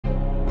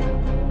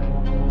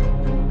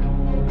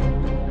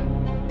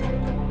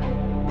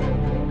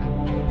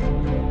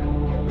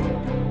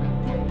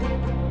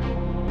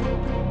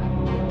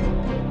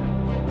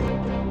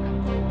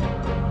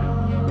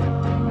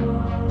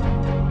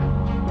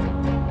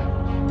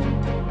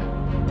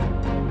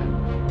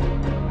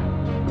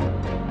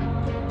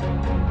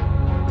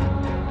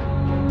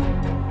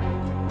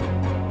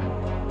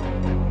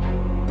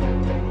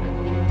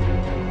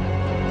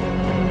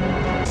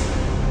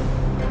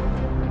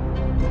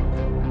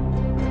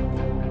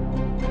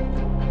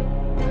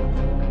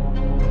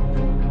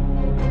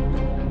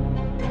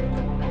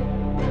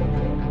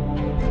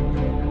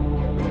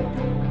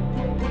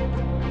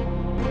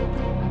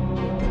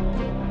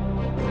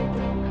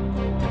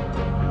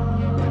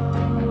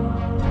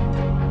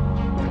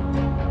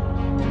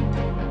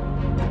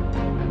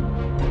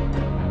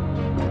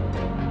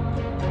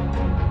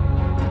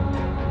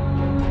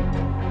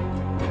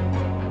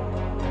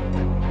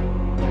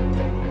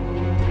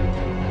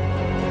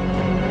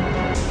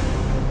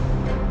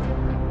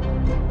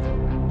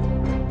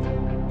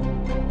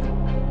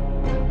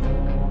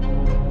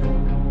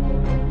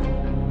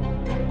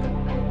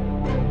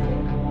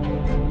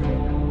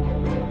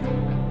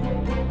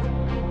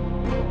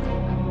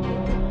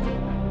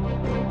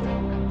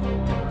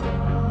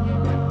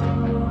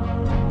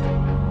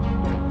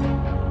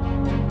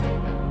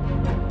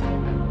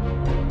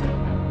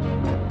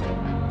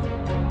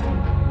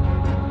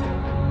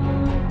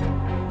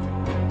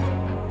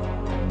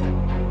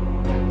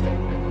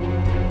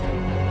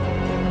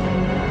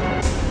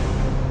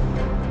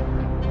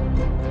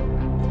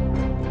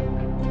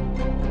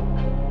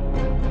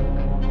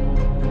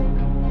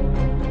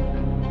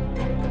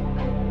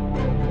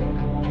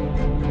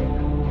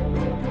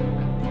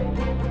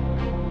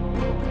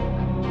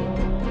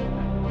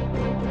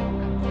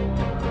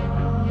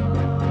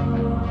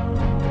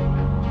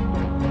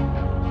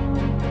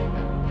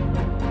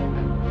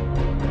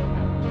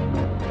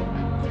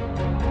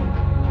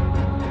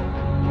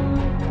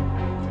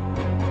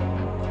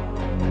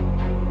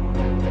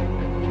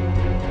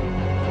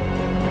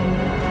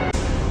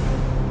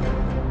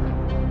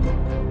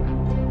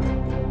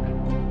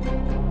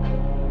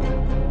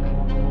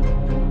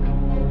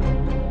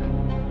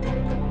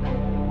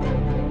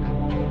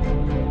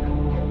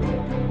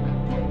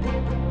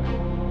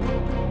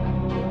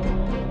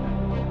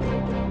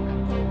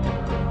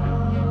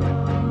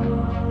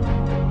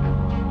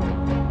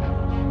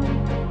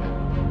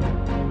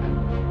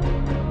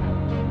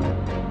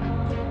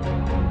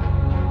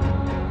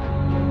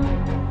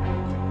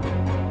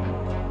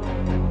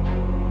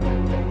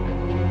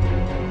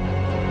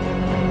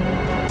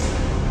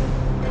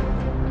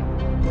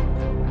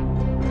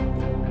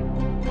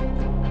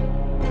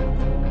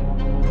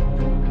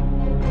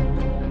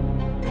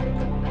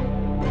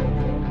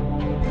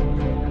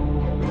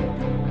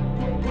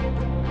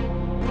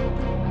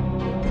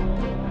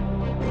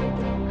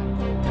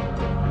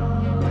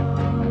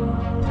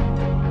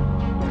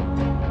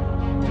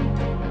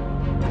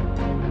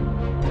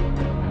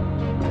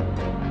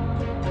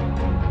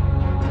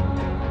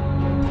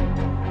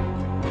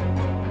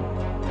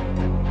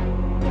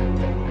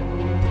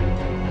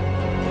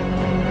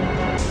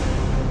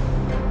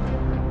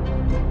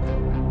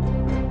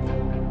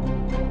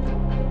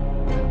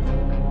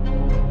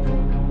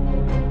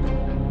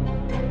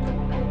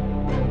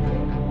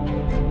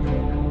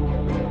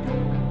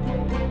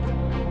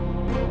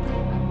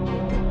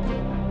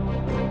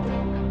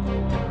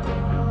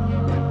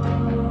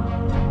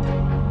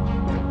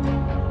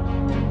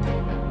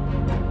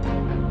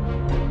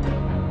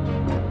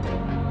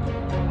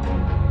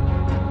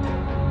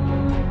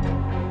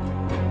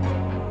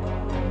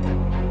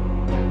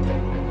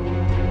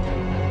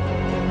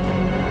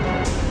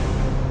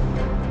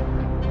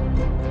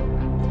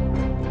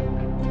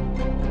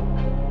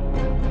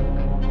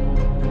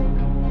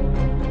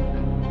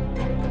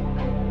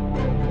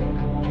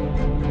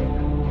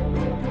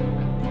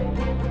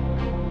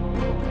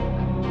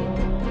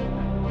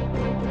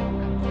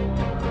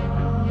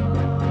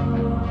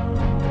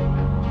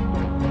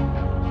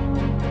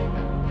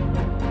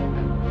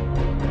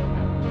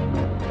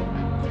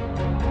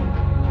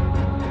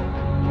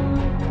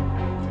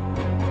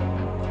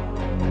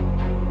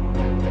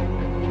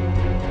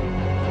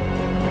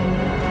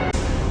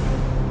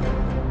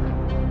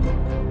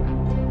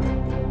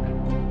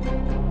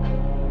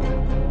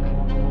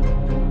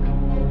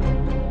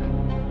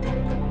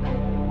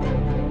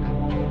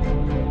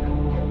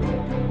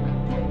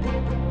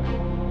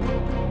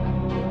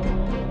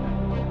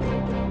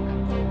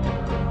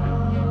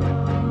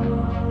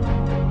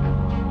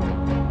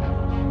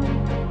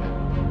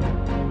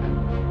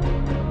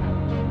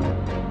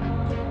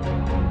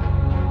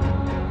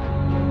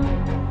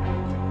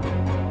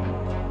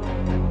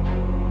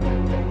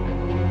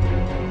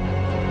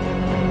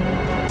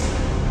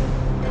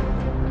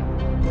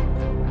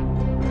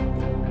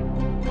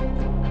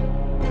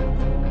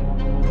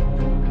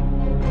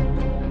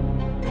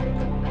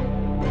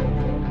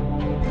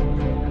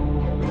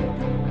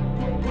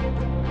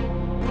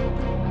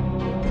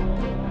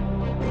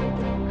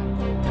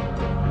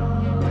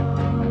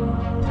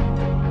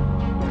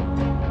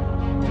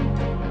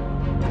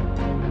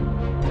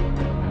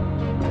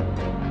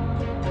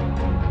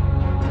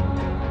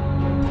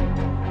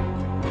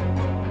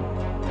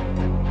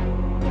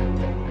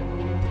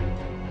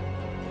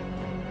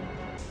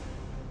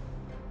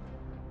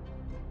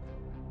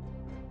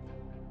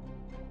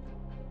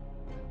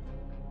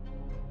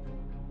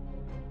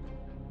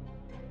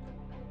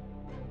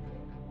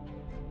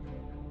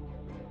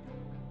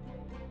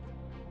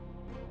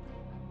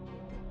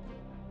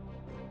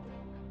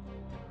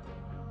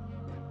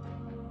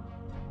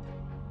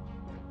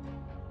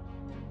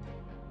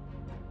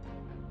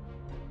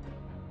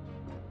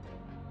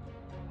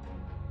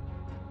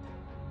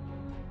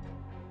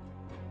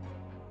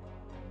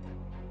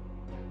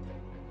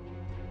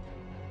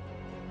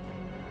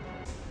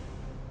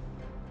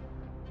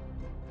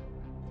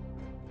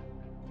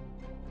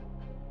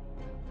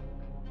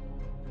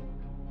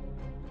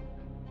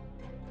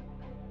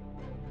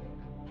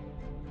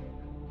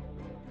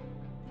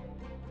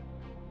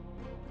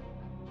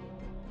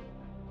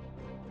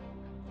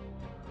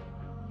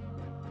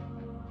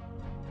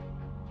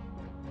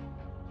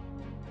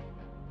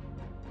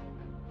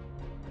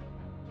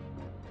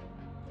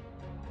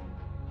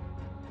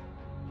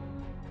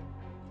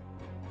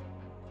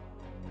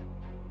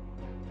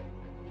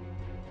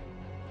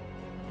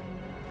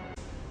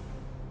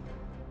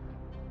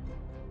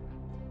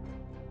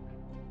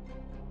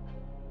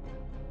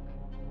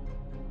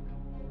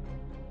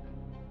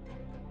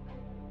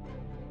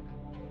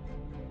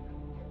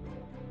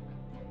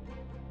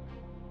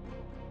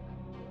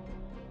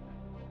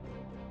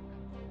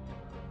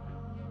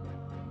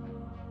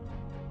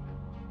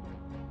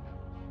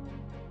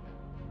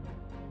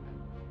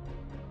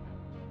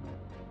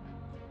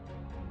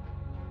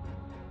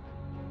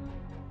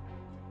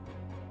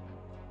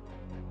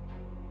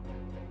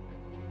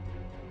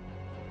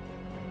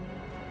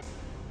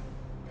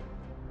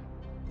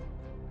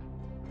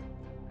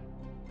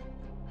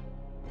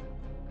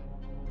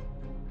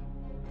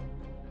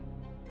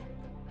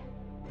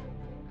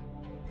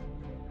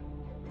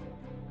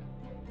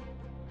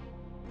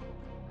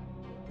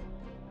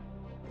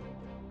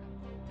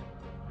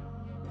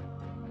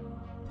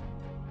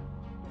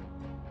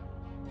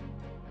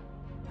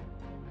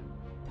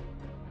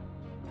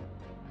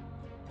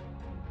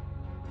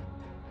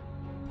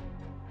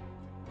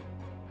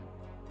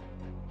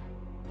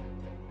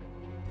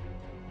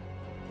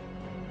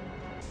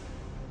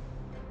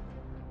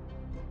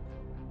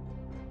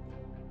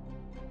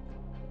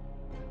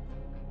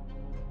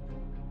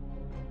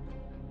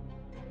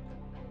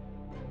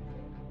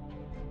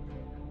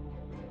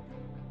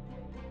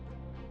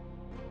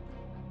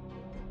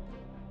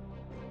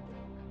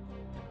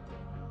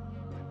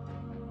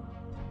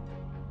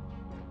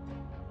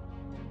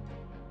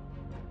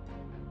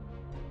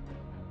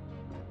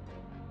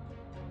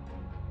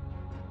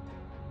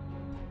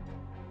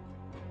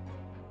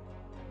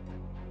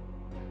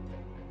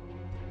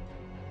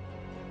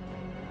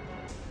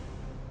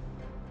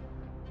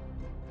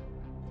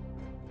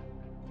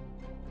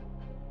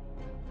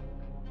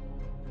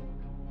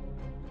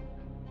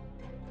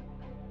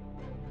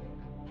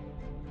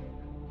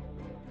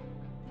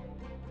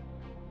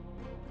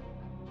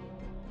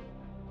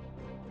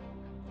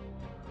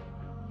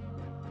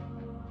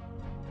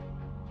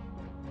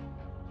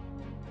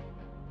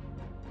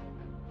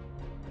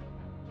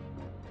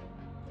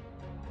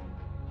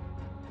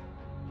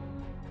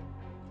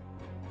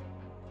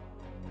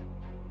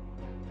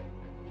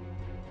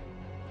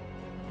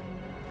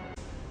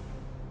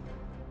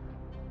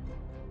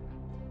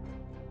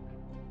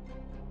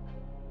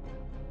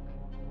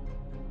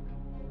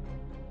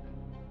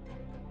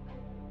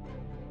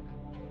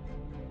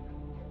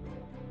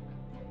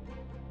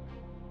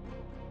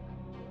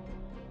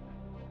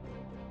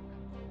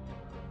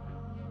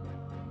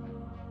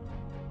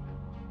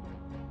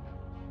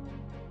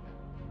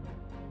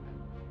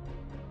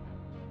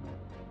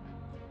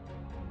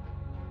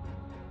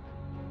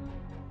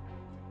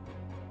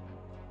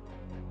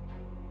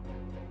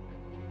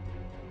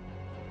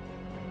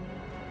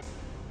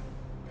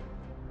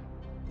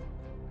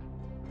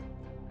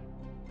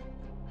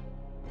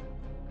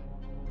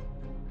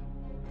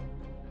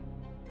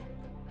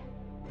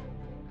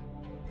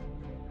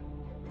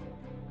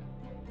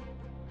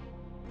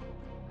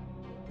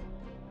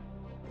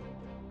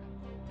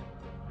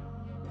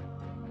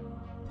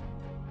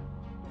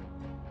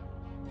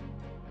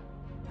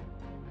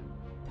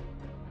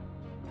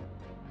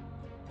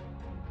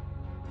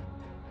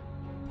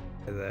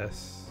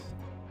This.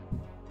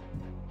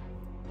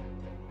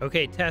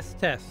 Okay, test.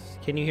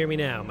 Can you hear me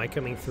now? Am I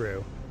coming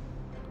through?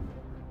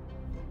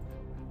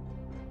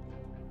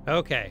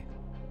 Okay.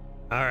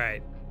 All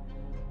right.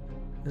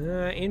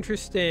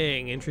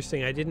 Interesting.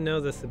 I didn't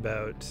know this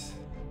about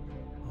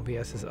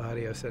OBS's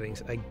audio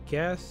settings. I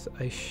guess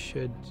I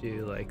should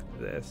do like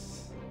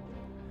this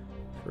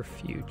for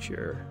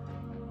future.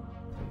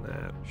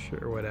 That,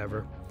 sure,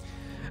 whatever.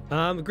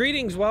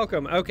 Greetings,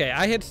 welcome. Okay,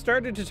 I had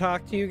started to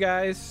talk to you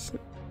guys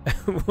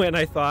when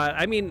I thought,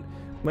 I mean,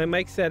 my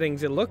mic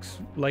settings, it looks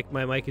like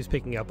my mic is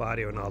picking up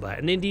audio and all that,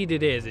 and indeed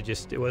it is.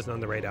 It wasn't on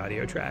the right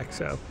audio track.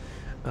 So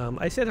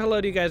I said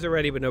hello to you guys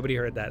already, but nobody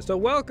heard that. So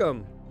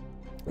welcome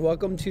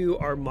to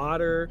our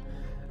modder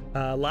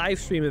live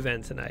stream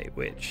event tonight,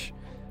 which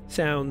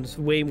sounds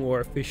way more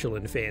official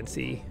and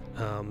fancy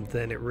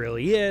than it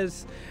really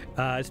is.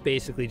 It's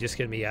basically just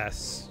gonna be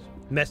us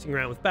messing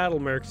around with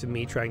BattleMercs and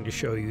me trying to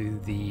show you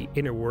the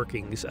inner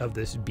workings of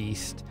this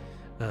beast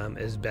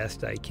as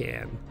best I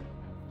can.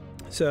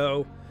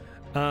 So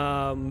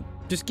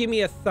just give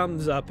me a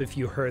thumbs up if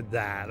you heard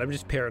that. I'm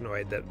just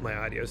paranoid that my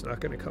audio is not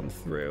going to come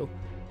through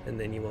and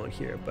then you won't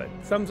hear it. But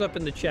thumbs up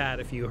in the chat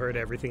if you heard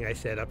everything I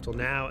said up till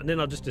now, and then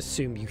I'll just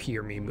assume you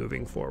hear me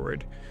moving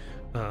forward.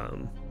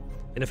 And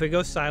if I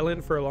go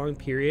silent for a long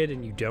period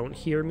and you don't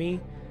hear me,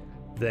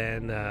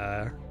 then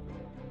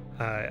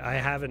I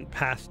haven't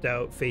passed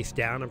out face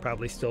down. I'm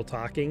probably still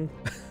talking.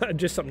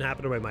 Just something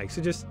happened to my mic,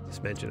 so just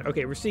mention it.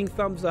 Okay, we're seeing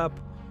thumbs up.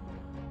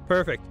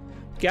 Perfect.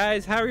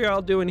 Guys, how are you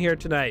all doing here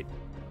tonight?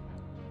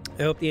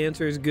 I hope the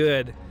answer is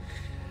good.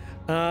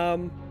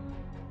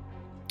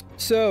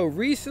 So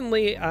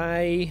recently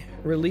I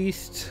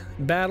released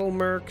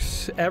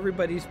BattleMercs.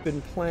 Everybody's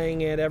been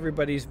playing it.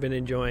 Everybody's been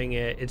enjoying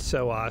it. It's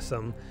so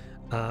awesome.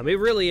 It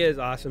really is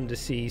awesome to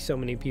see so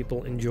many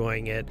people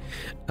enjoying it.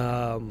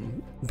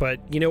 But,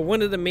 you know,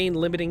 one of the main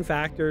limiting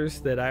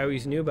factors that I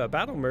always knew about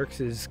BattleMercs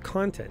is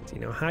content. You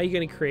know, how are you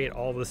going to create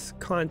all this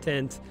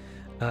content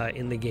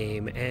in the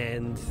game?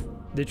 And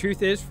the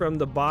truth is, from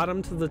the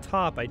bottom to the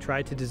top, I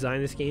tried to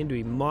design this game to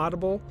be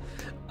moddable.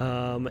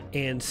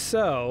 And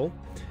so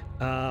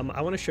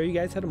I want to show you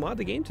guys how to mod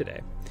the game today.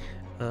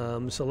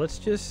 So let's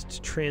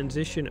just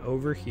transition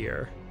over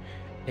here.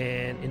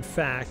 And in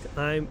fact,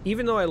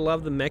 even though I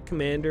love the Mech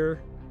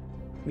Commander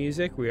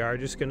music, we are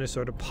just going to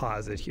sort of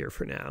pause it here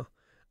for now.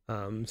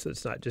 So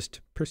it's not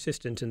just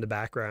persistent in the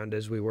background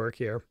as we work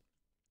here.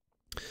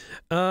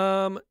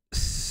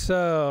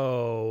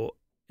 So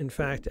in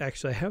fact,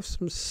 actually I have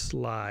some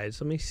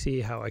slides. Let me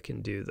see how I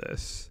can do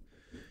this.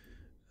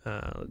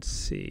 Let's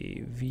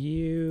see,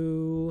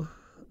 view,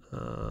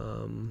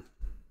 not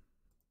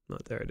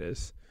there it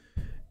is.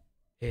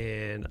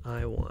 And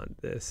I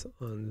want this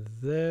on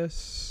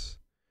this.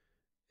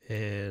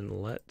 And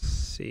let's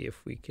see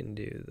if we can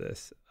do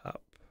this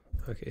up.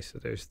 Okay, so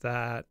there's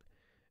that.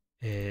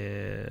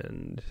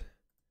 And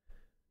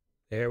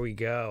there we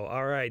go.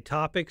 All right,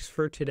 topics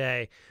for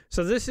today.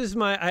 So this is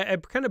I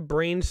kind of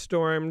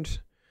brainstormed.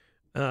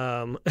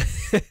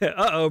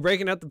 Uh-oh,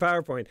 breaking out the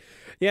PowerPoint.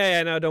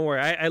 Yeah, no, don't worry.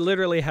 I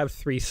literally have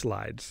 3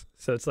 slides.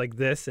 So it's like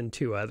this and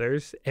 2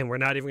 others. And we're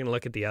not even going to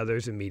look at the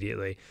others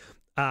immediately.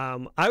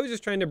 I was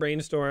just trying to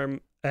brainstorm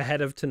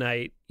ahead of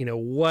tonight, you know,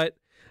 what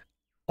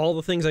all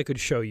the things I could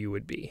show you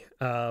would be.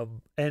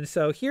 And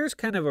so here's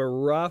kind of a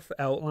rough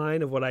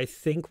outline of what I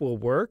think will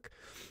work.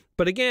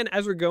 But again,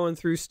 as we're going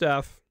through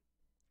stuff,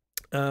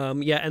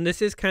 yeah, and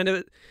this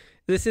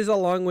is a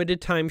long-winded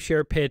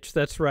timeshare pitch.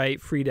 That's right,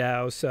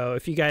 FreeDAO. So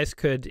if you guys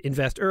could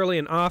invest early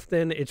and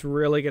often, it's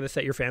really going to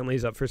set your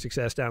families up for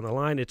success down the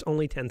line. It's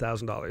only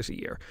 $10,000 a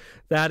year.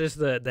 That is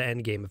the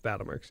end game of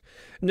BattleMercs.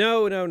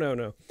 No.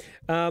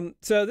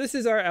 So this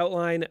is our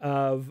outline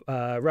of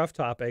rough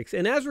topics.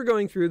 And as we're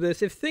going through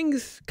this, if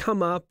things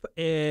come up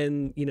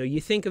and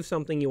you think of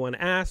something you want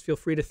to ask, feel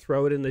free to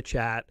throw it in the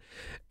chat.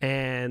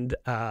 And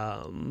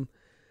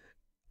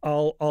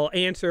I'll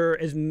answer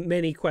as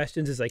many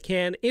questions as I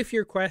can. If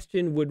your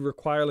question would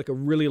require like a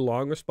really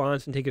long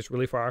response and take us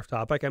really far off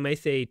topic, I may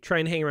say try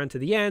and hang around to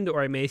the end,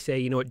 or I may say,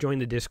 you know what, join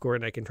the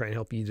Discord and I can try and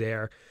help you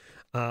there.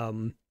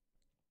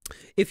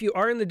 If you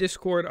are in the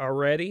Discord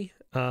already,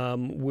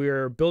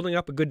 we're building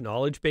up a good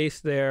knowledge base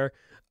there.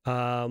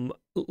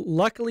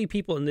 Luckily,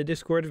 people in the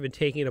Discord have been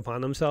taking it upon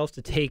themselves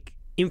to take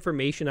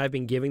information I've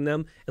been giving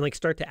them and like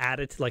start to add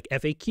it to like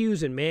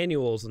FAQs and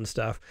manuals and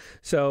stuff.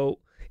 So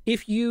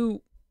if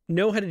you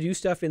know how to do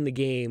stuff in the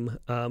game,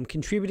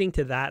 contributing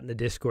to that in the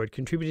Discord,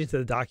 contributing to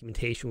the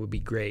documentation would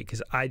be great,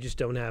 because I just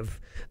don't have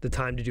the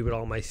time to do it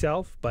all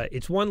myself. But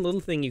it's one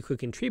little thing you could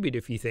contribute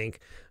if you think,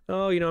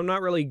 oh, I'm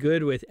not really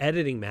good with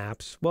editing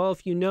maps. Well,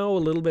 if you know a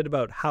little bit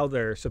about how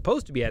they're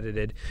supposed to be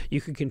edited,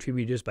 you could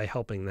contribute just by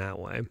helping that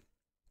way.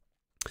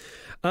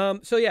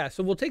 So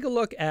we'll take a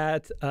look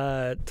at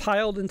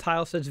tiled and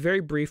tile sets very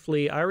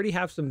briefly. I already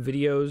have some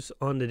videos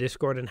on the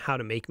Discord on how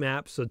to make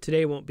maps, so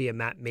today won't be a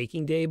map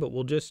making day, but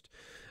we'll just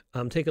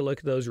take a look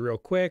at those real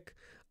quick.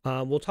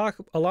 We'll talk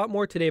a lot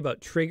more today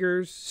about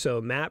triggers,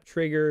 so map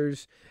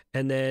triggers,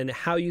 and then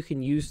how you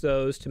can use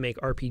those to make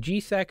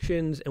RPG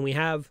sections. And we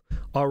have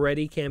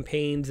already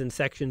campaigns and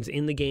sections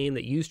in the game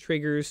that use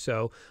triggers,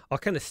 so I'll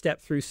kind of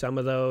step through some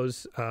of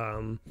those,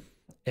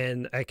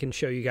 and I can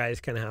show you guys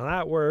kind of how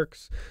that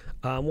works.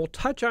 We'll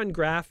touch on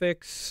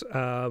graphics,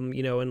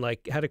 you know, and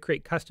like how to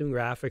create custom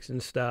graphics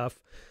and stuff.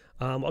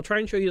 I'll try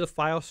and show you the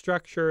file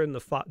structure and the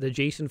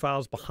JSON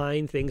files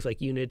behind things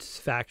like units,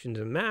 factions,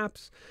 and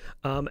maps.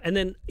 And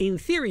then in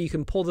theory, you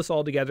can pull this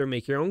all together and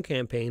make your own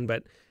campaign,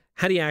 but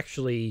how do you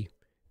actually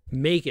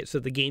make it so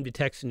the game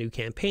detects a new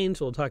campaign?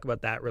 So we'll talk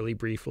about that really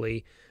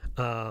briefly.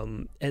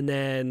 And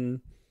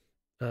then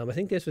I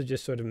think this was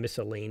just sort of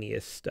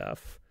miscellaneous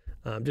stuff,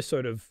 just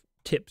sort of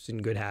tips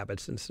and good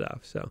habits and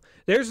stuff. So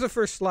there's the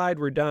first slide.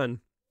 We're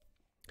done.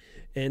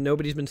 And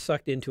nobody's been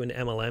sucked into an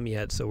MLM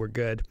yet, so we're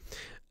good.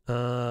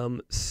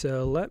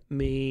 So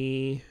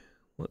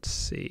let's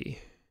see,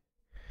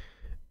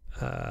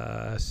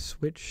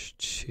 switch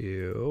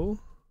to,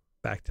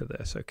 back to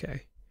this.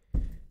 Okay.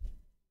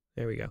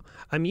 There we go.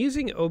 I'm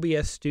using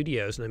OBS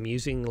Studios, and I'm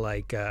using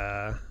like,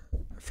 I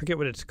forget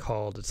what it's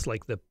called. It's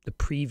like the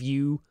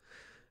preview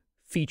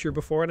feature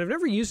before, and I've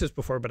never used this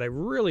before, but I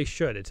really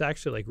should. It's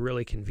actually like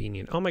really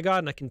convenient. Oh my God.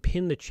 And I can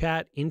pin the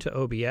chat into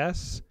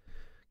OBS.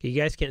 Okay,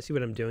 you guys can't see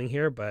what I'm doing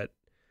here, but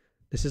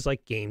this is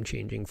like game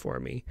changing for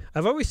me.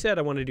 I've always said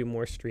I want to do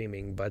more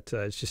streaming, but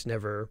it's just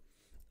never,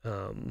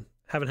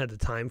 haven't had the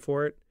time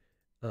for it.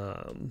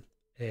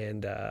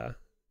 And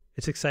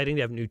it's exciting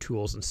to have new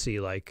tools and see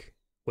like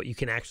what you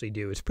can actually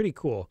do. It's pretty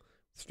cool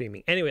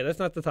streaming. Anyway, that's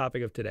not the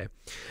topic of today.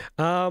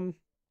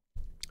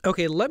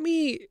 Okay,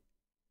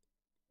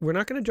 we're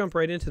not going to jump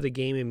right into the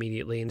game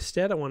immediately.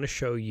 Instead, I want to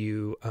show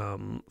you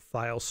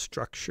file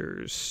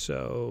structures.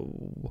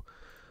 So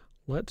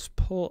let's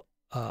pull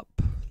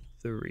up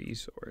the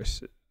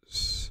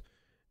resources,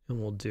 and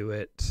we'll do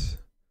it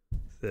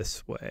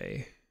this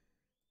way.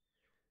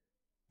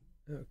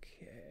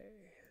 Okay,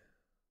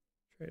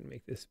 try and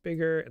make this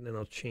bigger, and then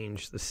I'll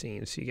change the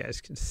scene so you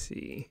guys can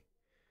see.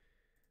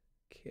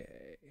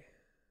 Okay,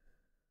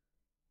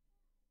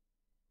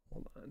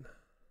 hold on.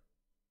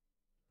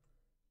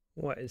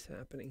 What is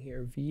happening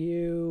here?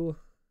 View.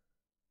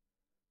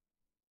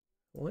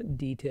 I want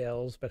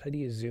details, but how do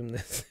you zoom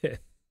this in?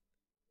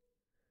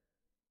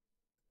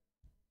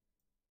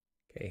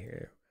 Okay,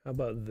 here. How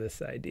about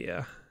this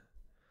idea?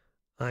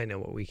 I know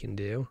what we can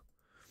do.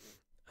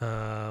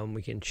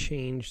 We can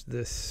change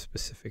this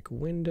specific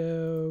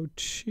window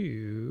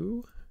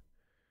to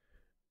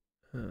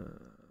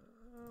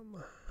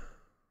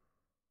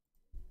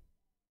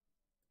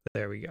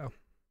there we go.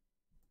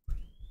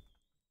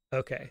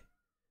 Okay.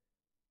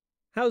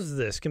 How's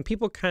this? Can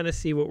people kind of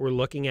see what we're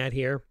looking at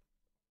here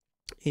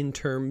in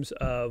terms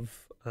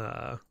of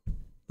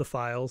the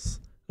files?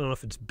 I don't know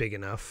if it's big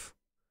enough.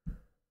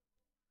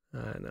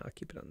 No, I'll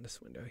keep it on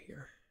this window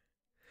here.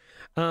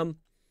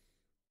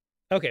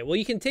 Okay, well,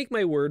 you can take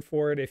my word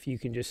for it if you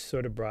can just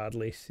sort of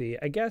broadly see.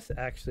 I guess,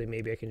 actually,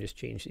 maybe I can just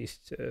change these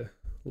to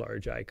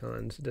large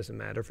icons. It doesn't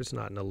matter if it's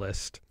not in a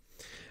list.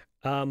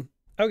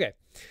 Okay,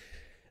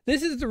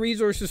 this is the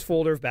resources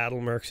folder of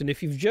BattleMercs, and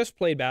if you've just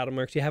played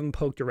BattleMercs, you haven't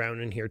poked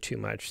around in here too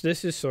much.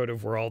 This is sort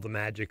of where all the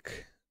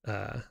magic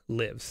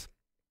lives.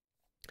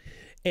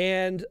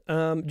 And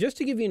just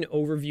to give you an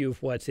overview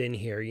of what's in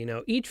here, you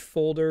know, each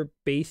folder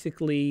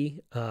basically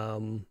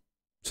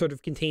sort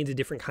of contains a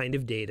different kind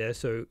of data.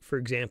 So, for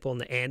example, in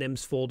the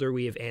anims folder,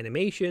 we have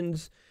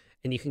animations,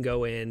 and you can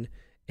go in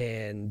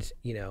and,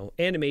 you know,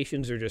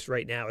 animations are just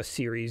right now a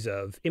series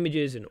of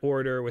images in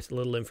order with a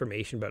little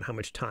information about how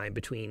much time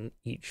between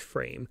each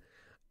frame.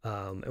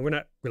 And we're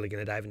not really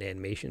going to dive into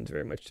animations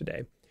very much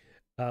today.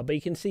 But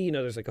you can see, you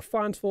know, there's like a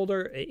fonts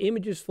folder, an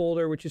images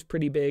folder, which is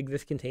pretty big.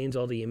 This contains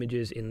all the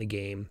images in the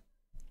game.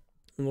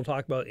 And we'll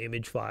talk about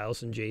image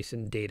files and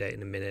JSON data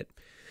in a minute.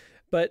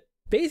 But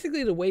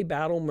basically the way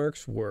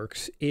BattleMercs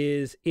works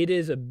is it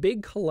is a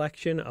big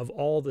collection of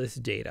all this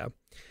data.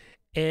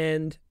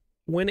 And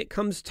when it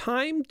comes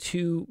time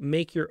to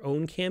make your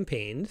own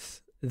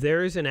campaigns,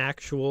 there is an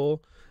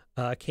actual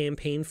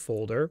campaign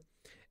folder.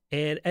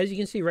 And as you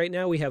can see right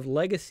now, we have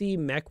Legacy,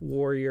 Mech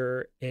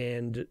Warrior,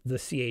 and the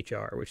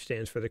CHR, which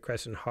stands for the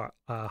Crescent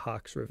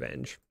Hawk's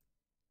Revenge.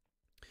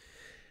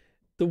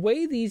 The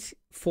way these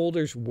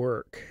folders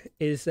work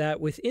is that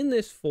within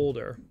this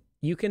folder,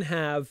 you can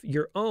have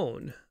your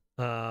own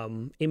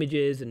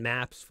images and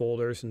maps,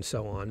 folders, and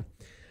so on.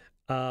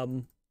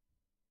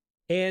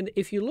 And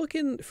if you look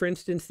in, for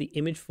instance, the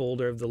image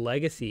folder of the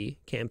Legacy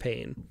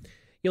campaign,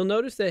 you'll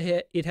notice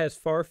that it has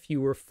far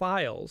fewer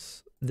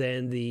files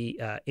than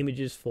the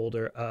images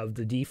folder of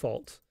the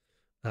default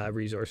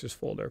resources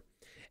folder.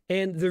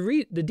 And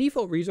the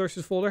default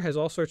resources folder has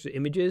all sorts of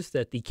images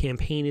that the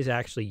campaign is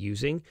actually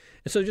using.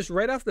 And so just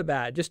right off the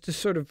bat, just to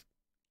sort of,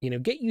 you know,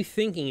 get you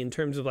thinking in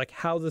terms of like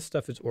how this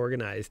stuff is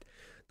organized,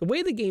 the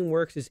way the game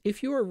works is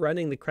if you are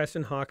running the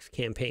Crescent Hawks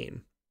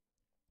campaign,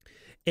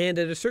 and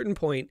at a certain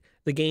point,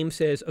 the game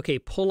says, okay,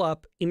 pull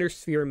up Inner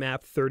Sphere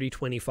map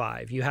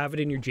 3025. You have it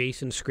in your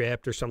JSON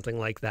script or something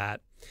like that.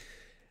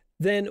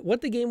 then what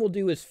the game will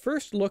do is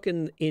first look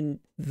in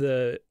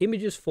the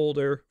images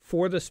folder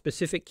for the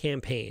specific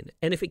campaign.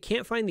 And if it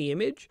can't find the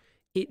image,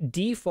 it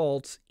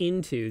defaults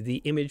into the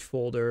image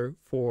folder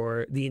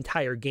for the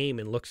entire game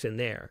and looks in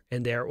there.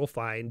 And there it will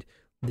find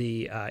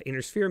the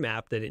inner sphere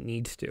map that it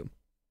needs to.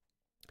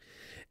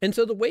 And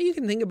so the way you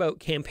can think about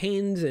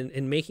campaigns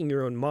and making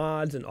your own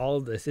mods and all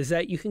of this is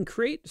that you can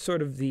create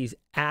sort of these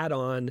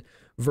add-on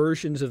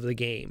versions of the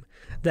game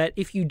that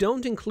if you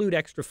don't include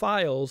extra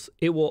files,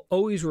 it will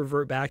always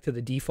revert back to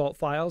the default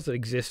files that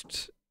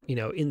exist, you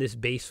know, in this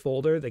base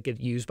folder that get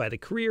used by the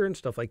career and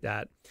stuff like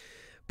that.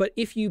 But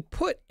if you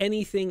put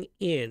anything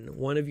in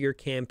one of your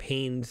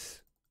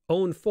campaign's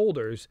own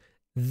folders,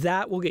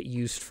 that will get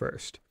used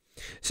first.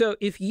 So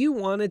if you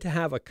wanted to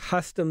have a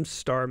custom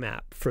star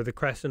map for the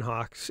Crescent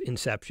Hawks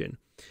Inception,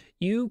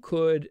 you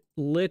could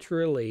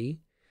literally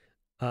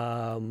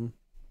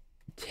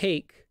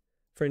take,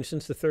 for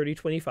instance, the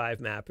 3025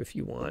 map if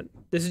you want.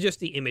 This is just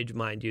the image,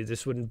 mind you.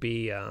 This wouldn't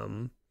be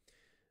all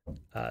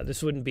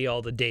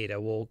the data.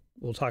 We'll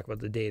talk about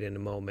the data in a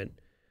moment.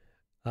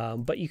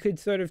 But you could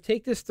sort of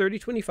take this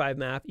 3025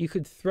 map, you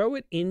could throw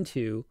it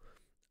into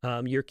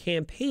your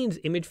campaign's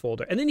image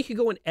folder, and then you could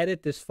go and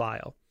edit this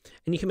file,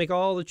 and you can make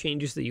all the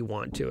changes that you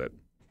want to it.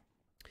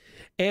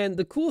 And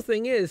the cool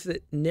thing is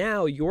that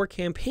now your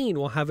campaign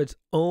will have its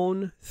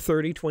own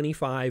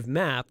 3025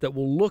 map that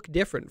will look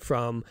different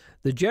from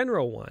the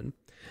general one,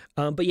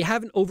 but you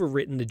haven't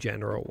overwritten the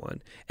general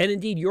one. And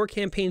indeed, your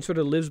campaign sort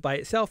of lives by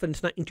itself, and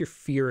it's not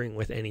interfering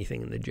with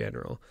anything in the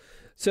general.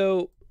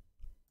 So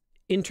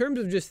in terms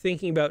of just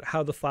thinking about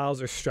how the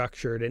files are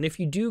structured, and if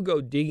you do go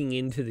digging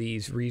into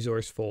these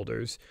resource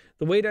folders,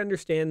 the way to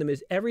understand them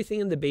is everything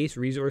in the base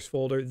resource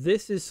folder,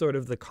 this is sort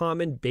of the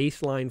common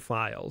baseline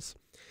files.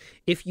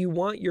 If you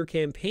want your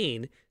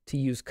campaign to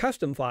use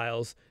custom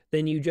files,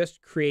 then you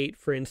just create,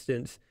 for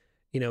instance,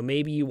 you know,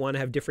 maybe you want to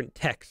have different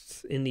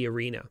texts in the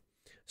arena.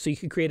 So you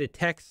could create a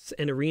texts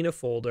and arena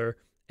folder,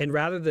 and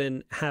rather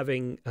than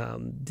having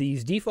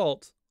these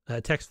default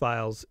text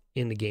files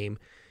in the game,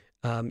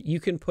 you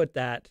can put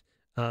that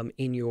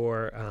in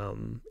your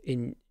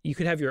you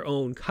could have your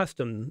own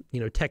custom, you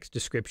know, text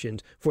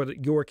descriptions for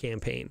your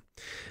campaign.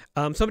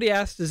 Somebody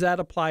asked, does that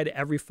apply to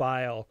every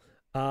file?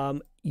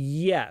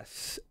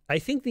 Yes. I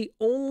think the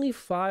only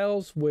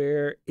files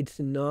where it's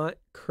not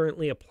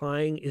currently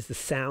applying is the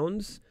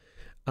sounds.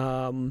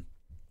 And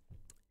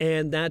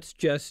that's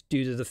just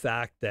due to the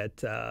fact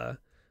that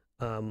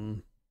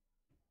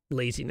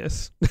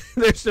laziness.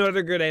 There's no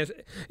other good answer.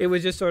 It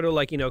was just sort of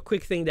like, you know, a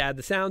quick thing to add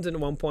the sounds in at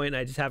one point, and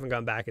I just haven't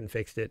gone back and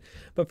fixed it.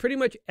 But pretty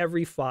much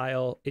every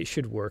file, it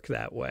should work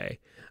that way.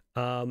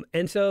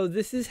 And so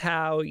this is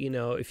how, you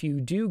know, if you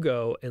do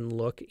go and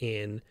look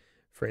in,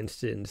 for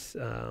instance,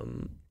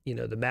 you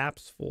know, the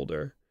maps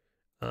folder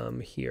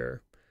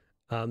here,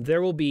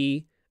 there will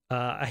be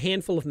a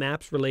handful of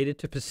maps related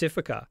to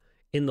Pacifica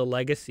in the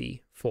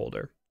legacy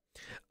folder.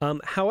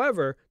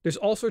 However, there's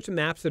all sorts of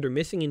maps that are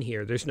missing in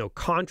here. There's no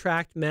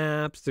contract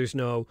maps. There's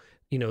no,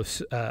 you know,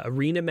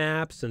 arena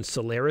maps and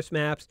Solaris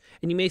maps.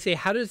 And you may say,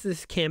 how does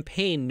this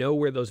campaign know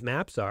where those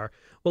maps are?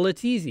 Well,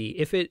 it's easy.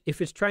 If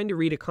it's trying to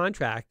read a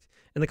contract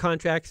and the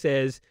contract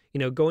says, you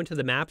know, go into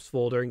the maps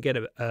folder and get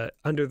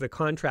under the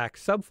contract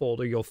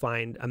subfolder, you'll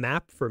find a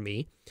map for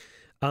me.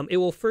 It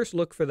will first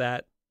look for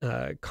that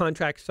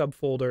contract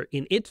subfolder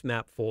in its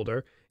map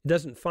folder. It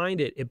doesn't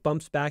find it. It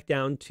bumps back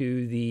down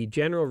to the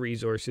general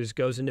resources,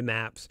 goes into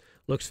maps,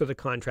 looks for the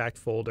contract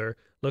folder,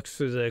 looks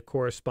for the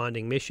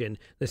corresponding mission.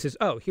 This is,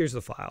 oh, here's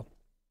the file.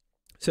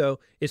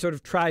 So it sort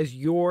of tries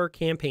your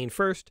campaign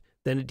first,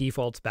 then it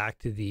defaults back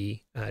to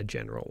the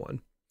general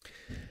one.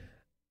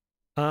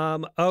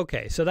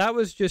 Okay, so that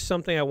was just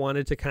something I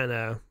wanted to kind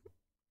of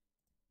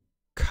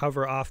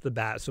cover off the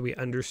bat so we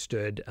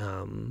understood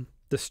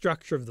the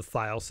structure of the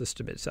file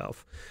system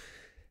itself.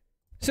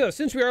 So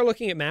since we are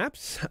looking at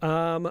maps,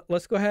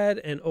 let's go ahead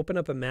and open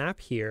up a map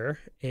here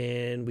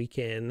and we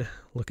can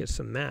look at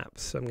some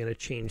maps. So I'm going to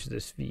change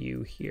this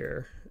view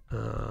here.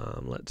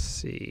 Let's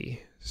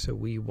see. So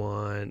we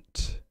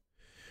want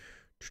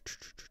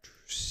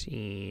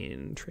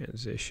scene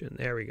transition.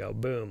 There we go.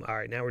 Boom. All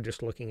right. Now we're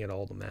just looking at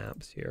all the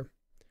maps here.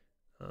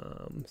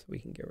 So we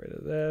can get rid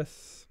of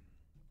this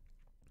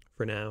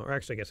for now. Or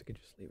actually, I guess I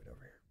could just leave it over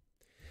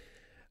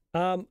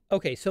here.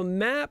 Okay. So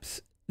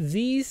maps,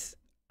 these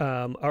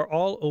are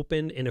all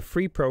open in a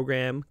free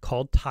program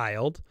called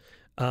Tiled.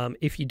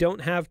 If you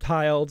don't have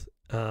Tiled,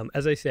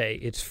 as I say,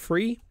 it's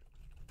free.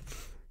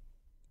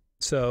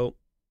 So,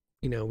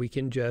 you know, we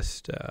can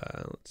just,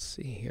 let's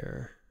see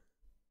here.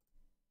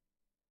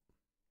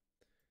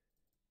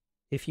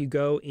 If you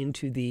go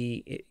into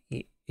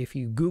if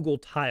you Google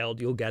Tiled,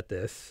 you'll get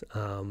this.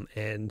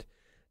 And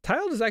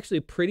Tiled is actually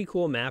a pretty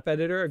cool map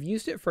editor. I've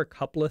used it for a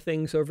couple of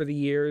things over the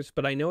years,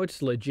 but I know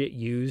it's legit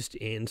used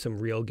in some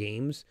real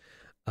games.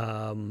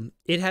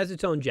 It has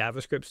its own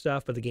JavaScript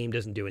stuff, but the game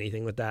doesn't do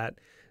anything with that.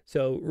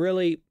 So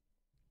really,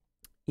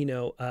 you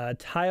know,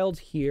 Tiled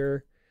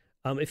here,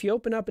 if you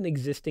open up an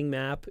existing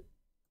map,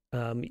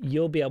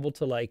 you'll be able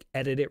to like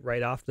edit it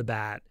right off the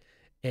bat.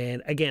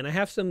 And again, I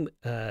have some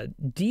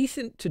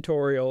decent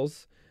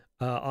tutorials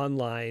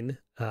online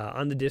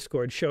on the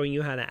Discord showing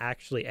you how to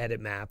actually edit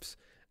maps.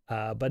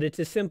 But it's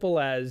as simple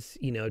as,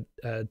 you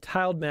know,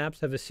 tiled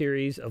maps have a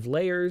series of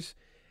layers,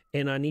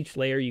 and on each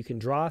layer you can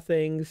draw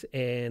things.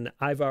 And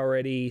I've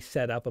already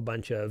set up a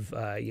bunch of,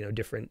 you know,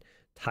 different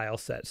tile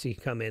sets. So you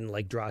can come in,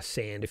 like draw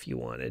sand if you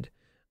wanted.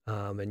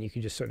 And you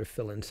can just sort of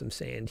fill in some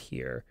sand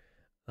here.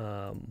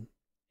 And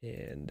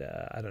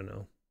I don't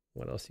know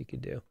what else you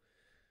could do.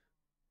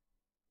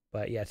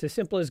 But yeah, it's as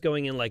simple as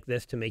going in like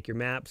this to make your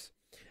maps.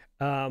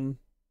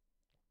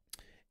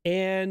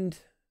 And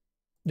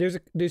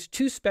there's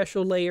two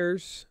special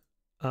layers,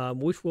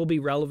 which will be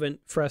relevant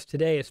for us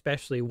today,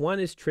 especially. One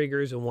is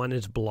triggers and one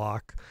is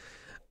block.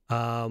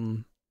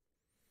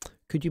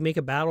 Could you make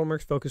a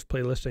BattleMercs focused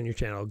playlist on your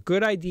channel?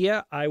 Good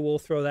idea. I will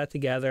throw that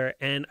together.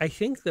 And I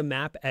think the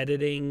map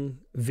editing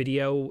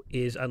video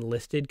is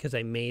unlisted because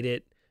I made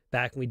it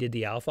back when we did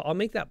the alpha. I'll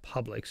make that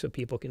public so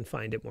people can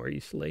find it more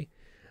easily.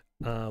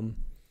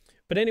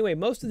 But anyway,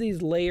 most of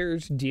these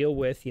layers deal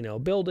with, you know,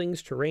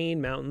 buildings, terrain,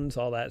 mountains,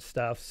 all that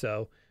stuff.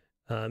 So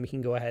you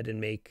can go ahead and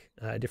make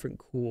different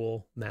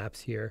cool maps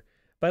here.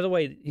 By the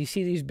way, you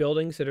see these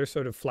buildings that are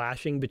sort of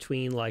flashing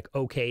between like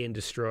okay and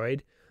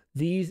destroyed?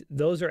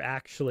 Those are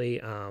actually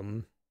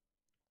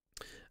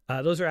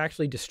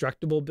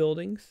destructible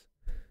buildings.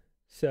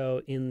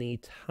 So in the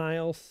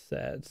tile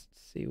sets,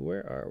 let's see,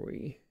 where are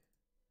we?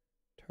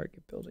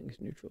 Target buildings,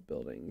 neutral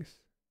buildings.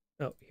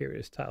 Oh, here it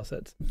is, tile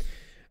sets.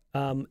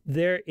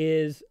 There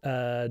is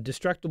a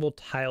destructible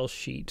tile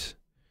sheet.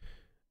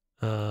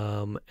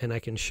 And I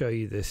can show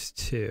you this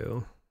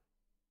too.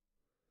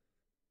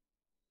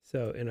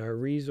 So in our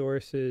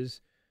resources,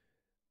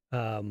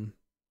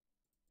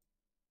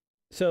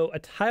 so a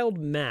tiled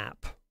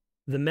map,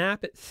 the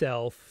map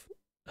itself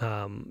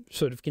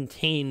sort of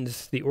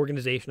contains the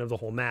organization of the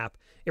whole map.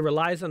 It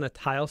relies on a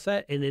tile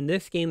set, and in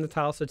this game, the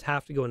tile sets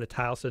have to go in a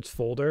tile sets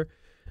folder,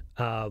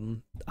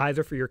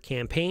 either for your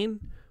campaign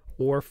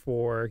or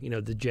for, you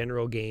know, the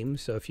general game.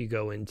 So if you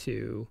go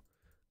into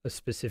a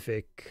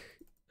specific,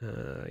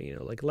 you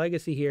know, like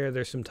Legacy here,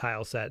 there's some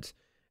tile sets,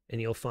 and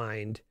you'll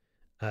find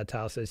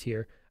tile sets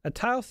here. A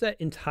tile set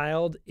in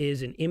Tiled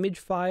is an image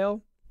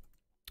file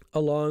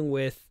along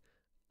with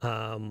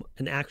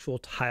an actual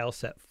tile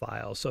set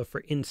file. So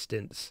for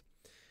instance,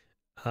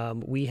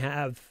 we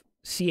have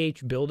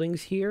CH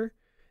buildings here,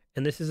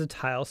 and this is a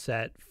tile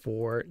set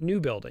for new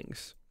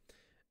buildings.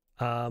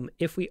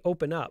 If we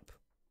open up,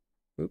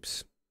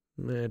 oops,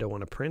 I don't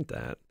want to print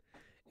that.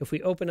 If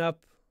we open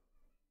up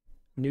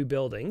new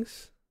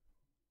buildings,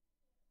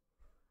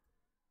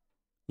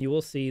 you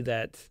will see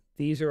that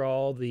these are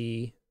all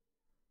the,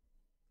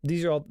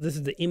 this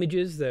is the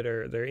images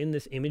they're in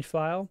this image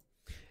file.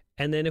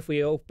 And then if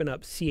we open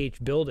up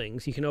CH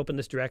buildings, you can open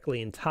this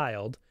directly in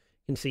Tiled.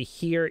 You can see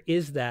here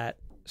is that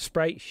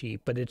sprite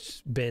sheet, but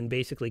it's been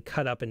basically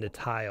cut up into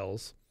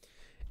tiles.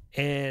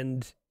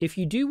 And if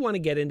you do want to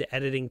get into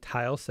editing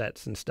tile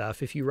sets and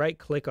stuff, if you right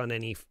click on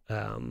any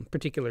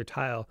particular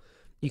tile,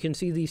 you can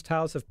see these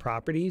tiles have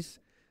properties.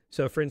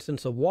 So for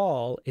instance, a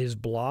wall is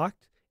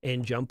blocked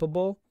and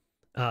jumpable,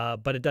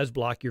 but it does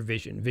block your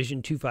vision.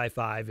 Vision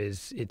 255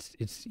 is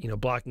it's you know,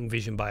 blocking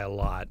vision by a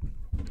lot.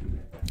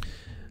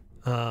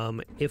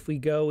 If we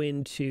go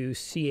into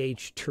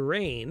CH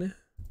terrain,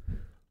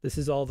 this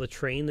is all the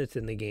terrain that's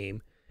in the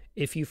game.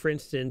 If you, for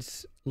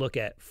instance, look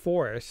at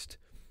forest,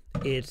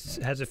 it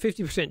has a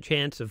 50%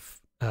 chance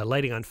of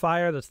lighting on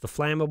fire. That's the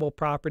flammable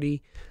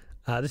property.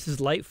 This is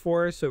light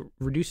forest, so it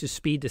reduces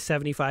speed to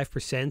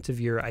 75% of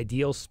your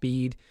ideal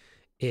speed.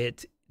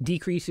 It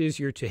decreases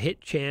your to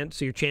hit chance,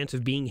 so your chance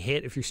of being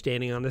hit if you're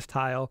standing on this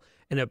tile,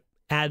 and it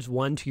adds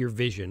 1 to your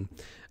vision.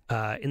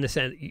 In the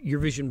sense, your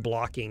vision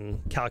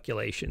blocking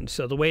calculation.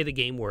 So the way the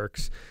game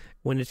works,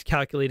 when it's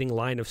calculating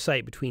line of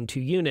sight between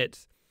two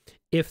units,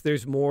 if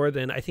there's more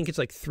than, I think it's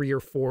like 3 or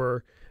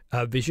 4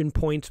 vision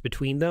points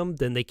between them,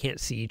 then they can't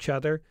see each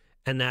other.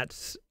 And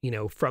that's, you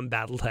know, from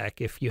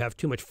BattleTech. If you have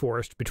too much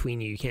forest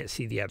between you, you can't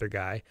see the other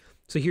guy.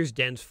 So here's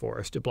dense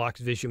forest. It blocks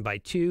vision by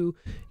 2,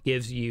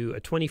 gives you a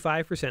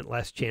 25%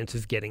 less chance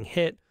of getting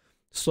hit,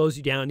 slows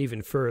you down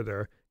even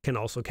further, can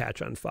also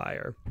catch on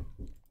fire.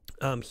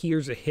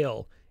 Here's a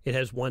hill. It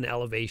has 1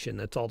 elevation.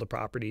 That's all the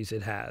properties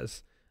it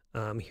has.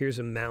 Here's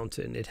a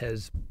mountain.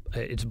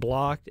 It's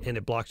blocked, and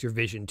it blocks your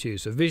vision too.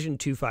 So vision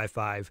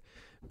 255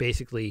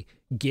 basically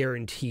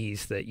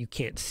guarantees that you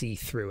can't see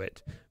through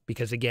it,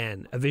 because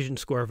again, a vision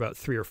score of about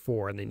 3 or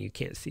 4, and then you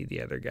can't see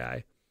the other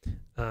guy.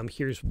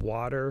 Here's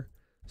water.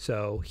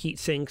 So heat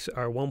sinks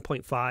are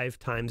 1.5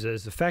 times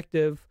as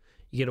effective.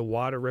 You get a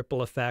water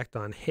ripple effect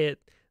on hit.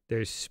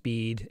 There's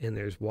speed, and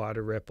there's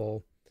water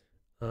ripple.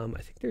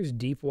 I think there's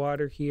deep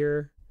water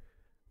here,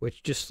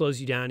 which just slows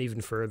you down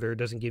even further. It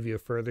doesn't give you a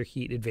further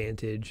heat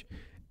advantage.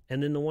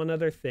 And then the one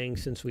other thing,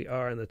 since we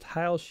are on the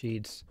tile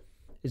sheets,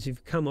 is if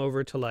you come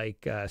over to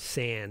like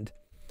sand,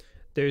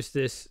 there's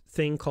this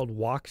thing called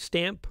walk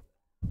stamp.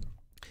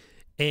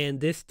 And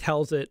this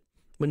tells it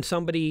when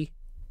somebody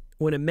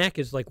when a mech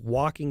is like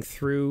walking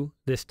through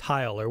this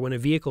tile, or when a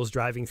vehicle is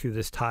driving through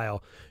this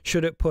tile,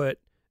 should it put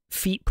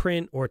feet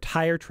print or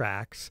tire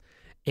tracks?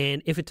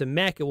 And if it's a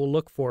mech, it will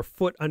look for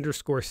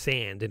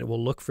foot_sand, and it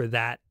will look for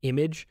that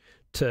image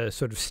to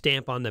sort of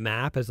stamp on the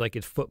map as like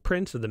its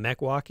footprints of the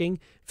mech walking.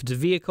 If it's a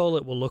vehicle,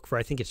 it will look for,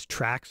 I think it's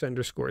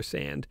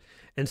tracks_sand.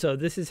 And so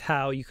this is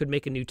how you could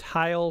make a new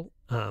tile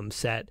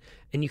set,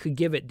 and you could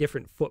give it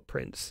different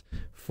footprints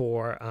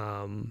for,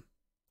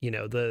 you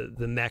know,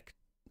 the mech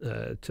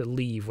to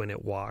leave when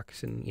it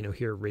walks, and, you know,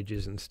 here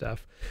ridges and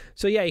stuff.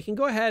 So yeah, you can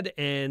go ahead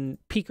and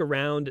peek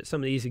around at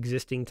some of these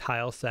existing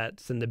tile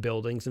sets and the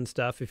buildings and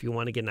stuff if you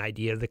want to get an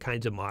idea of the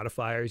kinds of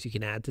modifiers you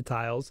can add to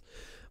tiles.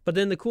 But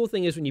then the cool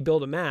thing is when you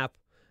build a map,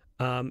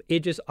 it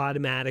just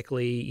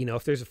automatically, you know,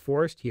 if there's a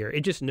forest here,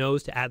 it just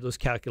knows to add those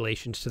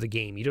calculations to the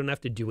game. You don't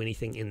have to do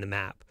anything in the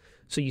map.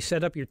 So you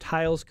set up your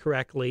tiles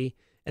correctly,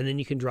 and then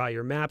you can draw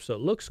your map so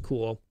it looks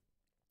cool,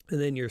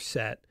 and then you're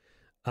set.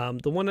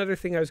 The one other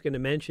thing I was going to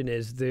mention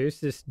is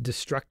there's this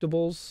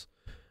destructibles,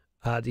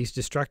 these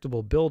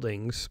destructible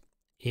buildings,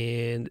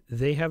 and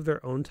they have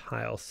their own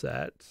tile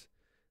set.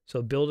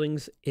 So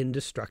buildings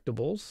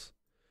indestructibles.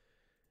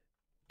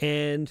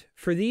 And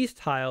for these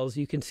tiles,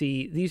 you can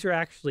see these are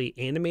actually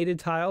animated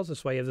tiles.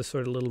 That's why you have this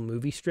sort of little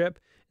movie strip.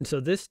 And so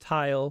this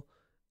tile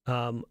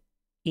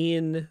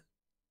in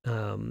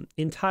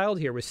tiled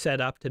here was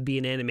set up to be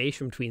an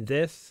animation between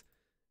this,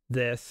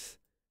 this,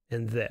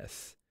 and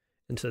this.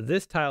 And so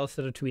this tile is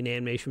set up to be an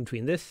animation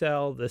between this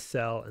cell,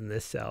 and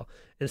this cell.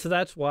 And so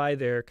that's why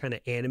they're kind of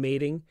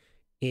animating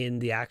in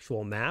the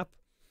actual map.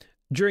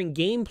 During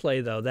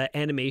gameplay, though, that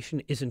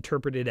animation is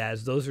interpreted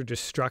as those are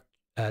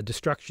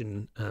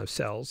destruction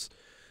cells.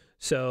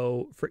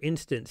 So for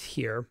instance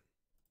here,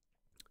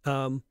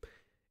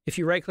 if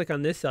you right click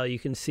on this cell, you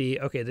can see,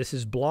 okay, this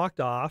is blocked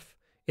off.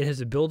 It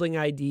has a building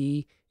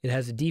ID. It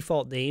has a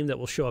default name that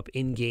will show up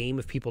in game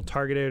if people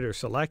target it or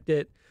select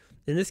it.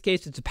 In this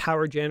case, it's a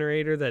power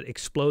generator that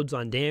explodes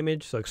on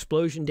damage. So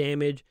explosion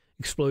damage,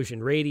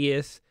 explosion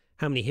radius,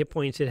 how many hit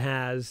points it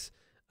has,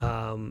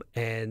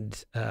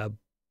 and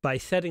by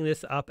setting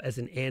this up as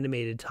an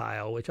animated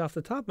tile, which off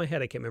the top of my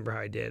head, I can't remember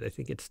how I did. I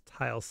think it's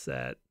tile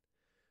set.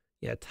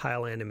 Yeah,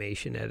 tile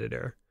animation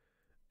editor.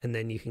 And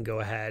then you can go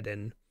ahead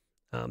and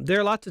there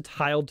are lots of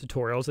tile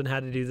tutorials on how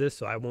to do this,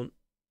 so I won't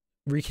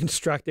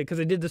reconstruct it because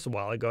I did this a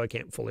while ago. I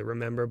can't fully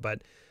remember,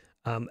 but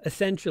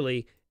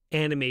essentially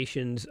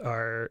animations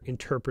are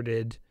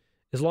interpreted,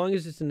 as long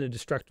as it's in a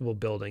destructible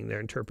building, they're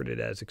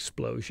interpreted as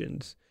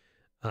explosions.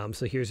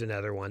 So here's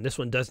another one. This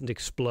one doesn't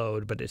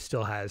explode, but it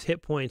still has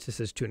hit points. This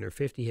is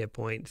 250 hit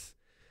points.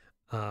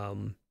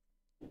 And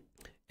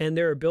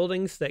there are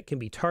buildings that can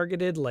be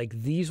targeted,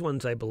 like these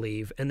ones, I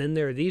believe. And then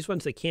there are these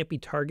ones that can't be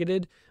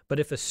targeted, but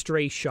if a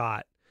stray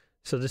shot,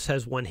 so this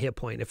has 1 hit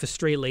point. If a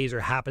stray laser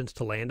happens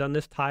to land on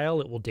this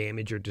tile, it will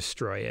damage or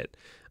destroy it.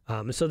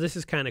 So this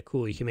is kind of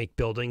cool. You can make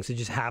buildings that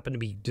just happen to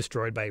be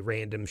destroyed by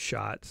random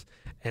shots.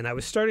 And I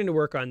was starting to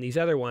work on these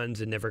other ones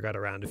and never got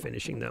around to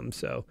finishing them.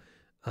 So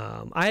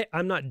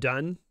I'm not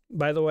done,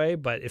 by the way,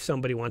 but if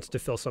somebody wants to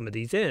fill some of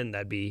these in,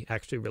 that'd be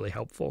actually really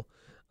helpful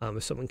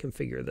if someone can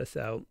figure this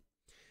out.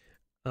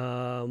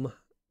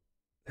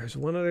 There's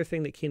one other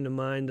thing that came to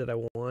mind that I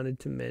wanted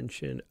to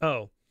mention.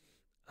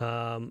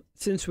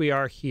 Since we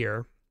are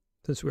here,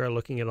 since we are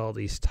looking at all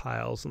these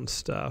tiles and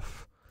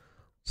stuff,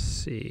 let's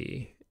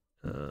see.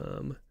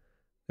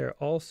 There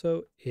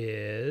also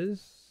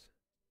is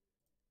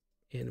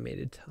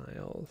animated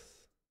tiles.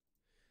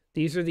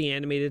 These are the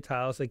animated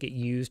tiles that get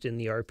used in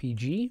the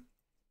RPG.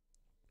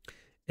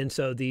 And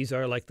so these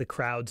are like the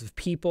crowds of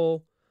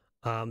people.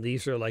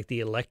 These are like the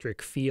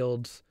electric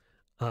fields.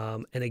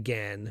 And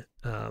again,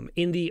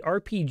 in the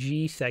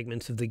RPG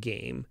segments of the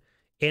game,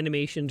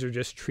 animations are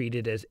just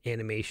treated as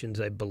animations,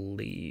 I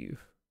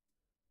believe.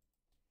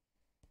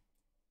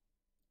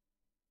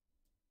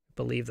 I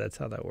believe that's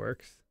how that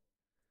works.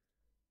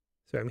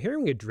 So I'm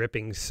hearing a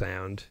dripping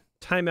sound.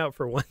 Time out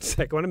for 1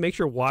 sec. I want to make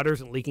sure water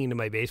isn't leaking into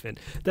my basement.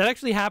 That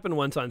actually happened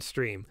once on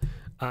stream.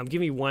 Give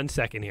me 1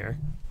 second here.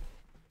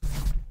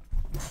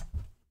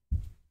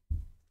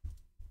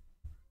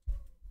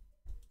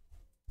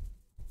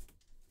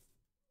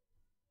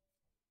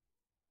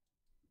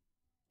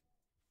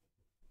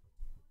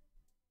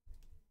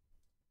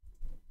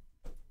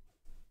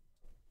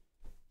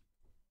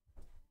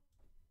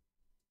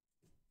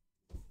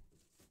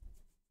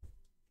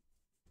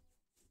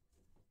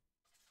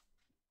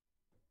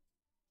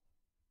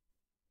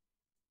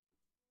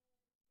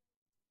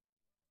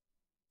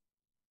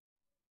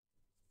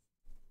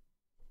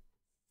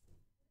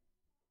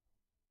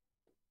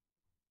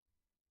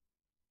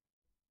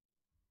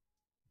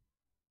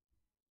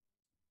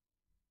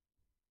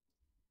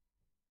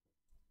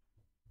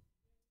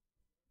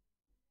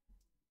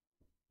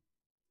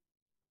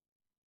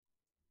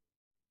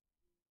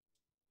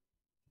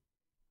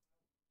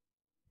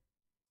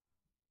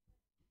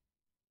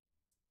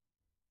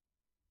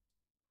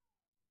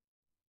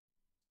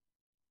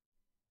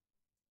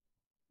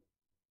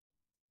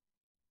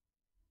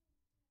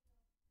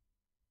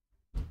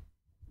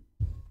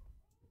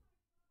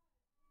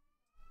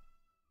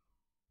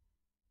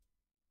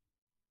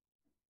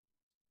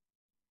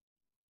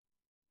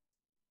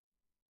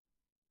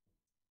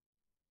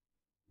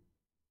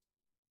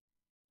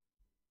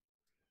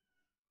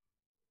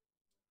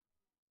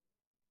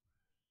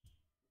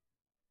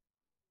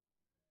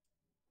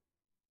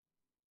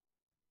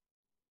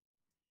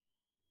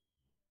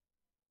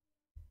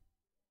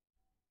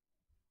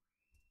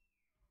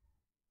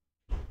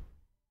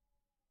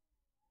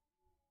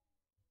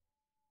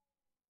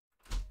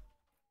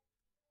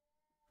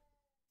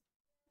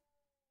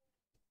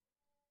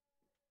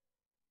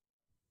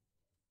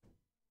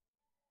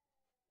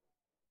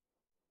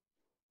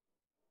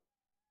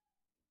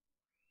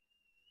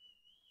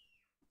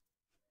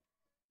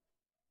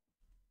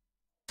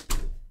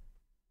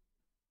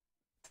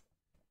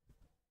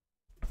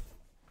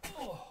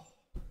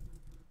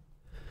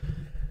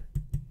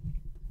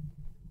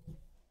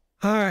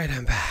 All right,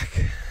 I'm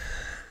back.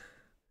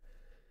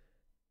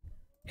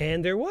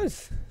 And there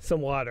was some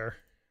water.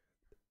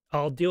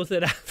 I'll deal with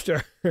it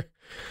after. Of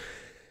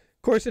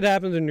course, it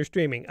happens when you're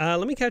streaming.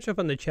 Let me catch up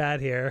on the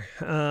chat here.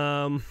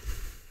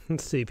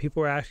 Let's see.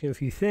 People were asking a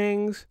few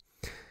things.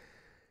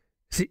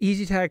 Is it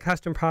easy to add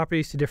custom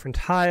properties to different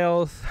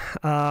tiles?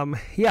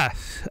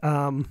 Yes.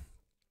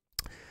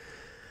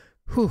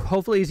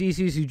 Hopefully as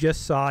easy as you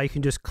just saw. You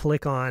can just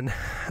click on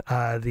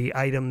the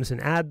items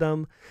and add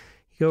them.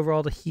 You go over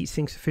all the heat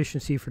sinks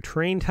efficiency for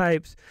terrain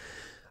types.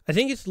 I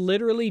think it's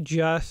literally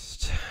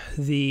just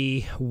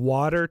the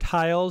water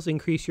tiles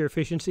increase your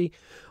efficiency.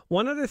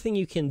 One other thing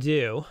you can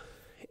do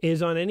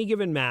is on any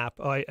given map,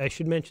 I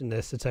should mention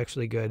this, it's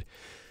actually good.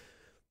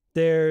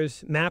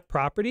 There's map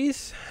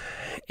properties,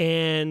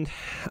 and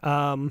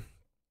for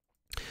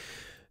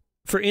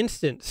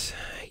instance,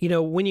 you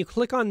know, when you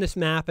click on this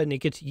map and it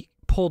gets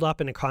pulled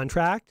up in a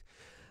contract,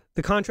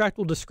 the contract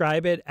will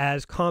describe it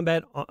as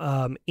combat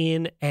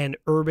in an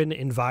urban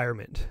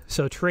environment.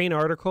 So terrain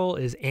article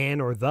is an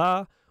or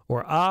the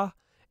or a,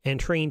 and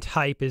terrain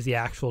type is the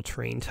actual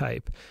terrain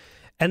type.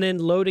 And then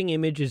loading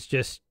image is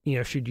just, you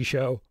know, should you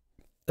show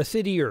a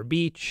city or a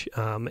beach?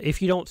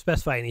 If you don't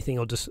specify anything,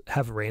 it'll just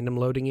have a random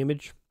loading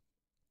image.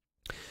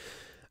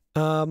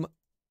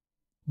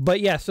 But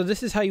yeah, so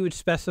this is how you would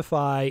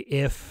specify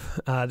if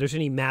there's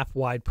any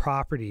map-wide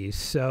properties.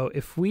 So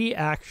if we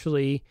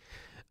actually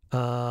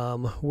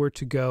were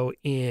to go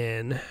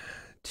in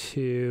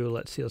to,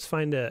 let's see, let's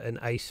find an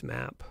ice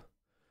map.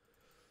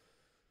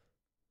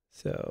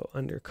 So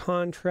under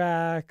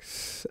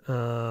contracts,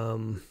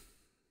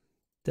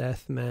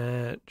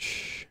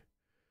 deathmatch,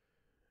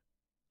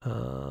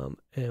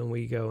 and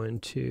we go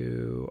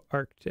into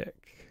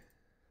Arctic.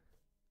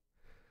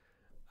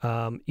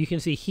 You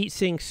can see heat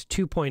sinks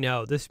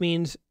 2.0. This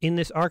means in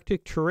this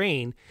Arctic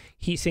terrain,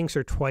 heat sinks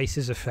are twice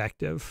as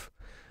effective.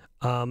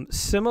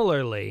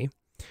 Similarly,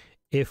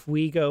 if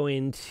we go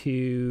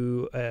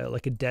into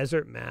like a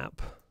desert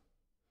map,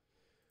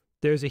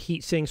 there's a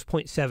heat sinks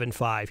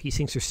 0.75. Heat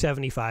sinks are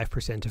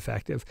 75%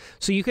 effective.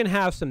 So you can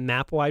have some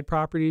map-wide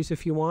properties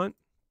if you want.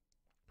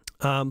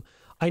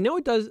 I know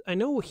it does. I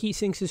know heat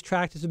sinks is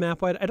tracked as a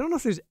map-wide. I don't know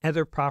if there's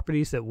other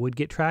properties that would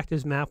get tracked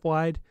as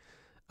map-wide.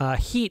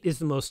 Heat is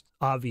the most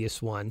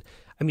obvious one.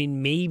 I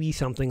mean, maybe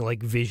something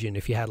like vision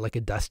if you had like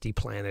a dusty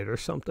planet or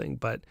something,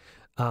 but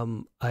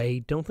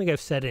I don't think I've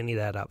set any of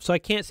that up. So I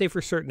can't say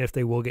for certain if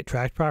they will get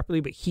tracked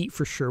properly, but heat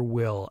for sure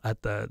will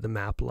at the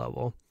map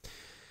level.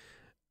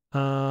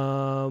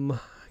 Can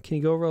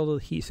you go over all the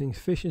heat sink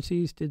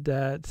efficiencies? Did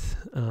that.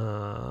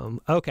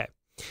 Okay.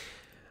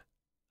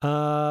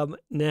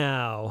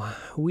 Now,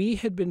 we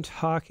had been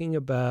talking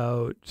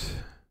about,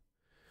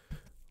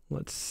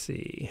 let's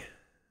see.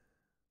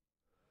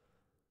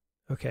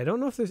 Okay, I don't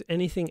know if there's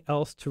anything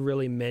else to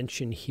really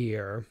mention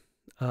here.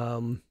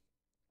 You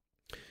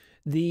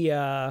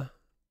know,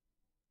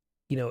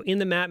 in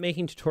the map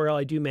making tutorial,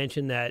 I do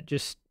mention that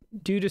just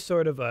due to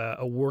sort of a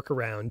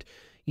workaround,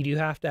 you do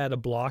have to add a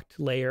blocked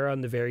layer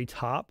on the very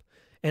top.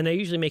 And I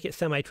usually make it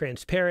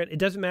semi-transparent. It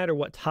doesn't matter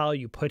what tile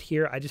you put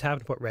here. I just happen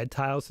to put red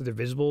tiles so they're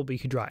visible, but you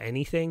could draw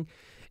anything.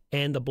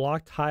 And the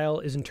blocked tile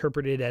is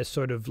interpreted as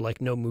sort of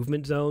like no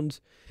movement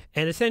zones.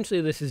 And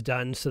essentially this is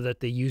done so that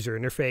the user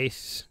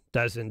interface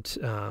doesn't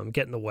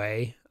get in the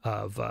way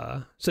of,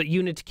 so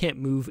units can't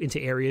move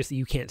into areas that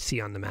you can't see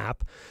on the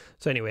map.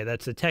 So anyway,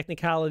 that's a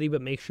technicality,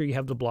 but make sure you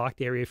have the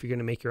blocked area if you're going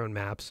to make your own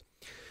maps.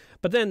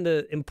 But then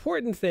the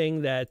important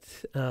thing that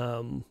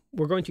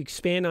we're going to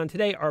expand on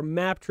today are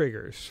map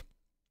triggers.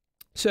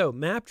 So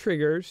map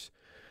triggers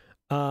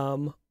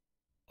are,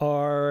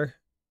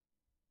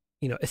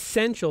 you know,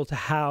 essential to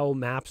how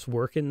maps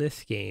work in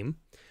this game.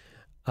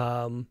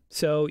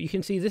 So you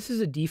can see this is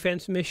a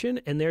defense mission,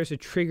 and there's a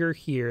trigger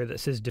here that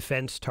says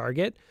defense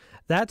target.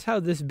 That's how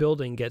this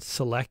building gets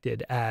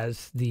selected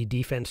as the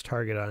defense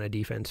target on a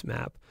defense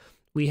map.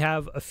 We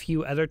have a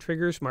few other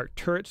triggers marked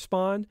turret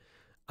spawn.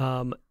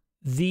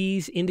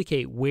 These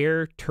indicate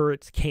where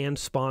turrets can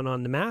spawn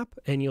on the map,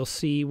 and you'll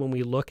see when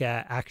we look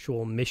at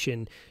actual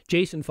mission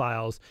JSON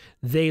files,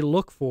 they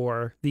look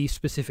for these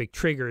specific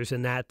triggers,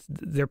 and that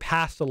they're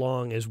passed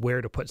along as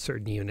where to put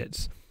certain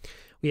units.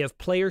 We have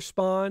player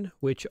spawn,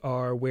 which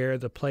are where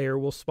the player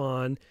will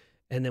spawn,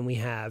 and then we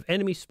have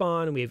enemy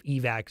spawn, and we have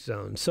evac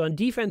zones. So on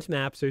defense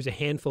maps, there's a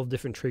handful of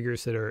different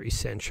triggers that are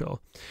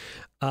essential.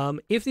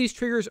 If these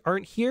triggers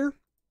aren't here,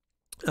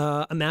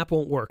 a map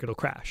won't work. It'll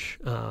crash.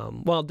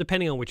 Well,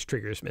 depending on which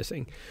trigger is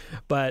missing.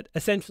 But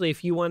essentially,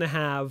 if you want to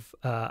have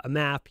a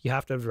map, you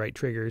have to have the right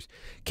triggers.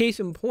 Case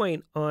in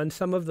point, on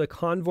some of the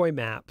convoy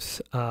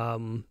maps,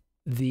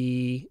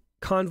 the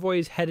convoy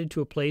is headed to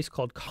a place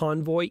called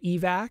Convoy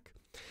Evac.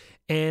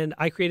 And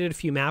I created a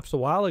few maps a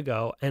while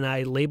ago, and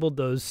I labeled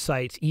those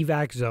sites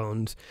evac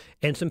zones.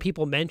 And some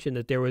people mentioned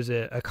that there was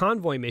a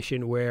convoy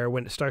mission where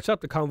when it starts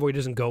up, the convoy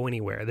doesn't go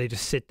anywhere. They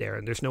just sit there,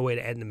 and there's no way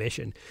to end the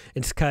mission.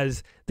 It's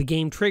because the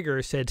game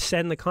trigger said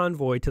send the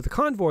convoy to the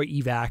convoy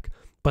evac,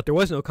 but there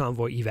was no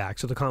convoy evac,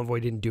 so the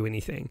convoy didn't do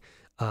anything.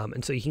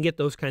 And so you can get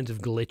those kinds of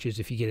glitches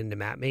if you get into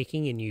map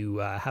making and you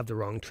have the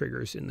wrong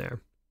triggers in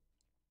there.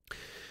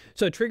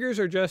 So triggers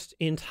are just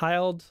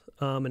entiled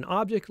an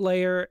object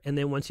layer, and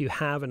then once you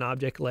have an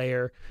object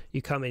layer,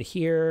 you come in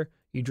here,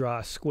 you draw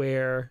a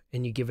square,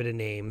 and you give it a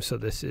name. So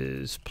this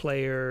is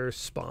player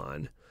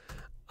spawn.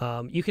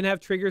 You can have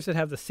triggers that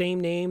have the same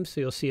name,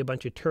 so you'll see a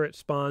bunch of turret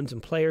spawns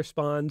and player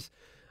spawns.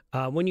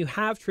 When you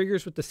have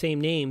triggers with the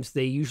same names,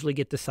 they usually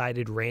get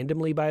decided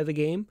randomly by the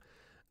game.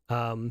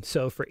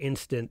 So for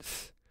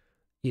instance,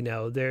 you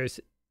know, there's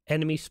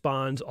enemy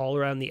spawns all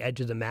around the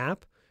edge of the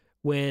map.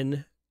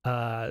 When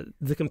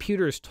the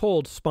computer is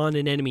told spawn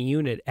an enemy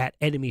unit at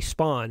enemy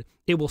spawn,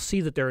 it will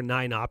see that there are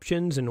 9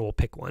 options and it will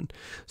pick one.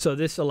 So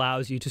this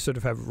allows you to sort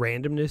of have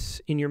randomness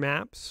in your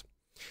maps.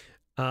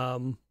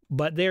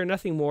 But they're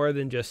nothing more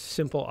than just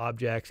simple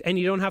objects, and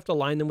you don't have to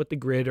line them with the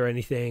grid or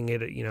anything.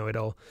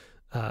 It'll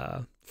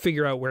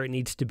figure out where it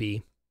needs to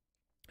be.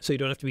 So you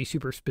don't have to be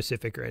super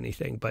specific or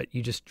anything, but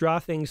you just draw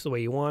things the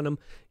way you want them,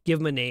 give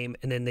them a name,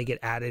 and then they get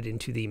added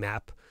into the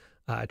map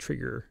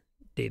trigger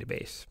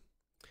database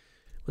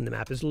when the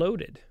map is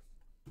loaded.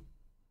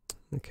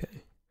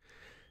 Okay.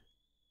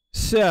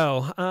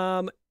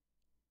 So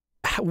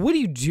what do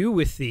you do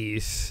with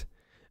these?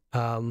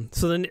 So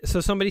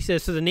somebody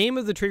says, so the name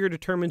of the trigger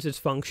determines its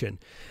function.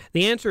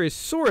 The answer is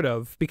sort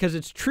of, because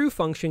its true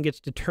function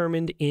gets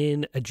determined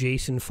in a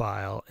JSON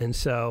file. And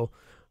so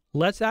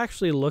let's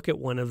actually look at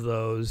one of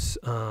those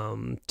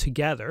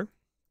together.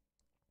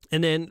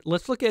 And then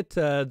let's look at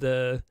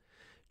the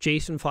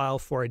JSON file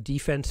for a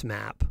defense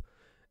map.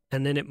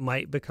 And then it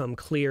might become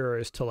clearer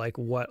as to like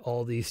what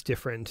all these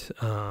different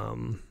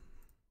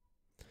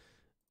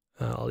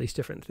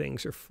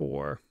things are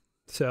for.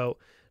 So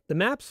the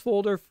maps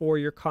folder for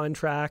your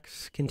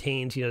contracts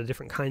contains, you know,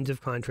 different kinds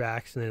of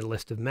contracts and then a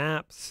list of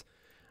maps.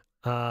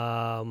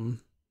 And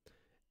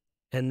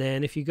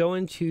then if you go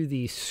into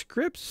the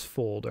scripts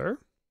folder,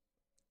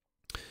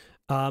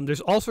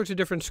 there's all sorts of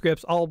different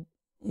scripts.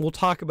 We'll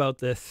talk about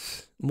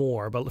this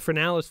more, but for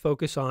now, let's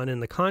focus on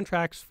in the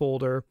contracts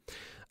folder.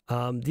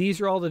 These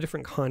are all the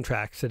different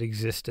contracts that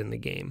exist in the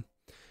game.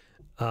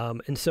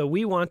 And so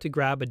we want to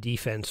grab a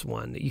defense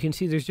one. You can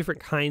see there's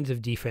different kinds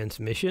of defense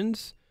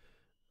missions.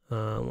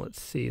 Let's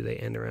see, they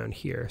end around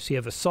here. So you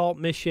have assault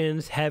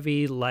missions,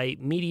 heavy,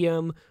 light,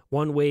 medium,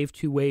 1 wave,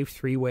 2 wave,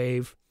 3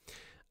 wave.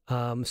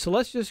 So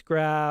let's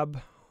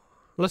grab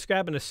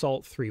an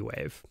assault 3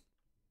 wave.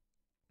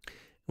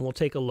 And we'll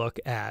take a look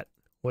at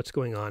what's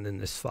going on in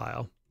this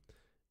file.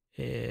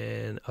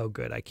 And, oh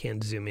good, I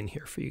can't zoom in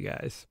here for you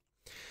guys.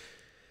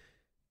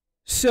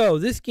 So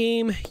this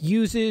game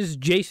uses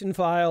JSON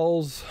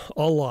files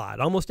a lot.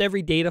 Almost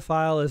every data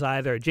file is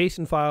either a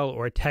JSON file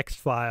or a text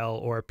file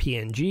or a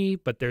PNG,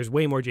 but there's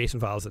way more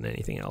JSON files than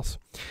anything else.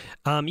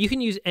 You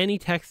can use any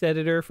text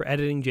editor for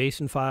editing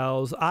JSON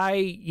files.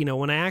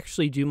 When I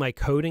actually do my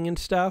coding and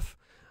stuff,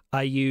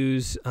 I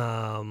use,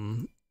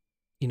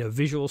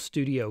 Visual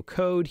Studio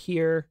Code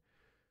here.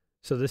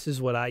 So this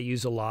is what I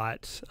use a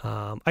lot.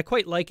 I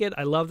quite like it.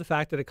 I love the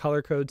fact that it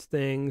color codes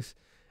things.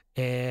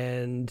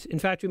 And in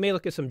fact, we may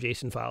look at some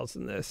JSON files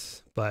in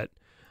this, but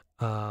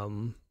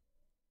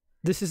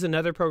this is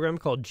another program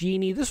called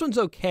Genie. This one's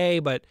okay,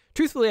 but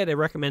truthfully, I'd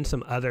recommend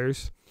some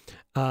others.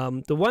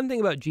 The one thing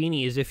about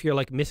Genie is if you're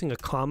like missing a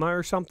comma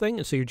or something,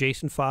 and so your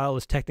JSON file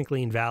is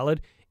technically invalid,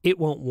 it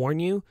won't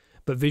warn you,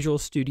 but Visual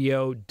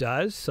Studio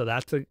does, so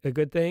that's a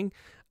good thing.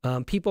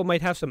 People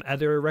might have some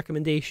other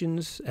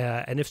recommendations,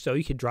 and if so,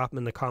 you could drop them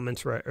in the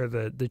comments or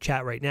the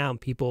chat right now, and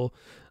people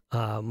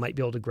might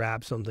be able to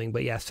grab something.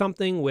 But yeah,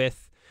 something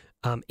with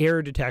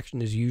error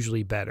detection is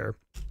usually better.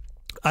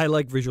 I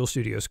like Visual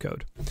Studio's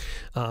code.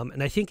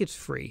 And I think it's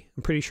free.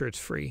 I'm pretty sure it's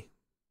free.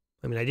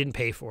 I mean, I didn't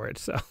pay for it,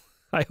 so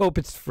I hope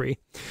it's free.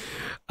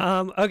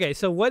 Okay,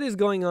 so what is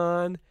going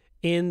on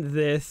in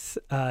this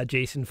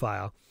JSON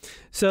file?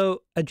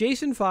 So a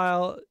JSON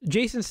file,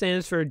 JSON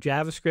stands for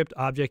JavaScript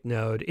Object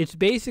Node. It's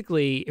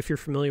basically, if you're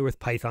familiar with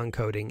Python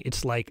coding,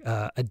 it's like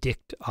a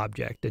dict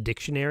object, a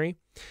dictionary.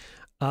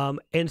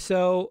 And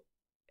so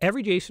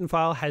every JSON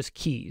file has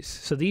keys.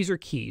 So these are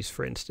keys,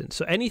 for instance.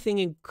 So anything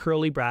in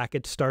curly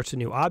brackets starts a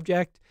new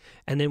object,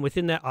 and then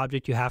within that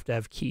object, you have to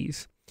have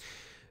keys.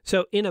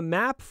 So in a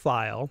map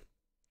file,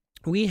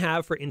 we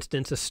have, for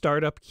instance, a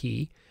startup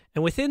key,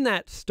 and within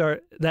that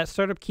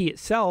startup key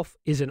itself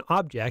is an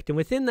object, and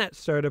within that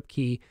startup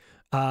key,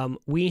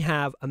 we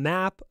have a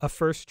map, a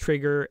first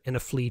trigger, and a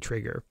flee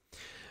trigger.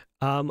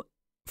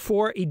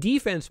 For a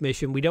defense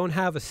mission, we don't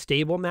have a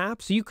stable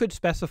map, so you could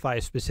specify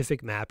a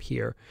specific map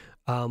here.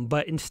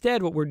 But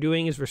instead, what we're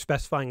doing is we're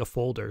specifying a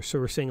folder. So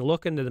we're saying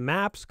look into the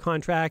maps,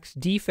 contracts,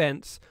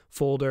 defense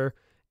folder,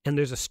 and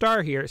there's a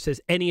star here. It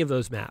says any of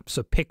those maps,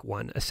 so pick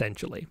one,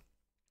 essentially.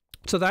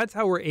 So that's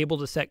how we're able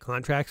to set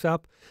contracts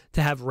up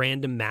to have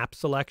random map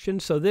selection.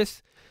 So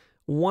this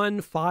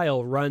one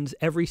file runs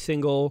every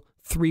single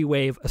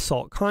 3-wave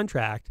assault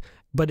contract,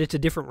 but it's a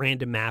different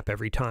random map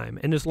every time.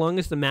 And as long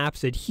as the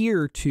maps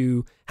adhere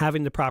to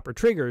having the proper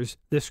triggers,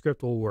 this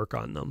script will work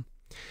on them.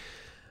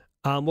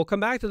 We'll come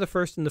back to the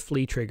first and the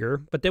flee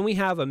trigger, but then we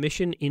have a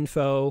mission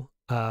info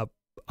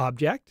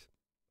object.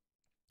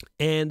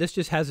 And this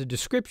just has a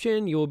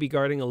description. You will be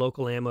guarding a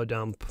local ammo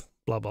dump,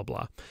 blah, blah,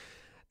 blah.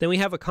 Then we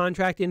have a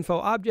contract info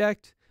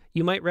object.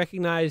 You might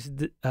recognize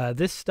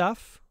this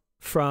stuff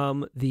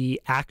from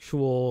the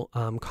actual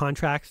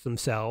contracts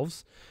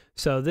themselves.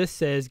 So this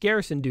says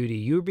garrison duty.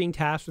 You are being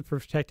tasked with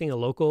protecting a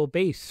local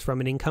base from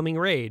an incoming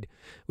raid.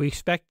 We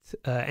expect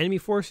enemy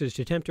forces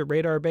to attempt to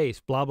raid our base,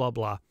 blah, blah,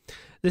 blah.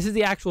 This is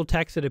the actual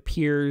text that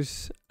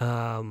appears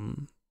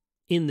in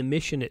the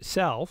mission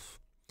itself.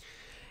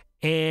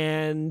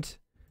 And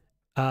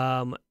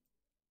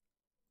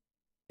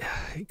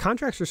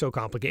contracts are so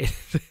complicated.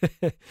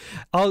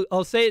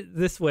 I'll say it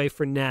this way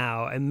for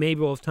now, and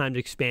maybe we'll have time to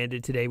expand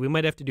it today. We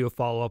might have to do a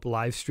follow-up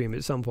live stream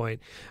at some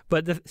point.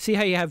 But see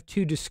how you have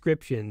two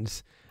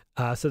descriptions.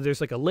 So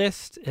there's like a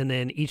list, and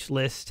then each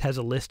list has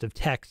a list of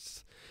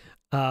texts.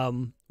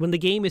 When the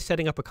game is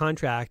setting up a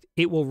contract,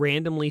 it will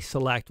randomly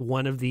select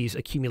one of these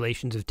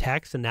accumulations of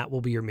text, and that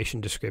will be your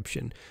mission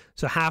description.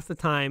 So half the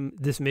time,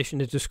 this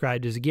mission is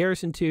described as a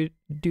garrison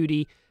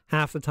duty,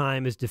 half the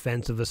time is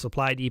defense of a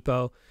supply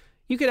depot.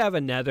 You could have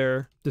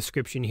another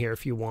description here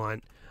if you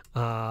want,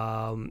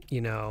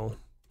 you know,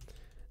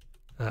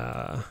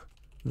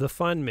 the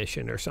fun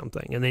mission or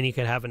something. And then you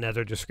could have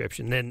another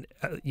description. Then,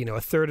 you know,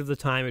 a third of the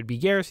time it'd be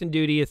garrison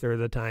duty, a third of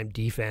the time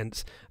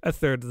defense, a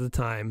third of the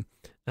time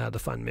the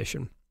fun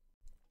mission.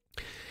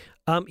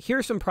 Here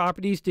are some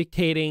properties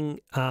dictating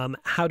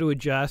how to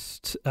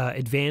adjust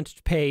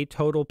advanced pay,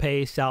 total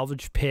pay,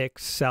 salvage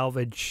picks,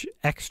 salvage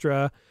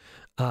extra,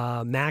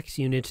 max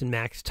units, and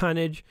max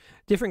tonnage.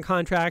 Different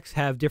contracts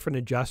have different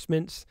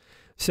adjustments.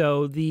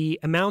 So the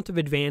amount of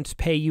advanced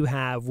pay you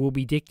have will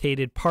be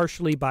dictated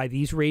partially by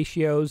these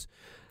ratios.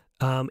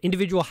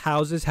 Individual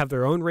houses have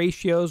their own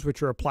ratios,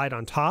 which are applied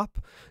on top.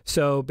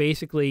 So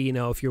basically, you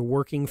know, if you're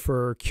working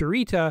for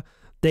Curita,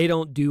 they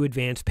don't do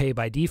advanced pay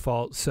by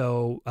default.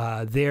 So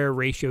their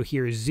ratio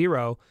here is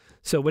 0.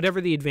 So whatever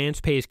the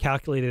advanced pay is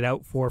calculated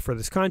out for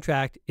this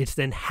contract, it's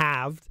then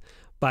halved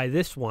by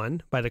this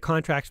one, by the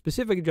contract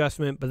specific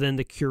adjustment, but then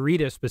the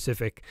Curita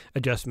specific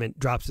adjustment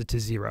drops it to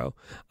 0.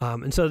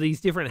 And so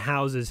these different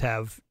houses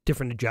have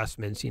different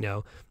adjustments. You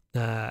know,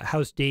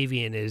 House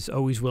Davian is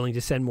always willing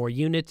to send more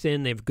units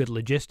in. They have good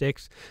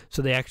logistics.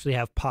 So they actually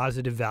have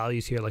positive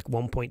values here, like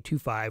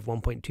 1.25,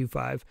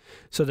 1.25.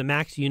 So the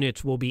max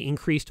units will be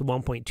increased to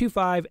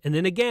 1.25. And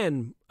then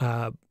again,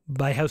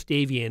 by House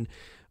Davian,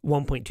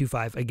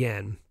 1.25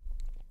 again.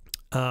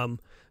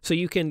 So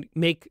you can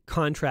make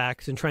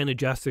contracts and try and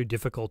adjust their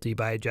difficulty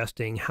by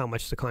adjusting how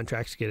much the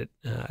contracts get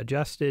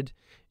adjusted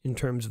in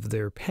terms of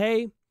their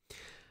pay.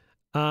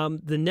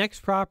 The next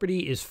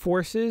property is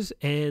forces,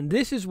 and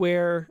this is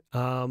where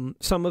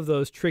some of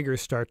those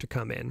triggers start to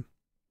come in.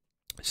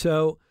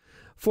 So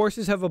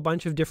forces have a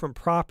bunch of different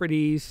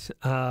properties.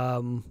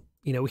 You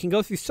know, we can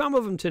go through some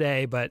of them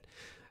today, but,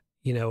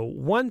 you know,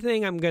 one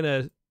thing I'm going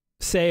to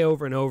say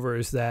over and over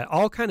is that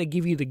I'll kind of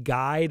give you the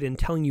guide and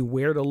telling you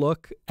where to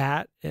look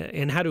at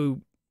and how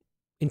to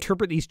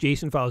interpret these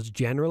JSON files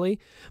generally.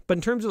 But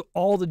in terms of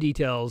all the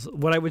details,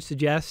 what I would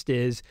suggest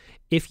is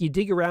if you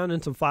dig around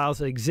in some files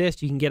that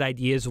exist, you can get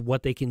ideas of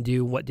what they can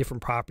do, what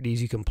different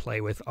properties you can play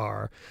with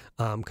are,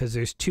 because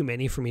there's too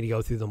many for me to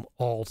go through them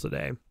all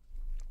today.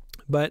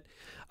 But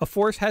a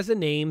force has a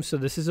name, so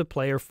this is a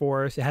player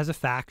force. It has a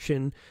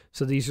faction,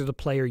 so these are the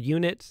player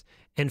units.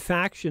 And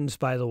factions,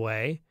 by the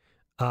way,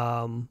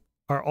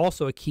 are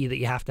also a key that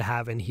you have to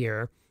have in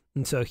here.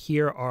 And so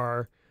here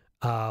are,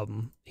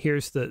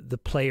 here's the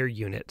player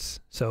units.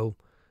 So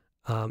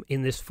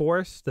in this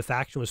force, the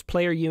faction was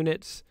player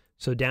units.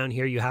 So down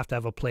here, you have to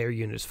have a player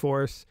units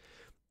force.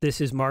 This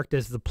is marked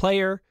as the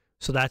player.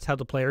 So that's how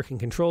the player can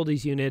control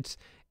these units.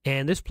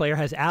 And this player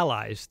has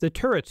allies, the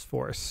turrets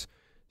force.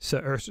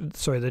 So,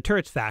 sorry, the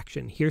turrets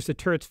faction. Here's the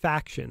turrets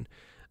faction.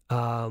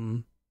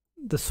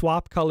 The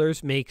swap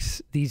colors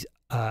makes these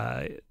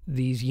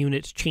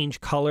units change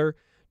color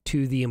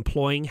to the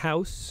employing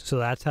house. So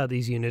that's how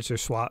these units are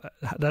swapped.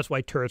 That's why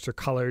turrets are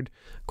colored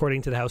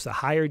according to the house that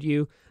hired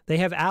you. They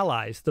have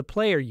allies, the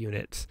player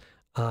units,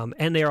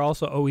 and they are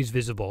also always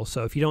visible.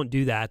 So if you don't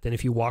do that, then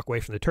if you walk away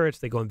from the turrets,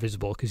 they go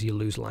invisible because you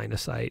lose line of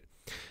sight.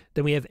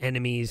 Then we have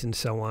enemies and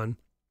so on.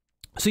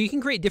 So you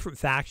can create different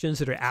factions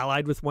that are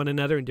allied with one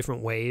another in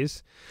different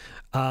ways.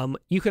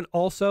 You can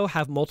also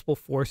have multiple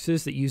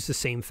forces that use the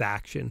same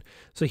faction.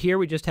 So here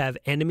we just have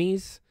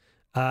enemies.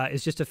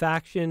 It's just a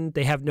faction.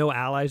 They have no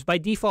allies. By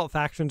default,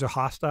 factions are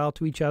hostile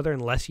to each other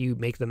unless you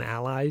make them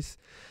allies.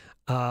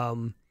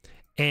 And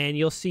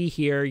you'll see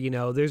here, you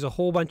know, there's a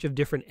whole bunch of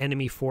different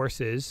enemy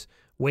forces.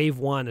 Wave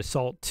 1,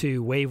 Assault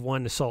 2, Wave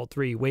 1, Assault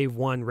 3, Wave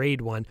 1, Raid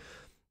 1.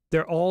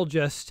 They're all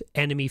just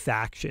enemy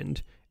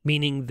factioned,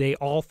 meaning they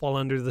all fall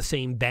under the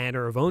same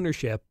banner of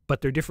ownership,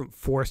 but they're different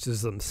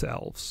forces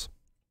themselves.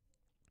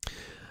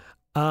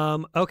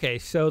 Okay,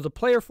 so the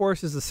player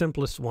force is the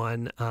simplest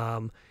one.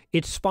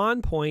 Its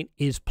spawn point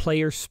is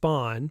player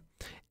spawn,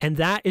 and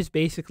that is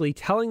basically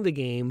telling the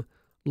game,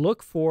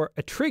 look for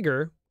a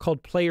trigger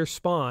called player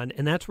spawn,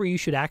 and that's where you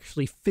should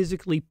actually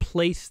physically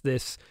place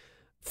this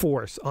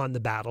force on the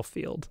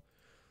battlefield.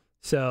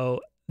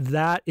 So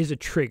that is a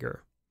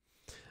trigger.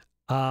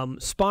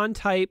 Spawn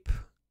type,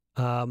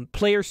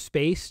 player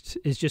spaced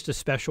is just a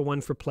special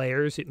one for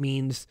players. It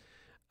means,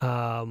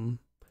 you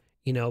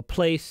know,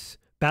 place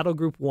Battle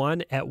Group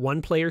 1 at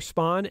one player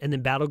spawn, and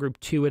then Battle Group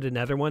 2 at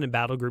another one, and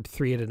Battle Group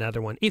 3 at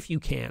another one, if you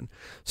can.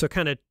 So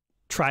kind of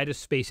try to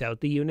space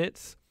out the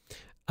units.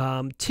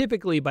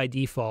 Typically, by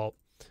default,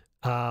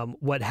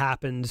 what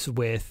happens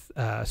with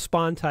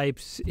spawn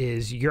types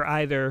is you're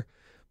either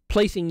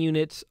placing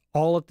units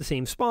all at the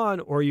same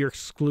spawn, or you're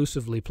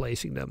exclusively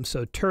placing them.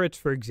 So turrets,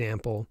 for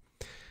example,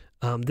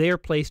 they are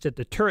placed at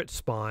the turret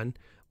spawn,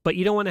 but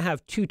you don't want to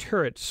have two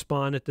turrets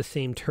spawn at the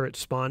same turret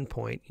spawn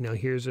point. You know,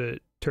 here's a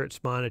turret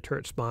spawn, a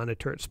turret spawn, a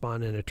turret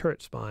spawn, and a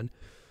turret spawn.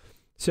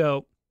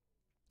 So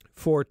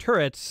for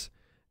turrets,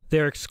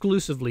 they're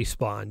exclusively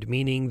spawned,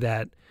 meaning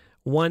that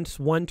once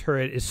one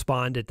turret is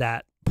spawned at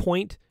that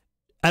point,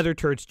 other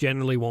turrets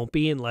generally won't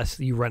be unless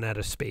you run out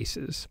of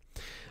spaces.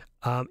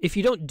 If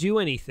you don't do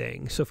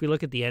anything, so if we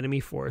look at the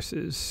enemy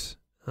forces,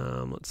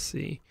 let's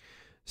see.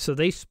 So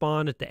they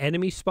spawn at the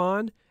enemy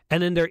spawn,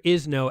 and then there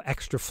is no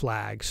extra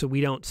flag. So we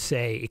don't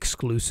say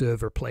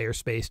exclusive or player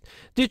spaced.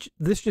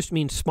 This just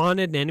means spawn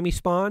at an enemy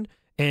spawn,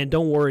 and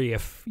don't worry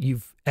if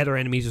other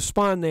enemies have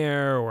spawned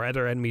there or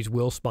other enemies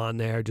will spawn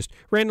there. Just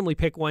randomly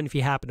pick one. If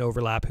you happen to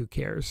overlap, who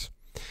cares?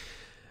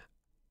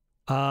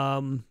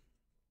 Okay,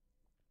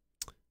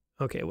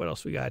 what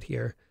else we got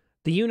here?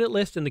 The unit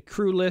list and the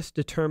crew list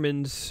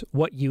determines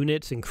what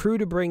units and crew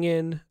to bring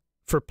in.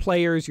 For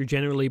players, you're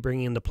generally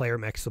bringing in the player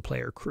mechs, the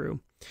player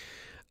crew.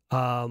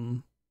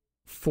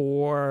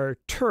 For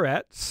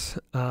turrets,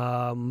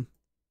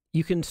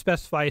 you can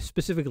specify a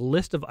specific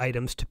list of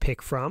items to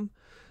pick from.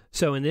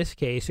 So in this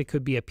case, it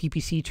could be a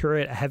PPC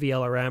turret, a heavy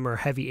LRM, or a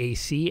heavy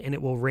AC, and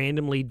it will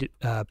randomly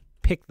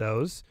pick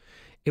those.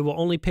 It will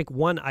only pick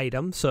one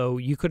item, so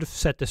you could have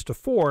set this to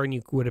 4, and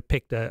you would have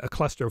picked a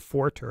cluster of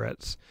 4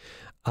 turrets.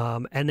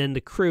 And then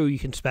the crew, you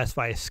can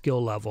specify a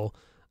skill level,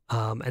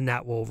 and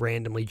that will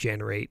randomly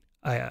generate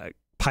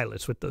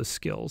pilots with those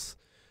skills.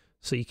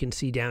 So you can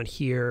see down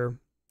here,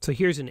 so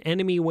here's an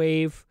enemy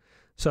wave.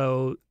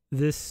 So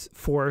this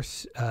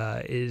force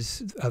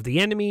is of the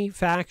enemy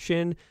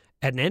faction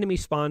at an enemy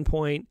spawn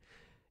point.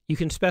 You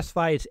can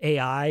specify its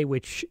AI,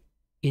 which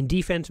in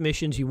defense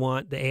missions, you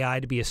want the AI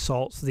to be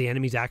assault, so the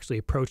enemies actually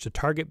approach the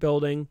target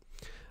building.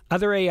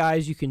 Other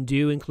AIs you can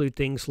do include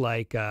things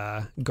like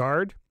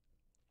guard,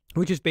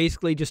 which is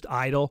basically just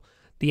idle.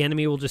 The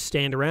enemy will just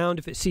stand around.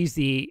 If it sees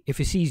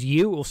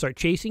you, it will start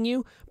chasing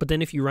you. But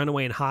then if you run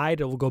away and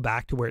hide, it will go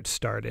back to where it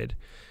started.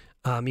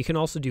 You can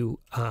also do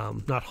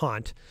not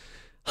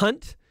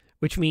hunt,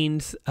 which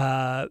means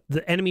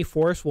the enemy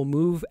force will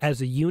move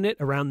as a unit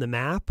around the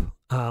map,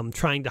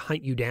 trying to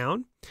hunt you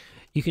down.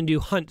 You can do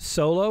hunt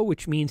solo,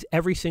 which means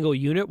every single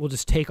unit will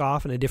just take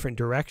off in a different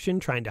direction,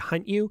 trying to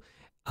hunt you.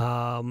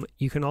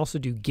 You can also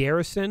do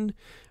garrison,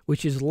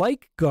 which is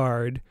like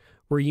guard,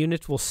 where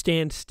units will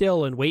stand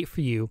still and wait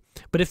for you.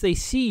 But if they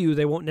see you,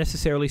 they won't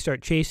necessarily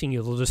start chasing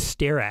you. They'll just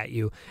stare at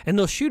you, and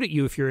they'll shoot at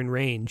you if you're in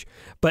range.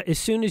 But as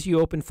soon as you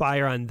open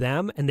fire on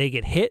them and they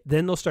get hit,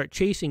 then they'll start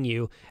chasing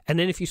you. And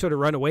then if you sort of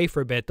run away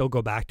for a bit, they'll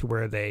go back to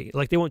where they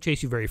won't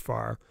chase you very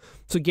far.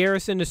 So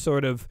garrison is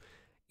sort of,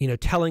 you know,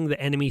 telling the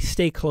enemy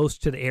stay close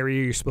to the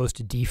area you're supposed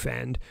to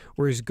defend,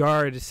 whereas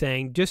guard is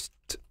saying just,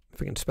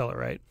 if I can spell it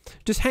right,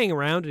 just hang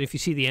around, and if you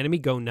see the enemy,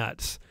 go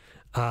nuts.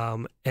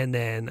 And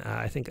then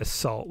I think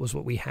assault was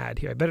what we had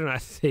here. I better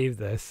not save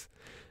this,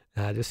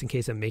 just in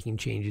case I'm making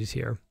changes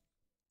here.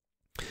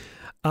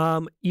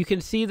 You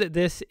can see that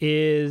this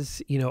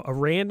is, you know, a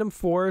random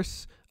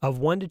force of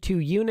 1 to 2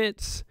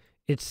 units.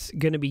 It's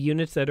going to be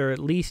units that are at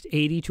least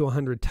 80 to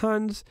 100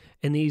 tons,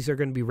 and these are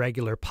going to be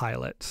regular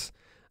pilots.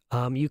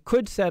 You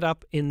could set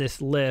up in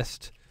this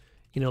list,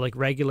 you know, like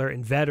regular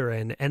and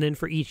veteran, and then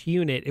for each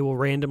unit, it will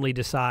randomly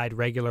decide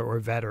regular or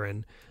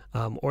veteran.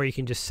 Or you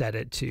can just set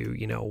it to,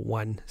 you know,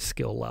 1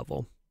 skill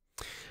level.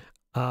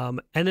 And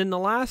then the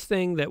last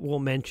thing that we'll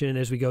mention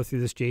as we go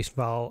through this JSON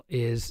file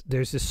is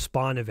there's this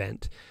spawn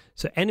event.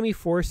 So enemy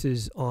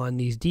forces on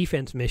these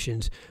defense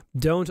missions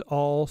don't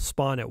all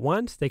spawn at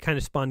once. They kind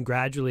of spawn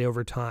gradually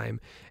over time.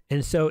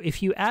 And so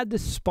if you add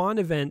this spawn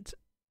event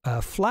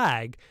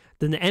flag,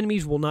 then the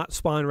enemies will not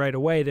spawn right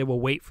away. They will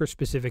wait for a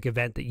specific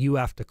event that you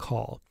have to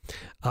call.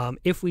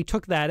 If we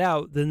took that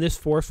out, then this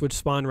force would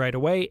spawn right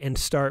away and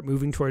start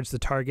moving towards the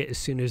target as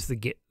soon as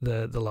the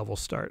level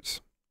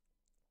starts.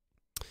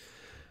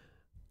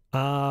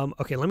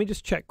 Okay, let me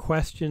just check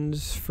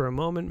questions for a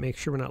moment, make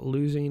sure we're not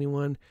losing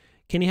anyone.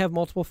 Can you have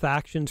multiple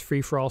factions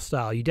free-for-all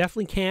style? You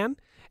definitely can.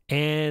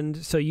 And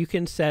so you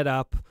can set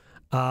up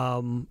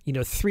you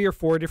know, 3 or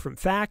 4 different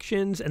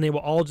factions, and they will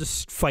all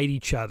just fight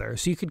each other.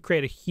 So you could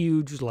create a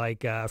huge,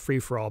 like,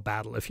 free-for-all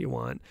battle if you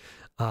want,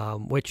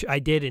 which I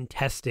did in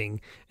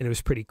testing, and it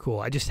was pretty cool.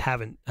 I just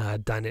haven't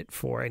done it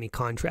for any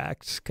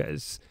contracts,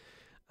 because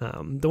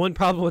the one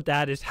problem with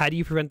that is how do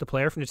you prevent the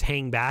player from just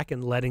hanging back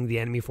and letting the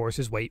enemy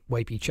forces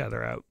wipe each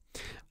other out?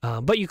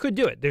 But you could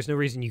do it. There's no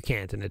reason you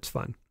can't, and it's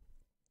fun.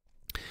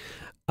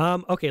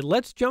 Okay,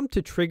 let's jump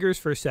to triggers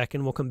for a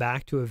second. We'll come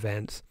back to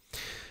events.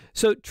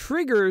 So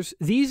triggers,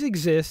 these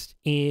exist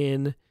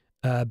in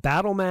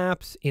battle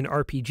maps, in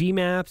RPG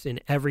maps, in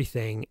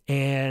everything,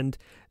 and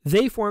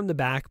they form the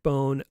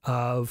backbone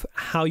of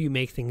how you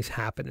make things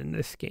happen in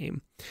this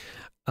game.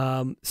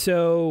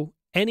 So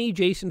any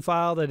JSON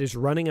file that is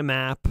running a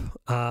map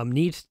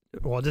needs,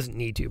 well, it doesn't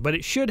need to, but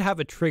it should have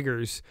a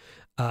triggers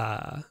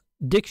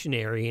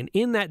dictionary, and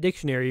in that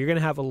dictionary, you're going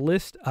to have a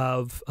list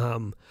of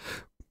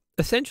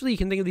essentially, you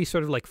can think of these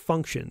sort of like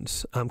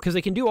functions, because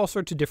they can do all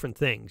sorts of different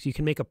things. You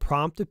can make a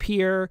prompt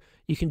appear.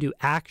 You can do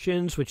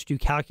actions, which do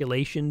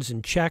calculations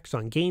and checks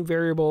on game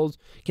variables.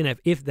 You can have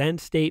if-then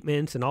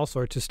statements and all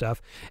sorts of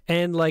stuff.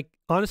 And like,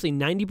 honestly,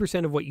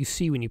 90% of what you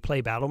see when you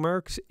play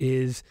BattleMercs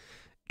is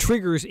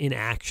triggers in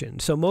action.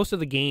 So most of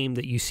the game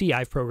that you see,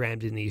 I've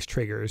programmed in these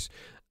triggers.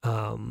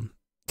 So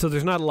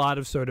there's not a lot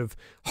of sort of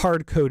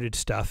hard-coded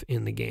stuff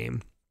in the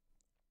game.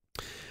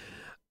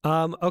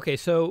 Okay,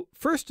 so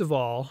first of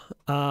all,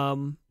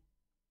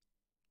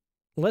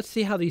 let's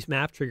see how these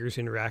map triggers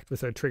interact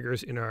with our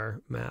triggers in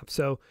our map.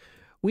 So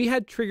we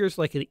had triggers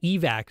like an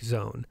evac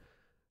zone.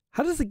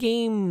 How does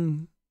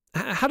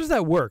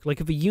that work? Like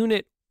if a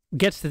unit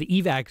gets to the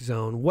evac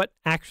zone, what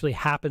actually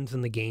happens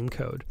in the game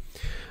code?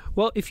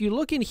 Well, if you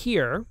look in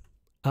here,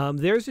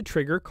 there's a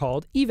trigger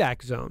called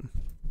evac zone.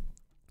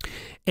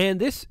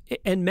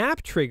 And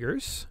map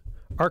triggers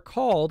are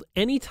called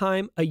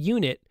anytime a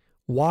unit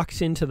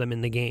walks into them in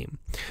the game.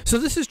 So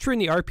this is true in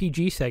the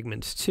RPG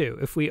segments too.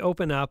 If we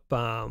open up,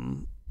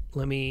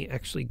 let me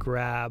actually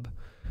grab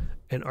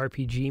an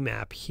RPG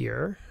map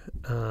here.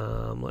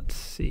 Let's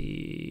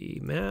see,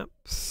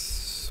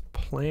 maps,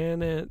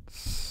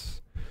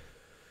 planets.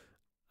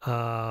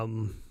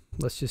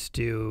 Let's just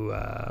do,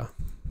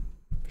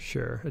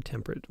 sure, a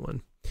temperate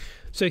one.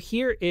 So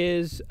here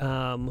is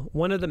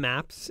one of the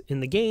maps in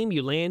the game.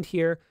 You land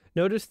here.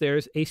 Notice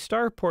there's a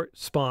starport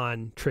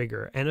spawn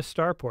trigger and a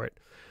starport.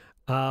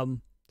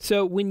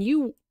 So when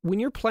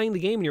you're playing the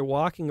game and you're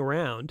walking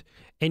around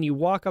and you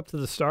walk up to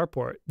the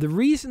starport, the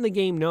reason the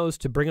game knows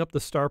to bring up the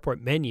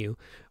starport menu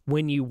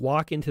when you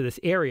walk into this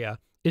area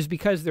is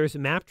because there's a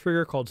map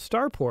trigger called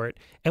starport,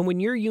 and when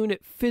your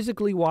unit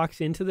physically walks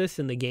into this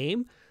in the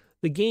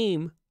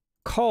game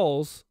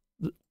calls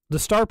the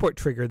starport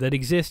trigger that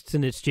exists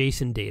in its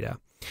JSON data.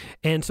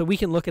 And so we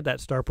can look at that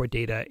starport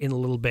data in a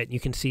little bit, and you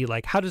can see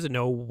like how does it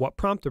know what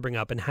prompt to bring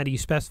up and how do you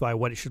specify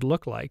what it should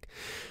look like.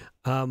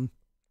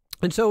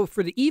 And so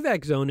for the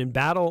evac zone in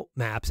battle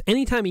maps,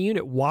 anytime a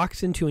unit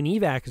walks into an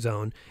evac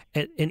zone,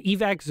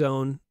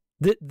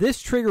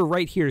 this trigger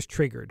right here is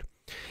triggered.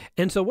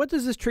 And so what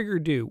does this trigger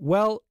do?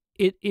 Well,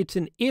 it's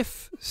an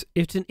if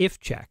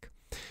check.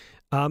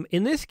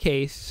 In this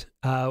case,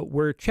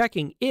 we're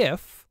checking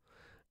if.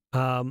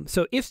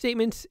 So if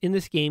statements in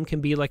this game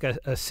can be like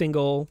a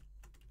single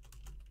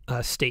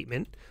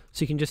statement.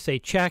 So you can just say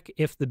check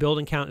if the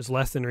building count is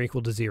less than or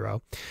equal to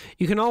 0.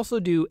 You can also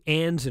do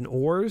ands and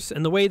ors.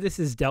 And the way this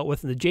is dealt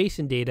with in the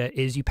JSON data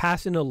is you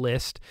pass in a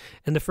list,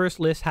 and the first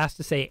list has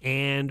to say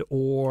and,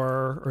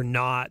 or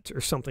not,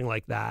 or something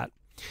like that.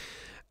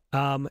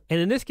 And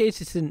in this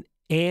case, it's an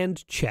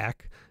and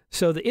check.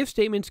 So the if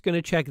statement's going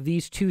to check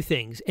these two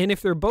things. And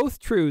if they're both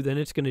true, then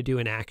it's going to do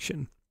an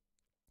action.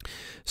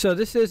 So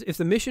this is if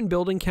the mission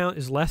building count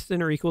is less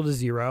than or equal to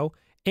 0,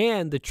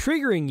 and the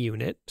triggering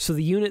unit, so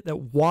the unit that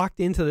walked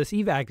into this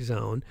evac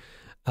zone,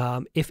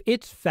 if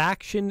its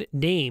faction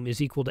name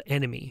is equal to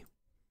enemy.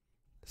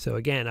 So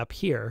again, up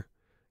here,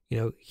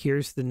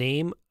 here's the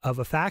name of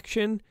a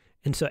faction,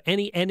 and so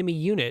any enemy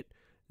unit,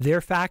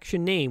 their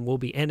faction name will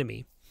be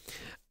enemy.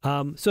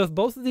 So if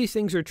both of these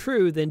things are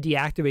true, then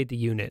deactivate the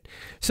unit.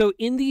 So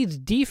in these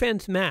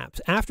defense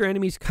maps, after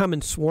enemies come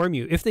and swarm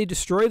you, if they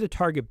destroy the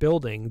target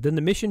building, then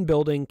the mission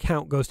building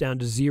count goes down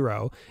to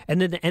 0,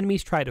 and then the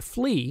enemies try to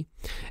flee.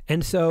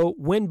 And so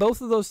when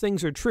both of those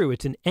things are true,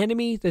 it's an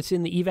enemy that's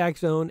in the evac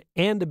zone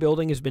and the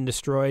building has been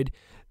destroyed,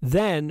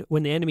 then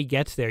when the enemy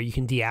gets there, you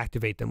can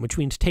deactivate them, which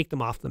means take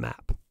them off the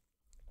map.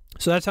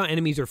 So that's how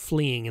enemies are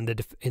fleeing in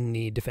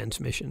the defense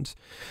missions.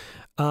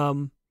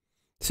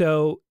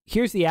 So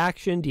here's the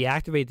action,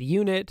 deactivate the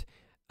unit.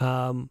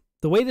 The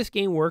way this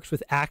game works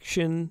with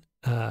actions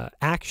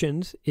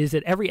is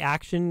that every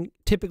action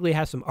typically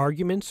has some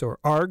arguments or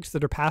args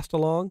that are passed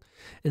along.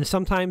 And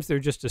sometimes they're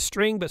just a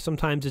string, but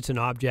sometimes it's an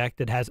object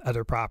that has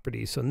other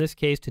properties. So in this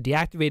case, to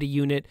deactivate a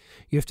unit,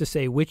 you have to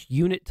say which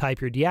unit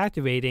type you're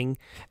deactivating,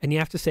 and you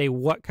have to say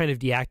what kind of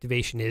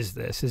deactivation is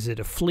this. Is it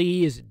a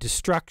flee? Is it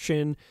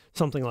destruction?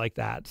 Something like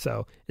that.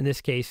 So in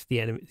this case,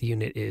 the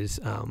unit is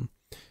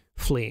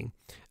fleeing.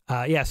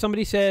 Yeah,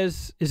 somebody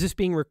says, is this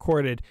being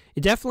recorded?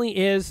 It definitely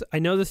is. I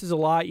know this is a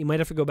lot. You might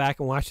have to go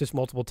back and watch this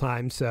multiple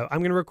times. So I'm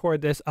going to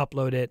record this,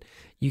 upload it.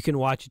 You can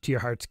watch it to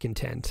your heart's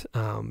content.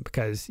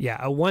 Because, yeah,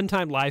 a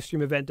one-time live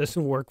stream event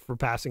doesn't work for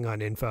passing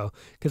on info.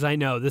 Because I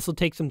know this will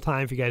take some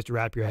time for you guys to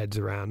wrap your heads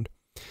around.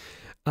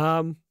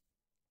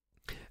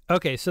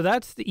 Okay, so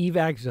that's the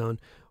evac zone.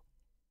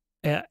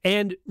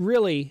 And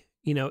really,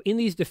 in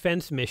these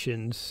defense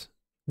missions,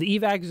 the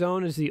evac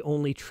zone is the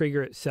only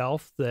trigger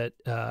itself that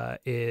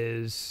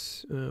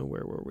is,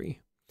 where were we?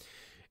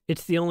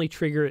 It's the only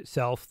trigger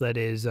itself that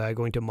is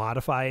going to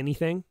modify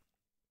anything.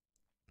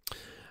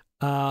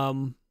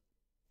 What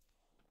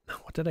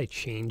did I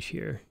change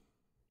here?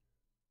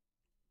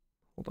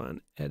 Hold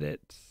on,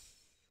 edit,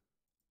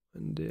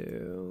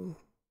 undo.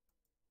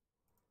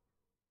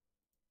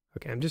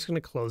 Okay, I'm just going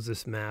to close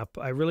this map.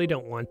 I really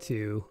don't want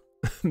to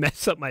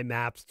mess up my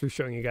maps through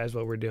showing you guys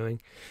what we're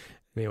doing.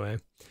 Anyway,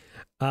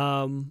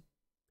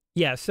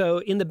 yeah, so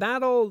in the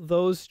battle,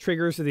 those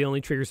triggers are the only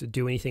triggers that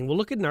do anything. We'll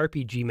look at an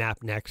RPG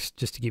map next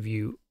just to give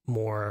you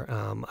more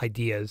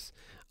ideas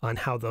on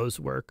how those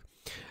work.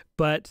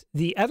 But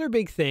the other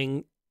big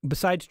thing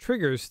besides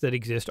triggers that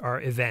exist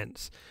are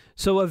events.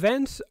 So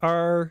events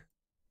are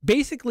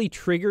basically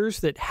triggers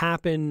that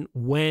happen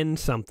when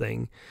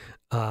something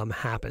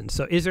happens.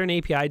 So is there an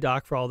API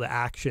doc for all the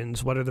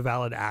actions? What are the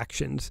valid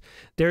actions?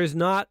 There is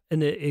not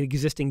an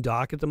existing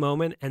doc at the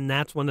moment, and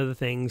that's one of the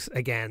things,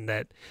 again,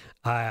 that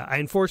I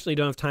unfortunately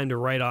don't have time to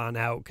write on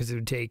out because it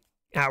would take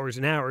hours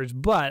and hours,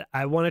 but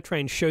I want to try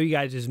and show you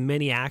guys as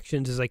many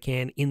actions as I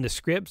can in the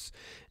scripts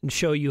and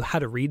show you how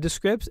to read the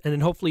scripts, and then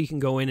hopefully you can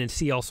go in and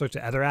see all sorts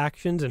of other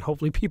actions, and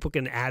hopefully people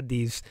can add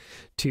these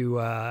to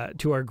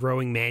our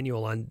growing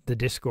manual on the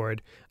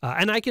Discord.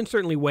 And I can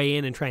certainly weigh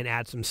in and try and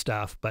add some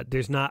stuff, but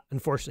there's not,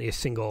 unfortunately, a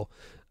single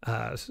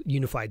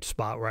unified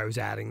spot where I was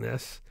adding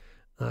this.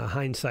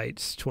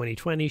 Hindsight's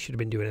 2020, should have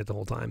been doing it the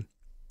whole time.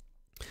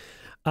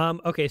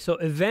 Okay, so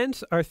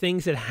events are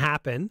things that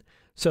happen.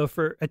 So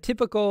for a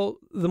typical,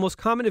 the most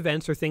common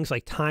events are things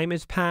like time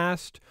has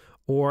passed,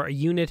 or a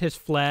unit has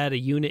fled, a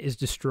unit is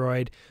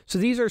destroyed. So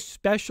these are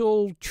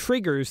special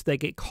triggers that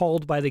get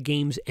called by the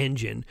game's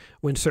engine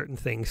when certain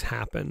things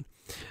happen.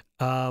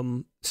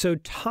 So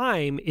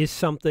time is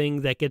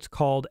something that gets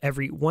called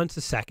once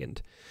a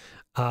second.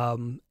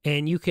 And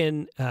you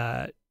can,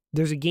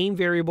 there's a game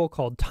variable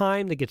called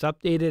time that gets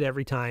updated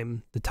every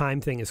time the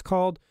time thing is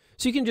called.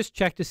 So you can just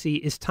check to see,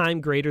 is time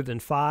greater than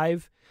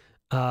 5?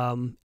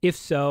 If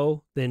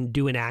so, then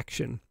do an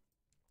action.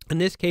 In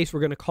this case, we're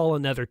going to call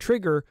another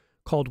trigger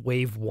called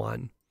wave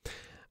 1.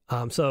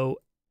 So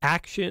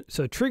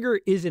trigger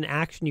is an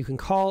action you can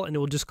call, and it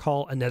will just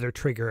call another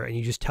trigger, and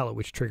you just tell it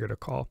which trigger to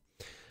call.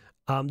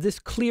 This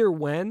clear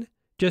when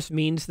just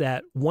means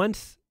that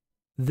once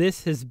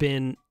this has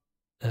been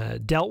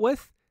dealt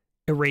with,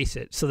 erase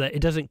it so that it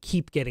doesn't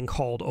keep getting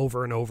called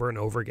over and over and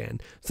over again.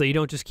 So you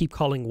don't just keep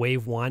calling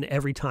wave 1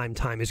 every time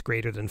time is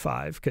greater than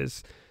 5,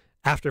 because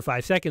after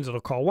 5 seconds, it'll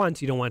call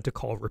once. You don't want it to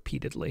call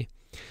repeatedly.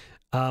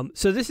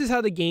 So this is how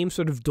the game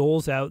sort of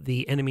doles out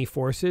the enemy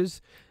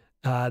forces.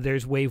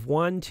 There's wave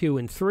 1, 2,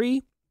 and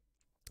 3.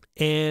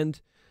 And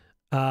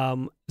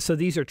so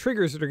these are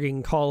triggers that are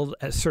getting called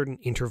at certain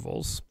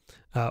intervals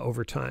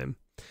over time.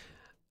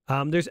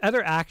 There's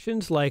other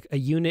actions like a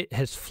unit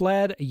has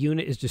fled, a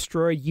unit is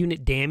destroyed,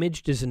 unit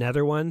damaged is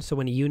another one. So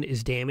when a unit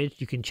is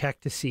damaged, you can check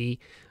to see,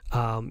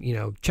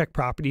 check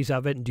properties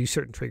of it and do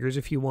certain triggers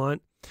if you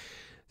want.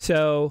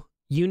 So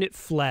unit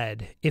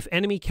fled. If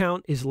enemy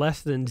count is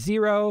less than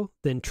 0,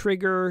 then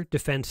trigger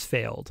defense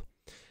failed.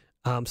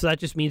 So that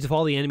just means if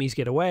all the enemies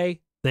get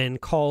away, then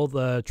call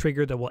the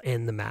trigger that will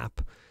end the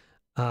map.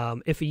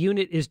 If a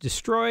unit is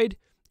destroyed,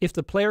 if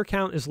the player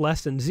count is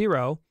less than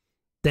 0,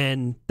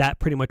 then that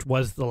pretty much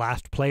was the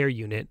last player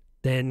unit.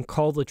 Then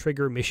call the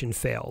trigger mission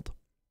failed.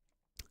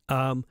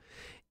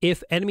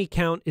 If enemy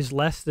count is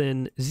less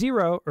than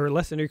 0 or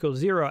less than or equal to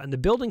 0 and the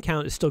building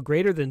count is still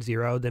greater than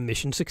 0, then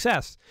mission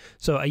success.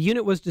 So a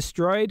unit was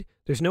destroyed,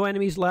 there's no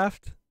enemies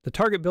left, the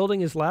target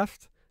building is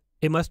left,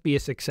 it must be a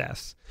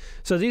success.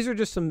 So these are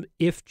just some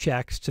if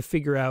checks to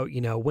figure out,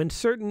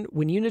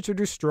 when units are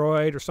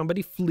destroyed or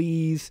somebody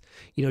flees,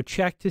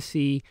 check to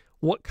see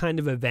what kind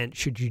of event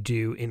should you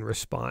do in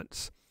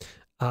response.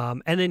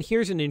 And then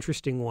here's an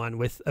interesting one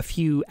with a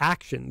few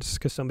actions,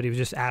 because somebody was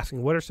just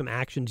asking, what are some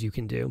actions you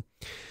can do?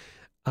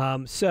 A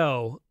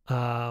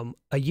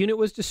unit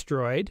was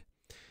destroyed.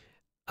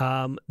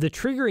 The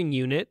triggering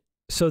unit,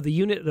 so the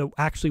unit that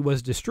actually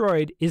was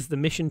destroyed is the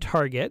mission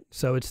target,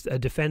 so it's a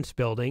defense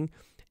building,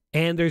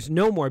 and there's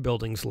no more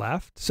buildings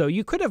left. So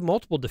you could have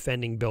multiple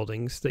defending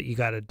buildings that you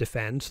got to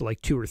defend, so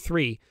like 2 or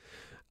 3,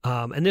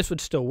 and this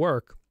would still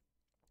work.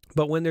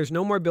 But when there's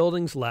no more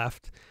buildings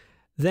left,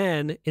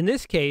 then in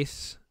this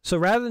case, so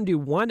rather than do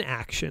one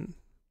action,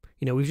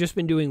 we've just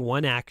been doing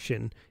one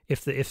action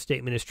if the if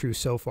statement is true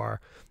so far.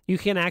 You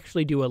can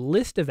actually do a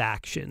list of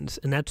actions,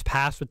 and that's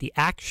passed with the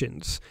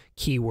actions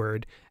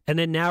keyword. And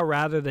then now,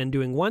 rather than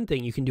doing one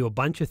thing, you can do a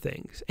bunch of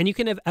things. And you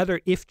can have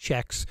other if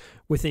checks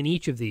within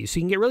each of these. So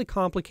you can get really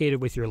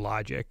complicated with your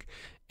logic.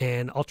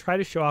 And I'll try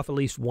to show off at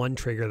least one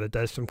trigger that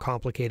does some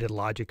complicated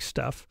logic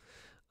stuff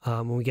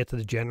when we get to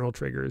the general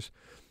triggers.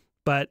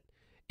 But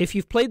if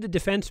you've played the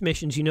defense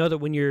missions, you know that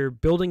when your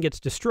building gets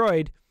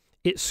destroyed,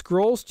 it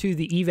scrolls to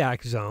the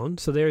evac zone.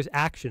 So there's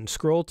action,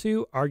 scroll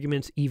to,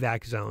 arguments,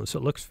 evac zone. So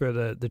it looks for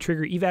the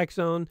trigger evac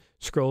zone,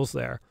 scrolls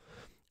there.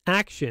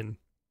 Action,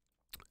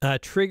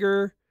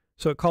 trigger,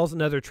 So it calls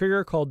another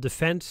trigger called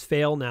defense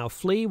fail now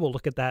flee. We'll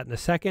look at that in a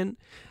second.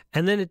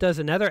 And then it does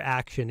another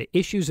action. It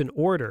issues an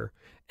order.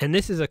 And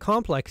this is a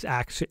complex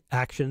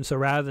action. So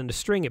rather than a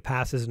string, it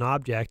passes an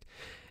object.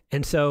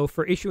 And so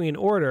for issuing an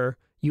order,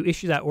 you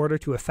issue that order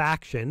to a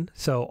faction.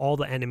 So all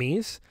the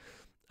enemies.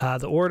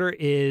 The order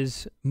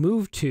is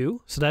move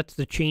to. So that's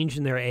the change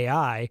in their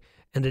AI.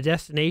 And the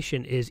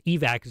destination is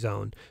evac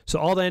zone. So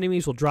all the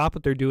enemies will drop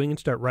what they're doing and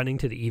start running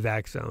to the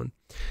evac zone.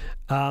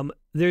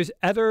 There's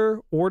other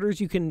orders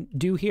you can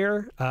do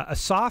here. A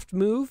soft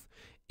move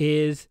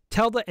is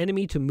tell the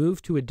enemy to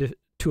move to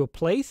a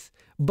place,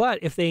 but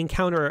if they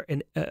encounter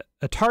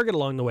a target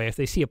along the way, if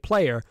they see a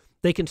player,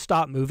 they can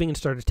stop moving and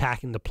start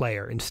attacking the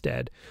player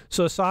instead.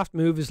 So a soft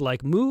move is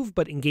like move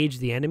but engage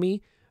the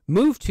enemy.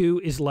 Move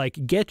to is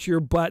like get your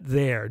butt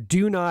there.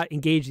 Do not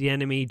engage the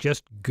enemy,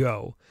 just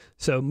go.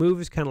 So move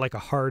is kind of like a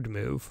hard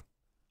move.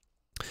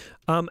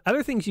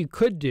 Other things you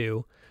could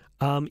do,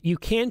 you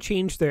can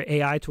change their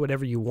AI to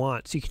whatever you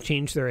want. So you can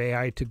change their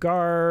AI to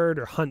guard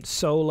or hunt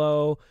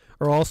solo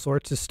or all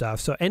sorts of stuff.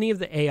 So any of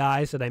the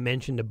AIs that I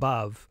mentioned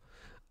above,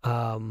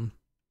 let's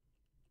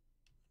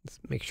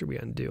make sure we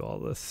undo all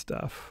this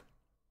stuff.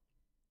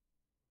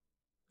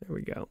 There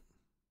we go.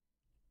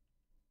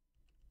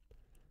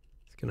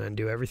 It's going to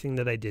undo everything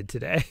that I did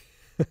today.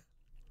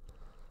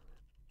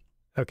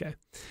 Okay.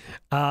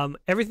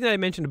 Everything that I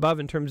mentioned above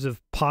in terms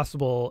of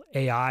possible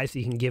AIs that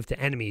you can give to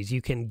enemies,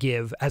 you can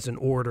give as an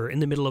order in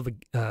the middle of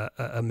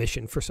a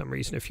mission for some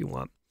reason if you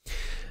want.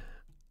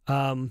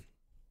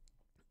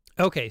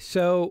 Okay,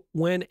 so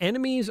when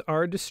enemies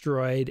are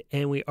destroyed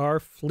and we are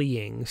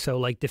fleeing, so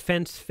like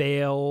defense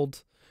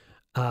failed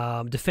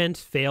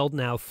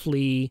now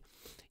flee,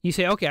 you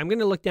say, okay, I'm going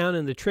to look down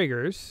in the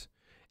triggers,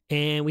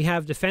 and we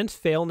have defense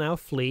fail now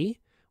flee,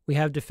 we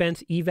have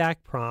defense evac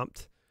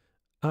prompt.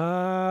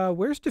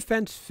 Where's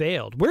defense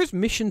failed? Where's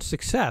mission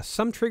success?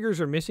 Some triggers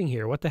are missing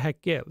here. What the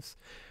heck gives?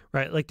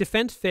 Right? Like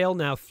defense fail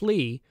now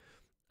flee.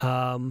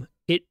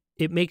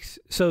 It makes,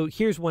 so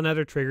here's one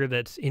other trigger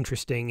that's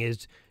interesting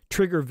is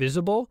trigger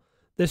visible.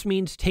 This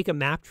means take a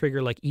map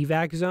trigger like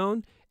evac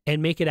zone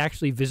and make it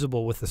actually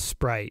visible with a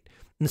sprite.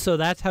 And so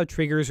that's how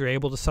triggers are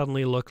able to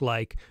suddenly look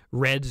like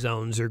red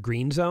zones or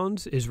green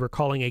zones, is we're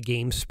calling a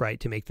game sprite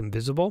to make them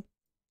visible.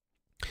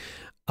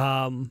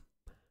 And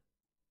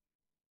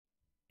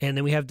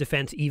then we have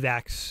defense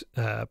evacs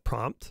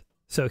prompt.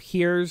 So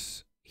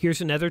here's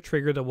another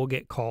trigger that will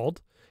get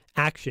called.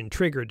 Action,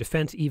 trigger,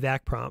 defense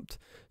evac prompt.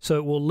 So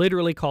it will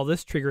literally call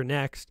this trigger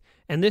next.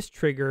 And this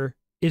trigger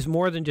is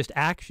more than just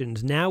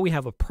actions. Now we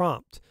have a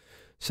prompt.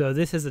 So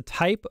this is a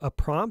type, a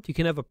prompt. You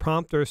can have a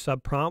prompt or a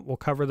sub-prompt. We'll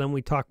cover them.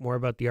 We talk more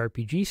about the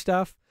RPG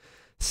stuff.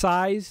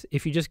 Size,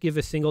 if you just give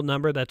a single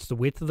number, that's the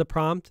width of the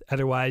prompt.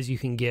 Otherwise, you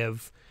can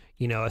give,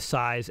 you know, a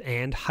size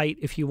and height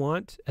if you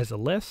want as a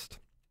list.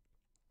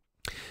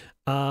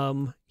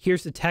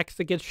 Here's the text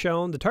that gets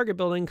shown. The target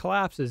building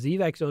collapses. The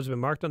evac zones have been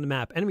marked on the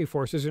map. Enemy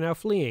forces are now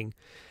fleeing.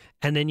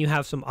 And then you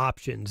have some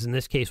options. In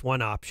this case,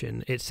 one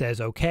option. It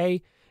says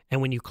OK. And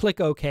when you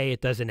click OK,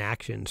 it does an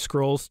action.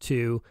 Scrolls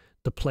to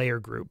the player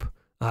group.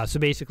 So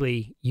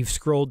basically, you've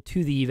scrolled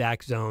to the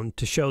evac zone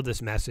to show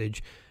this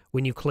message.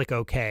 When you click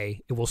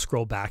OK, it will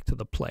scroll back to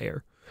the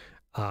player.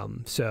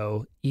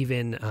 So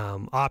even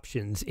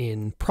options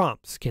in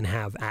prompts can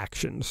have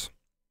actions.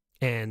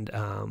 And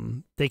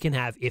they can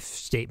have if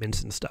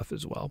statements and stuff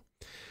as well.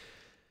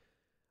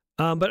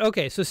 But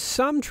okay, so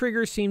some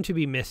triggers seem to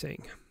be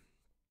missing.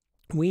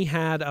 We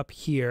had up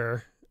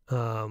here,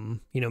 you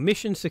know,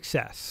 mission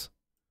success.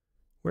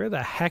 Where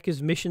the heck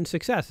is mission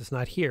success? It's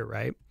not here,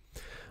 right?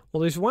 Well,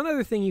 there's one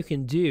other thing you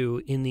can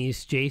do in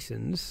these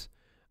JSONs.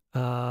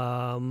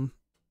 And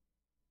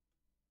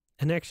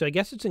actually, I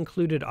guess it's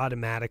included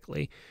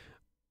automatically.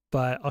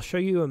 But I'll show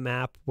you a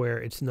map where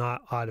it's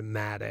not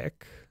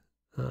automatic.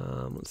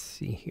 Let's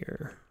see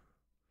here.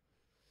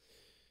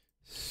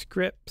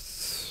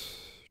 Scripts.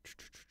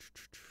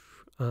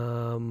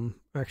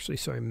 Actually,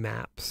 sorry,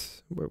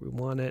 maps, where we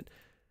want it.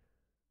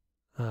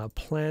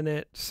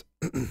 Planets.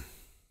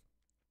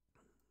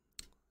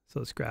 So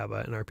let's grab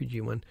an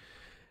RPG one.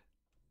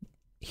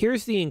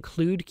 Here's the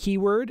include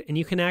keyword, and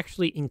you can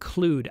actually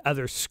include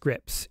other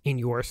scripts in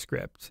your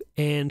script.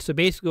 And so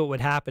basically what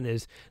would happen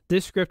is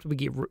this script will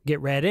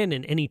get read in,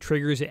 and any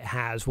triggers it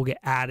has will get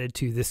added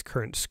to this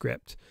current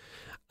script.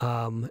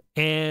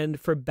 And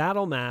for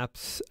battle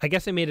maps, I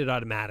guess I made it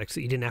automatic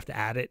so you didn't have to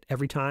add it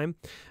every time.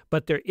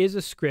 But there is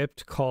a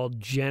script called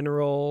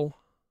general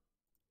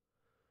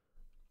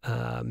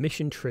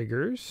mission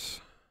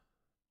triggers.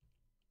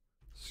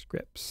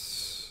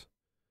 Scripts.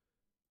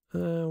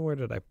 Where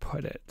did I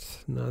put it?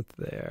 Not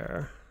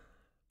there.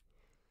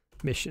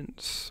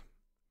 Missions.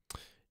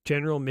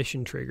 General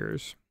mission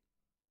triggers.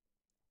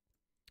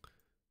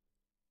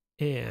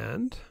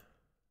 And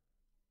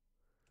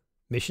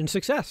mission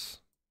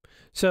success.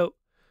 So,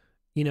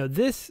 you know,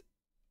 this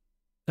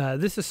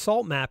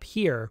assault map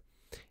here,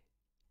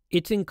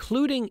 it's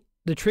including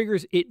the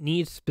triggers it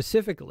needs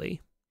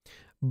specifically,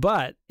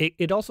 but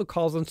it also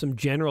calls on some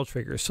general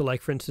triggers. So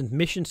like, for instance,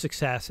 mission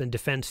success and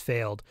defense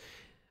failed.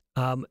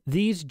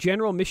 these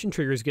general mission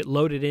triggers get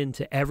loaded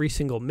into every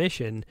single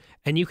mission,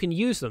 and you can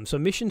use them. So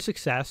mission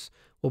success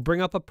will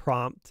bring up a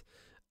prompt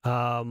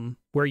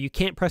where you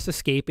can't press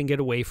escape and get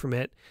away from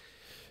it.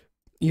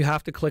 You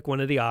have to click one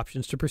of the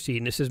options to proceed.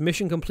 And it says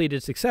mission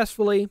completed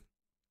successfully.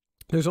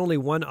 There's only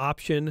one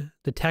option.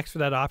 The text for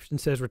that option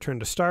says return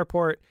to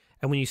starport.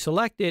 And when you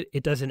select it,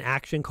 it does an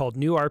action called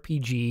new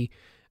RPG.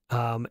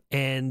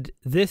 And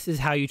this is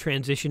how you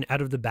transition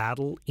out of the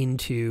battle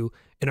into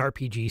an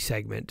RPG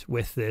segment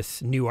with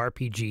this new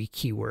RPG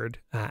keyword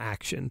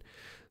action.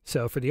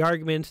 So for the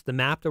argument, the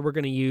map that we're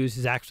going to use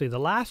is actually the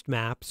last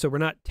map. So we're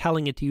not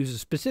telling it to use a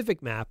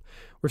specific map.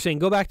 We're saying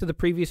go back to the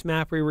previous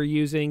map we were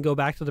using, go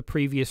back to the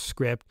previous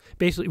script,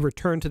 basically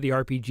return to the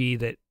RPG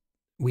that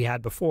we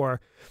had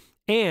before.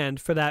 And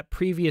for that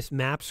previous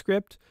map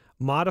script,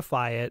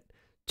 modify it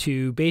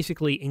to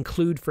basically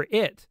include for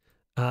it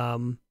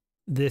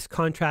this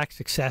contract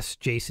success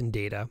JSON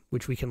data,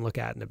 which we can look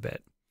at in a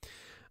bit.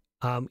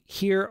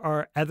 Here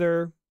are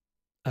other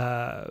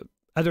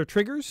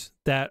triggers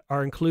that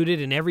are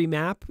included in every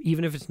map,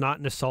 even if it's not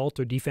an assault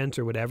or defense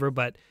or whatever,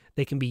 but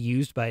they can be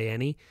used by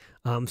any.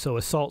 So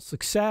assault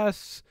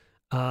success,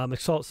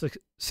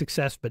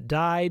 success but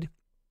died,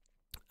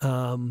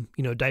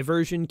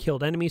 diversion,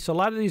 killed enemy. So a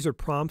lot of these are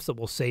prompts that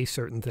will say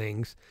certain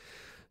things.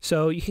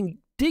 So you can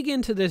dig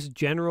into this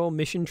general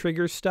mission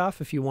trigger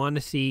stuff if you want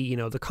to see,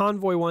 the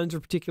convoy ones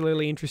are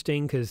particularly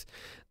interesting because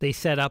they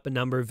set up a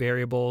number of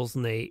variables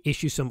and they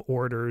issue some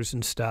orders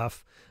and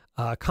stuff.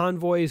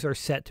 Convoys are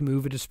set to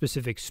move at a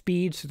specific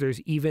speed, so there's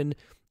even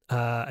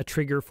a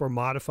trigger for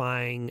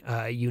modifying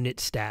unit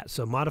stat.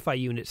 So modify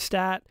unit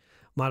stat,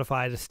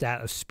 modify the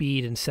stat of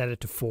speed, and set it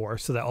to 4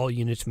 so that all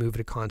units move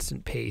at a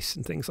constant pace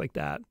and things like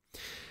that.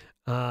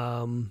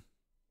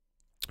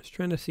 Just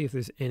trying to see if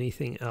there's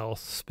anything else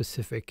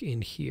specific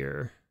in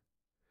here.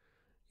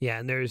 Yeah,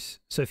 and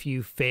so if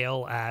you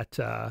fail at,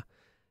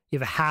 you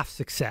have a half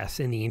success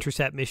in the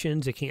intercept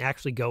missions, it can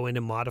actually go in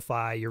and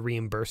modify your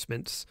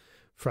reimbursements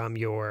from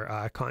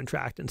your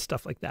contract and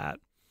stuff like that.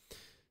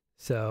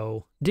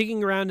 So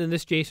digging around in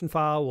this JSON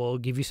file will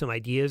give you some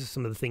ideas of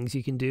some of the things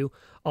you can do.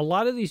 A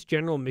lot of these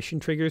general mission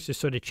triggers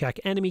just sort of check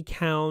enemy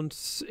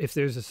counts. If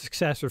there's a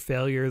success or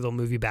failure, they'll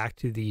move you back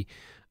to the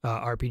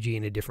RPG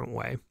in a different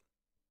way.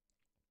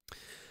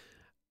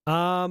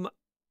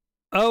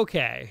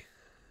 Okay.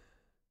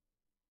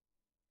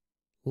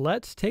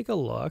 Let's take a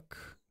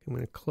look. I'm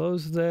going to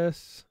close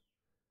this.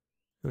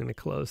 I'm going to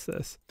close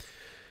this.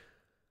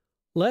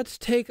 Let's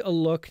take a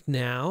look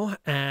now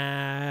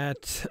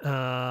at,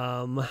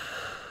 so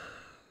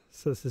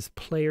this is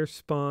player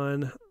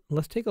spawn.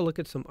 Let's take a look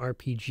at some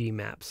RPG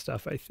map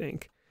stuff, I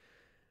think.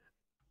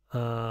 So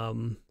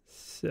I'm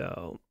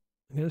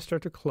going to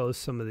start to close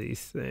some of these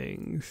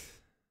things.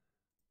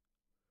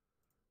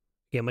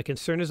 Yeah, my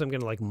concern is I'm going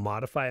to like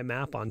modify a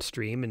map on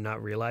stream and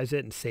not realize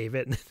it and save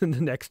it. And in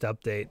the next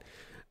update,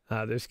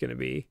 there's going to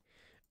be,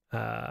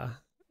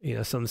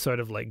 some sort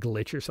of like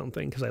glitch or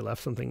something because I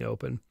left something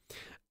open.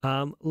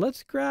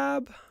 Let's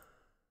grab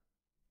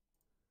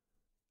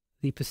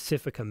the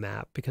Pacifica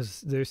map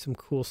because there's some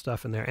cool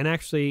stuff in there. And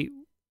actually,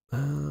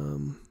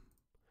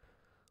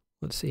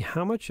 let's see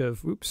how much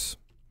of our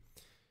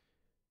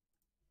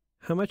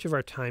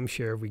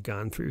timeshare have we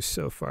gone through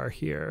so far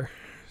here?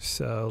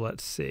 So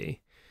let's see.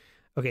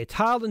 Okay,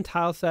 tiled and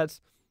tile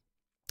sets.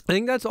 I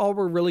think that's all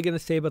we're really going to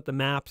say about the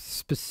maps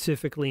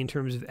specifically in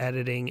terms of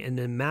editing. And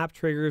then map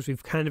triggers,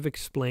 we've kind of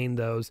explained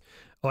those.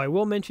 Oh, I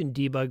will mention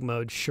debug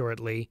mode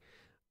shortly.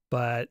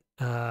 But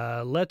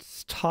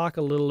let's talk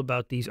a little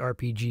about these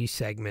RPG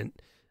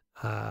segment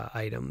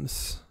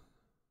items.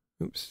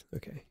 Oops,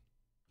 okay.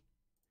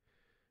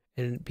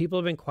 And people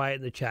have been quiet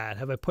in the chat.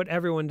 Have I put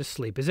everyone to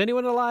sleep? Is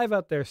anyone alive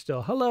out there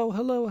still? Hello,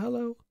 hello,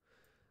 hello.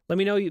 Let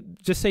me know.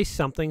 Just say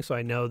something so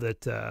I know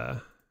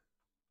that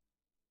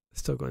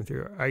still going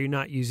through. Are you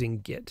not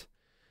using Git?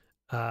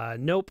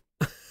 Nope.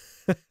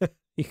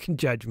 You can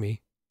judge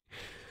me.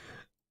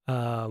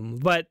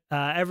 But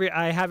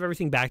I have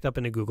everything backed up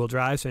in a Google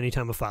Drive, so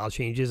anytime a file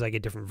changes, I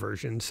get different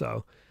versions.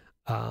 So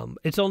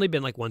it's only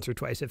been like once or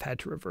twice I've had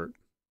to revert.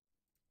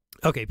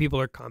 Okay, people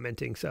are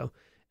commenting, so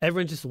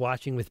everyone's just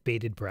watching with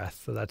bated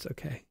breath, so that's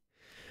okay.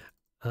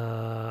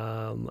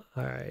 All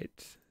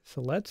right,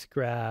 so let's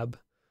grab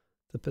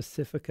the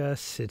Pacifica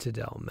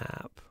Citadel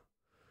map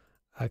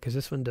because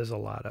this one does a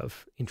lot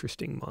of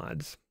interesting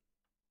mods.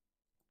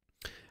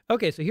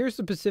 Okay, so here's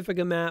the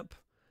Pacifica map.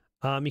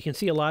 You can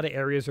see a lot of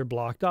areas are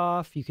blocked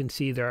off. You can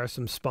see there are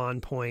some spawn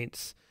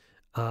points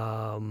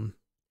and,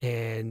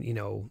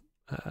 the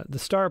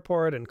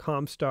starport and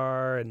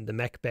Comstar and the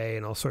mech bay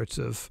and all sorts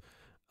of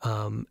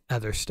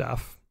other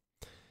stuff.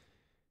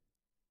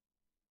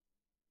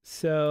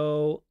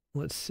 So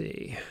let's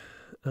see.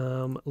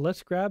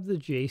 Let's grab the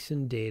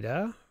JSON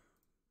data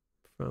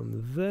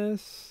from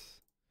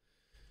this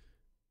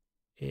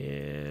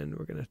and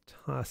we're going to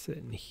toss it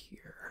in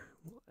here.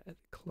 We'll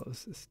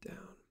close this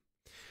down.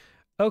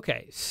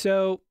 Okay,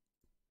 so,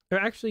 or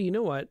actually, you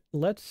know what?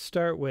 Let's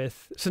start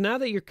with, so now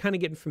that you're kind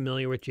of getting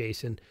familiar with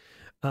JSON,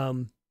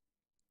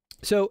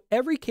 so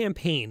every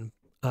campaign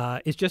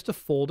is just a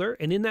folder,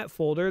 and in that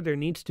folder there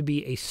needs to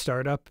be a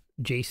startup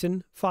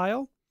JSON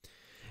file,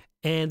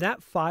 and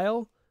that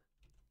file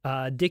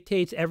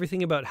dictates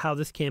everything about how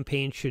this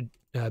campaign should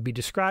be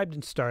described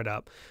and start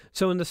up.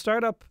 So in the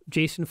startup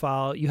JSON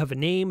file, you have a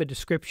name, a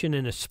description,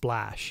 and a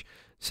splash.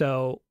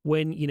 So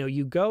when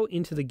you go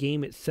into the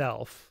game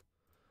itself,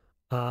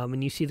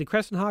 and you see the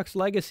Crescent Hawk's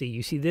legacy,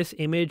 you see this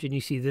image and you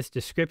see this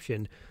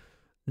description.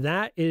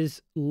 That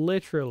is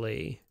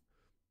literally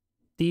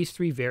these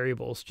three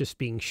variables just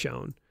being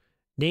shown: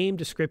 name,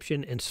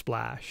 description, and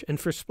splash. And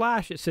for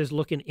splash, it says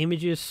look in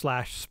images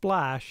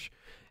 /splash.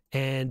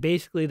 And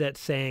basically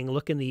that's saying,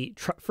 look in the,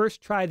 first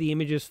try the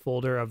images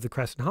folder of the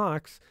Crescent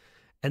Hawks,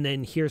 and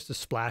then here's the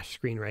splash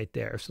screen right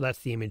there. So that's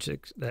the image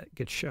that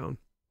gets shown.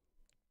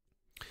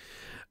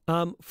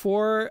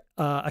 For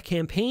a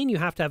campaign, you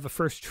have to have a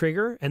first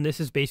trigger, and this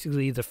is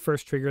basically the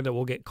first trigger that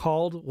will get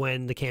called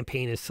when the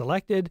campaign is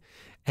selected,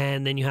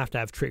 and then you have to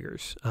have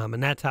triggers.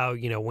 And that's how,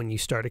 when you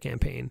start a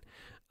campaign,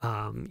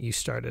 you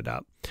start it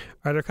up.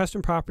 Are there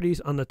custom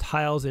properties on the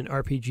tiles in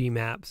RPG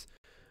maps?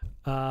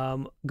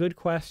 Good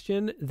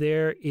question.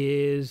 There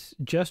is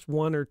just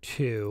one or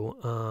two.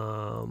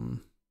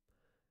 So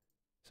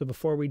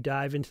before we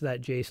dive into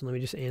that, Jason, let me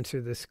just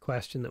answer this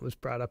question that was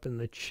brought up in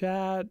the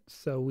chat.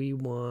 So we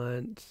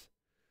want,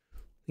 I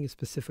think it's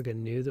Pacifica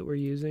New that we're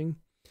using.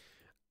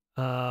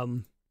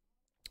 So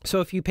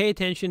if you pay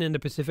attention in the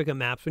Pacifica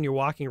maps, when you're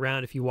walking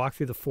around, if you walk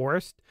through the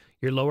forest,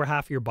 your lower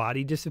half of your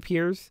body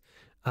disappears.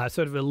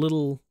 Sort of a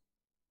little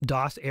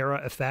DOS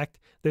era effect.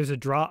 There's a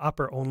draw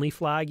upper only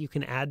flag you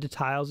can add to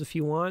tiles if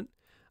you want.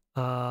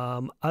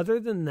 Other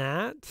than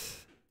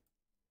that,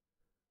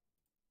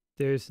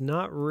 there's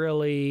not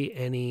really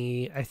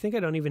any. I think I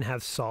don't even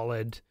have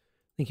solid.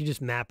 I think you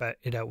just map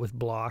it out with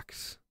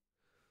blocks.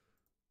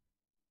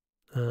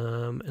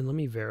 And let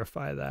me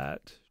verify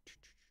that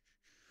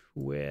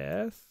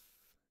with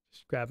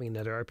just grabbing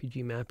another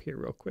RPG map here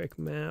real quick.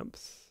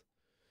 Maps,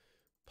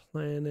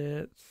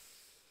 planets.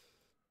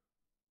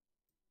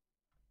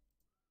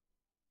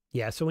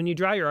 Yeah, so when you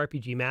draw your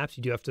RPG maps,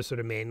 you do have to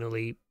sort of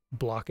manually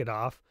block it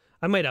off.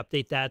 I might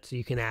update that so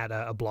you can add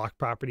a block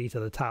property to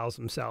the tiles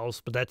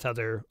themselves, but that's how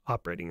they're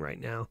operating right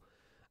now.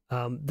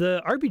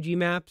 The RPG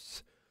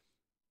maps,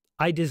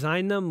 I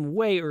designed them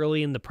way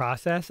early in the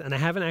process, and I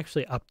haven't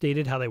actually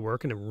updated how they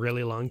work in a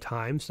really long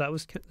time, so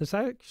that's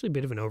actually a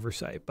bit of an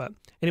oversight. But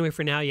anyway,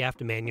 for now, you have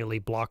to manually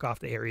block off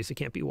the areas that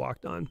can't be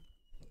walked on.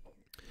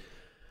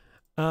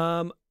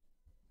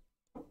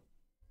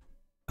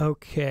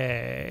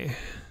 Okay.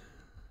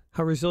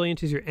 How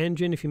resilient is your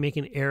engine? If you make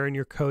an error in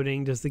your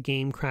coding, does the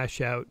game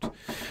crash out?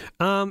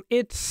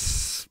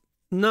 It's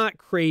not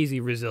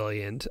crazy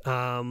resilient.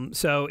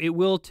 So it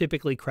will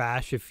typically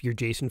crash if your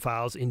JSON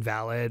file is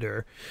invalid,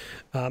 or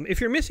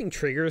if you're missing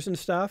triggers and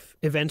stuff,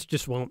 events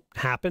just won't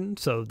happen.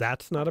 So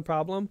that's not a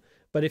problem.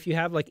 But if you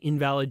have like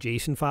invalid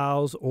JSON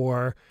files,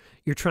 or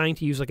you're trying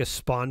to use like a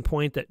spawn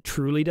point that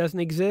truly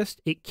doesn't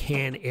exist, it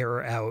can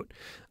error out.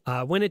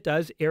 When it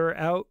does error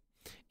out,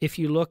 if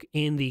you look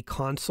in the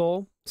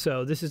console,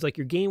 so this is like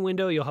your game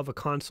window, you'll have a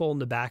console in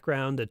the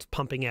background that's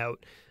pumping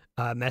out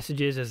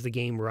messages as the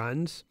game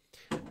runs.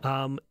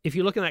 If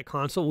you look in that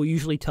console, we'll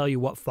usually tell you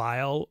what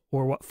file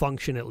or what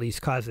function at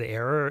least caused the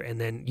error, and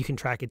then you can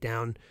track it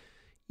down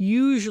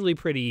usually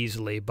pretty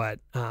easily, but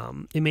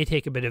it may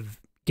take a bit of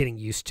getting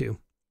used to.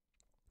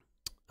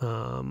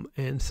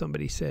 And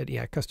somebody said,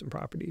 yeah, custom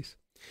properties.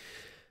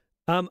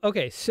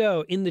 Okay,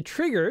 so in the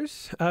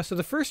triggers, so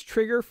the first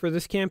trigger for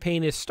this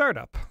campaign is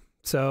startup.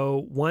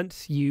 So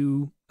once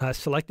you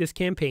select this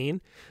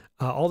campaign,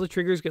 all the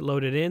triggers get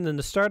loaded in, then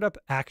the startup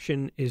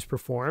action is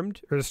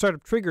performed, or the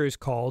startup trigger is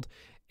called,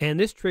 and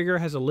this trigger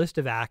has a list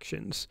of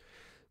actions.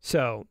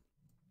 So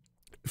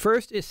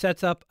first, it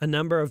sets up a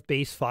number of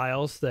base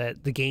files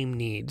that the game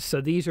needs. So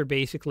these are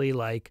basically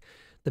like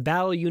the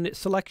battle unit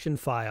selection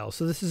file.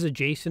 So this is a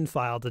JSON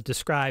file that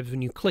describes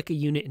when you click a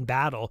unit in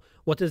battle,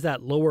 what does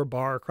that lower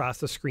bar across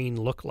the screen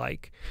look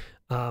like?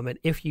 And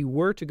if you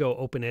were to go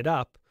open it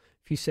up,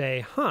 if you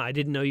say, I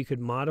didn't know you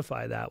could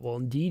modify that. Well,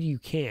 indeed you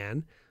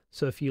can.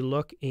 So if you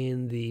look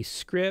in the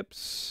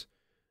scripts,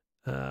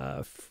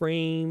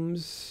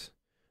 frames,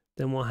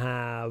 then we'll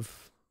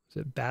have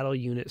battle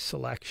unit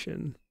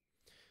selection.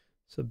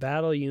 So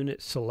battle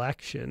unit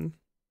selection,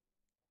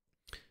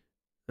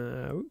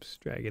 oops,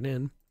 drag it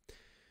in.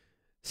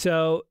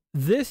 So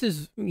this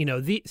is,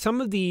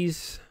 some of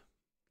these,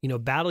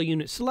 battle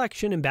unit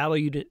selection and battle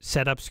unit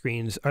setup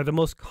screens are the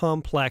most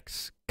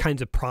complex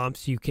kinds of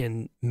prompts you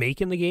can make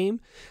in the game.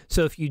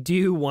 So if you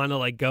do want to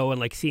like go and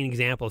like see an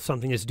example of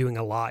something that's doing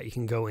a lot, you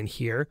can go in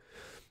here.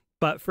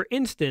 But for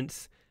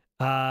instance,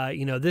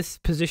 this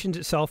positions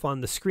itself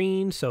on the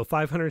screen, so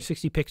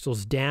 560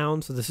 pixels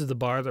down. So this is the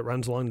bar that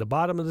runs along the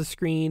bottom of the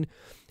screen.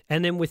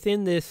 And then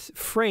within this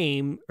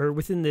frame, or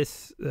within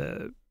this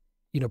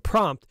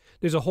prompt,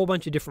 there's a whole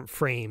bunch of different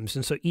frames.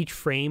 And so each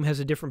frame has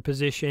a different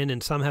position,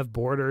 and some have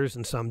borders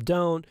and some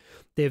don't.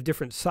 They have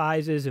different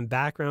sizes and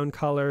background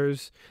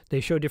colors. They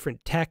show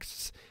different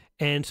texts.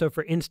 And so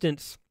for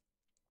instance,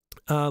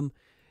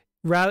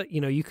 rather,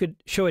 you could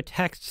show a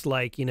text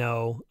like,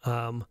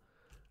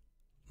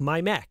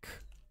 my mech.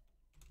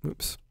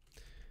 Oops.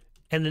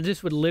 And then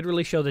this would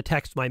literally show the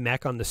text my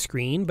mech on the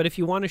screen. But if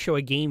you want to show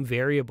a game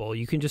variable,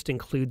 you can just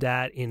include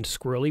that in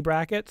squirrely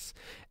brackets.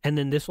 And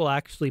then this will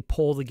actually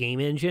pull the game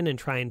engine and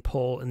try and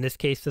pull, in this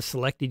case, the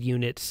selected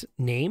unit's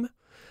name.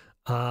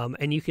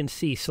 And you can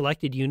see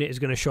selected unit is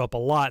going to show up a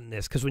lot in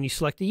this, because when you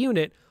select a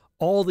unit,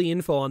 all the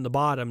info on the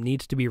bottom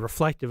needs to be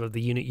reflective of the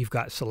unit you've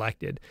got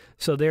selected.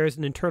 So there's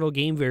an internal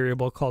game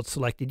variable called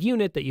selected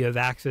unit that you have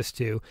access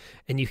to,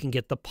 and you can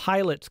get the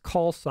pilot's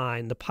call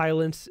sign, the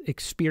pilot's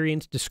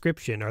experience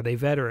description. Are they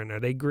veteran? Are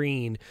they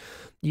green?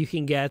 You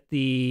can get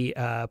the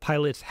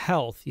pilot's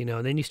health,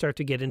 and then you start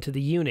to get into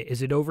the unit.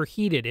 Is it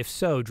overheated? If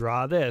so,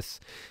 draw this.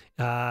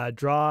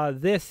 Draw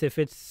this if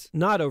it's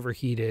not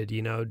overheated,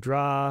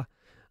 draw,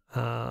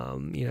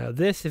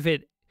 this if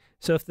it.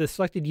 So if the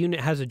selected unit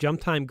has a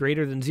jump time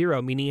greater than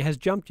 0, meaning it has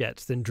jump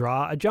jets, then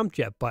draw a jump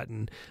jet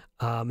button.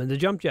 And the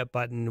jump jet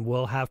button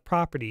will have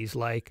properties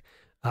like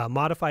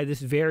modify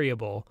this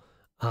variable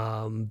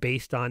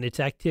based on its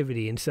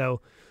activity. And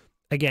so,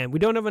 again, we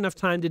don't have enough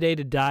time today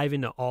to dive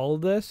into all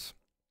of this,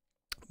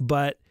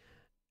 but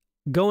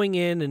going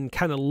in and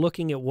kind of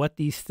looking at what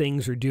these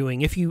things are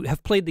doing. If you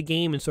have played the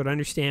game and sort of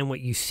understand what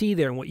you see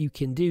there and what you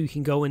can do, you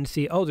can go and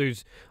see, oh,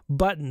 there's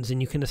buttons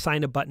and you can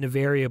assign a button a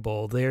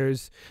variable.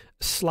 There's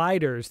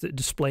sliders that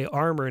display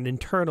armor and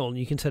internal, and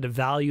you can set a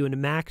value and a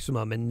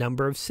maximum and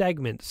number of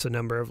segments, so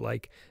number of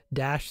like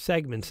dash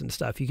segments and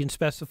stuff. You can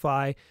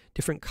specify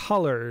different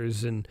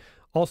colors and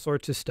all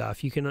sorts of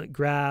stuff. You can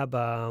grab,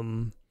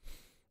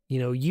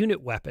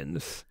 unit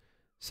weapons.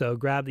 So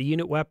grab the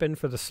unit weapon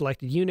for the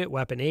selected unit,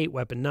 weapon 8,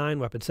 weapon 9,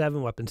 weapon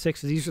 7, weapon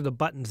 6. These are the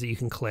buttons that you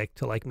can click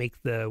to like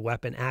make the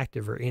weapon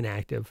active or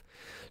inactive.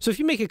 So if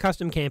you make a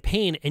custom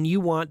campaign and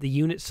you want the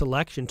unit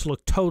selection to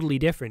look totally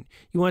different,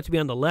 you want it to be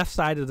on the left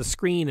side of the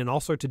screen and all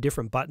sorts of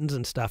different buttons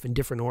and stuff in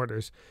different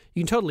orders,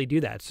 you can totally do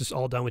that. It's just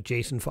all done with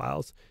JSON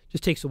files. It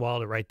just takes a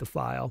while to write the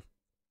file.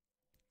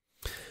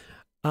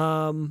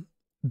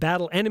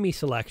 Battle enemy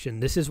selection.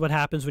 This is what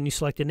happens when you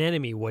select an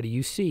enemy. What do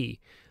you see?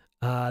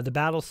 The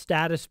battle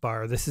status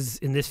bar. This is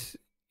in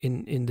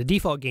the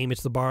default game,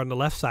 it's the bar on the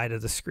left side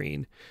of the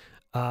screen.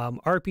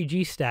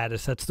 RPG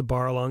status, that's the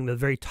bar along the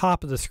very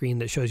top of the screen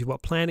that shows you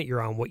what planet you're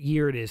on, what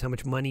year it is, how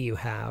much money you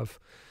have.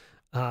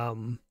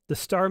 The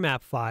star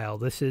map file,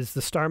 this is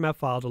the star map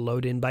file to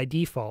load in by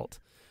default.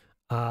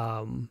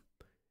 In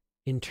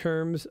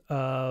terms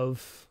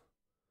of,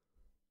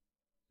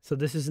 so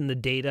this is in the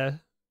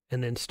data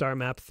and then star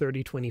map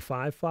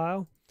 3025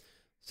 file.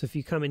 So if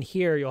you come in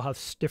here, you'll have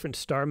different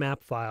star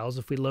map files.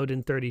 If we load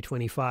in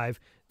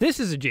 3025, this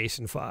is a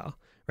JSON file,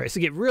 right?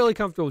 So get really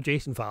comfortable with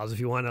JSON files if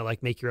you want to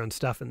like make your own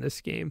stuff in this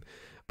game.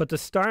 But the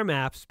star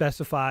map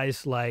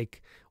specifies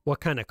like what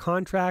kind of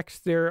contracts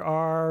there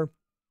are,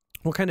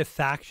 what kind of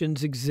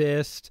factions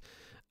exist,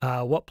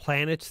 what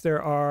planets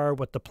there are,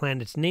 what the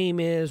planet's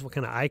name is, what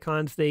kind of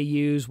icons they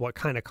use, what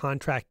kind of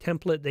contract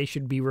template they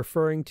should be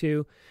referring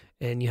to.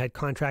 And you had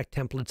contract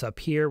templates up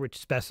here, which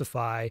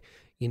specify,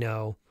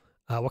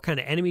 what kind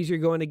of enemies you're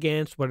going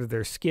against, what are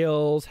their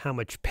skills, how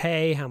much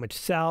pay, how much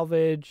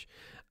salvage,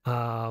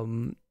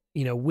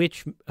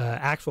 which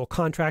actual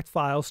contract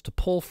files to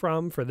pull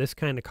from for this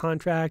kind of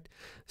contract.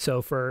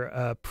 So for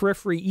a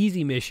periphery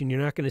easy mission, you're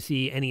not going to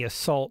see any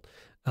assault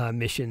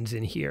missions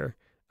in here.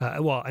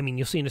 Well, I mean,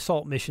 you'll see an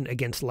assault mission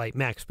against light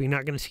mechs, but you're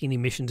not going to see any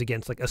missions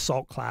against like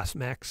assault class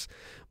mechs.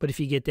 But if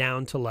you get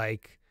down to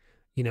like,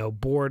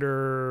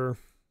 border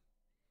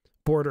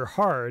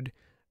hard,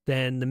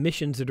 then the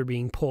missions that are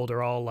being pulled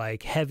are all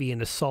like heavy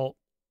and assault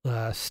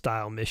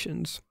style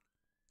missions.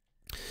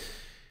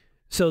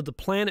 So the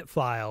planet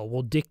file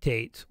will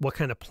dictate what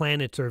kind of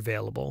planets are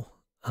available.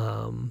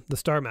 The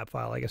star map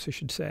file, I guess I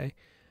should say.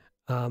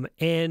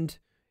 And,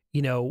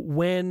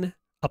 when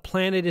a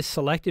planet is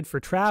selected for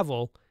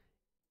travel,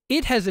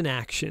 it has an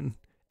action.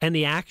 And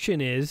the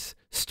action is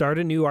start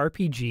a new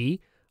RPG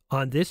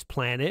on this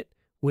planet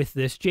with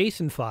this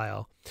JSON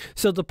file.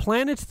 So the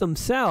planets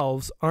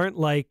themselves aren't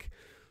like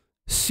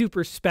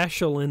super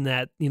special in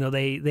that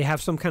they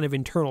have some kind of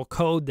internal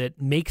code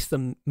that makes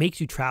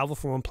you travel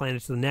from one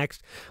planet to the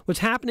next. What's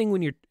happening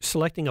when you're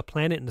selecting a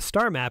planet in the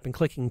star map and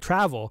clicking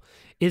travel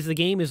is the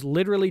game is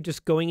literally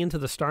just going into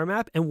the star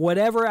map, and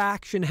whatever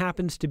action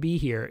happens to be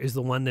here is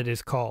the one that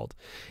is called.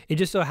 It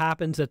just so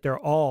happens that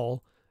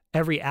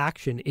every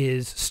action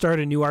is start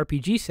a new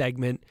RPG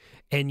segment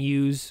and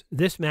use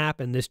this map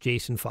and this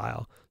JSON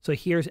file. So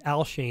here's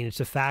Alshane.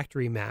 It's a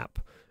factory map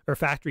or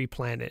factory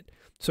planet.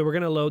 So we're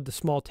going to load the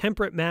small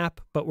temperate map,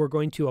 but we're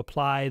going to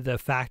apply the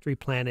factory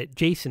planet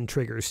JSON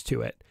triggers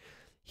to it.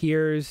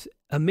 Here's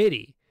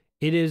Amity.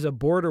 It is a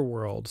border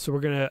world. So we're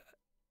going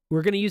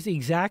to use the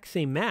exact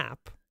same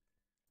map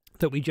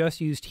that we just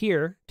used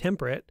here,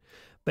 temperate,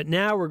 but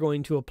now we're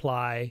going to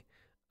apply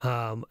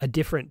a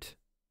different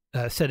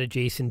set of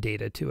JSON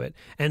data to it.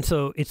 And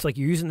so it's like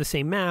you're using the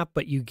same map,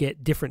 but you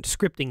get different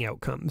scripting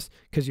outcomes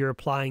because you're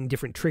applying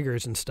different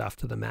triggers and stuff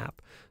to the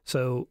map.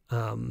 So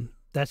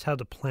that's how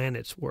the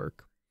planets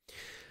work.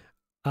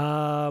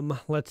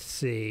 Let's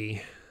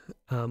see.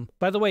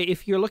 By the way,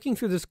 if you're looking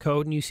through this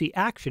code and you see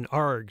action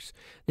args,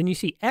 then you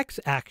see X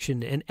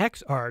action and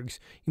X args,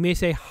 you may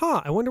say,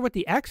 huh, I wonder what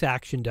the X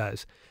action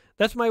does.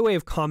 That's my way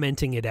of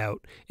commenting it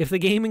out. If the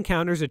game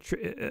encounters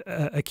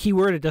a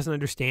keyword it doesn't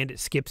understand, it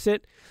skips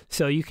it.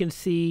 So you can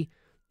see,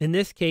 in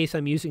this case,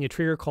 I'm using a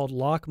trigger called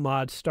lock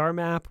mod star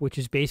map, which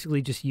is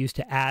basically just used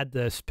to add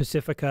the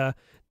specifica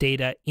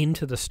data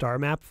into the star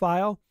map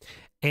file.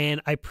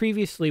 And I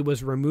previously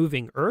was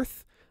removing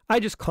Earth. I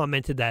just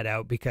commented that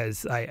out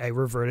because I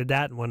reverted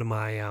that in one of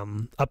my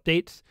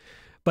updates.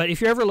 But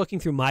if you're ever looking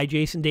through my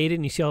JSON data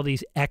and you see all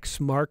these X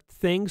marked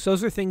things,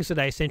 those are things that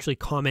I essentially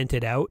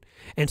commented out.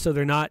 And so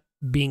they're not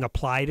being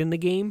applied in the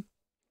game.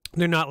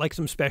 They're not like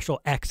some special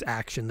X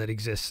action that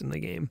exists in the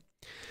game.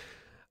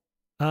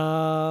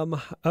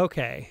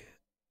 Okay.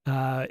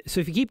 So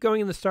if you keep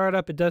going in the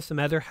startup, it does some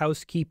other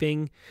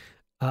housekeeping.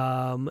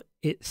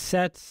 It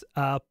sets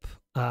up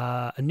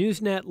a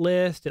Newsnet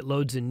list. It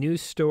loads in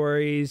news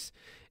stories.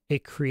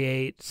 It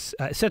creates,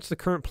 it sets the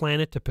current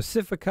planet to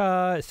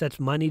Pacifica. It sets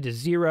money to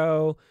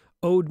 0,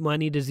 owed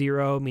money to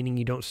 0, meaning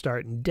you don't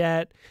start in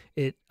debt.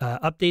 It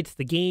updates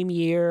the game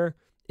year.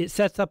 It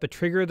sets up a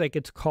trigger that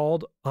gets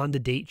called on the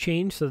date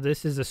change. So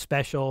this is a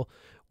special,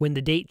 when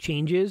the date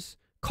changes,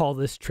 call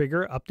this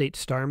trigger, update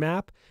star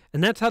map.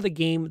 And that's how the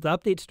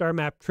update star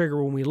map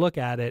trigger, when we look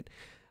at it,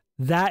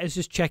 that is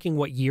just checking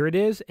what year it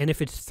is. And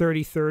if it's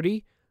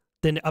 3030,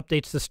 then it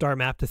updates the star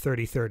map to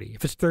 3030.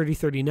 If it's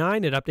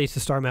 3039, it updates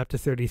the star map to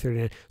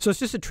 3039. So it's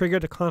just a trigger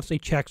that constantly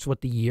checks what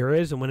the year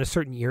is, and when a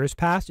certain year is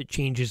passed, it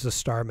changes the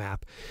star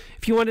map.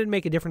 If you wanted to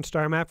make a different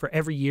star map for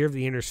every year of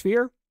the inner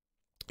sphere,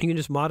 you can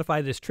just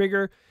modify this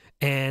trigger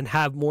and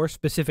have more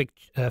specific,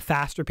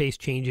 faster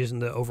paced changes in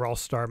the overall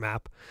star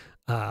map.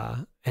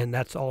 And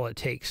that's all it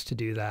takes to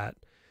do that.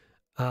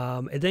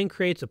 It then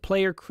creates a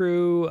player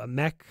crew,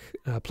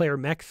 a player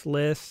mechs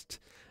list.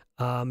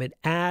 It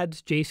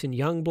adds Jason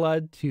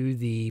Youngblood to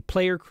the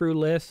player crew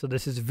list. So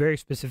this is a very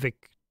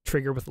specific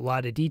trigger with a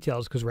lot of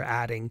details because we're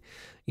adding,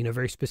 a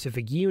very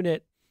specific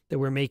unit that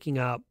we're making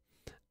up.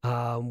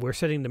 We're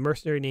setting the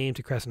mercenary name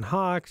to Crescent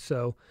Hawk.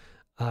 So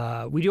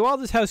we do all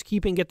this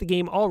housekeeping, get the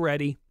game all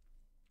ready.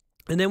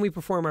 And then we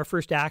perform our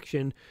first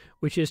action,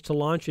 which is to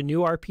launch a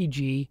new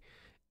RPG.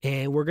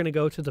 And we're going to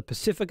go to the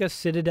Pacifica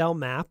Citadel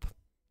map.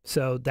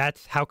 So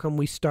that's how come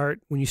we start.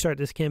 When you start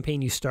this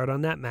campaign, you start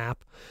on that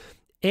map.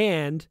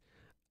 And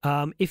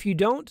if you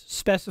don't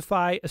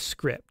specify a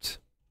script,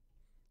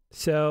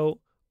 so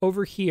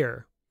over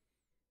here,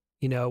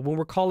 when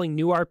we're calling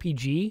new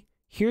RPG,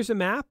 here's a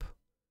map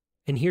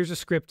and here's a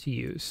script to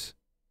use.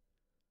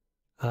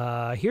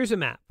 Here's a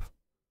map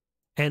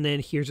and then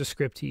here's a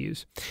script to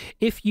use.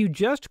 If you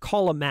just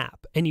call a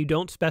map and you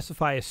don't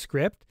specify a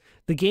script,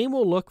 the game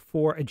will look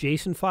for a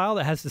JSON file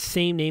that has the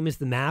same name as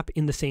the map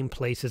in the same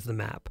place as the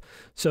map.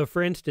 So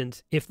for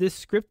instance, if this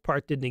script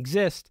part didn't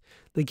exist,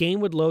 the game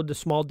would load the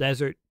small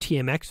desert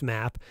TMX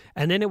map,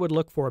 and then it would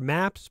look for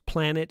maps,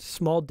 planet,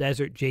 small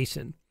desert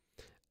JSON.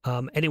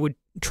 And it would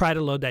try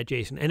to load that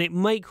JSON. And it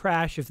might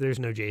crash if there's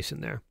no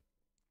JSON there.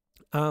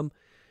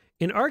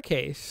 In our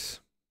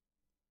case,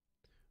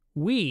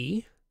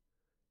 we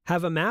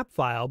have a map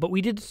file, but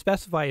we didn't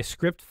specify a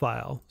script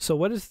file. So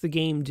what does the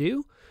game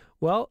do?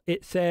 Well,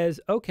 it says,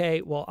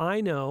 okay, well,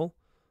 I know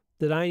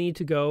that I need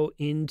to go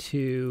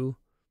into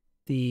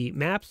the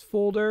maps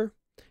folder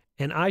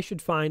and I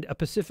should find a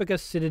Pacifica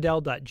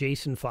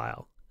Citadel.json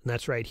file. And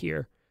that's right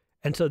here.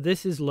 And so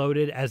this is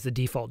loaded as the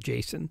default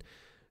JSON.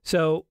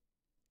 So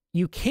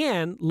you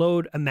can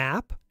load a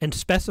map and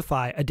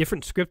specify a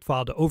different script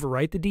file to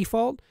overwrite the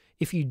default.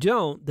 If you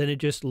don't, then it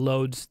just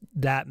loads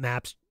that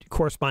map's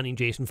corresponding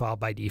JSON file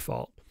by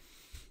default.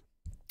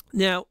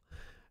 Now,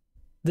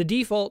 the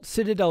default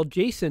Citadel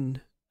JSON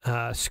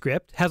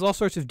script has all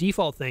sorts of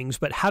default things,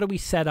 but how do we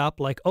set up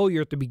like, oh,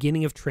 you're at the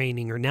beginning of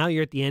training, or now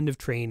you're at the end of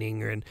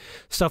training, and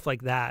stuff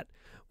like that?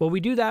 Well,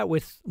 we do that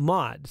with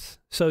mods.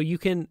 So you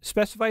can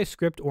specify a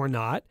script or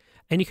not,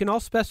 and you can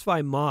also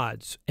specify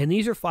mods. And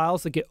these are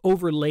files that get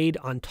overlaid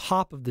on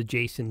top of the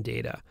JSON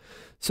data.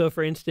 So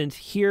for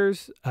instance,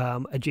 here's a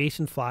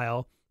JSON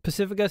file,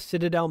 Pacifica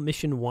Citadel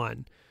Mission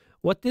 1.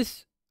 What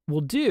this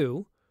will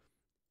do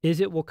is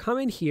it will come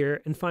in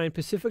here and find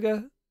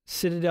Pacifica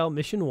Citadel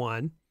Mission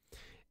 1.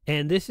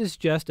 And this is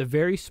just a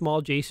very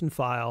small JSON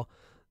file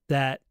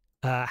that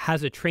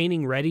has a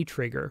training ready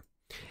trigger.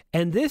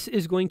 And this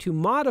is going to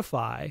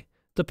modify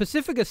the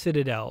Pacifica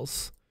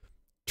Citadel's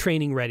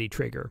training ready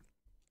trigger.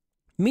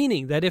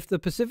 Meaning that if the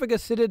Pacifica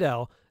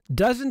Citadel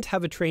doesn't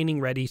have a training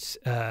ready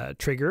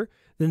trigger,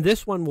 then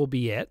this one will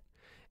be it.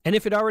 And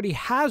if it already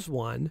has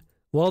one,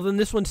 well, then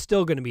this one's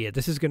still going to be it.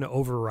 This is going to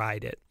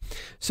override it.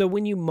 So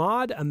when you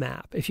mod a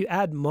map, if you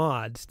add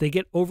mods, they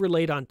get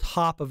overlaid on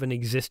top of an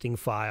existing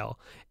file,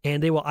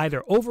 and they will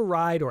either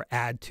override or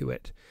add to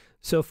it.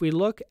 So if we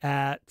look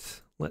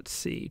at, let's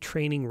see,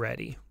 training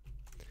ready.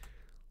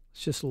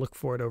 Let's just look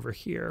for it over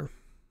here.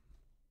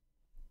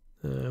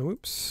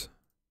 Whoops.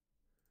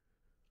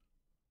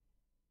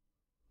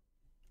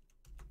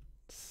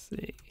 Let's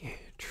see.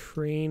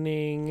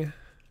 Training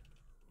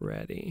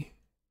ready.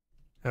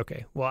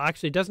 Okay, well,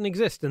 actually, it doesn't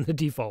exist in the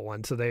default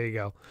one, so there you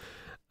go.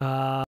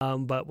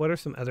 But what are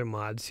some other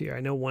mods here?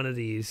 I know one of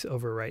these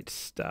overwrites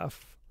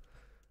stuff.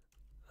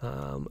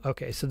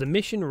 Okay, so the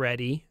mission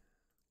ready.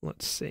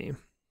 Let's see.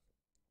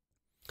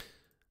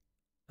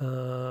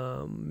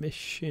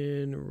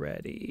 Mission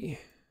ready.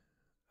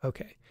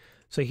 Okay,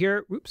 so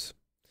here, oops.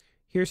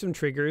 Here's some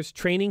triggers.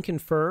 Training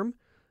confirm,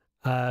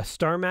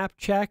 star map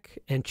check,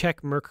 and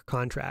check Merc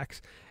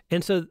contracts.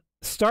 And so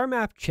star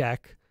map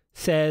check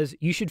says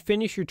you should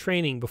finish your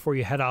training before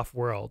you head off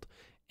world.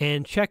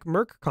 And check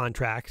Merc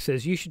contract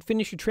says you should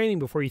finish your training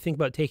before you think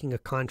about taking a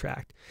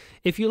contract.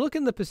 If you look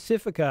in the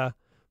Pacifica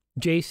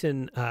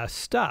JSON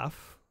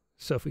stuff,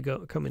 so if we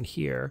come in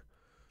here,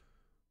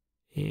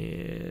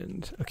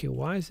 and okay,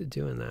 why is it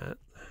doing that?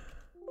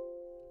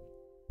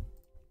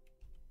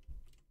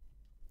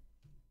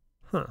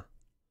 Huh.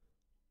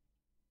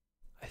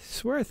 I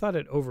swear I thought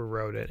it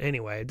overrode it.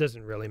 Anyway, it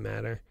doesn't really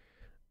matter.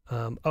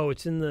 Oh,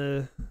 it's in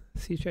the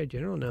CHI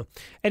general? No.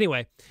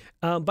 Anyway,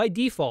 by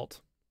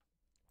default,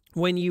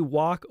 when you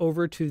walk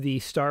over to the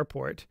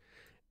starport,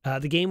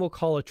 the game will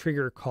call a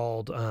trigger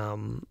called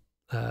well,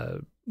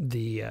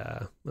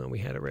 we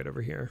had it right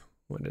over here.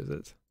 What is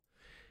it?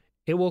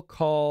 It will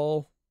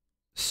call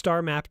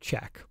star map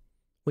check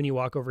when you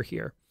walk over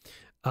here.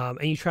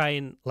 And you try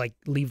and like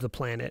leave the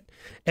planet.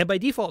 And by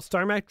default,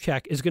 star map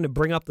check is going to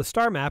bring up the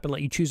star map and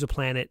let you choose a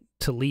planet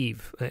to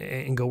leave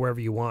and go wherever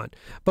you want.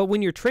 But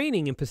when you're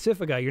training in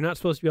Pacifica, you're not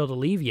supposed to be able to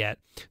leave yet.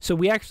 So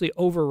we actually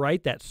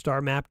overwrite that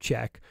star map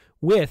check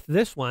with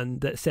this one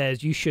that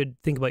says you should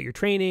think about your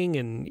training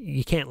and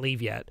you can't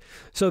leave yet.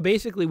 So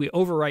basically we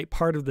overwrite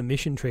part of the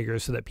mission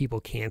triggers so that people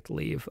can't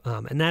leave.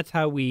 And that's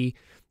how we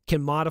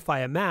can modify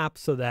a map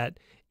so that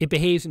it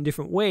behaves in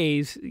different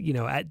ways, you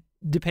know,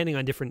 depending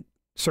on different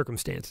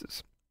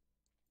circumstances.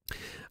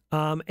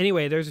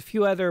 Anyway, there's a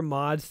few other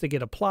mods that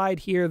get applied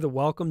here. The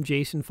welcome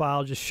JSON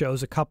file just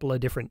shows a couple of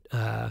different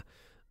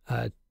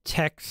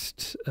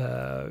text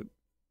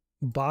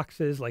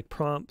boxes like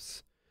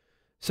prompts.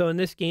 So in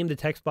this game, the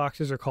text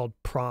boxes are called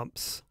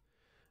prompts.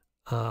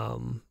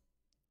 And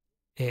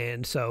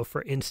so,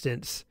 for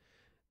instance,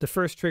 the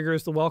first trigger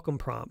is the welcome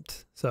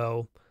prompt.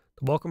 So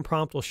the welcome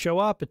prompt will show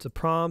up. It's a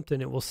prompt,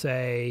 and it will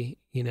say,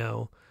 you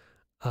know,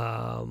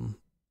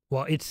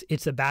 well,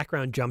 it's a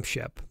background jump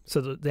ship. So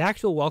the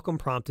actual welcome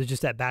prompt is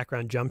just that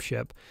background jump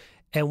ship.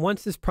 And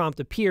once this prompt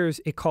appears,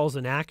 it calls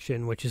an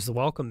action, which is the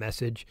welcome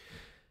message.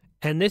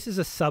 And this is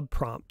a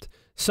sub-prompt.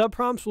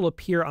 Sub-prompts will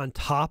appear on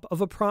top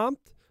of a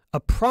prompt. A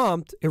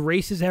prompt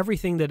erases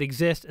everything that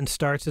exists and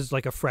starts as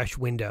like a fresh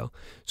window.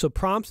 So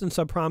prompts and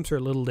sub-prompts are a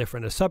little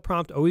different. A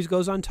sub-prompt always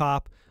goes on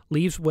top,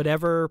 leaves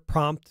whatever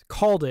prompt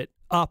called it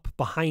up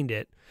behind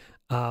it.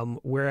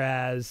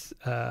 Whereas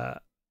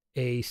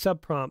a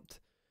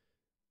sub-prompt,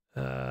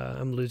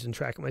 I'm losing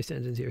track of my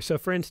sentence here. So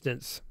for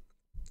instance,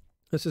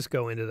 let's just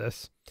go into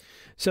this.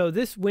 So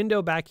this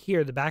window back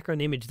here, the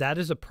background image, that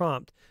is a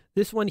prompt.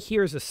 This one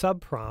here is a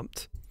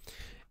sub-prompt.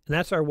 And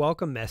that's our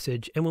welcome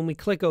message. And when we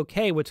click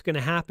OK, what's going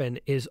to happen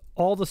is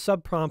all the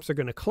sub-prompts are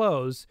going to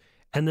close,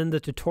 and then the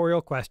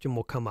tutorial question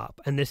will come up.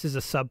 And this is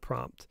a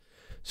sub-prompt.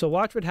 So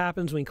watch what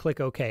happens when we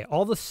click OK.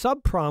 All the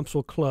sub-prompts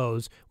will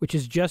close, which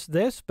is just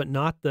this, but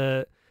not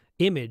the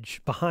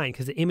image behind,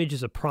 because the image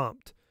is a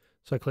prompt.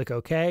 So I click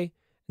OK.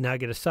 Now I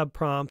get a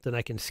sub-prompt, and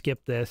I can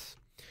skip this.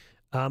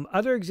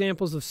 Other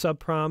examples of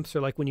sub-prompts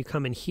are like when you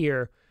come in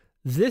here.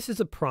 This is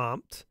a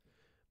prompt.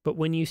 But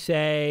when you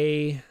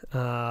say,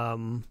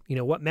 you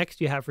know, what mechs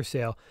do you have for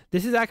sale?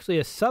 This is actually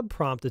a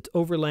sub-prompt that's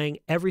overlaying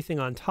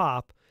everything on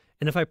top.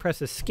 And if I press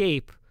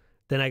escape,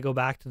 then I go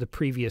back to the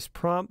previous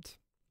prompt.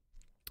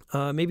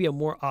 Maybe a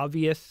more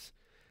obvious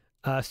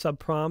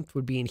sub-prompt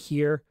would be in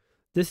here.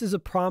 This is a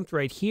prompt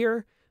right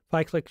here. If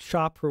I click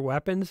shop for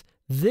weapons,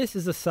 this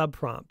is a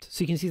sub-prompt.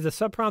 So you can see the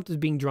sub-prompt is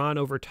being drawn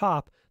over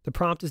top. The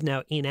prompt is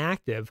now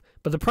inactive,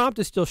 but the prompt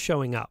is still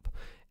showing up.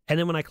 And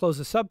then when I close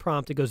the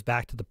sub-prompt, it goes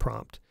back to the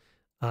prompt.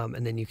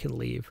 And then you can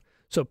leave.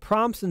 So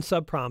prompts and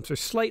sub-prompts are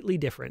slightly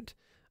different.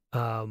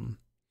 And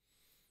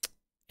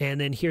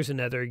then here's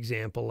another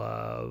example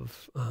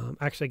of,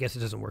 actually, I guess it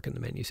doesn't work in the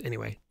menus.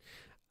 Anyway,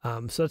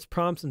 so it's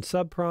prompts and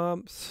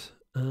sub-prompts.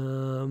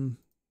 So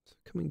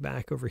coming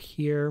back over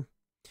here.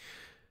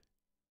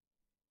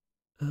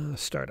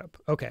 Startup.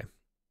 Okay.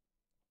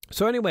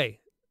 So anyway,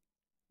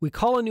 we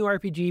call a new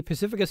RPG,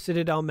 Pacifica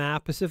Citadel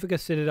map. Pacifica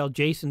Citadel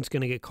JSON is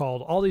going to get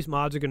called. All these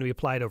mods are going to be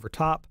applied over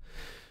top.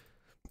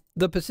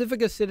 The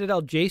Pacifica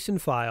Citadel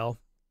JSON file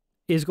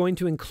is going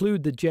to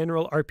include the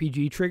general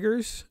RPG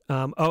triggers.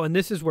 Oh, and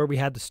this is where we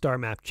had the star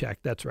map check.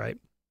 That's right.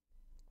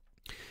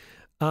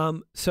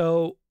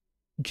 So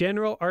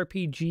general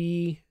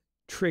RPG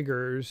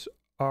triggers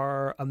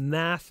are a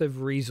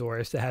massive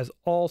resource that has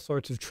all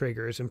sorts of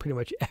triggers and pretty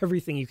much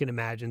everything you can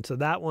imagine. So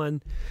that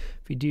one,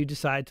 if you do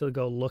decide to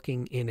go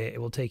looking in it,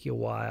 it will take you a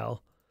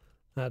while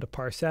to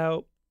parse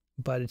out,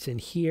 but it's in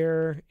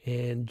here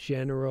and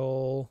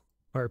general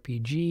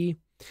RPG.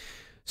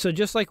 So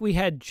just like we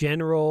had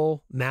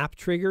general map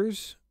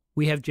triggers,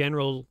 we have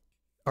general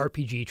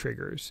RPG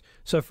triggers.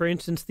 So for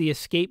instance, the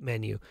escape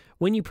menu.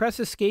 When you press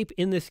escape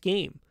in this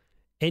game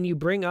and you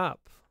bring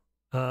up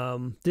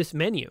this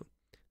menu,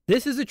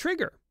 this is a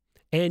trigger.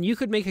 And you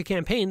could make a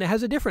campaign that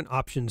has a different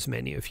options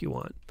menu if you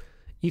want.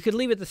 You could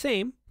leave it the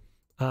same,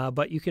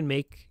 but you can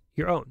make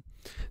your own.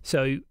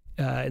 So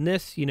in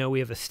this, we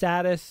have a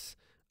status,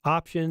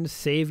 options,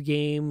 save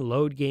game,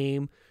 load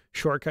game,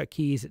 shortcut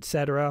keys,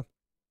 etc.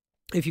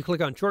 If you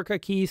click on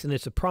shortcut keys and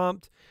it's a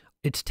prompt,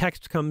 its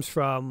text comes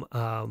from,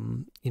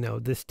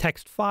 this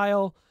text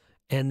file,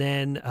 and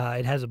then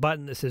it has a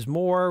button that says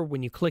more.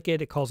 When you click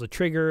it, it calls a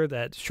trigger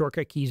that's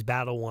shortcut keys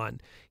battle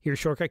 1. Here's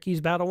shortcut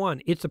keys battle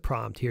 1. It's a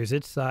prompt. Here's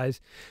its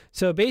size.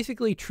 So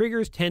basically,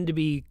 triggers tend to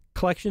be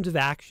collections of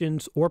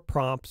actions or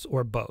prompts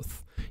or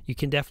both. You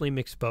can definitely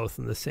mix both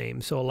in the same.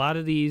 So a lot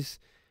of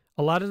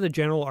the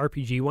general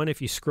RPG one,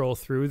 if you scroll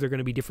through, they're going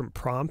to be different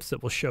prompts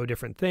that will show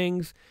different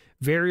things.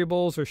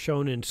 Variables are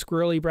shown in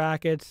squirrely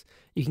brackets.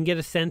 You can get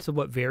a sense of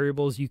what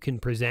variables you can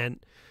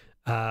present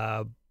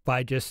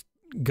by just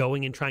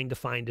going and trying to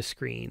find a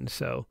screen.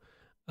 So,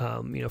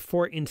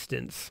 for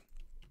instance,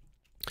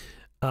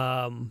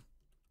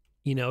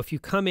 if you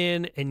come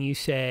in and you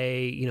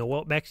say,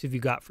 what mechs have you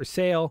got for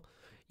sale?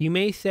 You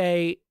may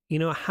say,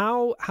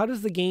 how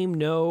does the game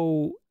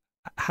know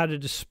how to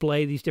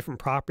display these different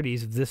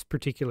properties of this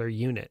particular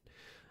unit?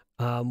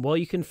 Well,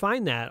 you can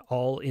find that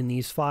all in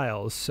these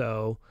files.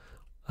 So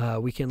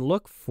we can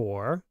look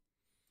for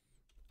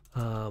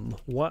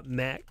what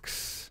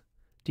mechs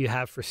do you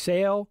have for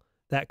sale?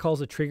 That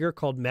calls a trigger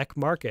called Mech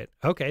Market.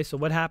 Okay, so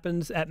what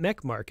happens at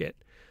Mech Market?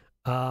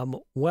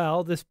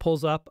 Well, this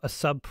pulls up a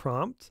sub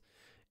prompt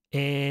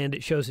and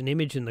it shows an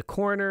image in the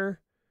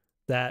corner.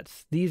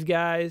 That's these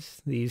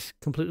guys, these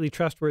completely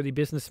trustworthy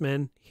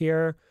businessmen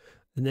here.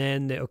 And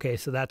then, okay,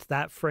 so that's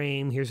that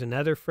frame. Here's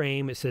another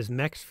frame. It says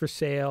mechs for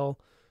sale.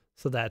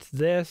 So that's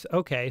this.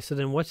 Okay, so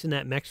then what's in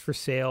that mechs for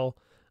sale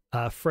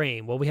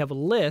frame? Well, we have a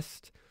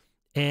list,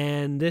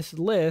 and this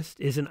list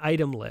is an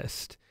item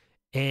list.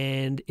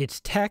 And its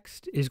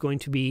text is going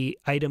to be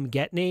item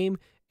get name,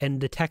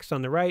 and the text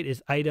on the right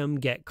is item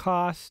get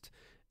cost,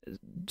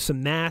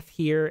 some math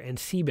here, and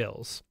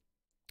C-bills.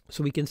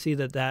 So we can see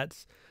that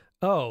that's,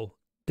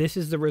 this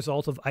is the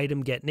result of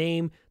item get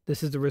name.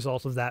 This is the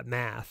result of that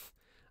math.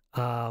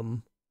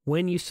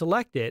 When you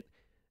select it,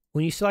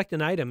 when you select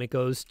an item, it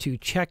goes to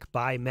check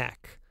by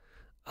mech.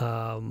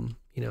 So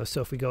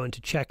if we go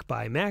into check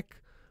by mech,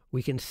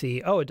 we can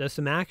see, it does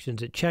some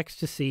actions. It checks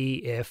to see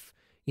if,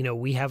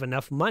 we have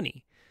enough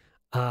money.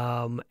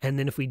 And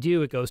then if we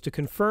do, it goes to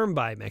confirm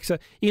by mech. So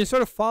you can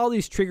sort of follow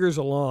these triggers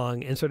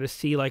along and sort of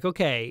see like,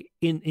 okay,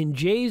 in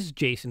Jay's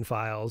JSON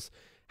files,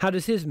 how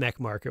does his mech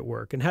market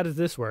work? And how does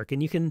this work?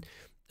 And you can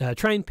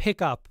try and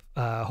pick up,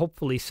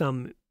 hopefully,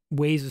 some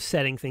ways of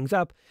setting things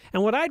up.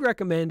 And what I'd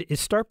recommend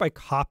is start by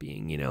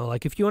copying,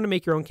 like if you want to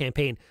make your own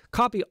campaign,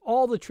 copy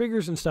all the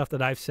triggers and stuff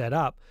that I've set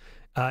up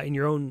in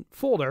your own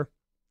folder,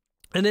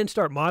 and then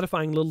start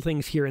modifying little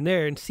things here and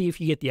there and see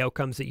if you get the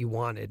outcomes that you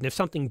wanted. And if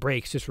something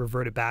breaks, just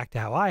revert it back to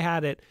how I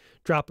had it,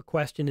 drop a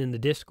question in the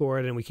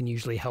Discord, and we can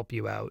usually help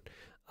you out,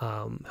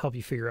 help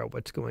you figure out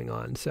what's going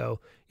on.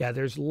 So yeah,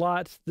 there's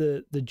lots.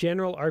 The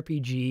general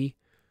RPG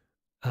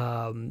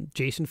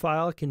JSON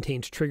file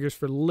contains triggers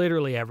for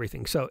literally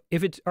everything. So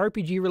if it's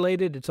RPG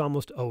related, it's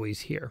almost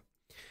always here.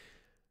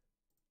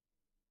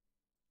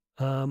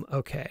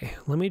 Okay,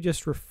 let me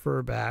just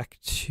refer back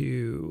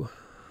to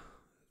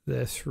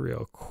this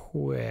real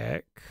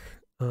quick.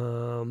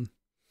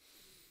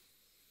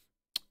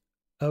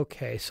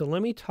 Okay, so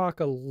let me talk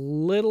a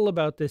little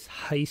about this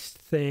heist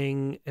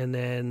thing and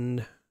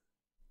then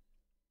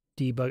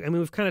debug. I mean,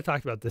 we've kind of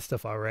talked about this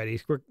stuff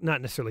already. We're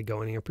not necessarily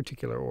going in a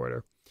particular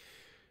order.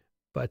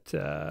 But,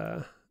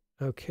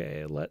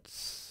 okay,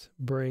 let's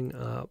bring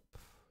up,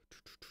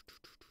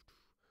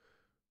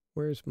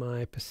 where's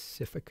my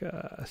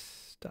Pacifica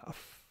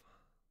stuff?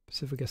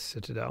 Pacifica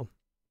Citadel.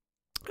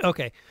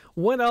 Okay,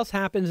 what else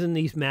happens in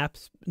these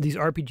maps, these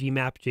RPG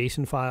map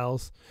JSON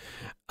files?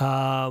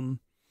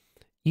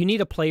 You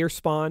need a player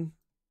spawn.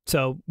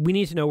 So we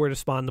need to know where to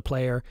spawn the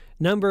player.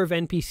 Number of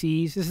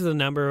NPCs. This is a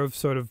number of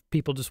sort of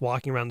people just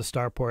walking around the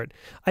starport.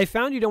 I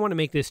found you don't want to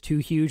make this too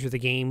huge or the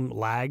game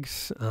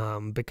lags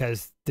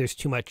because there's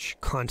too much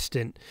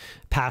constant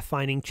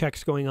pathfinding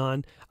checks going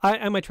on.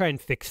 I might try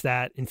and fix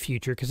that in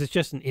future because it's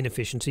just an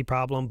inefficiency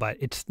problem, but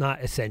it's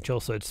not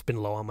essential, so it's been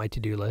low on my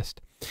to-do list.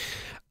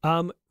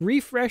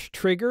 Refresh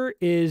trigger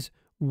is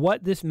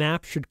what this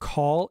map should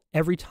call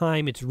every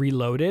time it's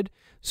reloaded.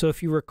 So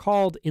if you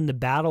recalled in the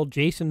battle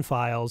JSON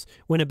files,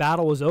 when a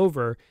battle was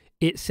over,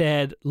 it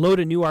said load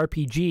a new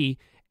RPG,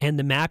 and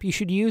the map you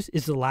should use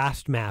is the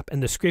last map,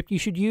 and the script you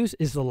should use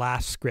is the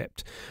last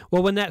script.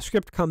 Well, when that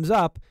script comes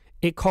up,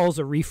 it calls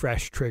a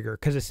refresh trigger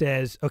because it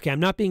says, okay, I'm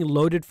not being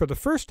loaded for the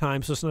first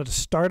time, so it's not a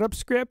startup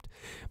script,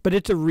 but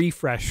it's a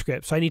refresh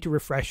script, so I need to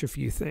refresh a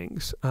few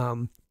things.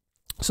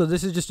 So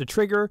this is just a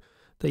trigger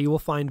that you will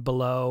find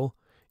below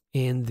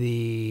in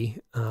the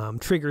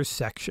triggers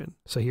section.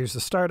 So here's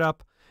the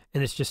startup,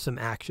 and it's just some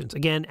actions.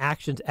 Again,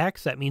 actions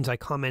X, that means I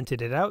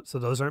commented it out, so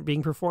those aren't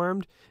being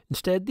performed.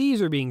 Instead,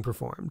 these are being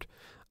performed.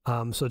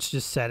 So it's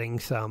just setting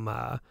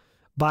some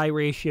buy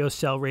ratios,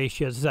 sell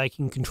ratios, so I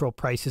can control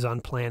prices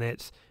on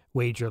planets,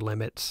 wager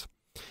limits.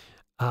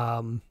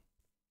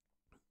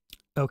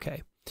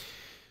 Okay.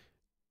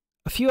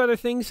 A few other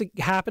things that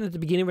happen at the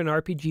beginning of an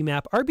RPG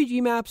map.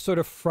 RPG maps sort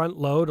of front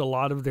load a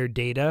lot of their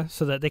data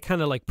so that they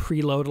kind of like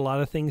preload a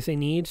lot of things they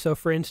need. So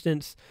for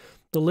instance,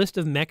 the list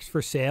of mechs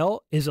for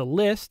sale is a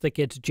list that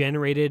gets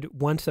generated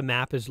once a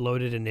map is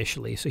loaded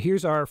initially. So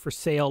here's our for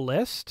sale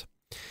list.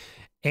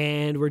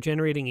 And we're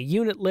generating a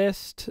unit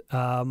list.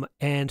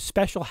 And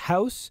special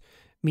house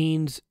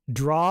means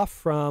draw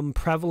from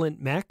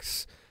prevalent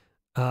mechs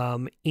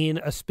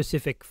in a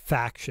specific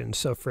faction.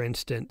 So for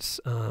instance,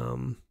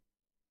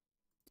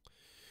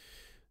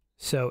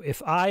 so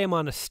if I am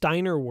on a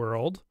Steiner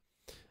world,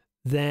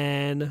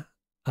 then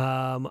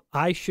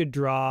I should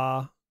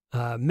draw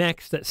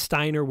mechs that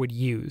Steiner would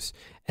use.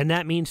 And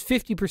that means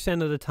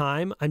 50% of the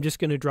time, I'm just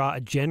going to draw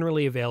a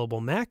generally available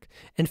mech.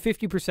 And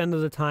 50%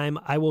 of the time,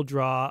 I will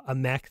draw a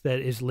mech that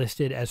is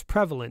listed as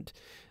prevalent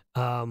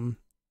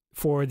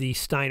for the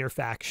Steiner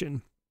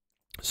faction.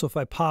 So if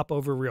I pop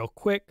over real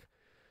quick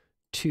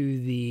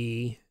to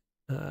the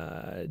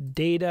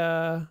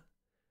data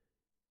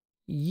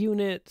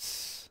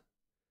units,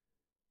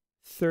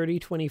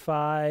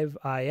 3025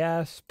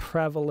 IS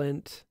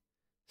prevalent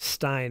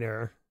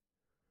Steiner.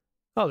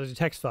 Oh, there's a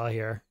text file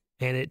here,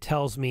 and it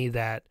tells me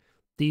that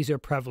these are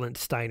prevalent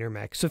Steiner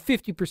mechs. So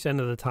 50%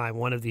 of the time,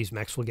 one of these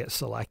mechs will get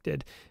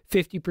selected.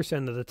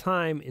 50% of the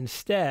time,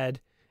 instead,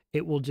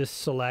 it will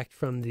just select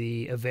from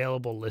the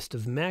available list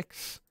of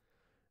mechs,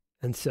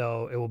 and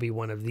so it will be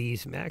one of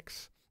these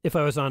mechs. If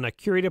I was on a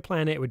curated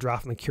planet, it would draw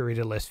from the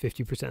curated list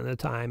 50% of the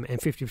time, and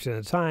 50%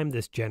 of the time,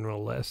 this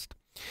general list.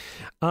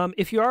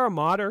 If you are a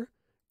modder,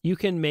 you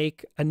can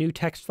make a new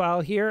text file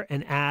here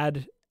and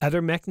add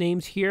other mech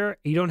names here.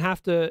 You don't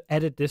have to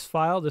edit this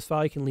file. This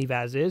file you can leave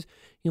as is.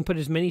 You can put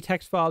as many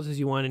text files as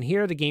you want in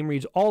here. The game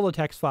reads all the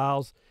text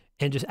files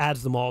and just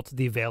adds them all to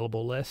the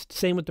available list.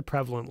 Same with the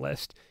prevalent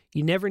list.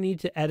 You never need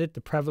to edit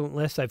the prevalent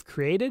list I've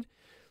created.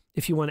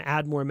 If you want to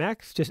add more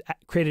mechs, just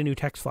create a new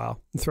text file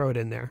and throw it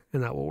in there,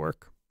 and that will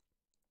work.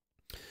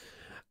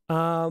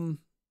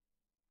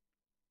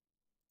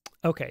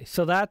 Okay,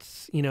 so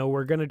that's,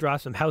 we're going to draw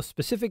some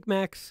house-specific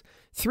mechs.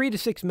 3 to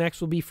 6 mechs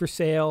will be for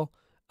sale.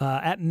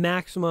 At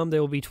maximum,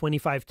 there will be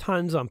 25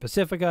 tons on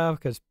Pacifica,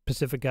 because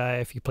Pacifica,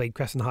 if you played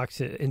Crescent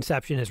Hawk's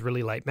Inception, has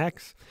really light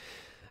mechs.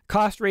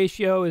 Cost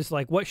ratio is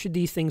like, what should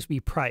these things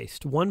be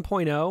priced?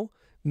 1.0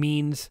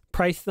 means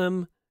price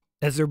them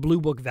as their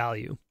Blue Book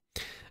value.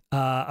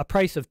 A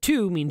price of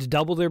 2 means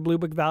double their Blue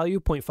Book value.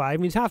 0.5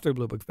 means half their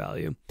Blue Book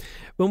value.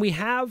 When we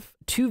have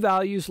two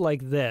values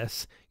like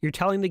this, you're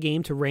telling the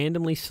game to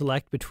randomly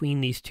select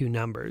between these two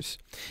numbers.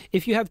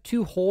 If you have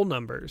two whole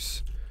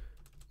numbers,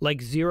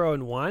 like 0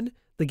 and 1,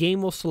 the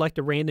game will select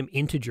a random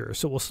integer.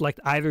 So we'll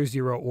select either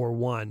 0 or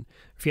 1.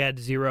 If you had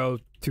 0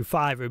 through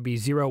 5, it would be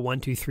 0,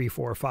 1, 2, 3,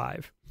 4,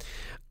 5.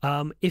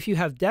 If you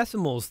have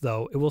decimals,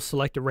 though, it will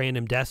select a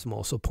random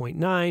decimal. So 0.9,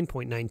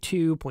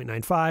 0.92,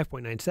 0.95,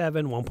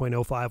 0.97,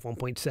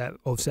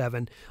 1.05,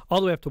 1.07,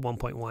 all the way up to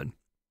 1.1.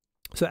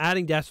 So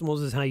adding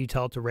decimals is how you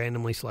tell it to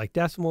randomly select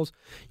decimals.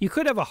 You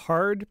could have a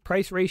hard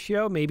price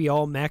ratio. Maybe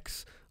all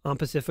mechs on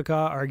Pacifica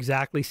are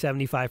exactly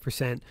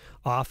 75%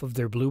 off of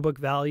their Blue Book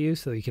value,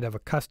 so you could have a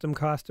custom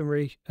cost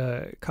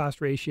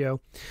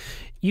ratio.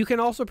 You can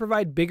also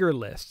provide bigger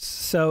lists.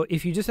 So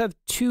if you just have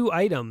 2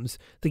 items,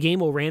 the game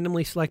will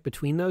randomly select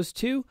between those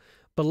 2.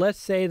 But let's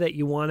say that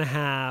you want to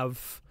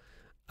have,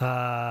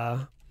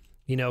 for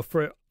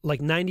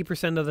like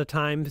 90% of the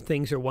time,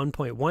 things are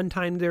 1.1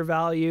 times their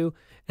value,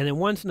 and then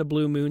once in a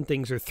blue moon,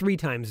 things are 3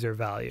 times their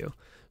value.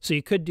 So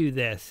you could do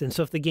this. And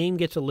so if the game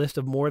gets a list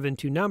of more than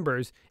 2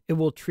 numbers, it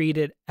will treat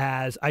it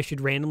as I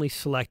should randomly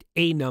select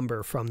a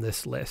number from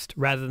this list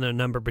rather than a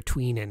number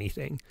between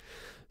anything.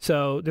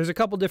 So there's a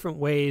couple different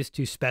ways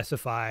to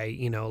specify,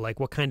 like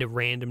what kind of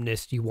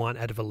randomness you want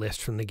out of a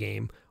list from the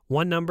game.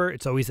 1 number,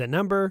 it's always that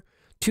number.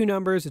 2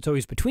 numbers, it's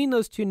always between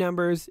those 2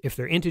 numbers. If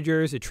they're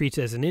integers, it treats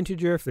it as an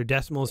integer. If they're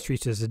decimals, it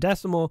treats it as a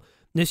decimal.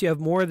 And if you have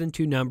more than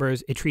 2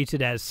 numbers, it treats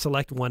it as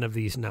select one of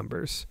these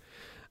numbers.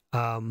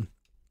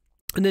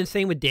 And then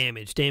same with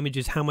damage. Damage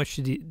is how much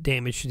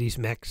damage should these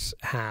mechs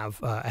have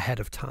ahead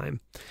of time.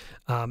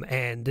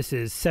 And this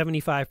is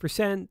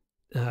 75%.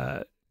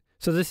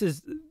 So this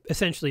is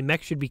essentially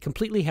mechs should be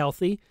completely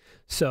healthy.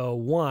 So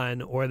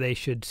 1, or they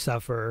should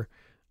suffer,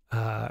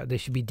 they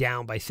should be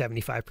down by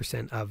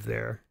 75% of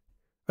their...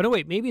 Oh, no,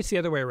 wait, maybe it's the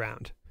other way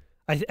around.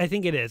 I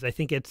think it is. I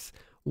think it's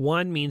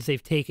 1 means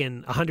they've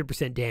taken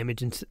 100%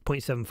 damage and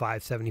 0.75,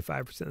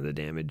 75% of the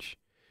damage.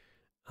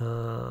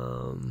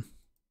 0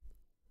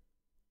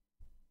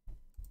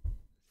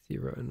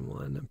 and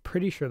 1. I'm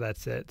pretty sure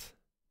that's it.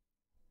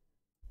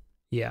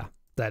 Yeah,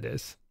 that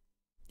is.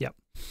 Yep.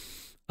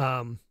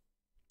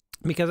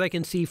 Because I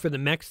can see for the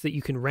mechs that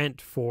you can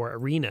rent for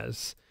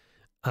arenas,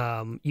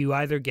 you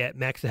either get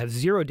mechs that have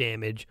 0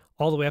 damage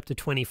all the way up to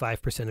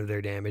 25% of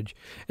their damage.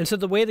 And so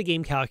the way the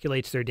game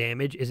calculates their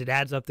damage is it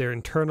adds up their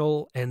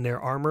internal and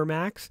their armor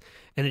max,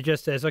 and it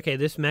just says, okay,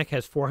 this mech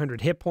has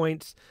 400 hit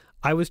points.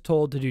 I was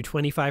told to do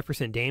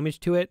 25% damage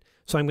to it,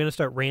 so I'm going to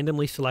start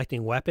randomly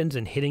selecting weapons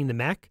and hitting the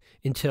mech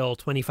until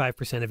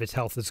 25% of its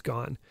health is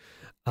gone.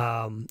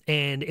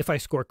 And if I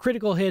score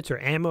critical hits or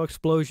ammo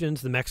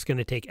explosions, the mech's going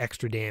to take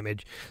extra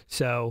damage.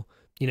 So,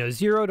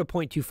 0 to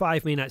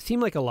 0.25 may not seem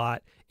like a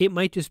lot. It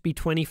might just be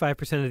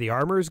 25% of the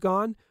armor is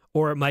gone,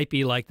 or it might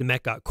be like the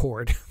mech got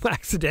cored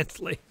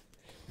accidentally.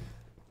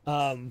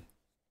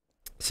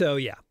 So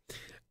yeah.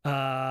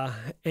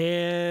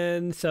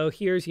 And so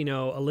here's,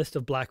 a list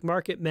of black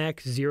market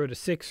mechs. 0 to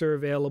 6 are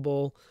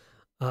available.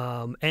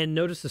 And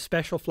notice the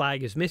special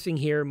flag is missing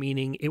here,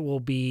 meaning it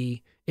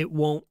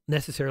won't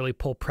necessarily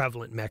pull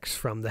prevalent mechs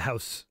from the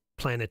house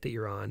planet that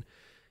you're on.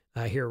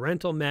 Here are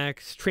rental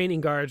mechs.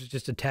 Training guards is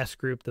just a test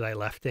group that I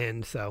left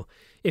in. So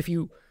if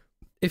you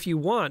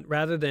want,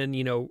 rather than,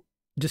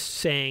 just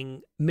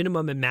saying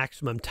minimum and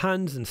maximum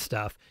tons and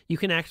stuff, you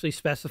can actually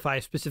specify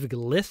a specific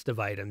list of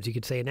items. You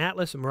could say an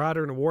Atlas, a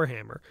Marauder, and a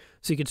Warhammer.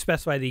 So you could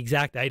specify the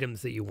exact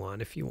items that you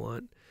want if you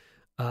want.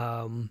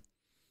 And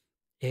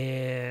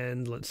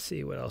let's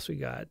see what else we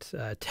got.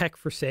 Tech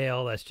for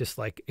sale. That's just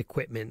like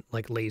equipment,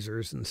 like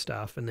lasers and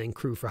stuff. And then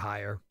crew for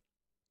hire.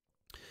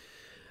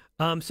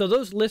 So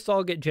those lists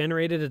all get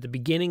generated at the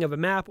beginning of a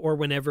map or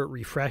whenever it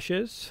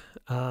refreshes.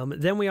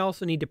 Then we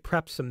also need to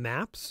prep some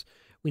maps.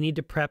 We need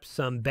to prep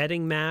some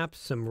betting maps,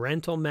 some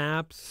rental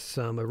maps,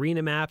 some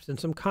arena maps, and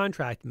some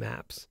contract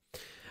maps.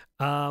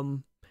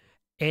 And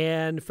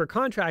for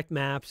contract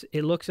maps,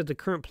 it looks at the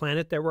current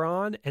planet that we're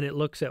on, and it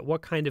looks at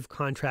what kind of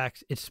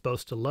contracts it's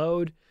supposed to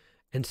load.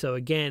 And so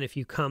again, if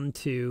you come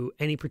to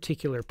any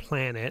particular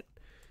planet,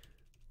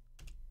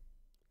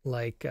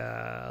 like,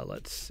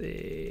 let's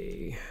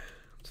see,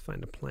 let's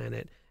find a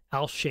planet,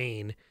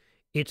 Alshane,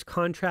 its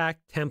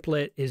contract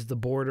template is the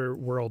border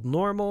world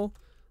normal.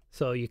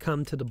 So you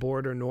come to the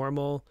border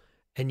normal,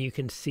 and you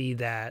can see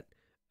that,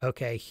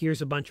 okay, here's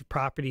a bunch of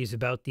properties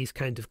about these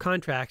kinds of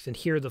contracts, and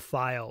here are the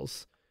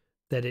files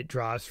that it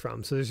draws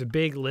from. So there's a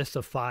big list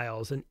of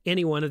files, and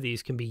any one of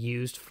these can be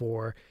used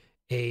for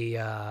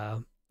a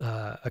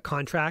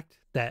contract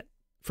that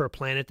for a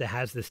planet that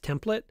has this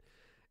template.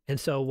 And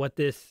so what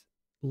this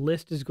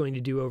list is going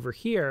to do over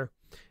here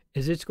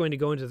is it's going to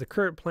go into the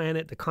current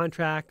planet, the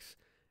contracts,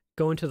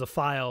 go into the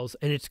files,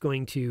 and it's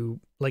going to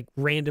like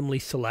randomly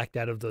select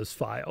out of those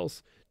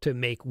files to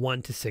make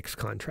 1 to 6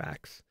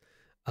 contracts.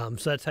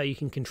 So that's how you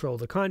can control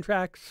the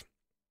contracts.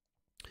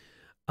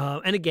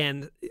 And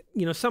again,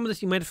 some of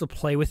this you might have to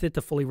play with it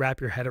to fully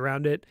wrap your head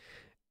around it.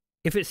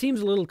 If it seems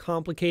a little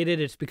complicated,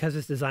 it's because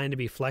it's designed to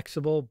be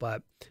flexible.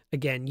 But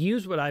again,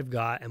 use what I've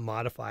got and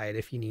modify it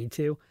if you need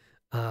to.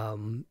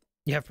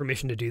 You have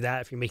permission to do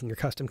that if you're making your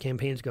custom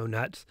campaigns go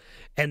nuts.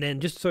 And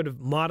then just sort of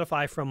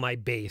modify from my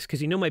base,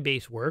 because my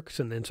base works,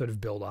 and then sort of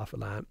build off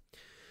of that.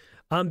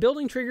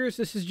 Building triggers,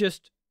 this is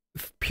just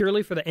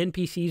purely for the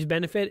NPC's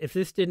benefit. If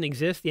this didn't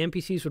exist, the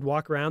NPCs would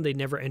walk around, they'd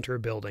never enter a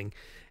building.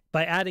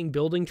 By adding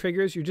building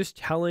triggers, you're just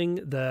telling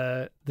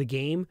the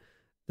game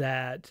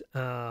that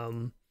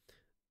Starport,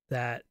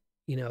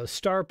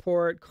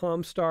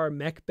 Comstar,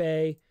 Mech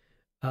Bay,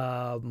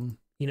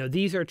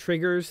 these are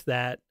triggers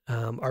that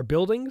are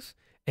buildings.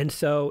 And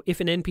so if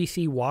an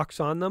NPC walks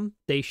on them,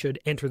 they should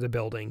enter the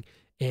building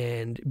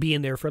and be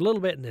in there for a little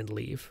bit and then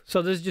leave.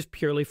 So this is just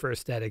purely for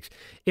aesthetics.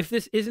 If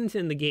this isn't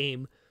in the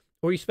game,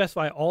 or you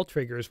specify all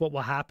triggers, what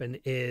will happen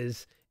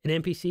is an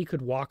NPC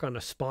could walk on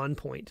a spawn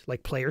point,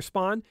 like player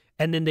spawn,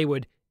 and then they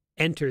would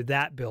enter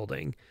that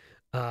building.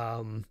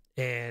 And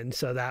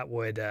so that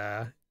would,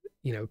 kind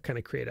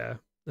of create a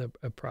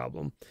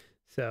problem.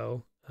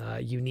 So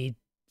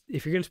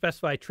if you're going to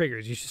specify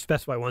triggers, you should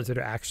specify ones that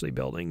are actually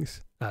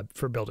buildings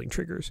for building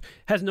triggers.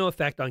 Has no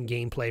effect on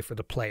gameplay for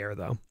the player,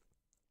 though.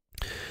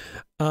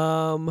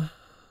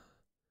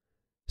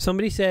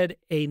 Somebody said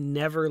a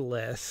never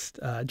list.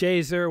 Jay,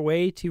 is there a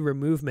way to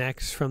remove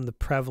mechs from the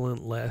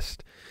prevalent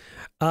list?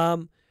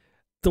 The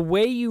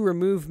way you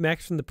remove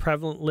mechs from the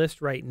prevalent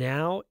list right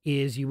now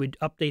is you would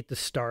update the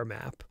star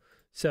map.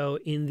 So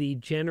in the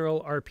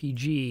general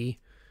RPG,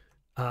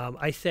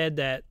 I said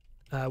that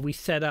we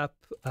set up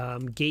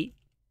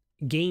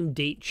game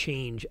date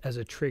change as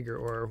a trigger,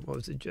 or what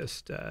was it,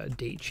 just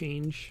date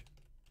change?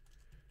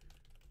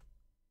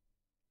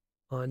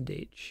 On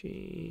date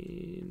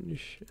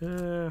change.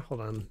 Hold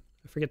on.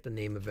 I forget the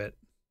name of it.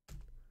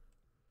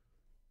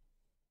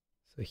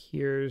 So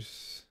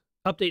here's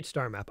update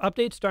star map.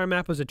 Update star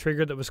map was a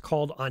trigger that was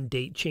called on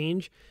date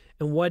change.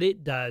 And what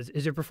it does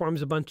is it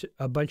performs a bunch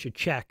of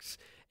checks,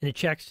 and it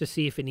checks to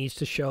see if it needs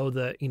to show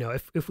the,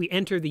 if we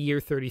enter the year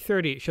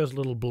 3030, it shows a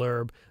little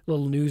blurb, a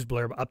little news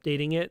blurb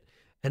updating it.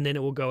 And then it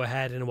will go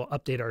ahead and it will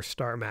update our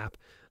star map.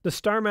 The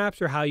star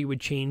maps are how you would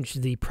change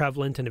the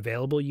prevalent and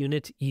available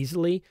units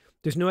easily.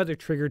 There's no other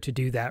trigger to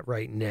do that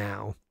right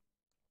now.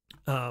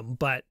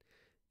 But,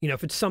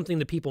 if it's something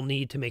that people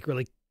need to make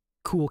really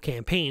cool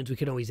campaigns, we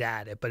could always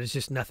add it, but it's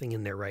just nothing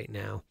in there right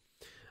now.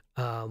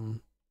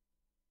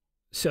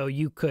 So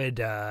you could,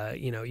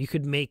 you know, you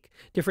could make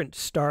different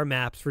star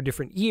maps for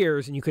different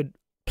years, and you could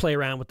play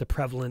around with the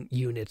prevalent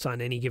units on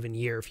any given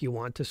year if you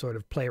want to sort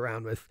of play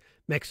around with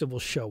mechs that will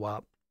show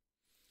up.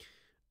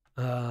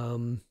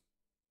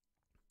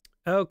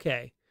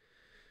 Okay.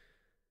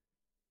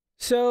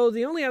 So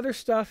the only other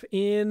stuff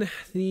in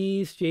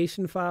these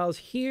JSON files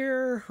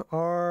here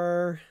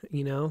are,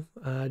 you know,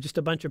 just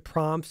a bunch of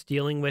prompts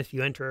dealing with,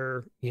 you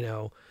enter, you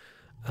know,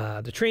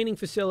 the training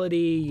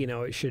facility, you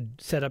know, it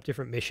should set up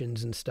different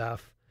missions and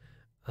stuff.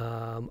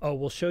 Oh,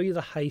 we'll show you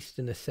the heist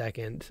in a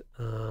second.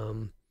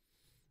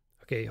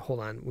 Okay,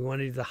 hold on. We want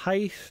to do the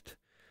heist,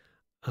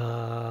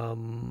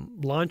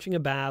 launching a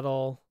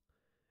battle,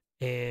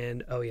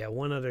 and oh yeah,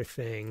 one other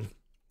thing.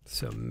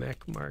 So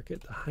mech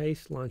market, the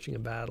heist, launching a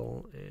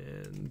battle,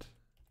 and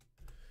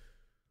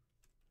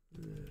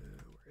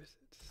where is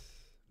it?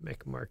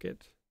 Mech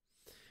market.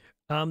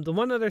 The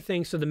one other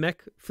thing, so the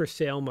mech for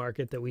sale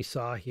market that we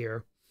saw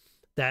here,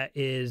 that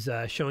is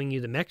showing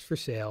you the mechs for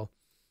sale.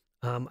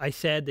 I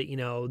said that, you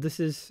know, this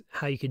is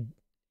how you could,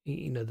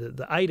 you know,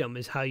 the item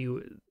is how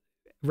you,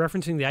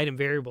 referencing the item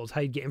variables,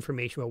 how you get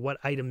information about what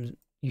items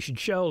you should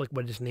show, like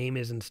what its name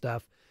is and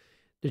stuff.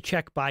 The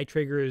check buy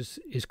trigger is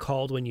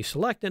called when you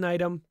select an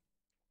item.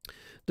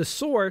 The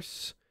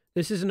source,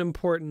 this is an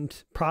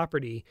important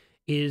property,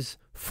 is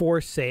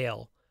for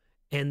sale.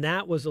 And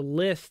that was a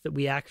list that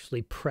we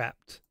actually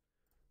prepped.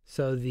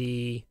 So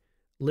the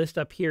list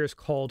up here is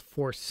called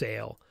for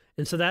sale.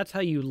 And so that's how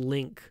you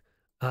link,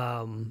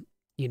 you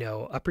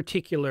know, a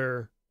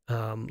particular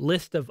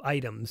list of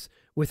items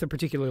with a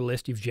particular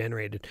list you've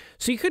generated.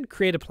 So you could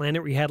create a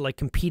planet where you had like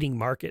competing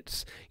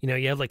markets. You know,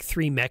 you have like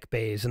 3 mech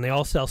bays and they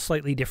all sell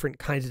slightly different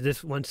kinds of,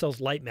 this one sells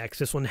light mechs,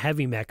 this one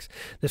heavy mechs,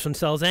 this one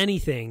sells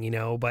anything, you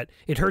know, but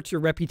it hurts your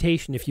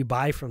reputation if you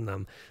buy from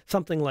them,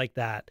 something like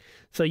that.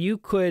 So you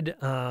could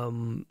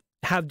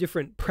have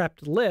different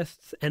prepped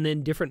lists, and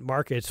then different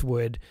markets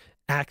would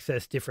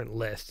access different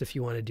lists if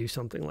you want to do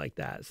something like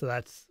that. So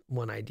that's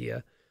one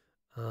idea.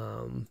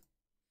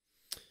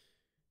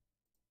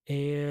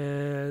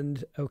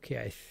 And okay,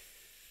 I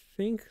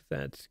think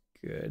that's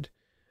good.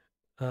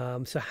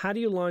 So how do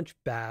you launch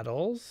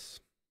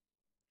battles?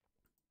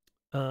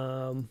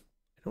 I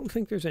don't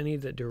think there's any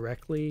that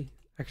directly,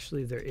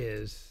 actually there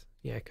is.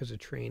 Yeah, because of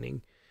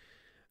training.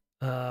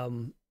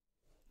 Let's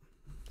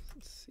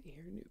see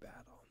here, new battle.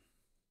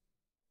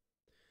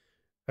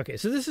 Okay,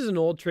 so this is an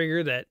old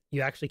trigger that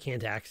you actually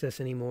can't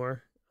access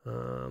anymore.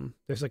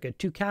 There's like a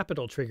 2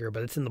 capital trigger,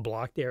 but it's in the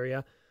blocked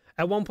area.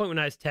 At one point when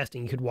I was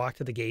testing, you could walk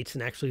to the gates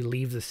and actually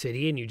leave the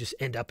city and you just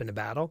end up in a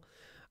battle.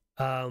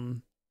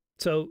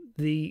 So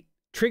the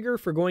trigger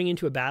for going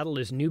into a battle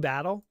is new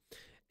battle.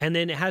 And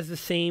then it has the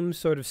same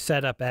sort of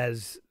setup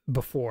as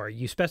before.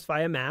 You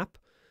specify a map.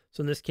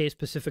 So in this case,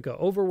 Pacifica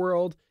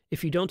Overworld.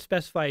 If you don't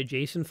specify a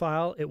JSON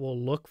file, it will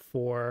look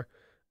for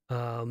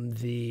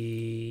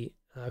the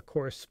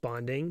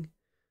corresponding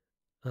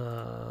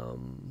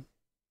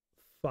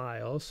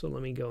file. So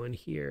let me go in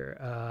here.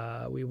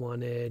 We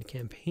wanted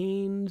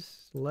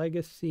campaigns,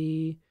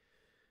 legacy,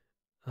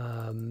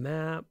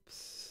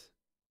 maps,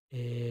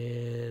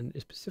 and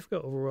is Pacifica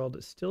Overworld,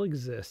 it still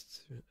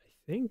exists, I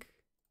think.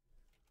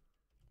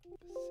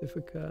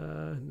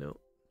 Pacifica, no.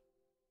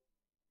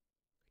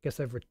 I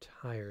guess I've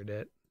retired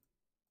it.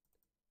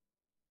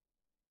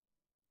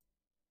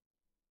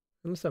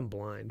 Unless I'm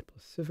blind.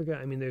 Pacifica,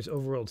 I mean, there's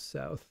Overworld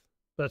South.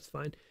 That's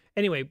fine.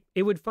 Anyway,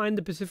 it would find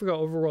the Pacifica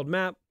Overworld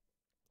map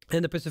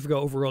and the Pacifica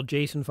Overworld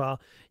JSON file.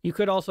 You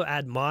could also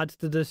add mods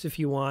to this if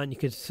you want. You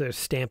could sort of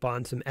stamp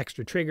on some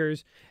extra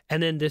triggers,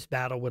 and then this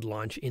battle would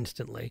launch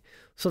instantly.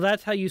 So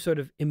that's how you sort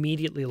of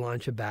immediately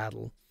launch a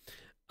battle.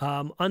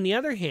 On the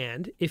other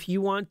hand, if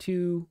you want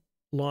to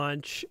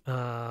launch,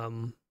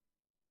 oh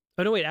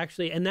no, wait,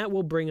 actually, and that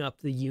will bring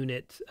up the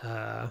unit,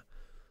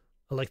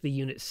 like the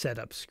unit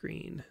setup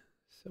screen.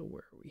 So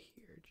where are we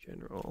here?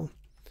 General.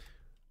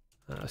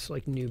 So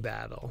like new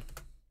battle.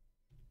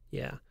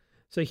 Yeah.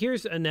 So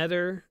here's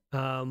another,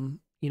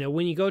 you know,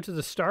 when you go to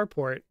the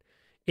starport,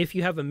 if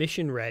you have a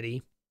mission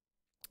ready,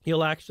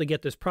 you'll actually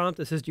get this prompt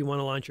that says, do you want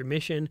to launch your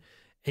mission?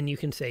 And you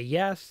can say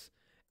yes.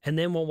 And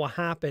then what will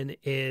happen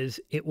is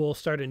it will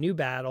start a new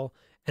battle.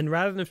 And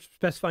rather than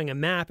specifying a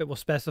map, it will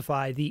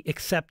specify the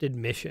accepted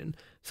mission.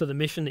 So the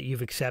mission that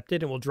you've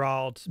accepted, and we'll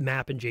draw its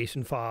map and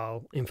JSON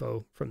file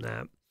info from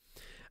that.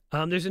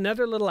 There's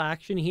another little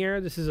action here.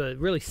 This is a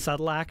really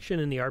subtle action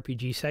in the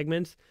RPG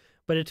segments,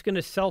 but it's going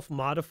to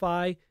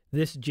self-modify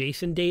this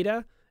JSON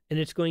data, and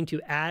it's going to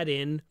add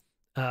in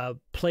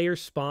player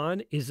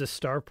spawn is the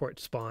starport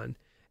spawn.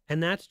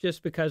 And that's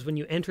just because when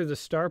you enter the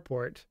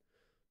starport,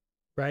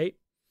 right,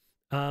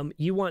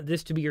 you want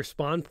this to be your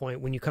spawn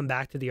point when you come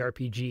back to the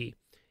RPG.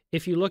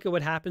 If you look at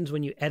what happens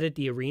when you edit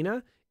the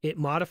arena, it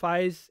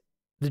modifies,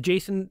 the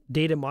JSON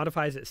data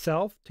modifies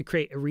itself to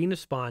create arena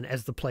spawn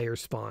as the player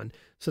spawn,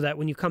 so that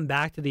when you come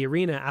back to the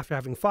arena after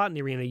having fought in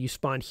the arena, you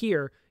spawn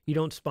here, you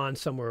don't spawn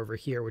somewhere over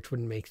here, which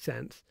wouldn't make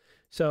sense.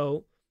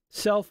 So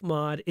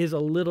self-mod is a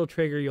little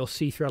trigger you'll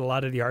see throughout a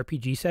lot of the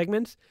RPG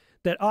segments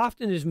that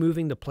often is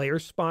moving the player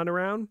spawn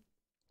around.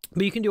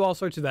 But you can do all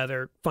sorts of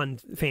other fun,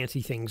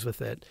 fancy things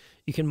with it.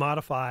 You can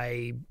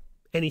modify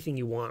anything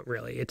you want,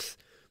 really. It's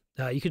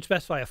you could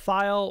specify a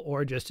file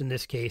or just, in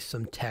this case,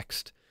 some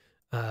text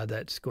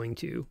that's going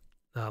to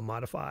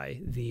modify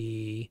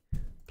the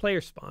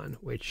player spawn,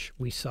 which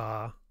we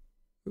saw,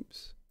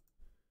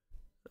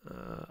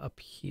 up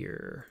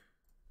here.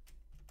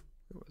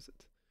 Where was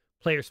it?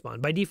 Player spawn.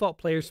 By default,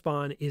 player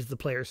spawn is the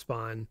player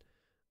spawn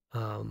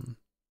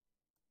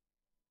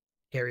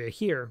area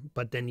here,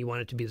 but then you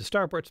want it to be the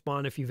starport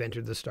spawn if you've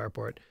entered the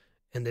starport,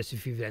 and this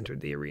if you've entered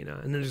the arena.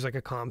 And then there's like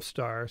a comp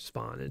star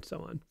spawn and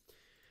so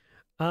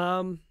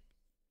on.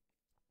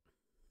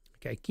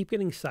 Okay, I keep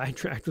getting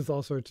sidetracked with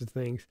all sorts of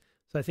things.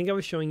 So I think I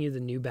was showing you the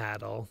new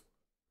battle.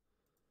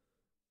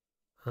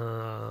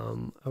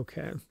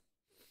 Okay.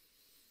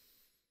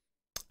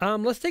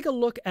 Let's take a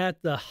look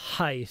at the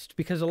heist,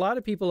 because a lot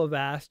of people have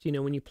asked, you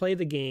know, when you play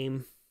the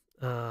game,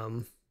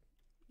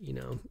 you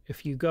know,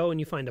 if you go and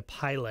you find a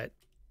pilot.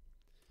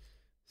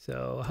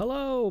 So,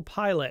 hello,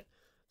 pilot.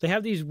 They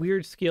have these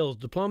weird skills: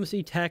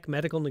 diplomacy, tech,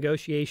 medical,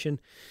 negotiation.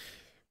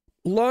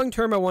 Long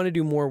term, I want to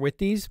do more with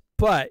these,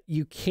 but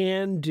you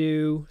can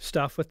do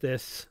stuff with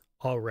this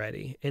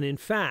already. And in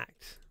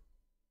fact,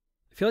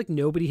 I feel like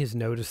nobody has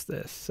noticed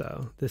this.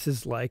 So this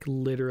is like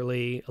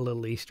literally a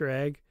little Easter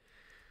egg.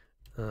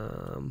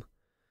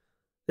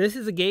 This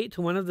is a gate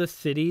to one of the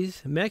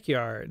city's mech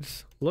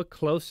yards. Look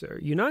closer.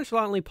 You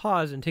nonchalantly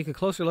pause and take a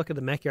closer look at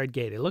the mech yard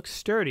gate. It looks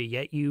sturdy,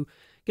 yet you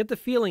get the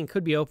feeling it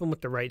could be open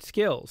with the right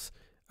skills.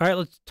 All right,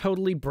 let's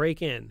totally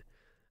break in.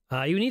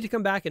 You need to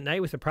come back at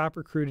night with a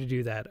proper crew to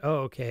do that. Oh,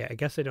 okay. I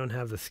guess I don't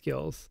have the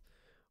skills.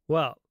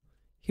 Well,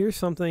 here's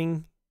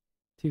something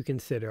to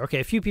consider. Okay,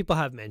 a few people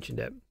have mentioned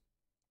it.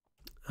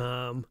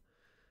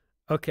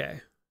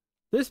 Okay.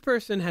 This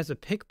person has a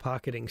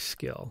pickpocketing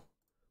skill.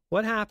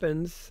 What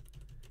happens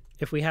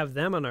if we have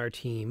them on our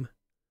team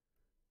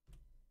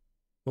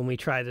when we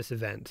try this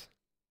event?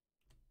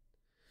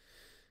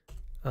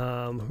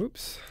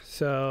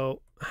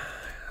 So,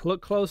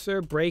 look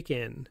closer, break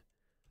in.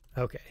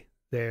 Okay.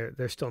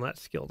 They're still not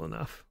skilled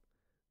enough.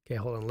 Okay,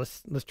 hold on.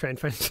 Let's try and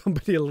find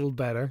somebody a little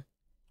better.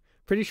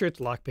 Pretty sure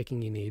it's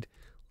lockpicking you need.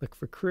 Look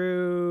for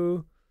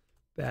crew.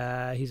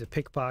 He's a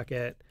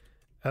pickpocket.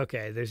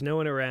 Okay, there's no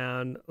one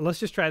around. Let's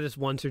just try this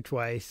once or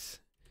twice.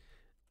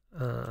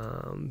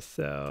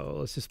 So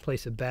let's just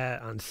place a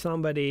bet on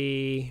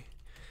somebody.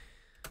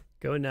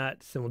 Go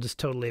nuts, and we'll just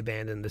totally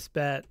abandon this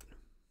bet.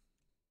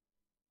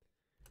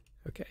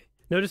 Okay.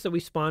 Notice that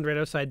we spawned right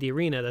outside the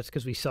arena. That's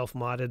because we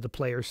self-modded the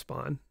player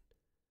spawn.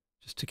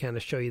 Just to kind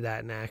of show you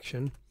that in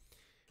action.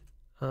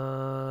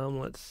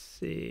 Let's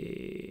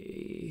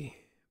see.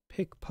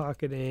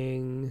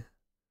 Pickpocketing.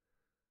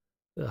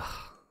 Ugh,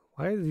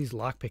 why are these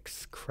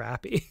lockpicks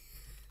crappy?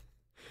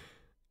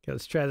 Okay,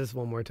 let's try this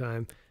one more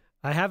time.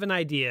 I have an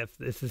idea if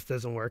this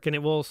doesn't work, and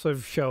it will sort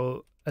of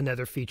show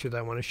another feature that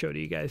I want to show to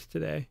you guys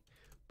today.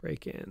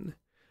 Break in.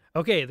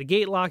 Okay, the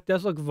gate lock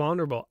does look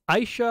vulnerable.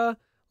 Aisha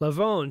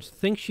Lavone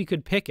thinks she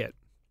could pick it.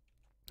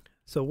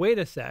 So wait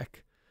a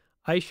sec.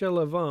 Aisha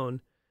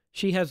Lavone,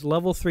 she has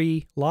level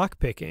 3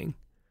 lockpicking,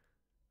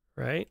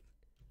 right?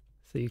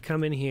 So you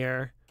come in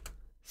here.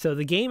 So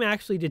the game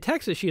actually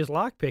detects that she is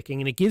lockpicking,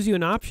 and it gives you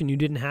an option you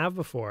didn't have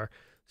before.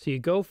 So you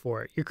go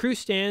for it. Your crew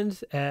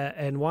stands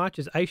and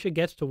watches Aisha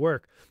gets to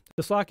work.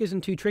 This lock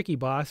isn't too tricky,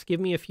 boss. Give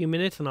me a few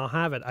minutes and I'll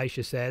have it,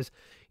 Aisha says.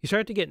 You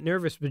start to get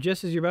nervous, but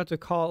just as you're about to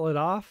call it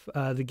off,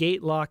 the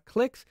gate lock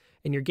clicks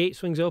and your gate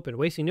swings open.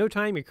 Wasting no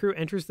time, your crew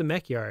enters the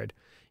mech yard.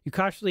 You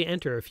cautiously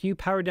enter. A few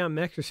powered down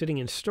mechs are sitting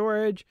in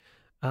storage.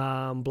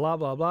 Blah,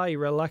 blah, blah. You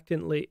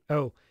reluctantly...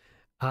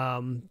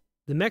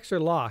 the mechs are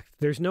locked.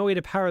 There's no way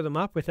to power them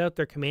up without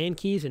their command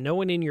keys, and no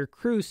one in your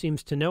crew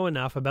seems to know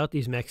enough about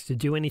these mechs to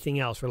do anything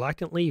else.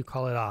 Reluctantly, you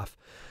call it off.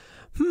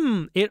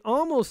 It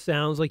almost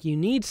sounds like you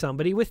need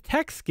somebody with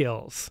tech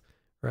skills,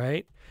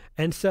 right?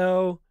 And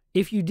so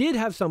if you did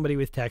have somebody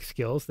with tech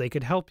skills, they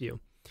could help you.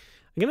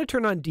 I'm going to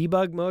turn on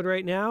debug mode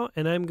right now,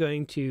 and I'm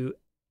going to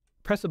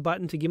press a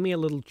button to give me a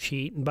little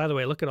cheat. And by the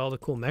way, look at all the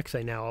cool mechs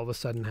I now all of a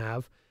sudden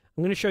have.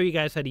 I'm going to show you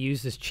guys how to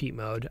use this cheat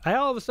mode. I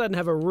all of a sudden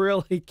have a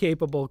really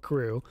capable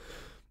crew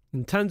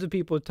and tons of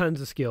people with tons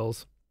of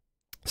skills.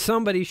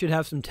 Somebody should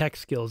have some tech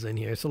skills in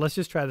here. So let's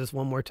just try this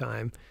one more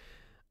time.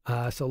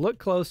 So look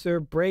closer,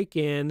 break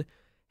in.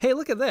 Hey,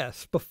 look at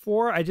this.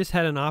 Before I just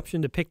had an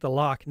option to pick the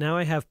lock. Now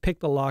I have pick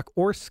the lock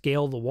or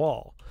scale the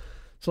wall.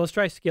 So let's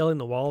try scaling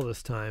the wall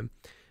this time.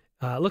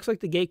 Looks like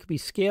the gate could be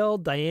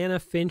scaled. Diana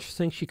Finch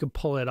thinks she could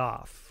pull it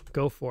off.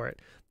 Go for it.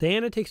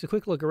 Diana takes a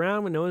quick look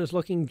around when no one is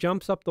looking,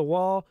 jumps up the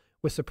wall.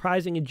 With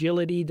surprising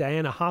agility,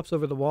 Diana hops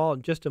over the wall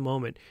in just a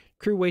moment.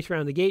 Crew waits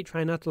around the gate,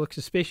 trying not to look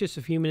suspicious.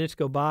 A few minutes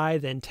go by,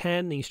 then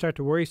 10, then you start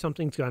to worry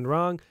something's gone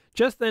wrong.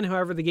 Just then,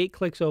 however, the gate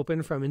clicks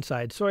open from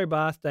inside. Sorry,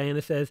 boss,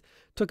 Diana says.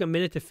 Took a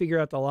minute to figure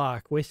out the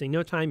lock. Wasting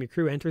no time, your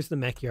crew enters the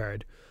mech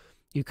yard.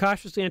 You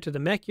cautiously enter the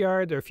mech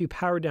yard. There are a few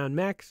powered-down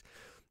mechs.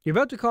 You're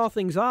about to call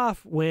things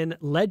off when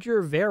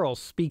Ledger Verrill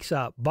speaks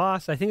up.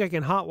 Boss, I think I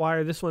can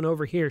hotwire this one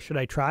over here. Should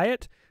I try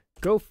it?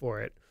 Go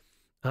for it.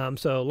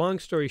 So long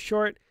story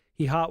short,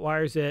 he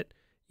hotwires it.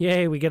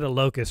 Yay, we get a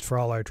locust for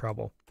all our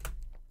trouble.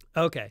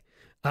 Okay,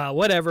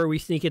 whatever, we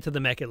sneak it to the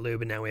mech at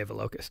lube, and now we have a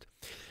locust.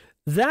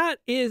 That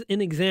is an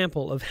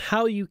example of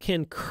how you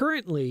can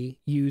currently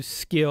use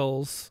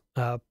skills,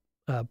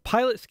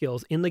 pilot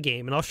skills in the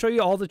game. And I'll show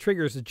you all the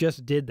triggers that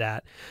just did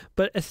that.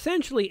 But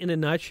essentially, in a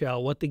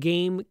nutshell, what the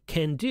game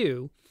can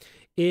do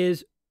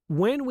is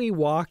when we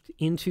walked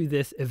into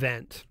this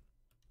event,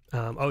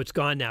 oh, it's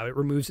gone now. It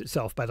removes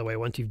itself, by the way,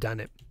 once you've done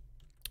it.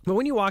 But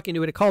when you walk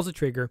into it, it calls a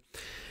trigger.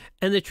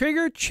 And the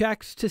trigger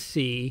checks to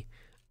see,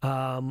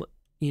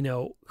 you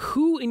know,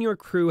 who in your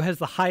crew has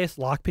the highest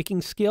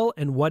lockpicking skill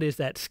and what is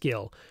that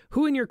skill?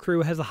 Who in your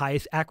crew has the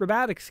highest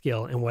acrobatic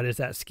skill and what is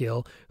that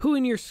skill? Who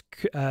in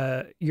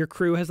your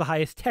crew has the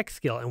highest tech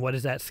skill and what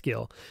is that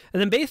skill?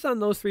 And then based on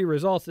those three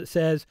results, it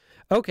says,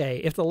 okay,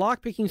 if the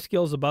lockpicking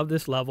skill is above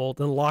this level,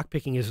 then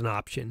lockpicking is an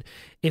option.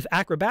 If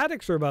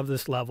acrobatics are above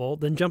this level,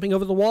 then jumping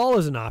over the wall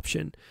is an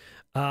option.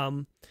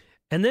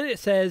 And then it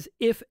says,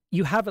 if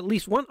you have at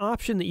least one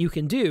option that you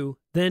can do,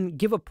 then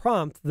give a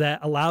prompt that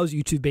allows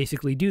you to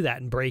basically do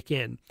that and break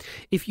in.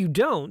 If you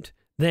don't,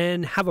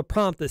 then have a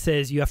prompt that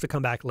says you have to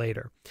come back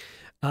later.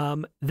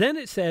 Then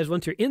it says,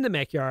 once you're in the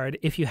mech yard,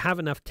 if you have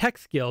enough tech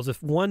skills,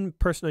 if one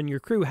person on your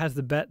crew has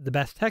the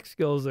best tech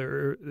skills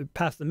or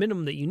past the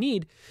minimum that you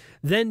need,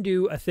 then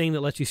do a thing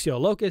that lets you steal a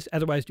locust,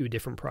 otherwise do a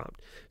different prompt.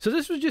 So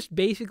this was just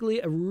basically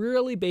a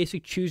really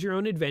basic choose your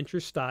own adventure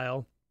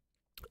style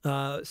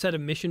set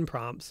of mission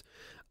prompts,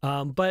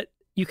 but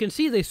you can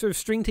see they sort of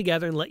string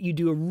together and let you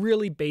do a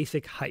really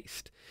basic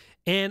heist.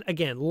 And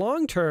again,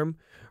 long term,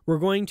 we're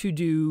going to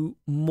do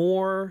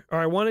more, or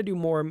I want to do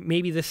more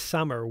maybe this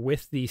summer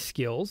with these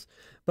skills.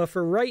 But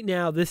for right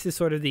now, this is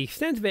sort of the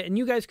extent of it. And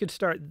you guys could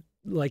start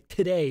like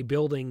today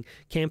building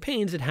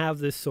campaigns that have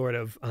this sort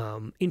of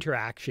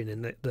interaction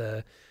in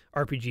the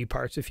RPG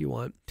parts if you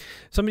want.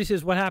 Somebody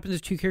says, what happens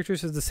if two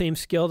characters have the same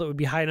skill that would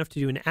be high enough to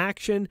do an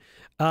action?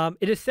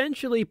 It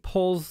essentially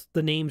pulls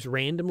the names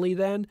randomly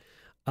then.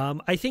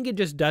 I think it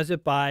just does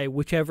it by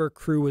whichever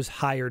crew was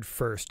hired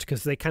first,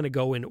 because they kind of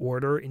go in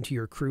order into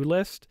your crew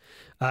list.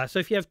 So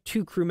if you have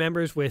two crew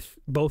members with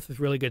both with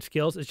really good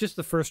skills, it's just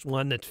the first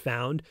one that's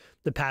found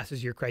that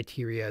passes your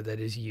criteria that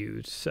is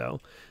used. So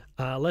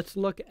let's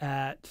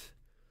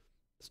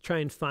try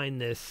and find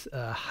this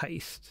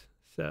heist.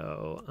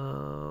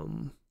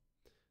 So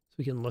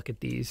we can look at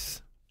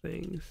these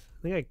things.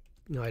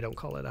 No, I don't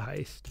call it a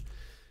heist.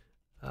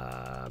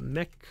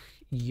 Mech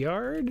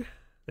yard.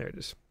 There it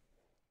is.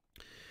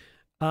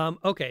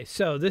 Okay,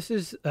 so this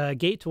is a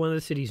gate to one of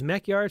the city's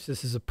mech yards.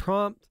 This is a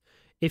prompt.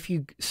 If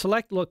you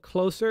select look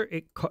closer,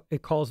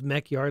 it calls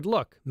mech yard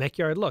look. Mech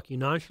yard look. You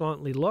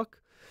nonchalantly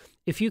look.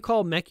 If you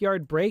call mech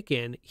yard break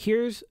in,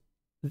 here's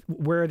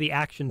where the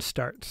action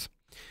starts.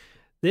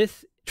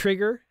 This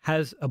trigger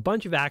has a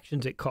bunch of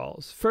actions it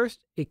calls. First,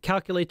 it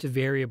calculates a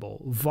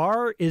variable.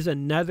 var is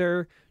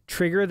another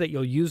trigger that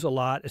you'll use a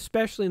lot,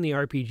 especially in the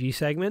RPG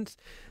segments.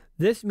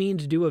 This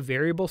means do a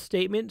variable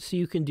statement, so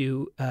you can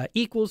do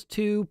equals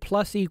to,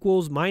 plus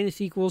equals, minus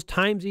equals,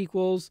 times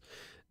equals,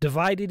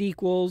 divided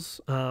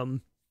equals.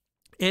 And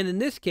in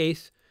this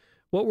case,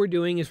 what we're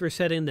doing is we're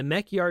setting the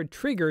mech yard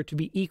trigger to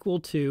be equal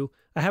to,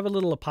 I have a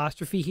little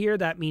apostrophe here,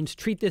 that means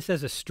treat this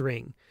as a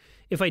string.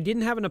 If I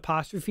didn't have an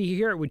apostrophe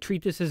here, it would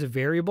treat this as a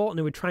variable, and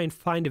it would try and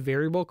find a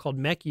variable called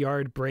mech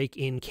yard break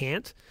in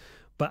can't,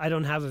 but I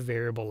don't have a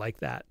variable like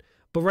that.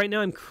 But right now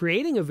I'm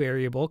creating a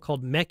variable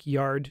called mech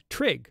yard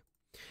trig.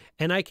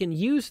 And I can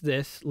use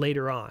this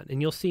later on,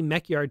 and you'll see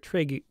mech yard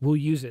trig will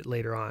use it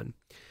later on.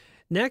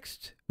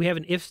 Next, we have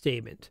an if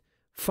statement.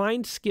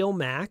 Find skill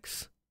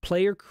max,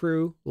 player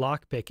crew,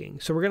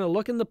 lockpicking. So we're going to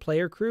look in the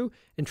player crew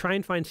and try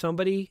and find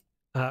somebody,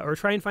 or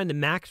try and find the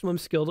maximum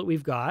skill that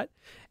we've got.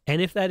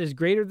 And if that is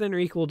greater than or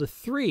equal to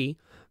 3,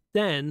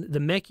 then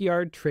the mech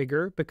yard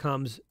trigger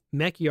becomes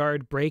mech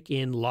yard break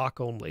in lock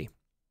only.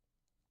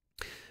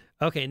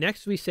 Okay,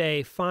 next we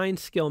say find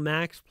skill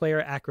max,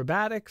 player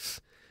acrobatics.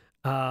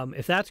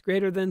 If that's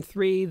greater than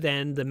 3,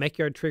 then the mech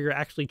yard trigger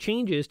actually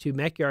changes to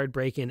mech yard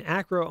break in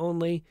acro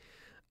only.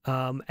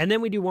 And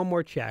then we do one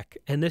more check,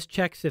 and this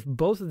checks if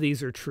both of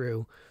these are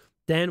true.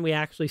 Then we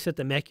actually set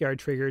the mech yard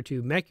trigger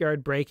to mech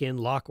yard break in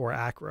lock or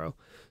acro.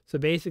 So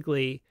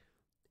basically,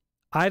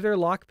 either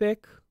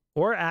lockpick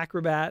or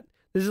acrobat.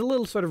 This is a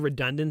little sort of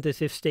redundant,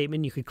 this if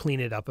statement. You could clean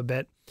it up a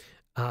bit.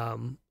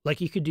 Like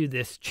you could do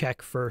this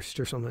check first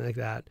or something like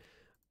that.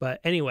 But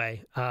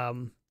anyway,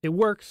 it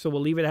works, so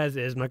we'll leave it as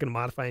is. I'm not going to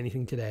modify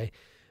anything today.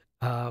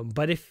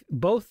 But if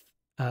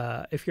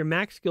your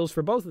max skills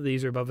for both of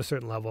these are above a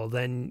certain level,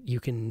 then you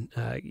can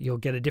you'll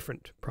get a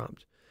different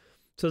prompt.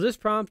 So this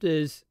prompt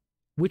is,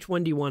 which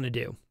one do you want to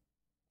do?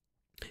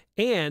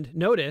 And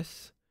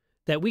notice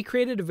that we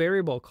created a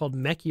variable called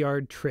mech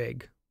yard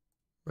trig,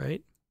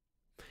 right?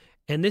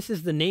 And this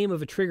is the name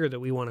of a trigger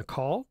that we want to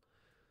call.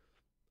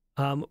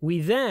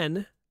 We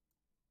then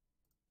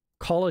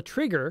call a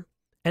trigger,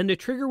 and the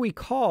trigger we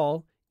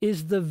call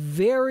is the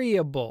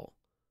variable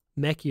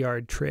mech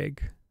yard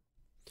trig.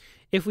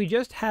 If we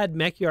just had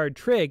mechyard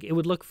trig, it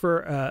would look for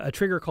a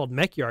trigger called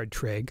mechyard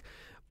trig.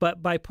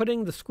 But by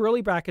putting the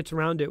squirrely brackets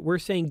around it, we're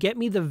saying, get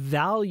me the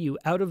value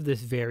out of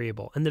this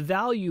variable. And the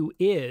value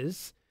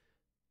is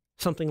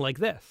something like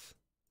this.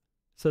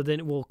 So then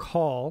it will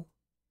call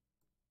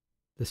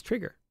this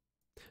trigger.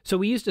 So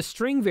we used a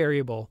string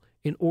variable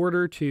in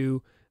order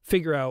to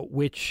figure out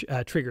which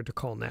trigger to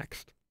call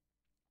next.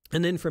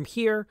 And then from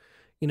here,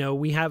 you know,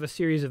 we have a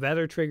series of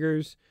other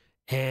triggers,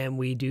 and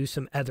we do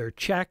some other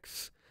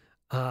checks.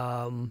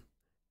 When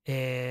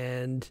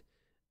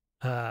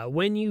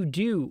you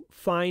do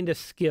find a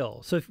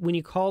skill, so when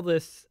you call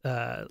this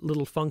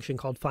little function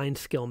called find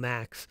skill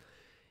max,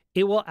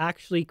 it will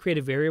actually create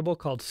a variable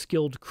called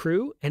skilled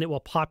crew, and it will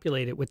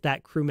populate it with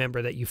that crew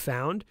member that you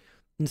found.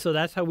 And so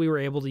that's how we were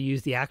able to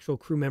use the actual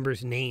crew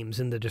members' names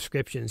in the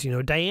descriptions. You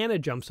know, Diana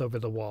jumps over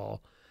the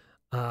wall.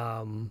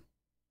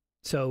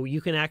 So you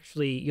can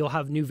actually, you'll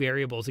have new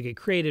variables that get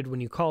created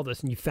when you call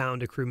this and you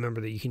found a crew member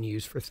that you can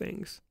use for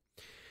things.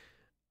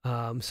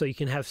 So you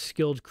can have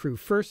skilled crew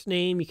first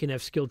name, you can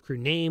have skilled crew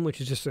name, which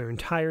is just their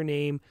entire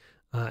name,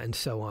 and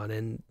so on.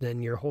 And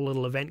then your whole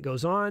little event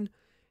goes on.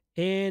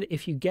 And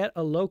if you get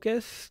a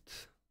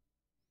locust,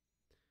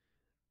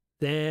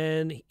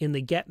 then in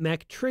the get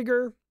mech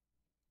trigger,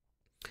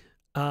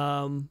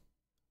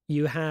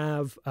 you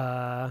have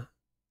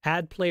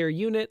add player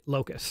unit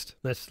locust.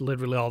 That's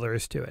literally all there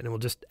is to it. And it will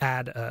just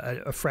add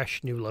a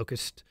fresh new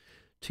locust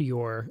to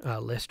your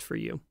list for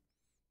you.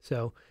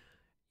 So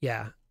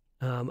yeah.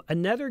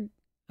 Another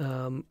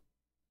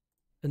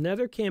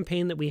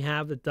campaign that we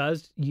have that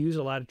does use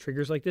a lot of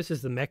triggers like this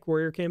is the Mech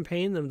Warrior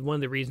campaign. And one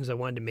of the reasons I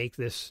wanted to make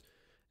this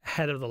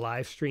ahead of the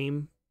live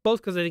stream, both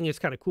because I think it's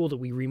kind of cool that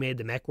we remade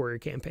the Mech Warrior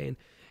campaign,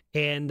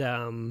 and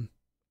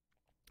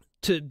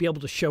to be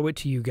able to show it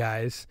to you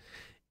guys,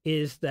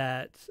 is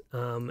that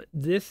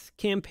this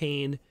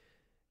campaign,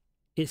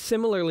 it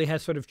similarly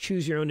has sort of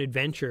choose your own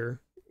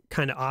adventure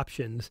kind of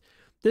options.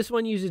 This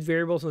one uses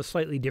variables in a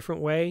slightly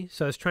different way.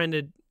 So I was trying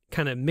to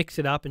kind of mix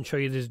it up and show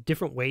you there's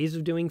different ways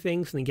of doing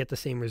things and then get the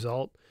same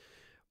result.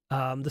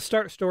 The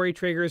start story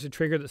trigger is a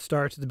trigger that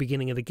starts at the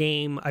beginning of the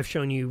game. I've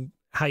shown you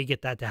how you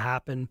get that to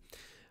happen.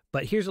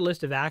 But here's a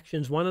list of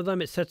actions. One of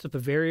them, it sets up a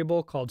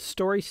variable called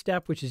story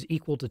step, which is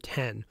equal to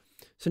 10.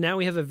 So now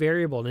we have a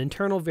variable, an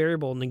internal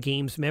variable in the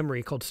game's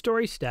memory called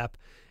story step,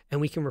 and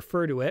we can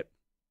refer to it.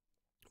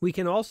 We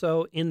can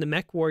also, in the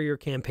Mech Warrior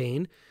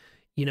campaign,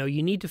 you know,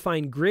 you need to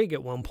find Grig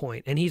at one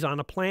point, and he's on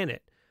a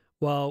planet.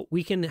 Well,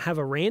 we can have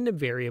a random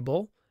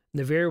variable, and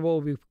the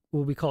variable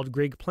will be called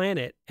Grig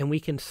Planet, and we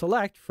can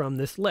select from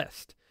this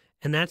list.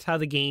 And that's how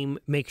the game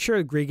makes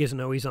sure Grig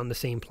isn't always on the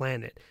same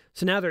planet.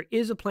 So now there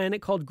is a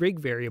planet called Grig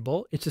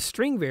variable. It's a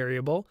string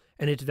variable,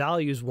 and its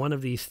value is one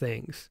of these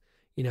things.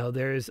 You know,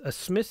 there's a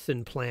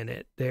Smithson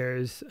planet,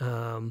 there's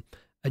a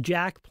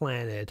Jack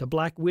planet, a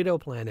Black Widow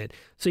planet.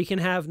 So you can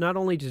have not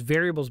only just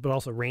variables, but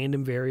also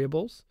random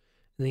variables.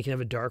 And then you can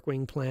have a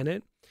Darkwing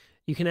planet.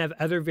 You can have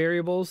other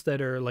variables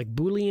that are like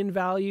Boolean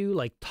value,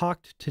 like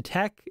talked to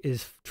tech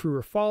is true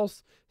or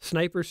false,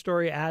 sniper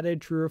story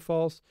added, true or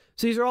false.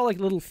 So these are all like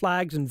little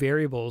flags and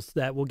variables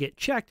that will get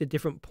checked at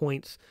different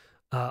points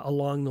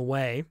along the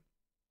way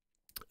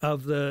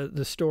of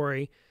the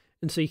story.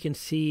 And so you can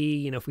see,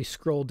 you know, if we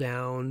scroll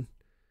down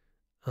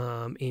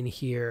in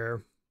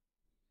here,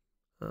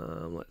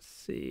 let's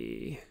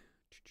see.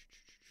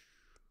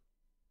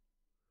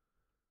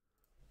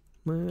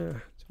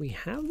 Do we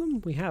have them?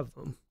 We have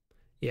them.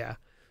 Yeah.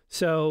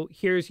 So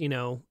here's, you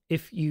know,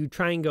 if you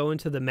try and go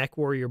into the Mech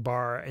Warrior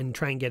bar and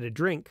try and get a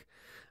drink,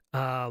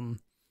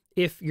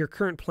 if your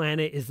current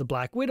planet is the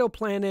Black Widow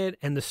planet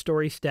and the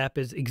story step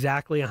is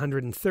exactly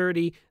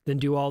 130, then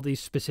do all these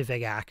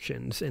specific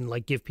actions and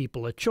like give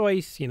people a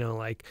choice, you know,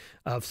 like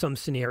of some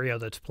scenario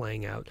that's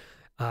playing out.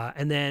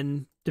 And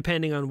then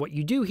depending on what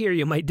you do here,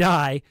 you might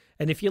die.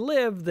 And if you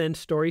live, then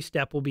story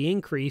step will be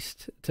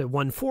increased to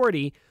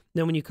 140.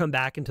 Then when you come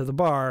back into the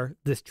bar,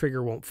 this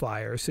trigger won't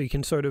fire. So you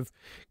can sort of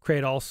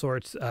create all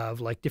sorts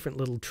of like different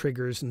little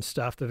triggers and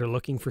stuff that are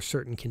looking for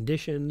certain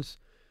conditions.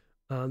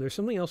 There's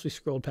something else we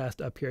scrolled past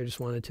up here I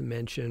just wanted to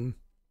mention.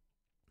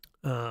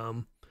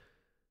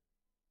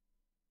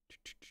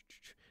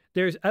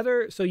 There's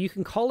other, so you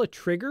can call a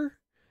trigger.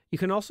 You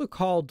can also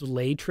call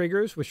delay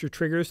triggers, which are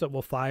triggers that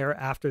will fire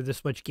after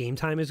this much game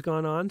time has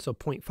gone on, so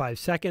 0.5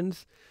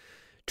 seconds.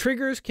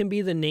 Triggers can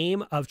be the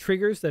name of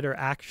triggers that are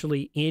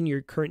actually in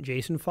your current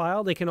JSON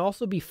file. They can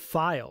also be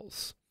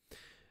files.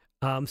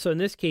 So in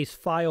this case,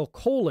 file :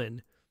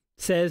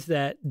 says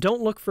that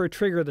don't look for a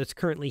trigger that's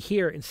currently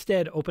here.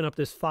 Instead, open up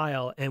this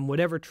file, and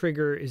whatever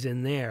trigger is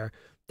in there,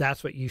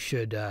 that's what you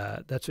should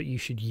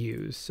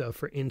use. So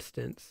for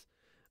instance,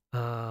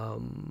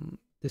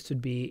 this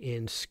would be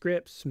in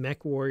scripts,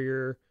 Mech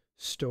Warrior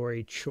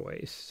story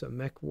choice. So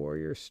Mech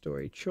Warrior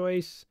story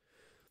choice.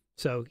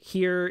 So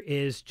here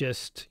is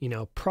just, you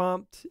know,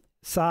 prompt,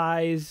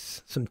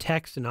 size, some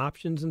text and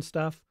options and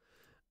stuff.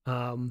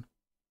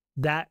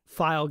 That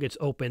file gets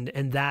opened,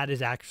 and that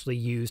is actually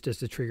used as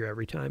the trigger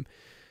every time.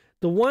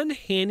 The one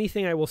handy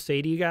thing I will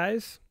say to you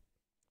guys,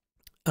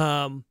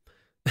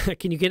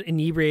 Can you get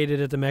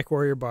inebriated at the Mech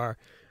Warrior bar?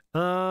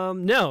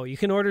 No, you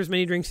can order as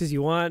many drinks as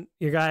you want.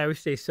 Your guy always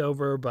stays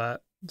sober,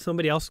 but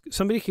somebody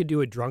could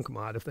do a drunk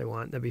mod if they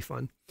want. That'd be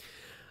fun.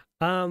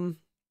 The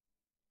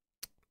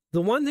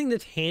one thing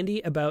that's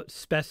handy about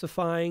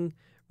specifying,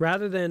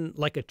 rather than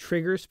like a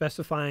trigger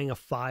specifying a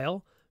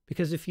file,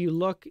 because if you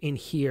look in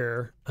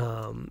here,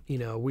 you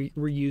know,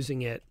 we're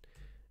using it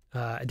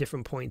at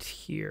different points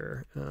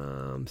here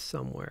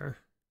somewhere.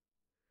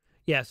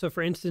 Yeah, so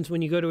for instance,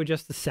 when you go to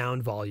adjust the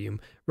sound volume,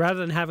 rather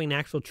than having an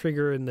actual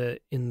trigger in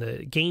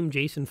the game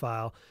JSON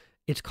file,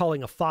 it's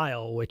calling a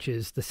file, which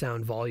is the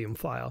sound volume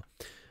file.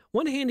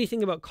 One handy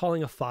thing about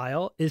calling a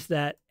file is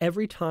that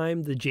every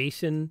time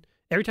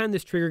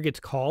this trigger gets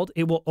called,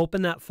 it will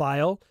open that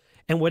file,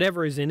 and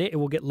whatever is in it, it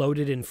will get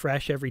loaded in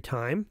fresh every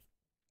time.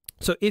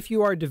 So if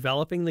you are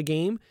developing the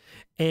game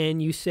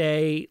and you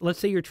say, let's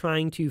say you're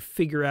trying to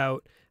figure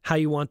out how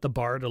you want the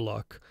bar to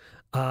look,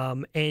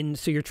 and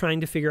so you're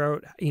trying to figure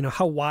out, you know,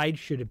 how wide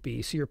should it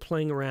be? So you're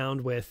playing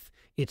around with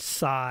its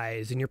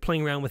size and you're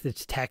playing around with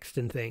its text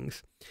and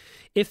things.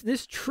 If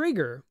this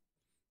trigger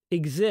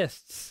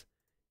exists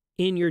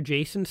in your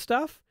JSON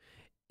stuff,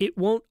 it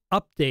won't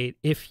update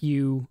if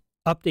you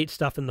update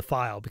stuff in the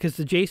file, because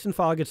the JSON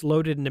file gets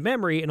loaded into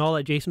memory and all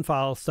that JSON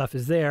file stuff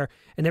is there,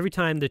 and every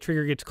time the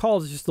trigger gets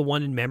called, it's just the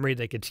one in memory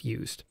that gets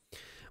used.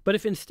 But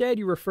if instead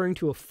you're referring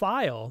to a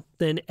file,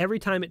 then every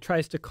time it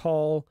tries to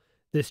call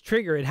this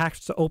trigger, it has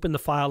to open the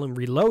file and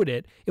reload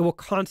it. It will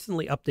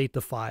constantly update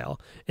the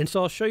file. And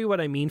so I'll show you what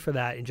I mean for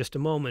that in just a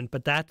moment,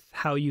 but that's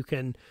how you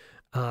can,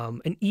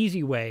 an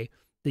easy way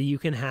that you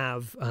can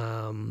have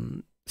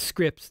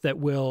scripts that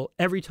will,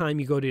 every time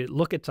you go to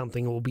look at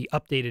something, it will be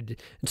updated.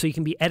 And so you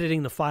can be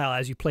editing the file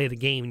as you play the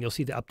game and you'll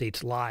see the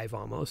updates live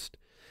almost.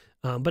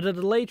 But a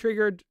delay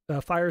trigger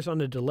fires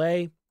on a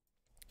delay.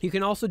 You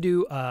can also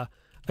do a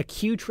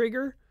queue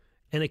trigger,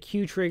 and a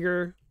queue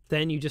trigger,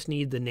 then you just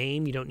need the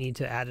name. You don't need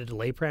to add a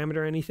delay parameter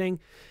or anything.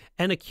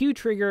 And a queue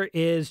trigger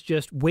is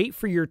just wait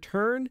for your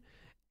turn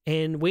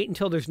and wait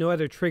until there's no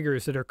other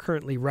triggers that are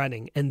currently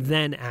running and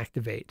then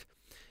activate.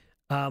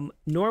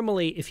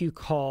 Normally, if you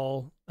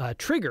call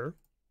trigger,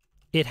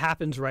 it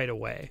happens right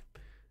away.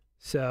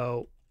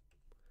 So,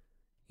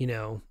 you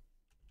know,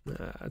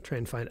 try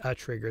and find a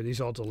trigger.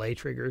 These are all delay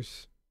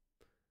triggers.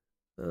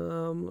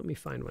 Let me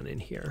find one in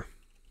here.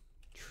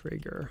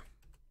 Trigger.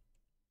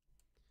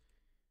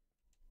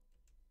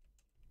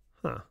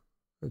 Huh,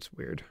 that's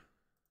weird.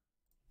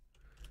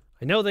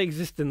 I know they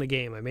exist in the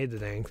game. I made the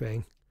dang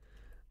thing.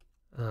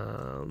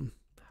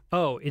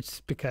 Oh,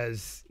 it's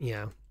because,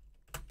 yeah.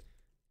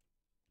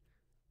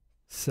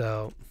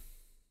 So,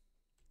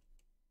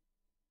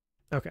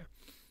 okay.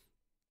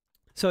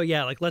 So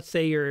yeah, like let's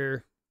say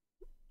you're,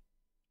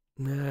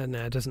 nah,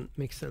 it doesn't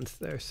make sense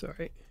there,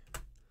 sorry.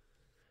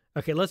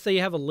 Okay, let's say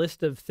you have a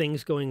list of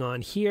things going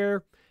on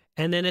here,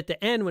 and then at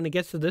the end, when it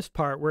gets to this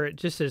part where it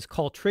just says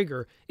call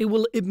trigger, it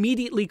will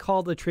immediately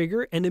call the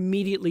trigger and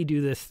immediately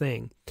do this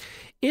thing.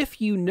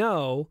 If you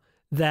know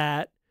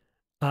that,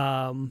 you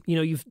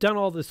know, you've done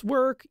all this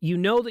work, you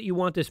know that you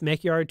want this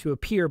mech yard to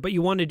appear, but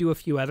you want to do a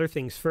few other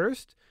things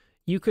first,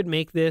 you could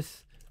make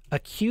this a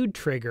queued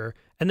trigger.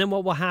 And then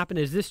what will happen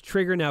is this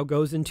trigger now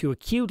goes into a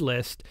queued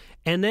list.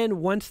 And then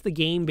once the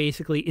game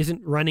basically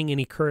isn't running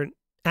any current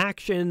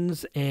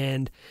actions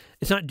and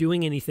it's not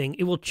doing anything,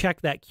 it will check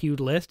that queued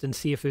list and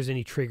see if there's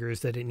any triggers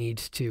that it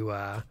needs to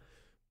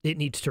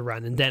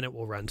run, and then it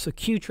will run. So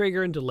queue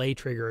trigger and delay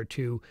trigger are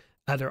two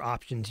other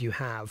options you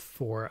have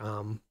for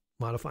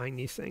modifying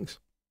these things.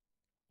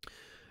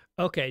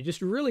 Okay,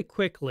 just really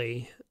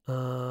quickly,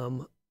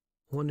 I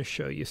want to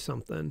show you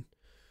something.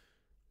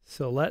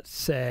 So let's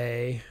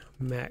say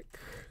mech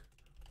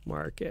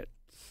market.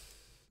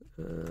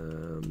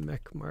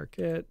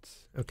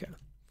 Okay.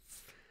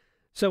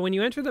 So when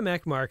you enter the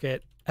mech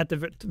market, at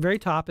the very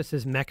top it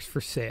says mechs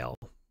for sale,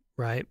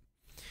 right?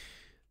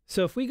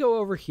 So if we go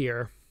over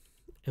here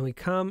and we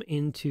come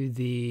into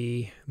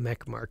the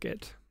mech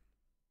market,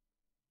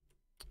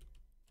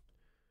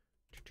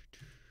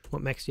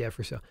 what mechs do you have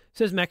for sale? It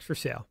says mechs for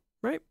sale,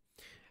 right?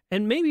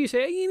 And maybe you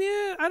say,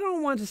 yeah, I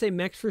don't want it to say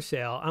mechs for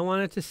sale. I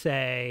want it to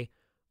say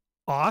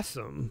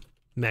awesome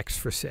mechs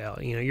for sale.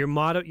 You know, you're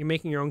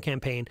making your own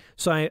campaign.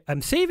 So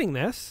I'm saving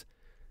this.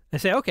 I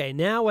say, okay,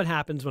 now what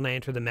happens when I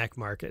enter the mech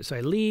market? So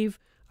I leave,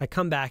 I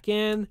come back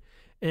in,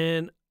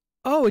 and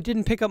oh, it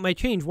didn't pick up my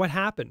change. What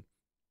happened?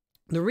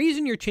 The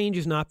reason your change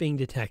is not being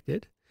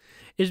detected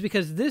is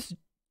because this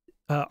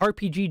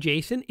RPG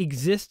JSON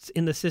exists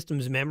in the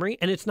system's memory,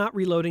 and it's not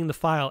reloading the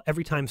file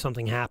every time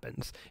something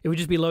happens. It would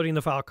just be loading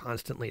the file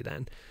constantly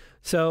then.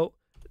 So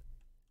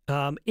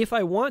if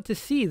I want to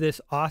see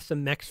this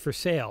awesome mechs for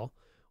sale,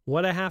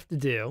 what I have to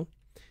do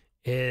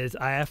is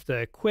I have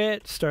to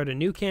quit, start a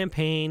new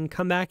campaign,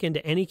 come back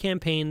into any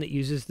campaign that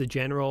uses the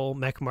general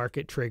mech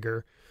market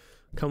trigger,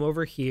 come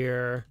over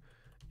here,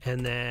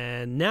 and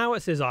then now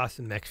it says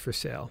awesome mechs for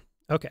sale.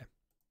 Okay.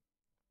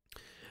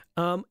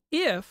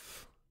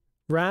 If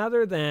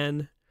rather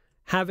than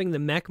having the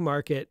mech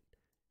market,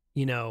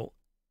 you know,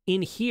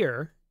 in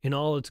here in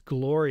all its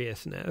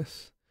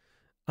gloriousness,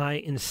 I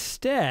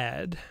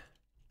instead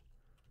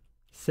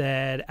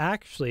said,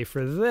 actually,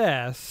 for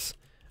this,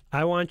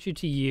 I want you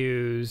to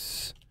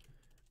use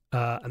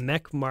a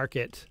mech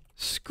market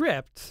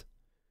script.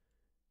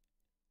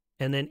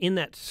 And then in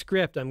that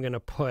script, I'm going to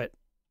put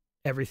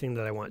everything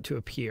that I want to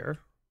appear.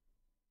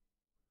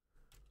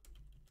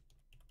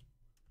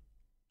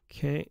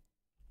 Okay,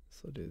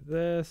 so I'll do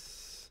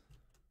this.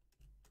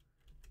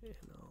 And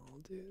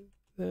I'll do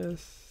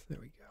this. There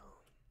we go.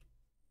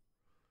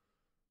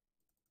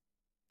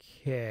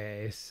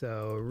 Okay,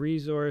 so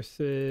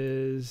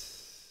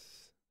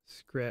resources,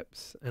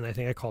 scripts, and I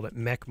think I called it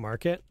mech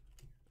market.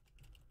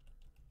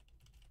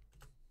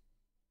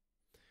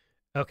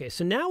 Okay,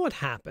 so now what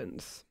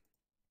happens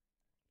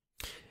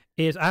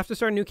is I have to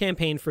start a new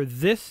campaign for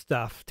this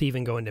stuff to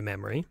even go into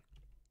memory.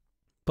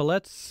 But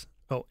let's,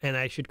 oh, and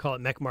I should call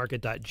it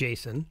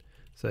mechmarket.json,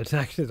 so it's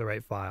actually the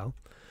right file.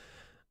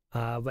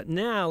 But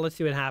now let's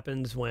see what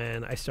happens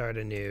when I start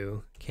a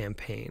new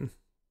campaign.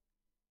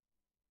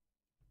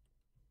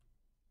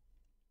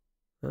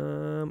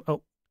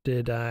 Oh,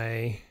 did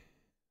I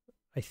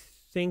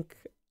think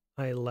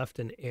I left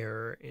an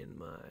error in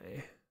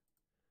my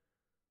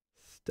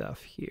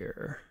stuff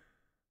here.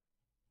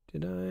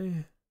 Did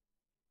I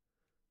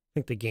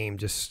think the game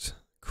just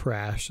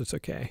crashed. It's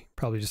okay.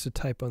 Probably just a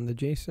typo on the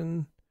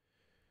JSON.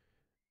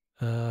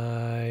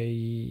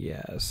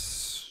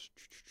 Yes.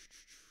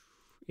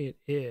 It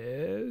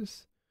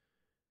is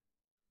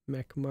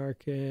mech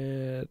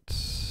market.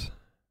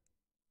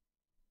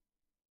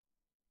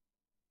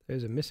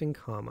 There's a missing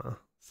comma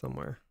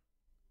somewhere.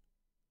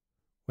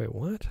 Wait,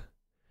 what?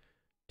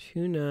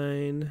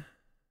 29.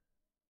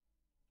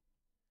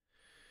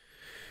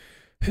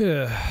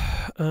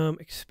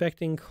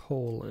 Expecting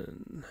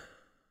colon.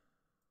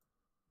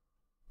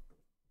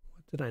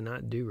 What did I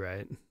not do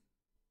right?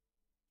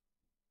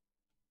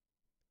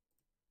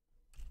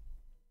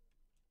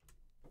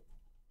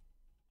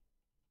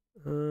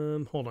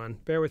 Hold on.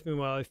 Bear with me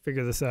while I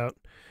figure this out.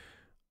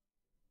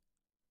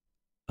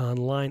 On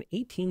line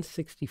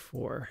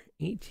 1864.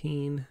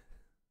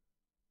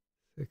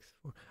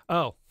 1864.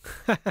 Oh.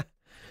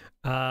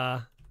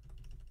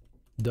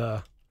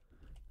 Duh.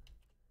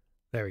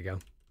 There we go.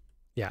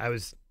 Yeah, I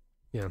was,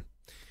 yeah.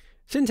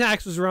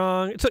 Syntax was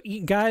wrong. So,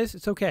 guys,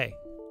 it's okay.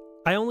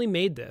 I only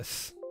made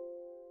this.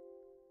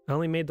 I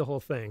only made the whole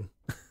thing.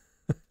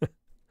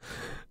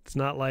 It's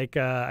not like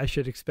I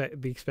should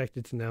be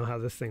expected to know how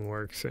this thing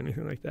works or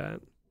anything like that.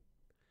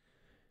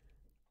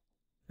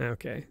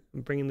 Okay,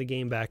 I'm bringing the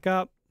game back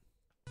up.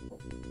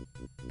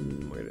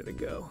 Where did it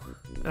go?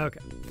 Okay.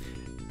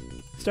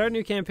 Start a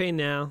new campaign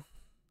now.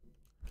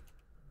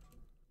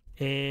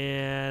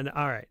 And,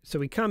 all right, so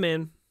we come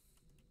in.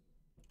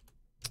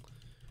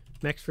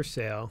 Mechs for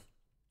sale.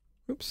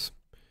 Oops.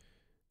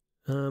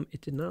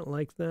 It did not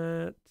like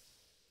that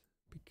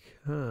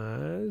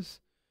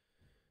because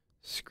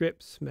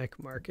scripts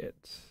mech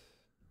market.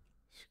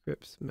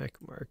 Scripts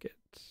mech market.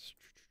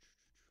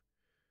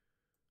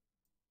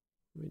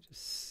 Let me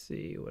just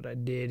see what I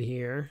did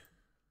here.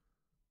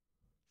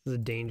 This is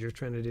a danger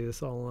trying to do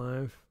this all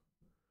live.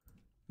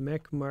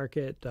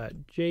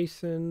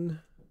 Mechmarket.json.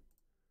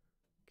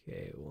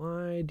 Okay,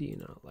 why do you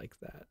not like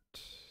that?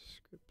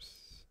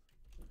 Scripts.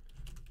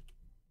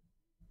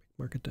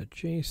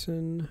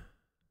 Mechmarket.json.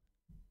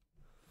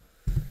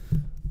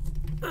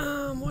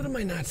 What am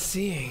I not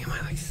seeing? Am I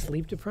like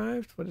sleep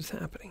deprived? What is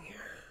happening here?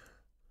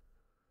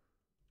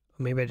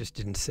 Oh, maybe I just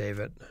didn't save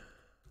it.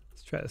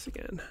 Let's try this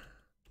again.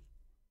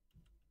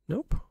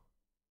 Nope.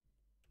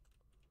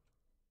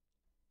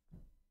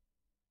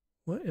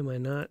 What am I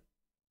not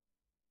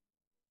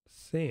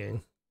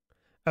seeing?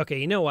 Okay,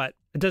 you know what?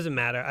 It doesn't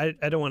matter.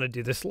 I don't want to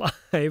do this live.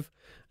 I'm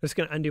just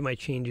going to undo my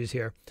changes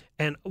here.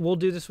 And we'll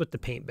do this with the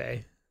paint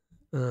bay.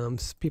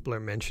 People are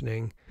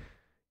mentioning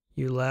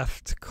you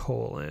left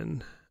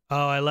colon.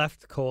 Oh, I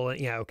left colon.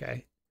 Yeah,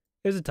 okay.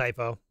 There's a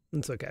typo.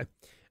 It's okay.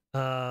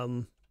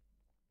 I'm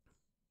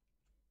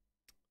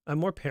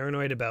more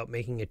paranoid about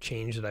making a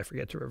change that I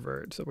forget to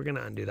revert, so we're going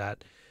to undo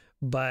that.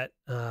 But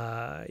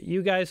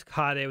you guys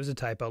caught it. It was a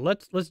typo.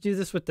 Let's do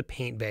this with the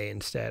paint bay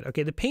instead.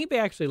 Okay, the paint bay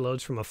actually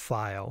loads from a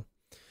file.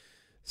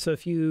 So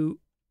if you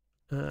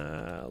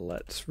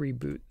let's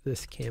reboot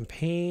this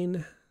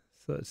campaign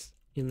so it's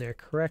in there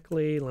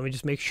correctly. Let me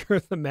just make sure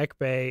the mech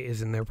bay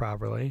is in there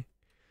properly.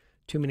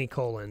 Too many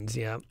colons.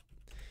 Yep.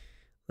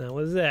 That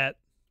was it.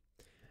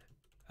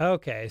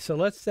 Okay, so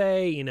let's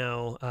say, you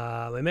know,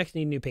 my mechs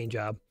need a new paint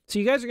job. So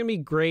you guys are going to be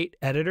great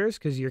editors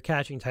because you're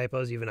catching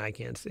typos even I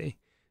can't see.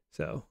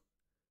 So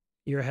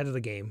you're ahead of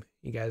the game.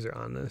 You guys are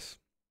on this.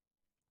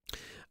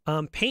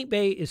 Paint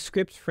bay is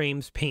scripts,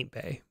 frames, paint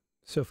bay.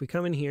 So if we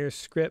come in here,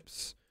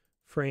 scripts,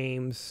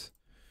 frames,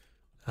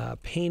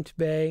 paint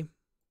bay.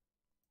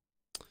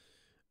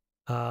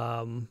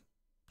 The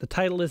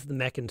title is the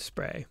mech and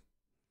spray.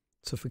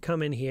 So if we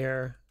come in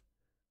here,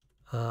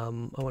 I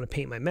want to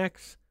paint my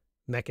mechs,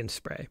 mech and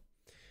spray.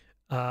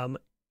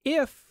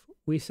 If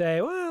we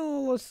say,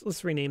 well,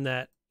 let's rename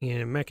that, you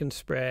know, mech and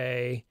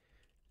spray,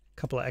 a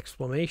couple of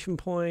exclamation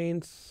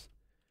points,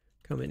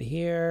 come in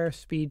here,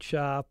 speed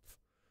shop,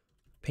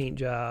 paint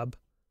job.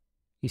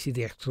 You see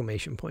the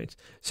exclamation points.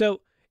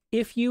 So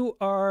if you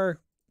are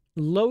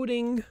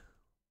loading,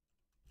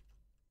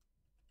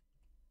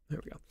 there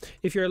we go.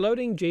 If you're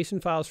loading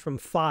JSON files from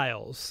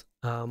files,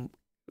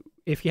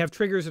 if you have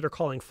triggers that are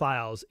calling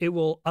files, it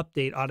will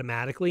update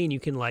automatically, and you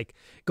can like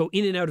go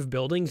in and out of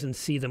buildings and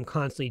see them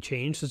constantly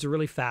change. So it's a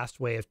really fast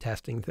way of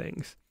testing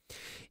things.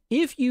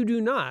 If you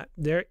do not,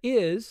 there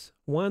is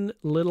one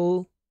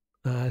little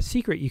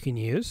secret you can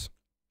use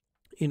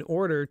in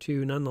order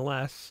to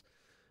nonetheless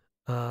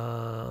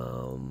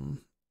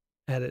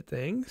edit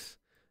things.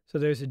 So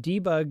there's a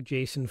debug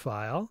JSON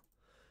file,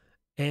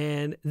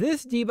 and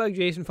this debug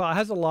JSON file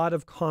has a lot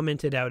of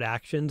commented out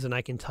actions, and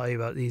I can tell you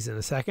about these in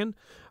a second.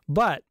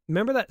 But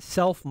remember that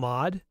self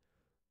mod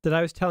that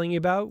I was telling you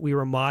about? We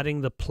were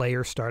modding the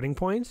player starting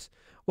points.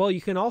 Well,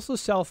 you can also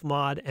self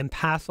mod and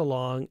pass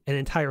along an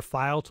entire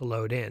file to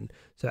load in.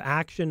 So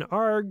action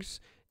args,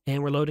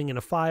 and we're loading in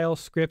a file,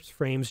 scripts,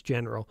 frames,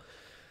 general.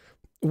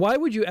 Why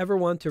would you ever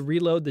want to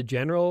reload the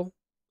general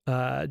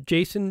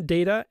JSON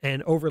data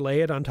and overlay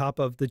it on top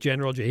of the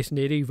general JSON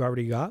data you've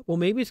already got? Well,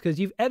 maybe it's because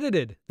you've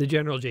edited the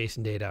general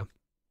JSON data.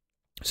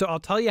 So I'll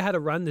tell you how to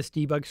run this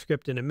debug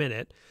script in a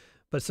minute,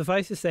 but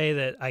suffice to say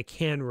that I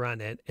can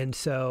run it. And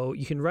so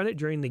you can run it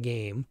during the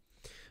game.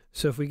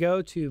 So if we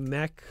go to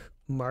mech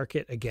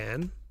market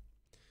again,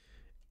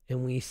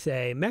 and we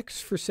say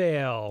mechs for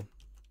sale.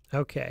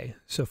 Okay,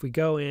 so if we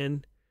go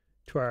in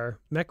to our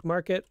mech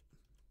market,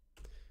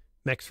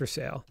 mechs for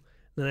sale.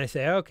 Then I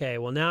say, okay,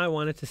 well now I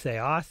want it to say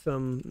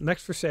awesome,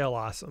 mechs for sale,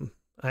 awesome.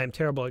 I am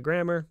terrible at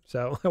grammar,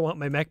 so I want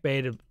my mech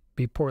bay to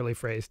be poorly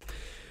phrased.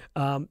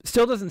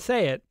 Still doesn't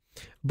say it,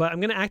 but I'm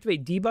going to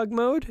activate debug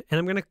mode, and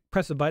I'm going to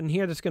press a button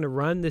here that's going to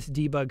run this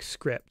debug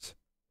script.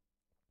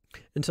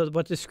 And so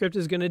what this script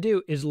is going to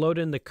do is load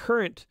in the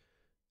current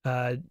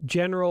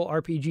general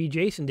RPG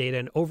JSON data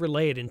and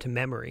overlay it into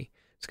memory.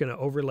 It's going to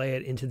overlay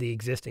it into the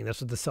existing. That's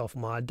what the self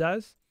mod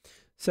does.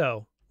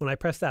 So when I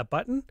press that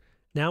button,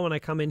 now when I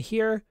come in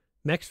here,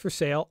 mechs for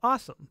sale,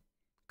 awesome.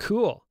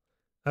 Cool.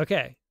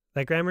 Okay,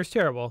 that grammar is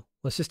terrible.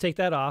 Let's just take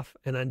that off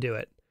and undo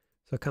it.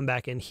 So come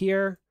back in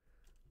here,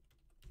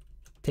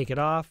 take it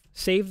off,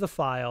 save the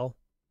file,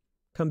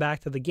 come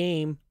back to the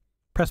game,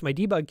 press my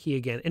debug key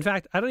again. In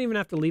fact, I don't even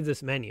have to leave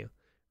this menu,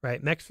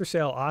 right? Mechs for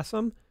sale,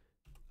 awesome.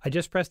 I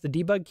just pressed the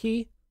debug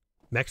key,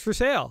 mechs for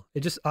sale.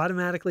 It just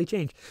automatically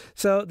changed.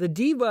 So the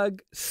debug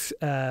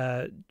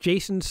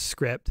JSON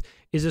script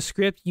is a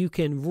script you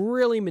can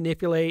really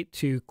manipulate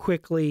to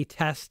quickly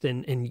test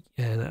and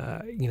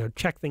you know,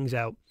 check things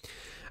out.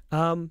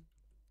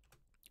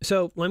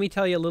 So let me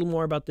tell you a little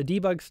more about the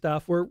debug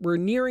stuff. We're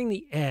nearing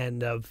the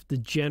end of the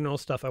general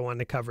stuff I wanted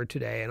to cover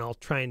today, and I'll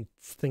try and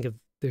think if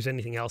there's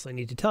anything else I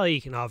need to tell you.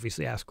 You can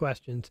obviously ask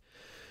questions.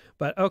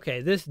 But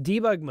okay, this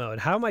debug mode,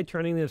 how am I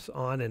turning this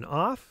on and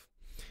off?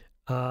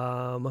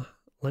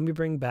 Let me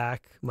bring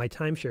back my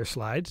timeshare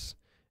slides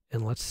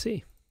and let's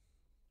see.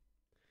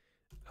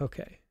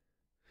 Okay.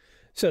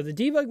 So the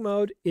debug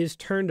mode is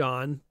turned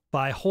on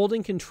by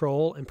holding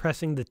control and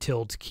pressing the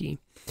tilde key.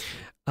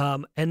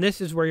 And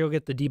this is where you'll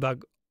get the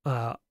debug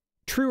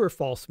true or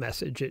false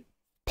message. It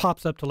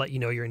pops up to let you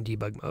know you're in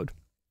debug mode.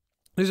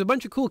 There's a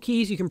bunch of cool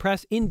keys you can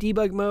press in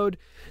debug mode.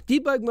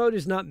 Debug mode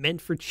is not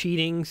meant for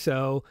cheating.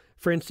 So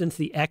for instance,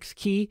 the X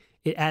key,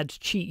 it adds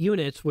cheat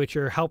units, which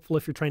are helpful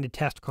if you're trying to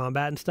test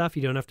combat and stuff.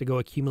 You don't have to go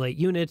accumulate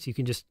units. You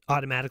can just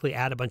automatically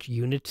add a bunch of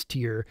units to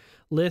your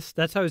list.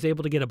 That's how I was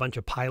able to get a bunch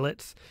of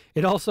pilots.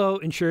 It also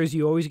ensures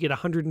you always get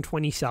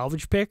 120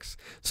 salvage picks.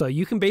 So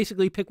you can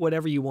basically pick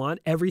whatever you want.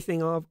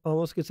 Everything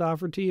almost gets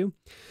offered to you.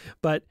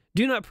 But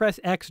do not press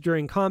X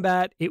during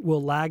combat. It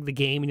will lag the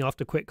game and you'll have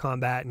to quit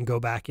combat and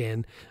go back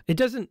in. It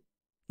doesn't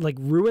like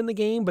ruin the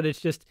game, but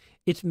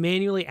it's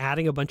manually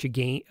adding a bunch of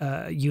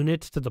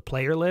units to the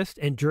player list.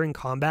 And during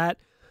combat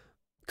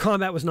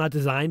was not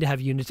designed to have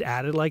units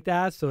added like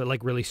that, so it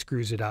like really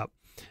screws it up.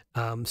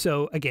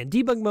 So again,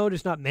 debug mode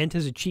is not meant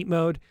as a cheat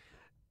mode,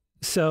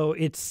 so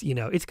it's, you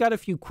know, it's got a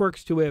few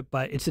quirks to it,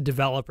 but it's a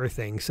developer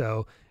thing.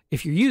 So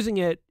if you're using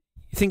it,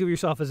 think of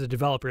yourself as a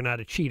developer, not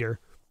a cheater.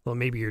 Well,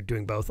 maybe you're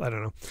doing both, I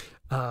don't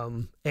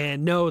know.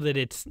 And know that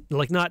it's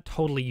like not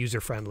totally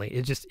user friendly.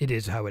 It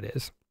is how it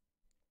is.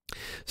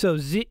 So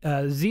Z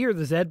or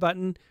the Z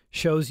button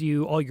shows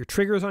you all your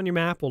triggers on your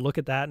map. We'll look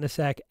at that in a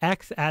sec.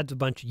 X adds a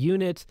bunch of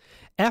units.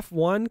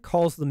 F1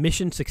 calls the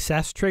mission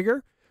success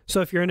trigger. So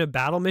if you're in a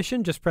battle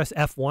mission, just press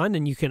F1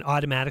 and you can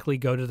automatically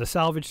go to the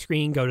salvage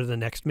screen, go to the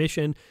next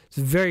mission. It's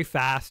very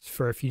fast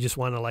for if you just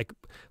want to like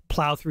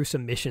plow through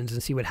some missions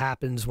and see what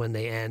happens when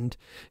they end,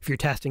 if you're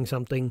testing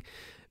something.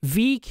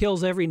 V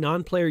kills every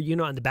non-player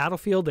unit on the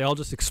battlefield. They all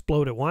just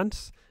explode at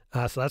once.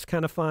 So that's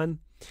kind of fun.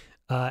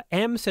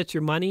 M sets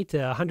your money to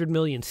 100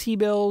 million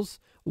C-bills.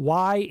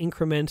 Y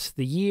increments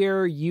the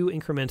year. U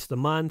increments the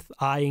month.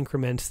 I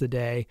increments the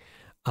day.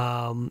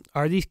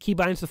 Are these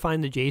keybinds to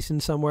find the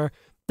JSON somewhere?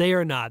 They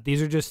are not.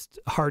 These are just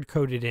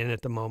hard-coded in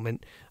at the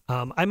moment.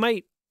 I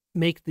might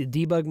make the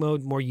debug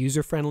mode more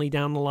user-friendly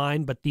down the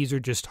line, but these are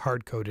just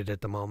hard-coded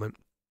at the moment.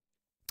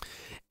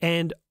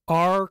 And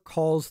R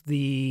calls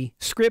the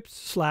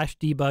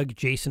scripts/debug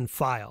JSON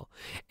file,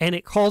 and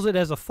it calls it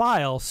as a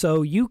file,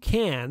 so you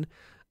can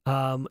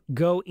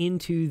go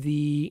into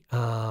the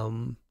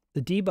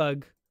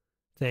debug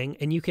thing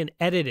and you can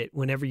edit it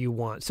whenever you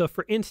want. So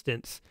for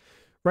instance,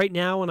 right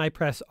now when I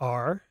press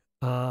R,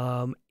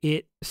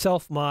 it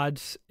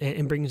self-mods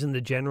and brings in the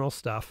general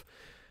stuff.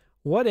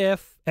 What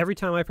if every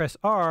time I press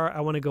R,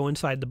 I want to go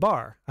inside the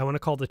bar? I want to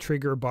call the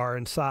trigger bar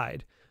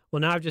inside.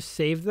 Well, now I've just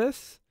saved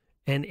this.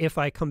 And if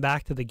I come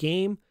back to the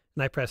game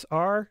and I press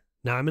R,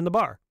 now I'm in the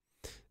bar.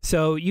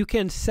 So you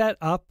can set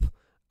up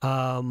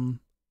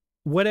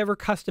whatever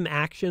custom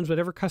actions,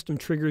 whatever custom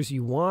triggers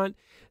you want.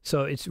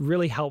 So it's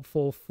really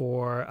helpful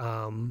for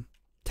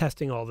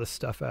testing all this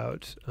stuff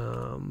out.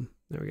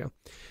 There we go.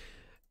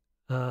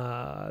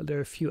 There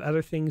are a few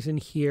other things in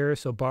here.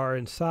 So bar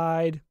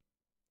inside.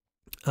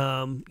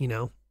 You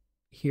know,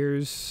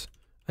 here's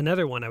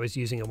another one I was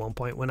using at one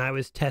point when I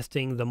was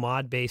testing the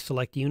mod-based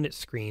select unit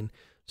screen.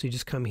 So you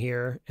just come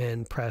here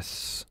and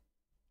press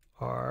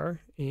R,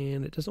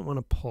 and it doesn't want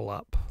to pull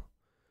up.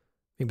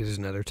 Maybe there's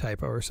another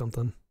typo or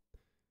something.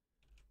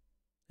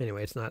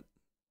 Anyway, it's not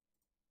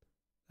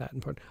that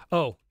important.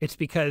 Oh, it's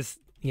because,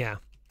 yeah.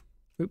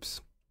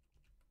 Oops.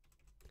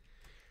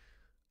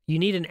 You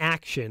need an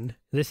action.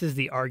 This is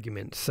the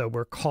argument. So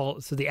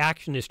so the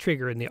action is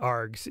trigger and the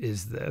args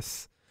is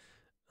this.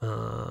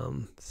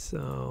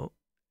 So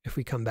if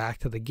we come back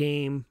to the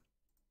game,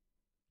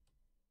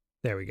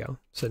 there we go.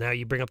 So now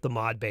you bring up the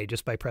mod bay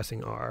just by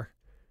pressing R.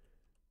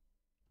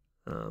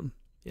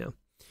 Yeah.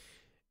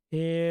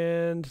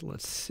 And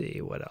let's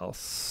see what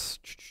else.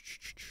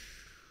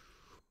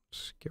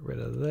 Let's get rid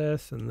of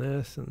this and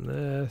this and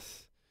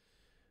this.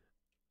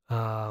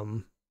 I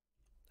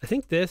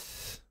think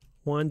this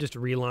one just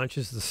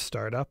relaunches the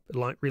startup. It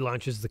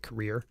relaunches the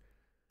career.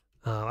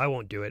 I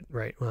won't do it,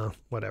 right? Well,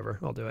 whatever.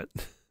 I'll do it.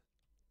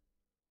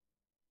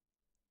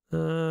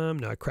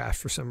 No, it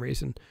crashed for some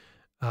reason.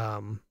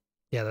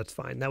 Yeah, that's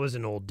fine. That was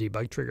an old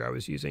debug trigger I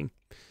was using.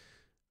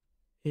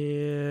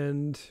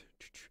 And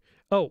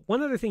oh,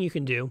 one other thing you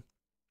can do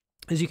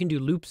is you can do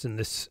loops in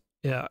this.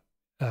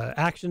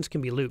 Actions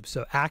can be loops.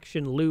 So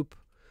action loop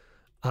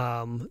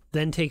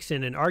then takes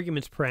in an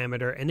arguments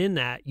parameter, and in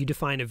that you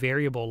define a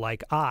variable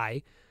like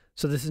I.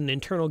 So this is an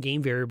internal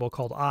game variable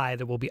called I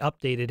that will be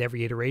updated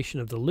every iteration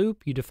of the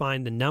loop. You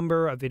define the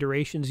number of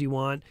iterations you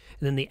want,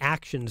 and then the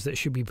actions that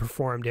should be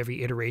performed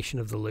every iteration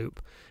of the loop.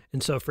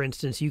 And so, for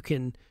instance, you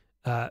can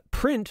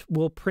print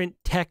will print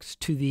text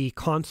to the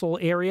console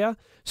area.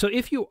 So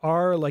if you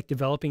are like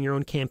developing your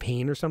own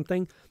campaign or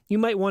something, you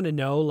might want to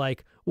know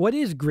like, what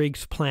is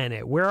Grig's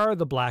planet? Where are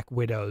the Black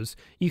Widows?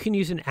 You can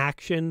use an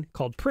action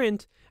called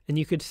print, and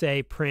you could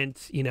say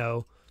print, you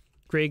know,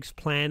 Grig's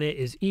planet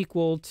is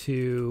equal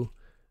to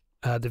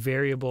the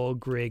variable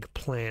Grig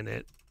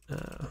planet,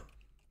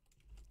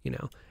 you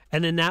know,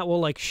 and then that will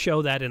like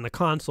show that in the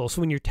console. So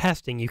when you're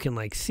testing, you can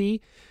like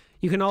see.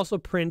 You can also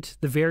print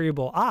the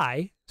variable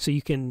I, so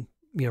you can,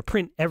 you know,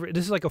 print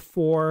this is like a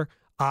for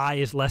I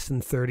is less than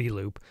 30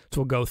 loop.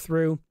 So we'll go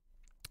through,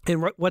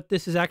 and what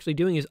this is actually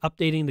doing is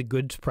updating the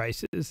goods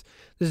prices. This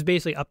is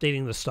basically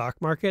updating the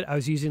stock market. I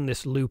was using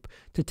this loop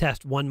to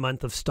test 1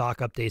 month of stock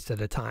updates at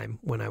a time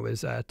when I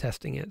was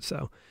testing it.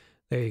 So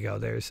there you go.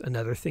 There's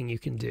another thing you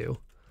can do.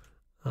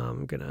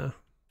 I'm gonna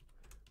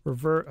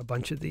revert a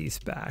bunch of these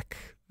back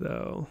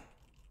though.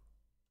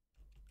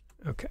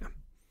 Okay.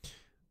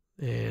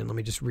 And let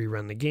me just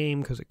rerun the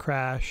game because it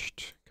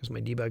crashed, because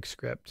my debug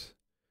script.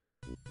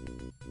 There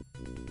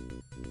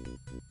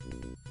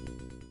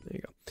you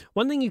go.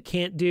 One thing you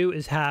can't do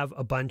is have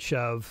a bunch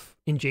of,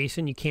 in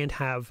JSON, you can't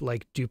have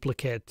like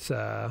duplicate,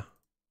 there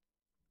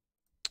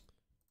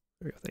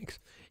we go, thanks.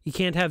 You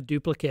can't have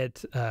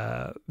duplicate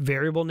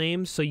variable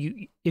names. So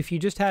if you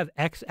just have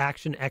X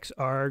action, X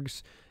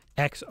args,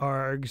 X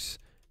args,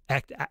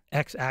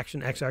 X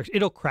action, X args,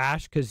 it'll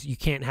crash because you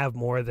can't have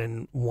more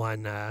than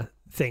one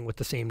thing with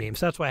the same name.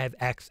 So that's why I have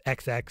X,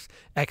 XX,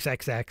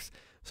 XXX.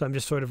 So I'm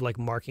just sort of like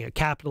marking a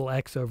capital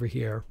X over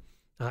here.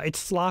 It's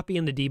sloppy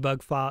in the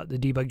debug file, the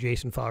debug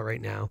JSON file right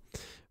now.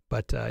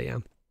 But yeah.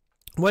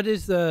 What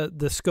is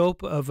the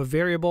scope of a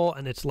variable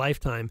and its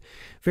lifetime?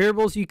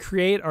 Variables you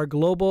create are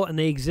global and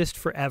they exist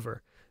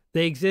forever.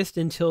 They exist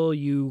until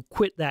you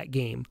quit that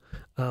game.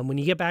 When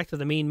you get back to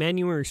the main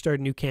menu or you start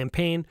a new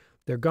campaign,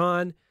 they're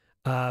gone.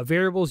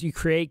 Variables you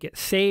create get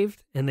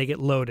saved and they get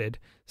loaded.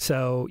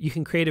 So you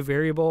can create a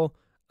variable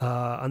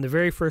on the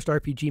very first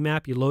RPG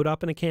map you load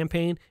up in a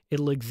campaign.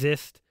 It'll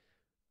exist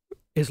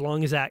as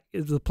long as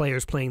the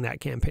player's playing that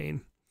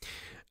campaign.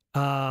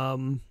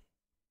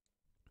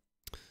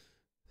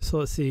 So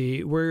let's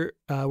see. We're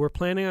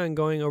planning on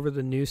going over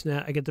the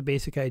Newsnet. I get the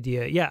basic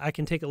idea. Yeah, I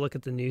can take a look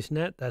at the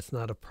Newsnet. That's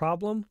not a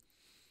problem.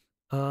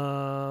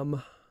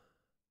 Before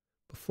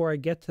I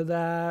get to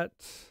that.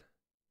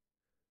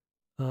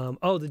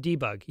 Oh, the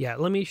debug. Yeah,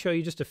 let me show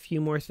you just a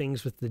few more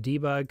things with the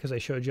debug because I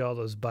showed you all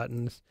those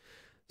buttons.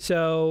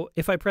 So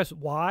if I press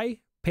Y,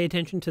 pay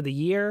attention to the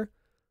year.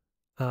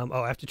 Oh,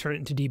 I have to turn it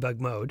into debug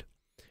mode.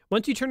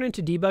 Once you turn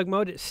into debug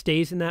mode, it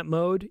stays in that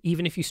mode.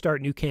 Even if you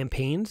start new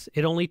campaigns,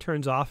 it only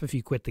turns off if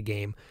you quit the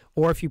game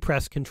or if you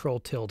press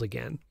Control-Tilde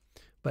again.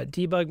 But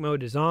debug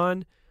mode is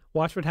on.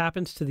 Watch what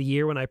happens to the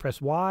year when I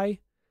press Y.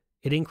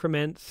 It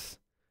increments.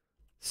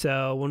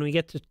 So when we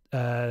get to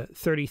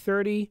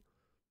 3030,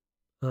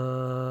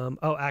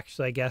 oh,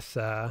 actually, I guess,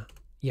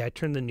 yeah, I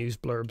turned the news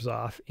blurbs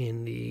off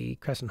in the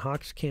Crescent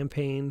Hawks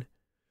campaign.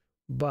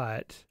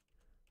 But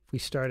if we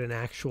start an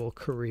actual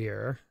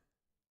career...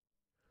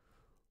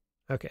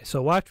 Okay,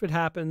 so watch what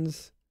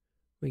happens.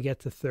 We get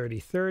to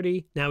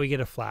 3030. Now we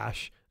get a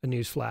flash, a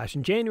news flash.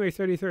 In January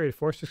 3030,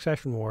 Forced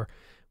Succession War,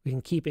 we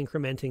can keep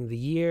incrementing the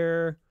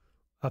year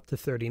up to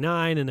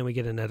 39, and then we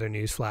get another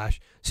news flash.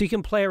 So you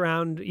can play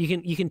around. You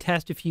can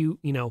test if you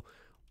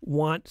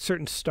want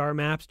certain star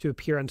maps to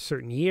appear on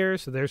certain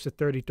years. So there's the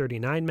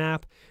 3039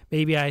 map.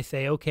 Maybe I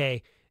say,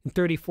 okay, in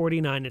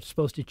 3049 it's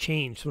supposed to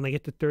change. So when I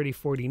get to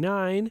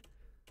 3049,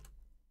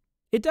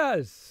 it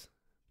does.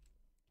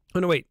 Oh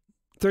no, wait.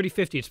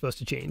 3050 it's supposed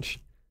to change.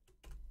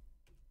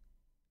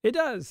 It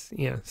does.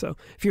 Yeah. So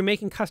if you're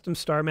making custom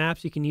star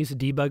maps, you can use the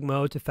debug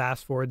mode to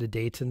fast forward the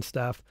dates and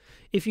stuff.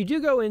 If you do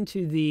go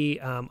into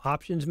the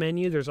options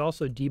menu, there's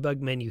also a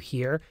debug menu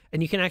here,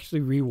 and you can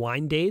actually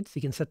rewind dates.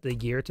 You can set the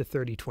year to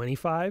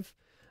 3025,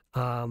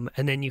 and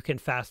then you can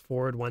fast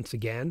forward once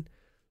again.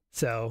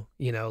 So,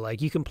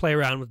 like you can play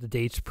around with the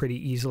dates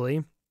pretty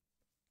easily.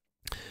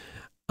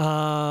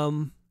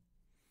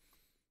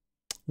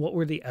 What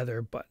were the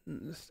other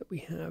buttons that we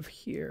have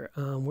here?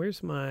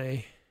 Where's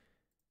my...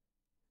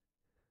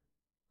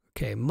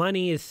 Okay,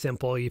 money is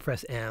simple. You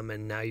press M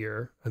and now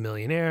you're a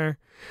millionaire.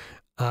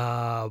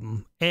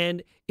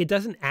 And it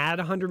doesn't add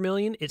 100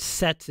 million. It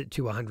sets it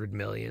to 100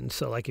 million.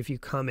 So like if you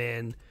come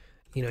in,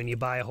 and you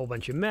buy a whole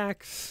bunch of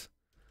mechs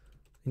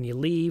and you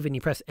leave and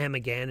you press M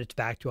again, it's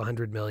back to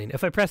 100 million.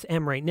 If I press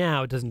M right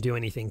now, it doesn't do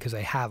anything because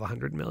I have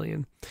 100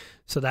 million.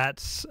 So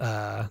that's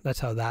how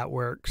that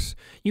works.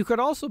 You could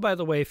also, by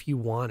the way, if you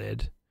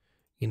wanted,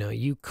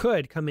 you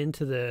could come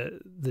into the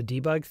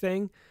debug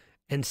thing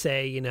and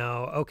say,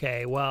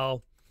 okay,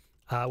 well,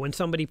 when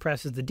somebody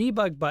presses the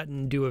debug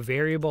button, do a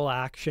variable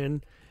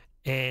action,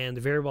 and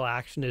the variable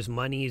action is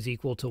money is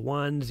equal to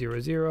 1,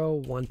 0, 0,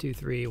 1, 2,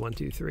 3, 1,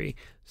 2, 3.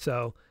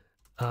 So,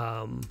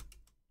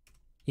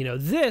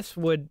 this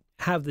would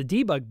have the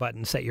debug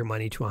button set your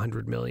money to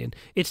 100 million.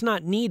 It's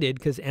not needed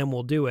because M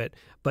will do it,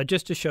 but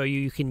just to show you,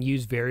 you can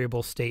use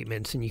variable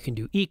statements and you can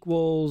do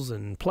equals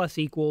and plus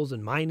equals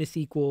and minus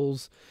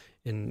equals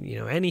and,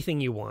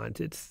 anything you want.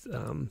 It's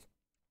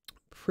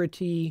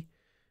pretty,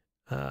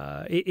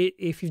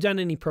 if you've done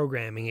any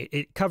programming,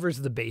 it covers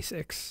the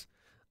basics,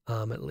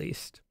 at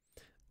least.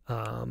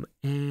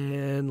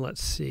 And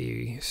let's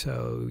see,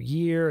 so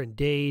year and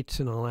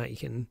dates and all that, you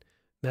can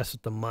mess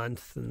with the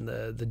month and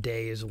the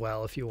day as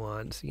well if you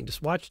want. So you can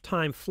just watch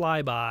time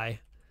fly by.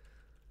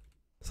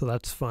 So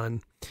that's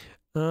fun.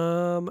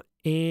 And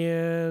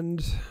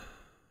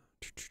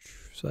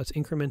so that's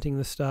incrementing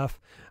the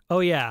stuff. Oh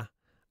yeah,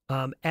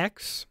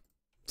 X.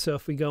 So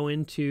if we go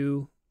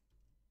into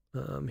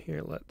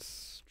here,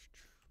 let's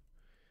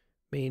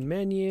main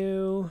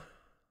menu.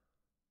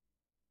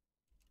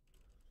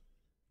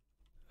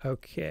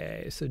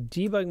 Okay, so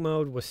debug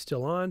mode was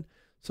still on.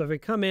 So if I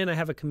come in, I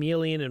have a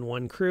chameleon and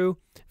one crew.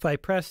 If I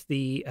press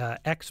the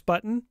X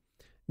button,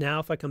 now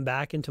if I come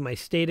back into my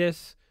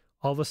status,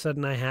 all of a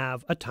sudden I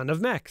have a ton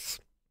of mechs.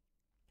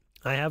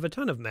 I have a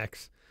ton of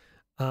mechs.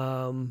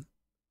 And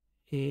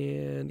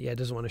yeah, it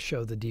doesn't want to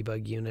show the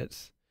debug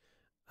units.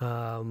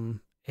 And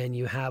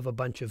you have a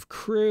bunch of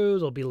crew.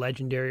 They'll be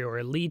legendary or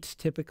elites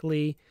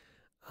typically.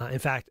 In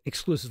fact,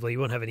 exclusively, you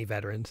won't have any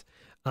veterans.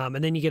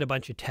 And then you get a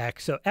bunch of tech.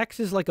 So X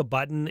is like a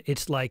button.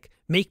 It's like,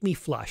 make me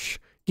flush.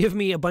 Give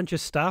me a bunch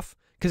of stuff.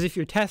 Because if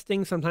you're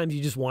testing, sometimes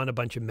you just want a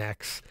bunch of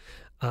mechs.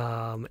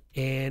 And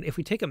if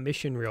we take a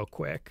mission real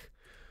quick,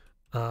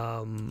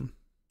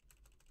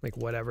 like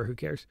whatever, who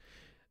cares?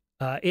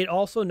 It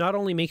also not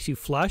only makes you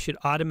flush, it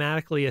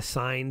automatically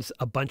assigns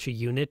a bunch of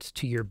units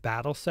to your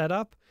battle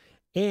setup.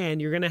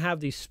 And you're going to have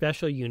these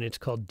special units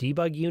called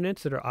debug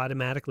units that are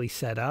automatically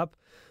set up.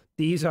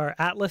 These are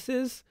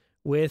atlases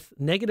with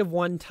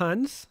 -1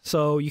 tons.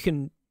 So you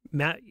can,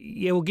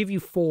 it will give you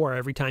 4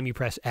 every time you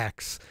press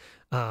X.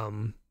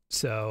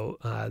 So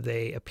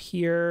they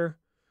appear,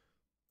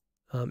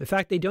 in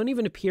fact, they don't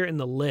even appear in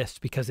the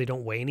list because they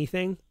don't weigh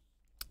anything.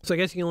 So I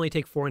guess you can only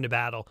take 4 into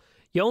battle.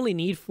 You only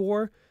need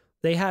 4.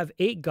 They have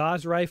 8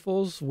 Gauss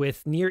rifles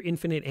with near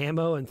infinite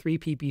ammo and 3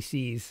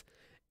 PPCs.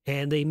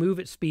 And they move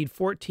at speed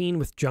 14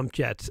 with jump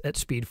jets at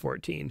speed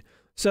 14.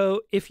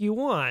 So if you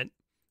want,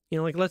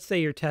 like let's say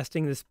you're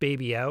testing this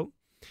baby out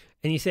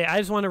and you say, I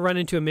just want to run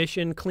into a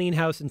mission, clean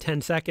house in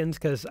 10 seconds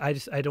because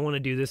I don't want to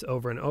do this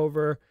over and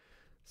over.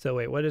 So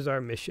wait, what is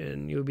our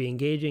mission? You'll be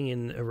engaging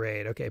in a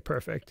raid. Okay,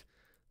 perfect.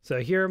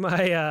 So here are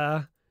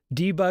my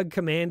debug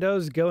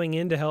commandos going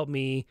in to help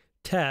me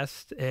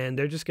test, and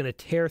they're just going to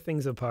tear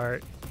things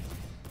apart.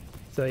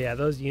 So yeah,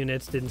 those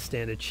units didn't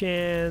stand a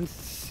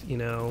chance,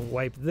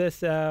 wipe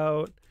this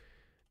out.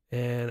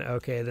 And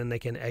okay, then they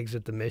can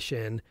exit the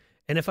mission.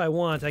 And if I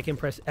want, I can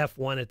press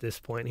F1 at this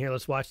point. Here,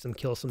 let's watch them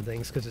kill some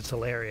things because it's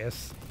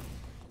hilarious.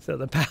 So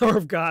the power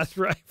of Gauss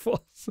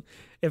rifles.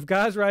 If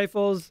Gauss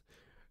rifles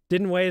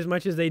didn't weigh as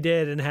much as they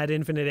did and had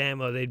infinite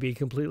ammo, they'd be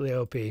completely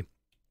OP.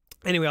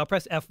 Anyway, I'll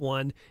press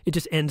F1. It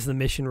just ends the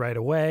mission right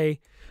away.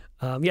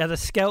 Yeah, the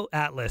Scout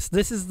Atlas.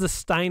 This is the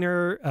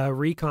Steiner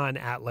Recon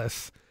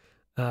Atlas.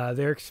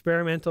 Their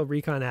experimental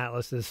Recon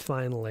Atlases,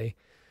 finally.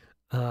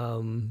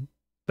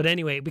 But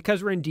anyway,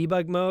 because we're in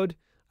debug mode,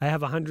 I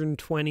have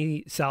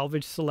 120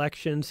 salvage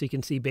selections, so you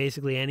can see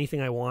basically anything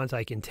I want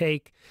I can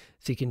take.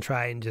 So you can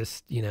try and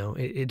just, you know,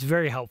 it's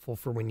very helpful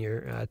for when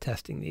you're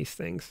testing these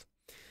things.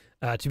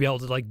 To be able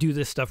to like do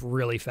this stuff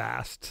really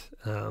fast.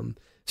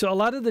 So a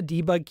lot of the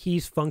debug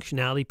keys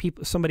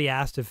functionality, somebody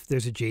asked if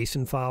there's a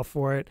JSON file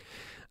for it.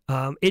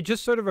 It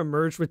just sort of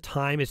emerged with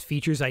time as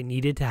features I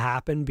needed to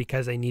happen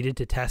because I needed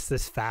to test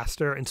this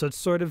faster. And so it's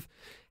sort of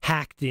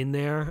hacked in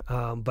there.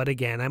 But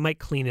again, I might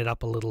clean it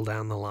up a little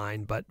down the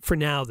line. But for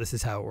now, this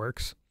is how it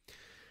works.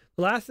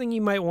 The last thing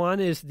you might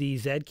want is the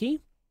Z key.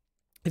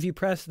 If you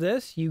press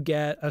this, you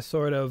get a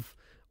sort of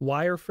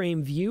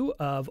wireframe view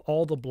of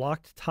all the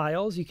blocked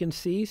tiles you can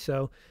see.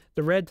 So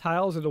the red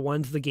tiles are the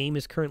ones the game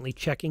is currently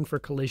checking for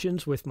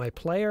collisions with my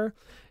player.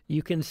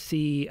 You can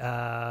see,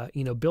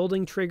 you know,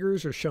 building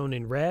triggers are shown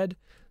in red.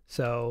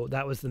 So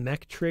that was the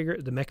mech trigger,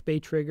 the mech bay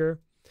trigger.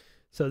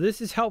 So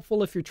this is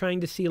helpful if you're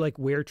trying to see like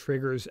where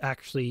triggers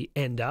actually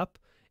end up.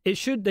 They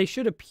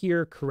should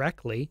appear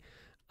correctly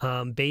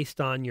based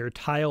on your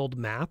tiled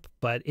map.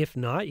 But if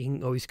not, you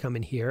can always come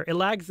in here. It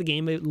lags the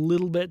game a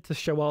little bit to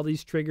show all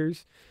these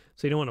triggers.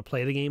 So you don't want to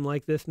play the game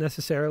like this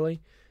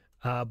necessarily.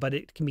 But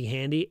it can be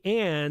handy.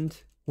 And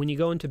when you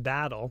go into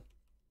battle,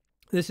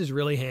 this is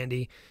really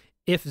handy.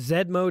 If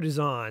Z mode is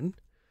on,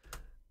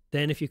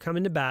 then if you come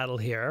into battle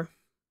here,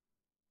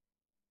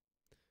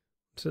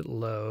 once it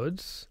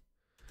loads,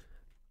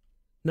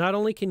 not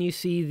only can you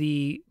see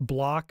the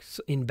blocks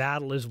in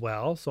battle as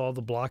well, so all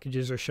the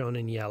blockages are shown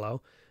in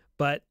yellow,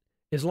 but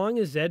as long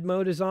as Z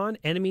mode is on,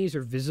 enemies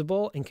are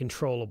visible and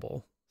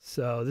controllable.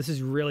 So this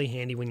is really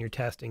handy when you're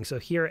testing. So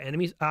here,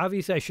 enemies,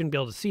 obviously I shouldn't be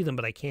able to see them,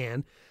 but I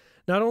can.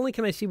 Not only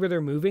can I see where they're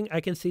moving,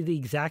 I can see the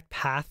exact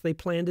path they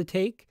plan to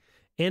take.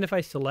 And if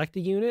I select a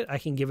unit, I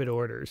can give it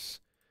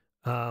orders.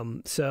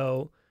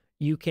 So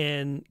you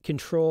can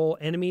control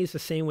enemies the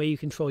same way you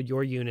control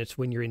your units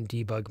when you're in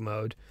debug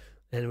mode.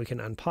 And we can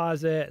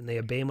unpause it, and they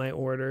obey my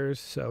orders.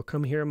 So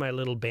come here, my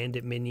little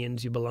bandit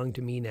minions. You belong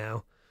to me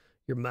now.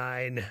 You're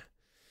mine.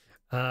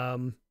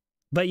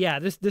 But yeah,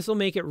 this will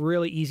make it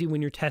really easy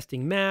when you're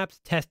testing maps,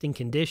 testing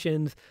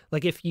conditions.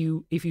 Like if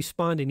you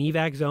spawned an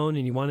evac zone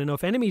and you want to know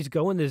if enemies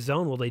go in this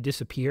zone, will they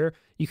disappear?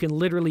 You can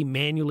literally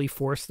manually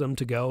force them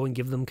to go and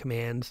give them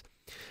commands.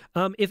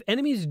 If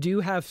enemies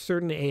do have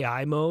certain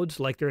AI modes,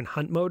 like they're in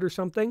hunt mode or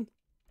something,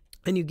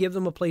 and you give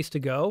them a place to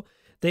go,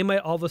 they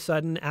might all of a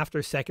sudden, after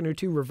a second or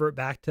two, revert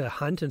back to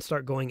hunt and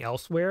start going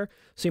elsewhere.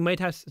 So you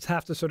might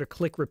have to sort of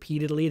click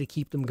repeatedly to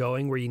keep them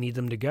going where you need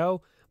them to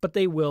go, but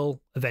they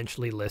will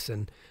eventually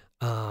listen.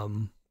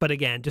 But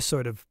again, just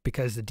sort of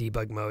because the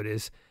debug mode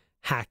is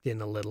hacked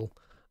in a little,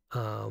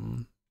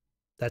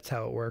 that's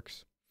how it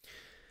works.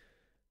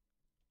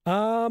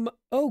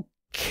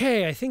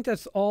 Okay, I think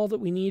that's all that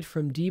we need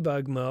from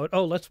debug mode.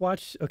 Oh, let's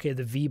watch. Okay,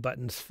 the V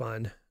button's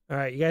fun. All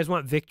right, you guys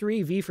want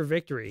victory? V for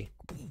victory.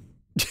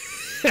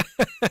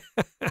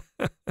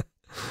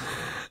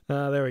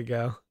 There we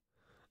go.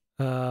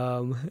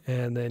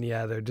 And then,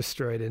 yeah, they're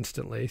destroyed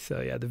instantly.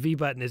 So, yeah, the V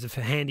button is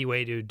a handy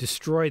way to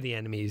destroy the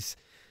enemies.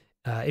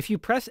 If you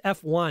press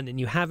F1 and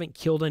you haven't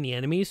killed any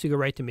enemies, so you go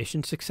right to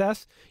mission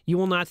success, you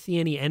will not see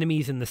any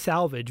enemies in the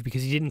salvage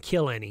because you didn't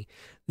kill any.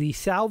 The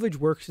salvage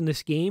works in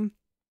this game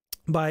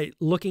by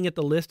looking at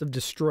the list of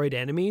destroyed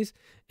enemies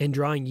and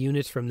drawing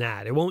units from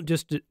that. It won't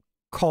just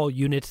call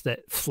units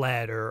that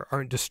fled or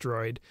aren't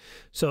destroyed.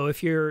 So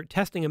if you're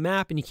testing a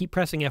map and you keep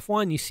pressing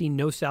F1, you see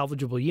no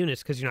salvageable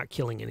units because you're not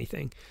killing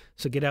anything.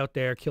 So get out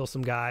there, kill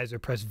some guys, or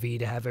press V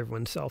to have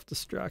everyone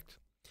self-destruct.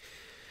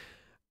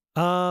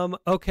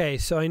 Okay,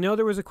 so I know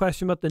there was a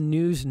question about the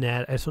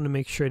Newsnet. I just want to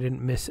make sure I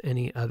didn't miss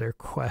any other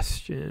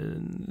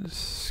questions.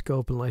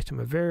 Scope and lifetime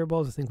of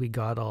variables. I think we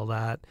got all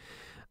that.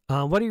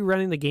 What are you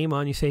running the game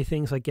on? You say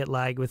things like get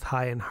lag with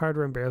high-end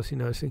hardware and barely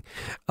noticing.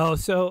 Oh,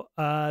 so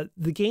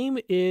the game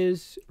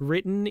is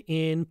written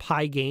in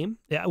Pygame,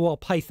 well,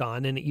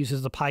 Python, and it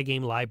uses the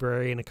Pygame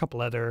library and a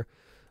couple other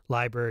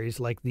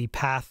libraries, like the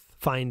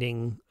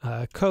pathfinding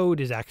code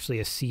is actually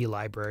a C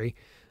library,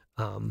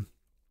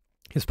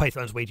 because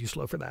Python's way too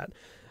slow for that.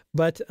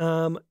 But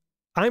I'm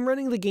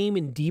running the game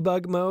in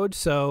debug mode,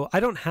 so I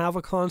don't have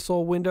a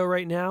console window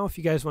right now. If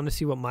you guys want to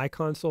see what my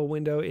console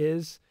window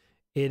is,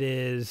 it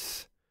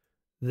is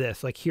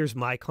this. Like, here's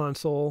my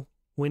console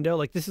window.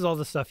 Like, this is all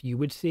the stuff you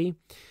would see.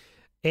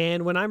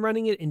 And when I'm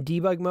running it in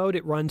debug mode,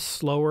 it runs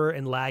slower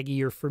and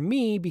laggier for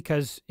me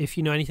because if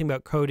you know anything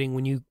about coding,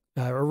 when you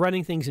are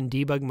running things in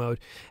debug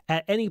mode,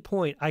 at any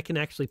point, I can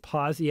actually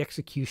pause the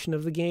execution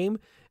of the game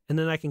and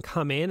then I can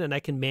come in and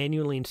I can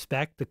manually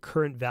inspect the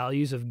current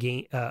values of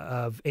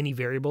any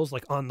variables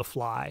like on the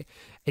fly.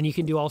 And you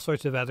can do all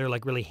sorts of other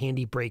like really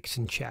handy breaks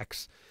and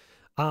checks.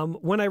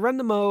 When I run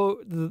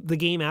the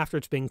game after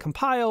it's been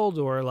compiled,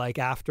 or like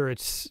after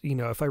it's,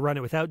 if I run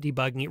it without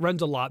debugging, it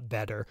runs a lot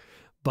better.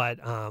 But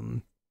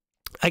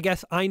I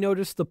guess I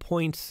noticed the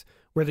points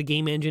where the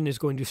game engine is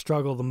going to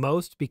struggle the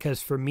most,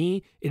 because for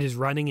me, it is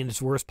running in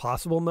its worst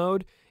possible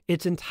mode.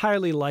 It's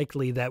entirely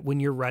likely that when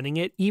you're running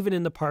it, even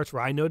in the parts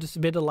where I notice a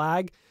bit of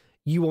lag,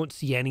 you won't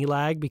see any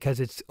lag, because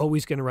it's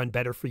always going to run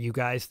better for you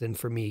guys than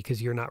for me,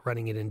 because you're not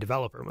running it in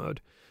developer mode,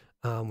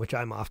 which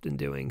I'm often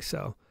doing.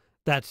 So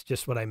that's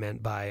just what I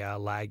meant by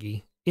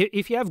laggy.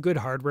 If you have good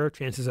hardware,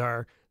 chances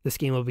are this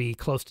game will be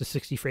close to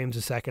 60 frames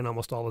a second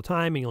almost all the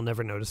time, and you'll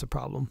never notice a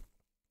problem.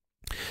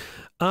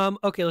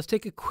 Okay, let's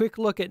take a quick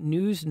look at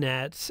news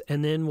nets,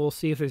 and then we'll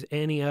see if there's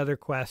any other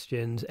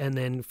questions. And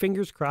then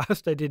fingers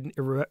crossed I didn't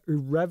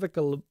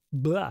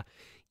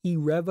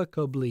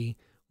irrevocably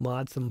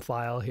mod some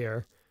file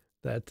here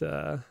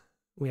that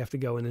we have to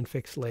go in and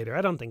fix later.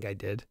 I don't think I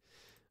did.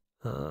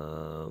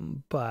 Okay.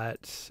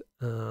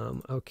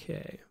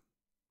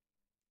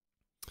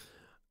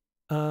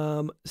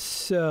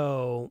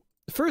 So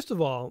first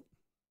of all,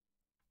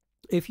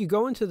 if you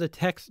go into the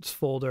texts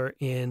folder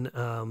in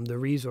the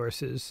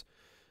resources,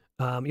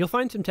 you'll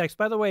find some text.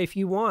 By the way, if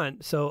you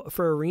want, so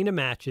for arena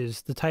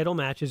matches, the title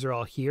matches are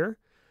all here.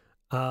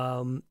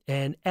 So,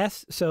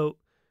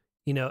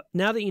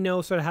 now that you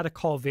know sort of how to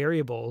call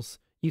variables,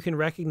 you can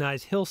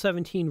recognize Hill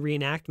 17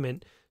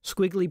 reenactment,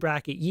 squiggly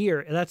bracket year,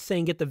 and that's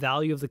saying get the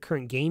value of the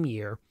current game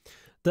year.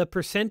 The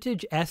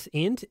percentage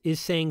 %int is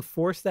saying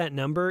force that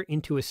number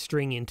into a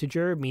string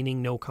integer,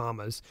 meaning no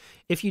commas.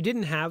 If you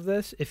didn't have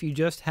this, if you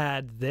just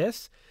had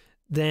this,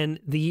 then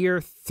the year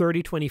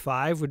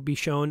 3025 would be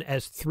shown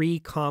as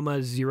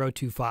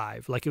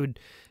 3,025. Like it would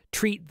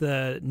treat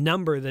the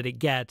number that it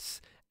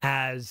gets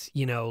as,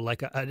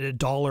 like a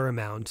dollar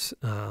amount.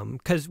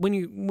 Because when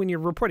you're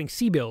reporting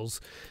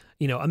C-bills,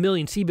 a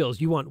million C-bills,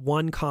 you want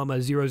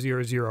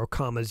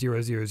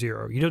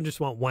 1,000,000,000. You don't just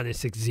want 1 and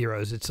 6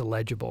 zeros. It's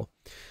illegible.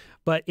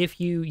 But if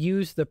you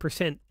use the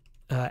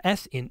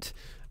 %int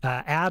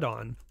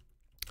add-on,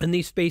 and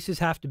these spaces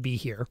have to be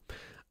here.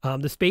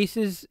 The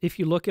spaces, if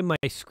you look at my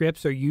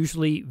scripts, are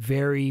usually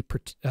very,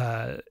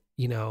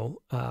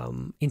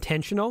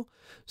 intentional.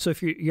 So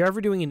if you're ever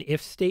doing an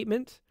if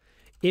statement,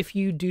 if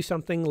you do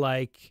something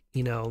like,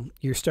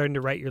 you're starting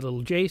to write your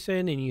little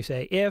JSON and you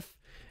say if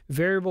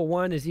variable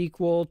 1 is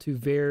equal to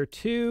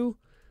var2,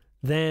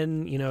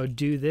 then,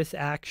 do this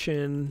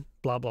action,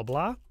 blah, blah,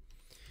 blah.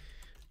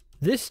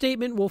 This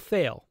statement will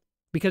fail,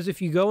 because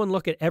if you go and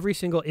look at every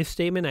single if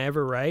statement I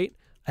ever write,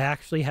 I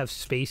actually have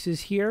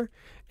spaces here.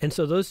 And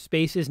so those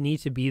spaces need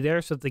to be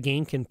there so that the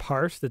game can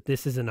parse that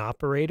this is an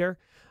operator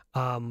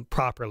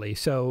properly.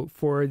 So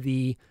for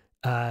the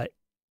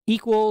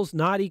equals,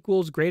 not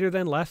equals, greater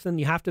than, less than,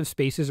 you have to have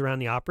spaces around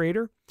the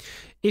operator.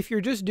 If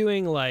you're just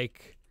doing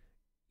like,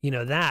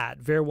 that,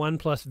 var1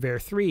 plus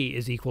var3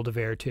 is equal to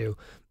var2.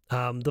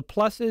 The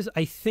pluses,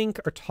 I think,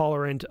 are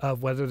tolerant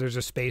of whether there's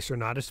a space or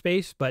not a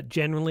space, but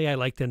generally I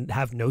like to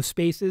have no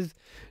spaces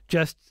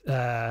just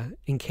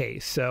in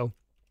case. So,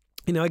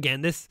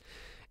 again, this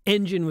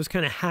engine was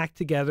kind of hacked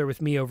together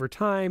with me over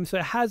time, so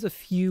it has a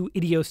few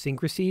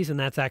idiosyncrasies, and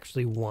that's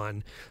actually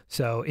one.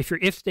 So if your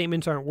if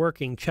statements aren't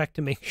working, check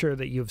to make sure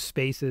that you have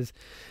spaces.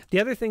 The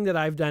other thing that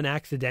I've done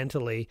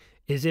accidentally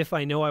is if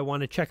I know I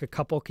want to check a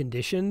couple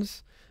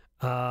conditions,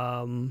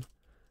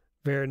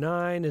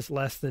 var9 is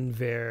less than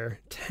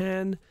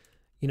var10.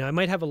 I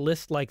might have a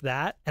list like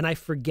that, and I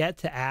forget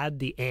to add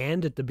the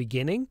and at the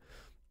beginning.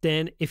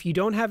 Then if you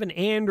don't have an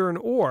and or an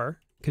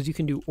or, because you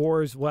can do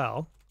or as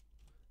well,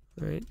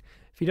 right?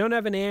 If you don't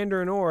have an and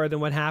or an or, then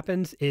what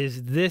happens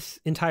is this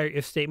entire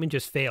if statement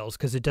just fails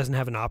because it doesn't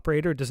have an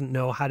operator. It doesn't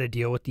know how to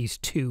deal with these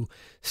two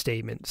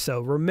statements.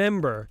 So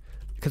remember,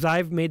 because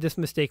I've made this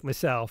mistake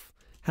myself,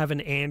 have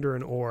an and or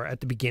an or at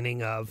the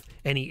beginning of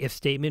any if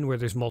statement where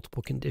there's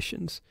multiple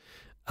conditions.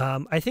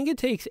 I think it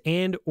takes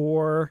and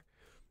or,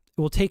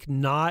 it will take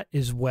not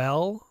as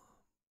well.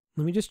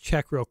 Let me just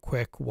check real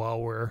quick while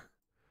we're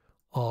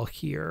all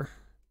here.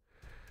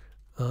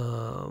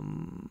 So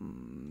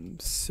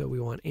we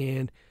want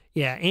and,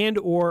 yeah, and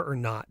or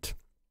not.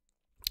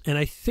 And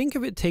I think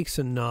if it takes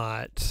a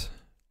not,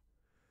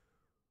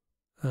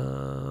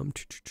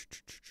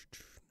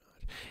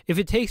 if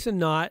it takes a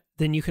not,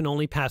 then you can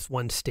only pass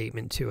one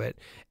statement to it.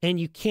 And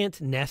you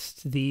can't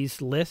nest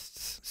these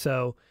lists.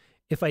 So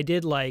if I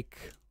did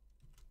like,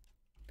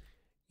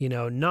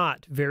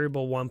 not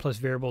variable 1 plus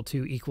variable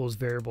 2 equals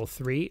variable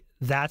 3,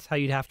 that's how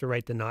you'd have to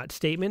write the not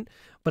statement.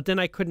 But then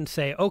I couldn't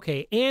say,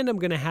 okay, and I'm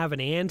going to have an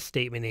and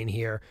statement in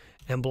here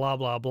and blah,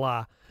 blah,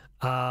 blah.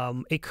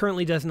 It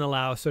currently doesn't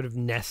allow sort of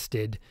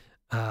nested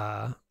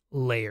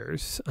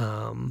layers.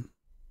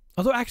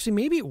 Although actually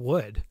maybe it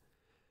would.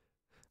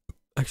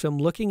 Actually, I'm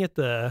looking at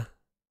the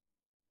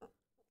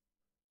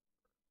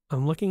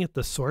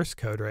source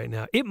code right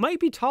now. It might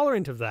be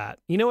tolerant of that.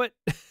 You know what?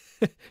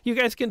 You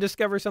guys can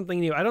discover something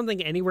new. I don't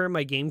think anywhere in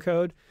my game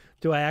code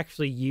do I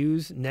actually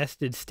use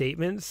nested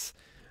statements.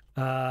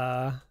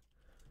 But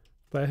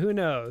who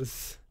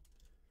knows?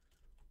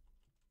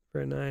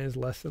 For 9 is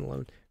less than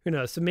 11. Who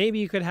knows? So maybe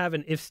you could have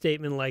an if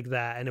statement like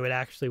that and it would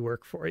actually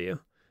work for you.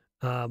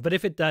 But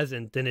if it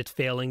doesn't, then it's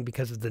failing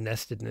because of the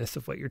nestedness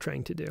of what you're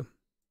trying to do.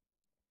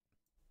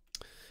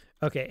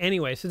 Okay,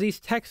 anyway, so these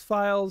text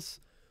files,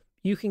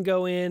 you can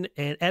go in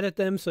and edit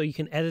them. So you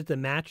can edit the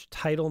match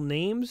title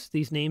names.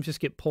 These names just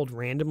get pulled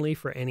randomly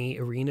for any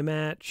arena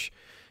match.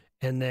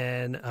 And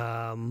then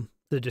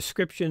the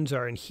descriptions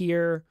are in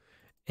here.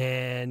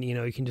 And, you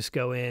know, you can just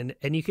go in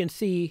and you can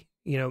see,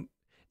 you know,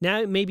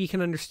 now maybe you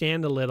can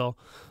understand a little,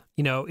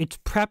 you know, it's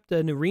prepped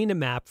an arena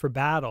map for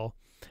battle.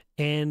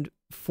 And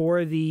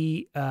for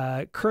the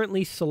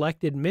currently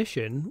selected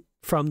mission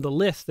from the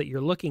list that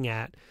you're looking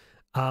at,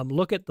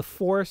 look at the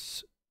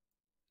Force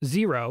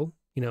 0,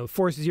 you know,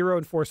 Force 0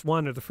 and Force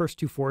 1 are the first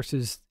two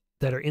forces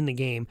that are in the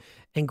game,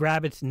 and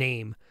grab its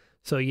name.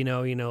 So, you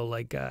know,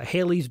 like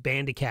Haley's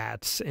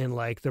Bandicats and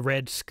like the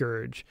Red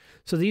Scourge.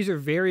 So these are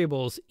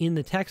variables in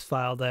the text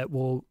file that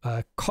will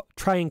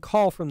try and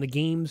call from the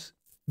game's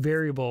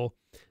variable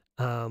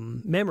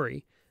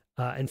memory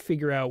and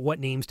figure out what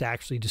names to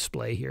actually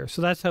display here.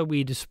 So that's how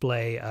we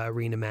display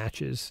arena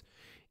matches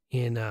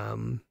in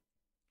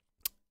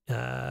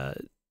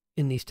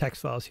these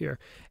text files here.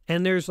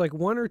 And there's like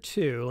one or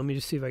two. Let me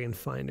just see if I can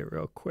find it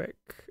real quick.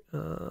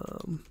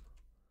 Let's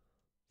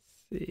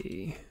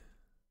see.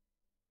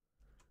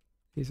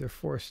 These are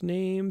force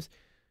names.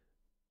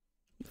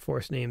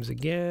 Force names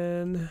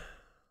again.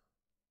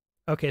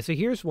 Okay, so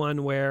here's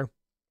one where,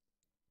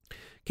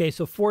 okay,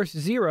 so Force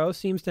 0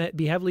 seems to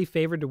be heavily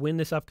favored to win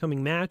this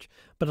upcoming match,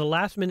 but a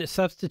last-minute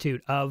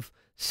substitute of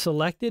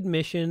selected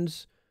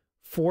missions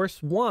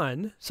Force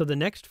 1, so the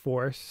next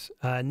force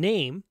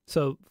name,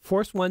 so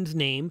Force 1's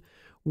name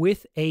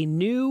with a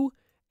new,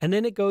 and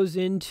then it goes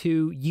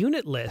into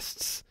unit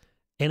lists,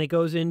 and it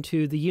goes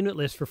into the unit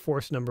list for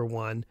force number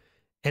 1,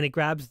 and it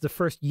grabs the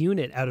first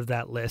unit out of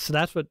that list. So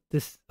that's what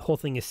this whole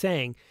thing is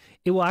saying.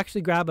 It will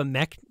actually grab a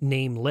mech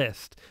name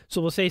list.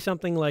 So we'll say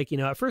something like, you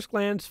know, at first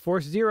glance,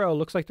 Force 0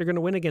 looks like they're going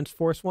to win against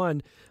Force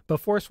 1, but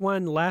Force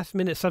 1 last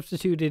minute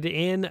substituted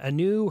in a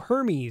new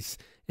Hermes,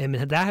 and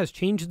that has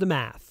changed the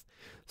math.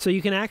 So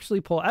you can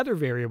actually pull other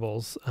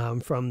variables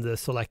from the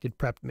selected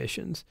prepped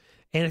missions.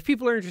 And if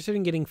people are interested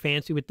in getting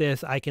fancy with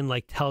this, I can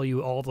like tell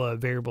you all the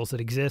variables that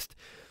exist.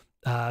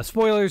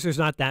 Spoilers, there's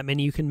not that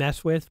many you can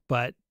mess with,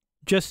 but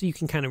just so you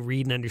can kind of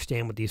read and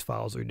understand what these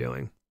files are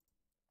doing.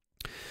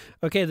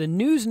 Okay, the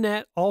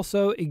NewsNet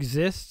also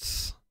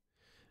exists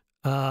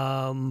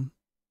in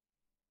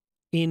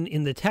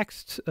the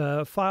text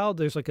file.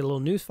 There's like a little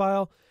news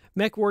file.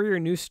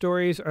 MechWarrior news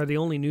stories are the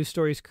only news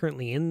stories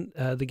currently in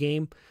the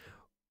game.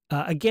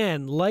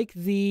 Again, like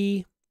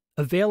the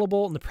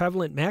available and the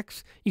prevalent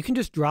mechs, you can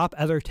just drop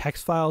other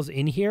text files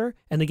in here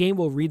and the game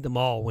will read them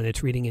all when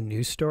it's reading in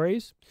news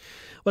stories.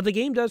 What the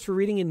game does for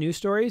reading in news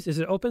stories is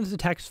it opens the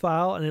text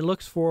file and it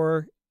looks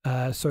for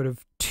sort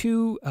of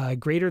two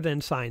greater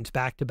than signs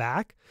back to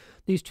back.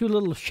 These two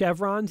little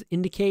chevrons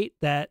indicate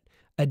that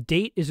a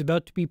date is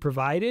about to be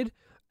provided,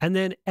 and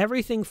then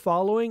everything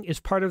following is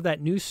part of that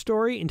news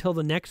story until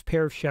the next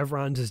pair of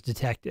chevrons is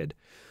detected.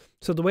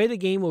 So the way the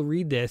game will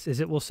read this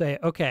is it will say,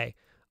 okay,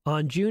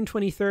 on June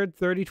 23rd,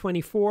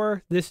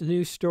 3024, this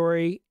news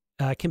story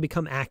can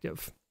become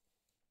active.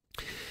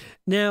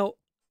 Now,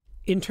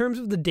 in terms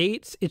of the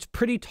dates, it's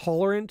pretty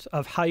tolerant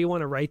of how you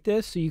want to write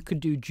this. So you could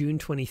do June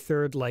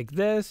 23rd like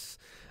this.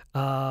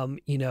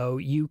 You know,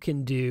 you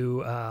can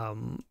do,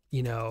 so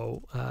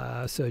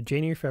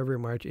January, February,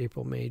 March,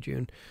 April, May,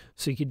 June.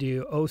 So you could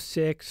do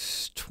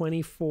 06,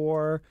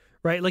 24,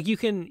 right? Like you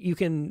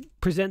can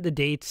present the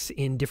dates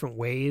in different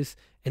ways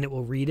and it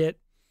will read it.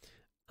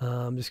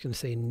 I'm just going to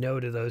say no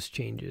to those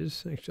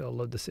changes. Actually, I'll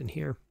load this in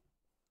here.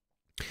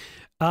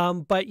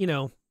 But, you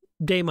know,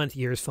 day, month,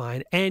 year is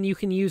fine. And you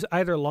can use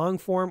either long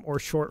form or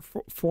short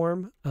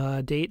form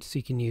dates. So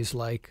you can use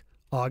like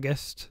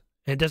August.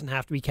 And it doesn't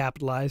have to be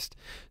capitalized.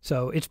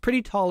 So it's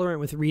pretty tolerant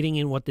with reading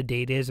in what the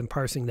date is and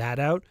parsing that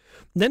out.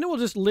 Then it will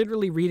just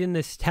literally read in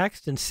this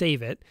text and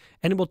save it.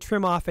 And it will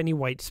trim off any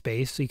white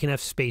space. So you can have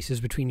spaces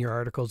between your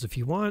articles if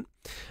you want.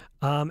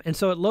 And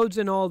so it loads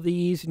in all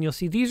these. And you'll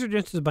see these are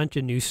just a bunch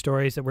of news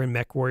stories that were in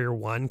MechWarrior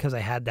 1 because I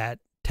had that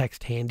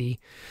text handy.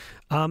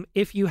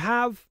 If you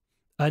have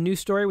a news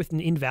story with an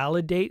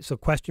invalid date, so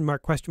question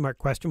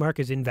mark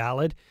is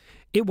invalid,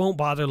 it won't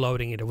bother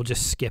loading it. It will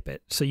just skip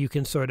it. So you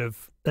can sort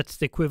of, that's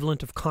the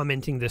equivalent of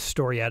commenting this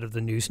story out of the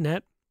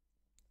NewsNet.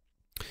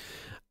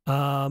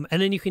 And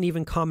then you can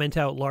even comment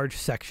out large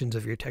sections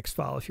of your text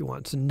file if you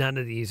want. So none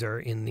of these are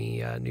in the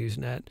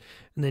NewsNet.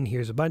 And then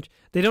here's a bunch.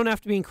 They don't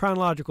have to be in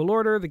chronological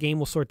order. The game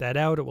will sort that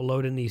out. It will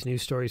load in these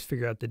news stories,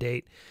 figure out the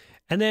date.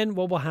 And then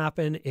what will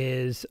happen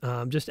is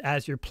just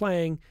as you're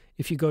playing,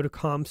 if you go to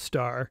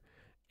ComStar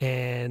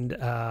and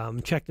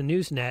check the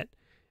NewsNet,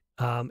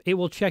 it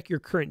will check your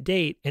current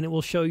date and it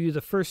will show you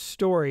the first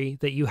story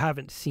that you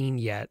haven't seen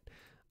yet.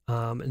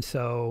 And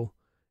so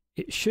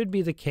it should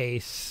be the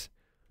case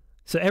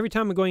So every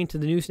time I'm going to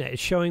the Newsnet, it's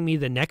showing me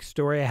the next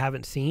story I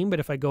haven't seen. But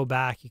if I go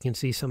back, you can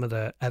see some of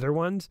the other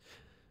ones.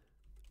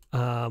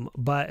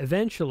 But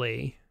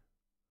eventually,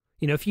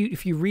 you know, if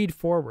you read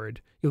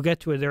forward, you'll get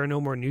to it. There are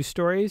no more news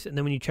stories. And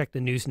then when you check the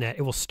Newsnet,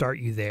 it will start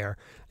you there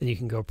and you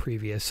can go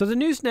previous. So the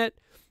Newsnet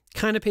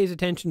kind of pays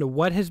attention to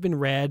what has been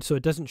read, so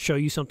it doesn't show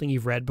you something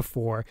you've read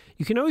before.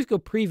 You can always go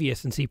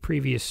previous and see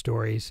previous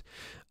stories.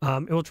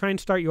 It will try and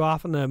start you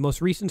off on the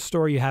most recent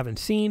story you haven't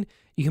seen.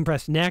 You can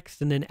press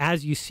next, and then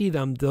as you see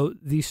them,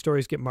 these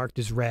stories get marked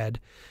as read.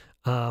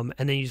 And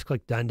then you just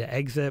click done to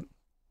exit.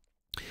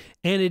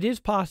 And it is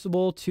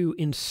possible to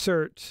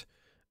insert...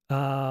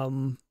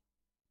 how's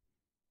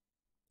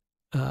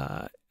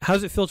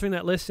it filtering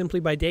that list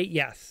simply by date?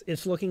 Yes,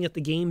 it's looking at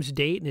the game's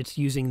date and it's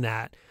using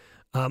that.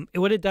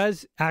 What it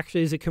does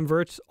actually is it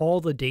converts all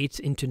the dates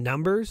into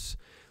numbers.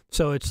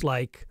 So it's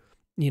like,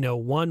 you know,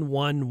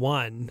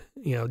 111,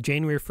 you know,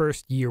 January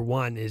 1st, year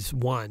 1 is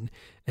 1.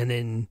 And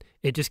then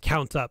it just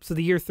counts up. So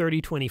the year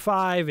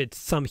 3025, it's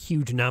some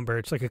huge number.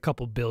 It's like a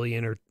couple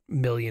billion or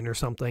million or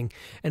something.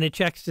 And it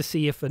checks to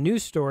see if a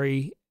news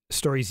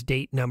story's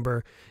date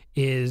number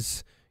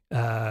is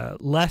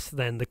less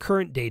than the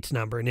current date's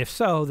number. And if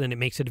so, then it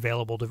makes it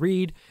available to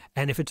read.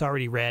 And if it's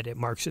already read, it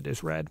marks it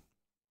as read.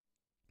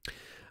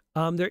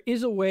 There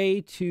is a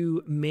way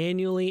to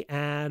manually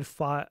add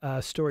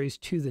stories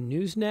to the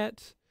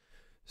Newsnet.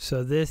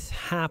 So this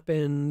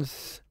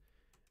happens,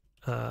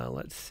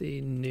 let's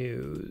see,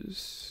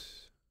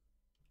 news.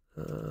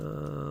 This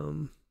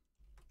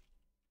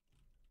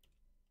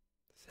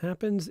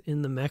happens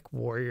in the Mech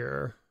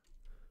Warrior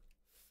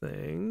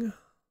thing.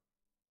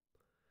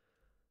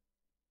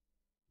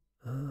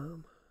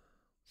 Let's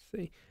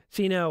see.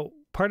 See, now,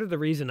 part of the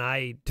reason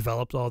I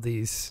developed all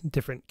these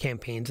different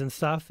campaigns and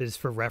stuff is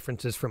for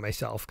references for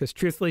myself. Because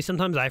truthfully,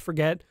 sometimes I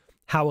forget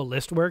how a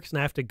list works and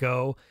I have to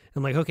go and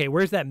I'm like, okay,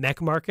 where's that mech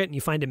market? And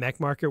you find a mech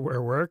market where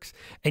it works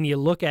and you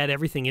look at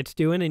everything it's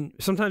doing. And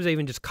sometimes I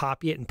even just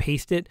copy it and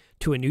paste it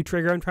to a new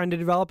trigger I'm trying to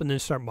develop and then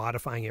start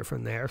modifying it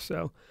from there.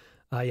 So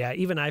yeah,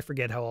 even I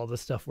forget how all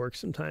this stuff works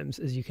sometimes,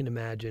 as you can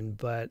imagine.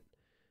 But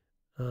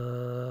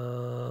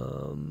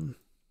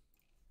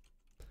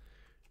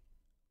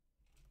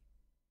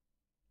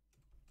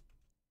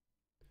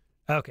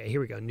okay, here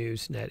we go.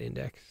 Newsnet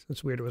index.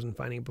 That's weird. I wasn't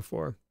finding it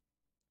before.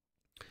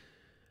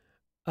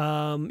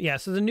 Yeah,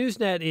 so the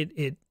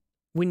Newsnet,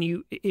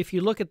 if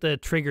you look at the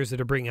triggers that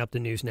are bringing up the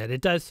Newsnet,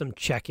 it does some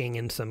checking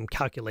and some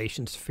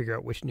calculations to figure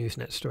out which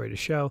Newsnet story to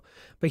show.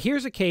 But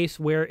here's a case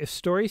where if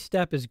story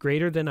step is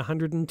greater than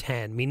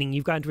 110, meaning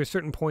you've gotten to a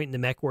certain point in the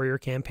Mech Warrior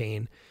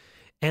campaign,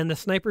 and the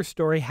sniper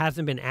story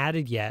hasn't been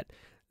added yet,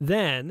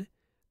 then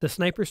the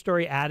sniper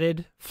story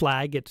added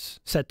flag gets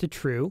set to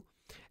true.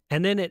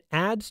 And then it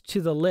adds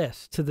to the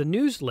list, to the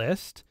news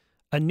list,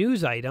 a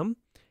news item,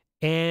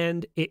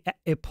 and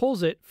it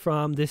pulls it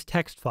from this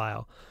text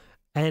file.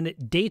 And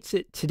it dates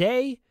it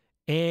today,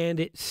 and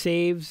it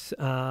saves,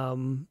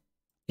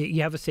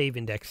 you have a save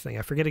index thing.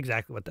 I forget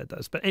exactly what that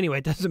does. But anyway,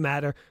 it doesn't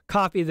matter.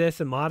 Copy this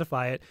and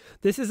modify it.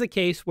 This is a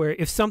case where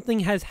if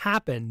something has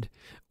happened,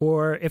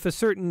 or if a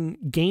certain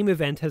game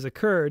event has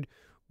occurred,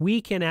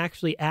 we can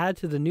actually add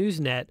to the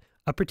Newsnet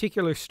a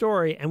particular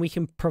story, and we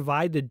can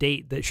provide the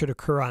date that should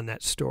occur on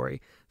that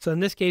story. So in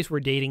this case, we're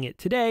dating it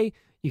today.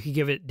 You could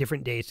give it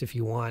different dates if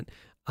you want.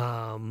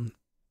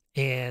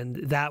 And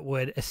that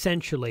would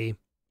essentially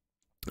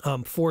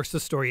force the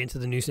story into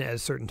the Newsnet at a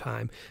certain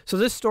time. So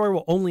this story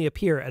will only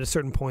appear at a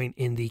certain point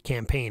in the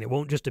campaign. It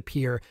won't just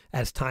appear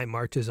as time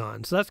marches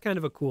on. So that's kind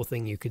of a cool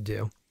thing you could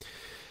do.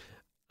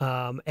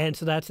 And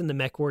so that's in the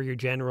Mech Warrior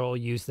General.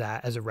 Use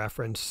that as a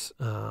reference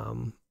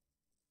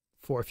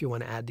for if you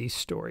want to add these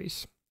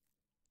stories.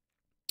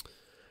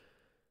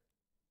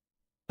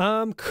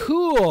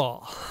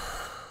 Cool.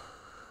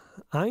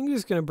 I'm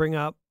just going to bring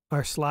up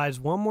our slides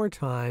one more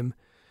time.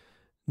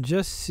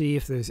 Just see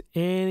if there's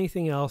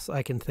anything else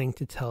I can think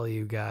to tell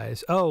you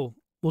guys. Oh,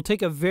 we'll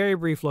take a very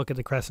brief look at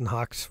the Crescent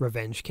Hawks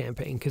Revenge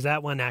campaign, because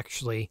that one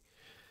actually,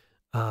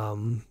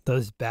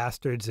 those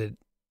bastards at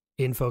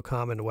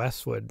Infocom and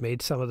Westwood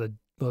made some of the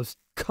most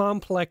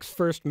complex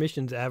first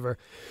missions ever.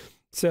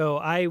 So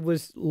I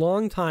was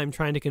long time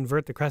trying to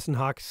convert the Crescent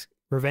Hawks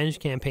Revenge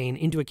campaign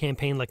into a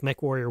campaign like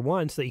Mech Warrior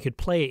 1 so that you could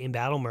play it in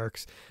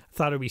BattleMercs. I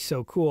thought it would be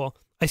so cool.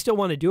 I still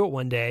want to do it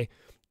one day,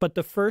 but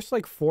the first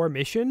like 4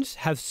 missions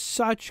have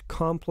such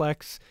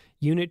complex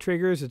unit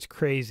triggers. It's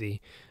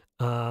crazy.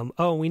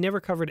 Oh, we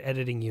never covered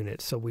editing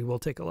units, so we will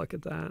take a look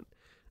at that.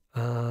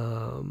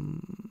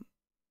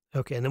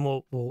 Okay, and then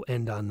we'll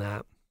end on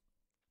that.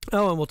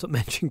 Oh, and we'll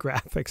mention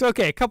graphics.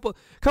 Okay, a couple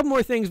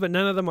more things, but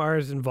none of them are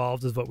as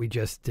involved as what we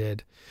just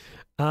did.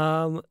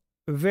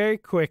 Very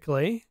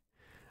quickly,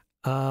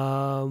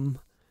 can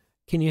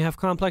you have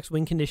complex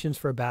win conditions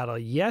for a battle?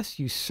 Yes,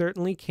 you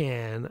certainly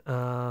can.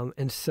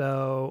 And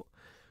so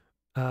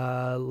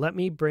let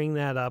me bring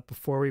that up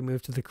before we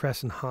move to the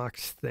Crescent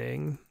Hawks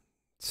thing.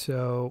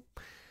 So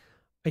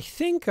I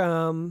think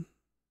what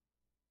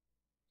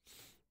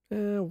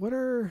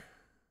are...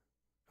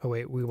 Oh,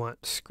 wait, we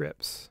want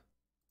scripts.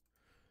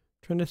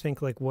 Trying to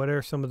think, like, what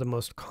are some of the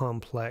most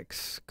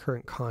complex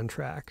current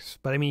contracts?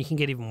 But I mean, you can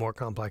get even more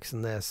complex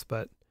than this,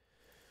 but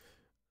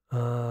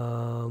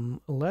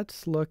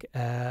let's look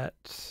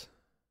at,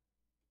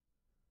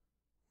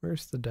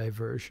 where's the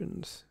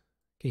diversions?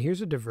 Okay,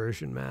 here's a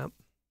diversion map.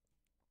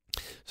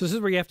 So this is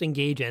where you have to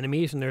engage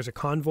enemies, and there's a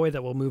convoy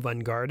that will move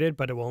unguarded,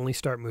 but it will only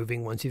start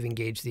moving once you've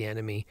engaged the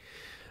enemy.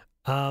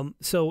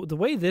 So the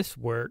way this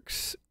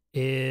works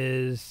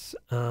is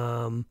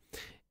during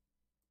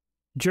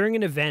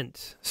an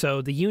event,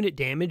 so the unit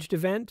damaged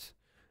event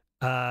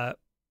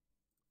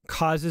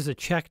causes a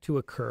check to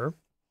occur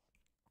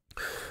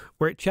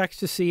where it checks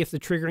to see if the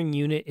triggering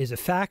unit is a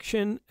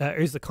faction,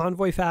 is the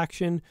convoy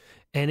faction,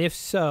 and if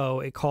so,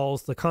 it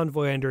calls the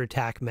convoy under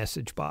attack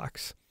message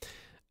box.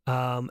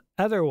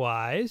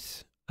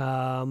 Otherwise,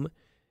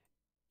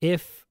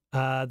 if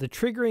the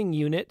triggering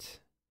unit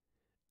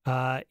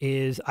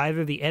is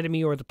either the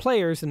enemy or the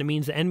players, and it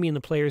means the enemy and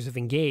the players have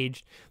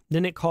engaged,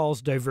 then it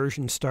calls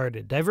diversion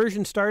started.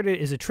 Diversion started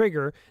is a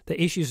trigger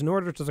that issues an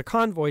order to the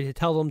convoy to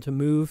tell them to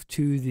move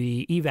to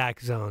the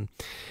evac zone.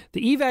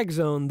 The evac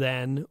zone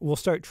then will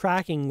start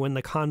tracking when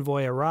the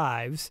convoy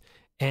arrives,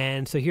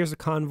 and so here's a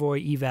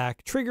convoy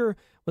evac trigger.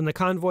 When the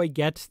convoy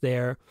gets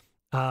there,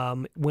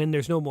 when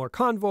there's no more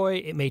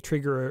convoy, it may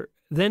trigger,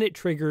 then it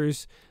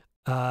triggers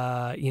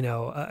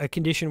a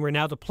condition where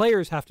now the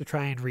players have to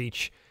try and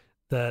reach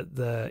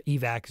the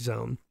evac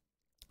zone.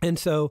 And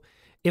so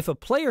if a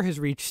player has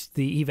reached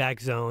the evac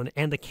zone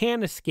and the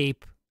can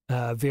escape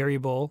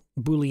variable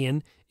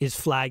Boolean is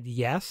flagged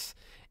yes,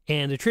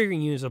 and the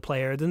triggering unit is a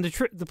player, then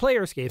the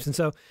player escapes. And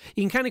so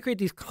you can kind of create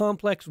these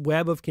complex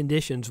web of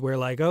conditions where,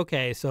 like,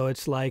 okay, so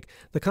it's like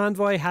the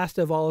convoy has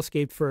to have all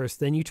escaped first,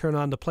 then you turn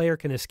on the player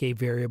can escape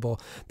variable,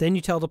 then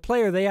you tell the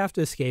player they have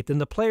to escape, then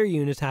the player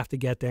units have to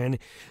get there. And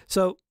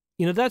so,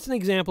 you know, that's an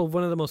example of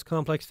one of the most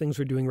complex things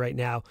we're doing right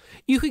now.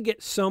 You could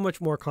get so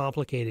much more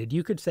complicated.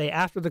 You could say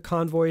after the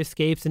convoy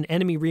escapes and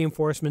enemy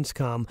reinforcements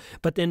come,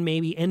 but then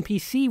maybe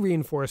NPC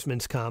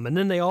reinforcements come, and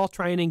then they all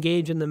try and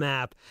engage in the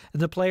map.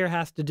 And the player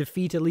has to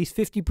defeat at least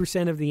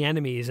 50% of the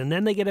enemies, and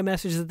then they get a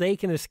message that they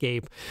can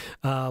escape.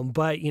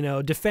 But, you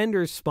know,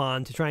 defenders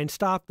spawn to try and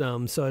stop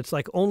them. So it's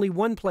like only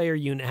one player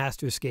unit has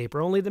to escape,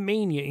 or only the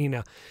main unit, you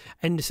know.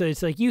 And so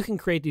it's like you can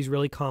create these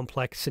really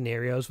complex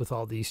scenarios with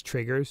all these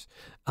triggers.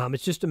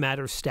 It's just a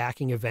matter of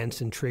stacking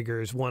events and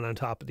triggers one on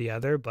top of the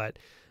other. But,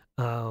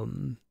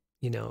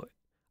 you know,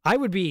 I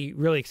would be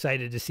really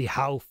excited to see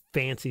how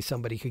fancy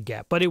somebody could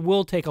get. But it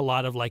will take a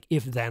lot of, like,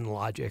 if-then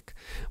logic.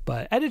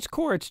 But at its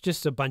core, it's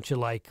just a bunch of,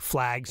 like,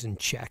 flags and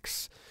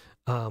checks.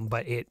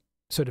 But it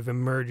sort of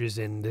emerges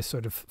in this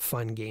sort of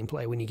fun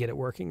gameplay when you get it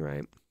working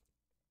right.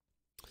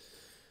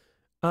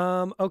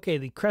 Okay,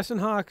 the Crescent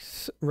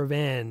Hawk's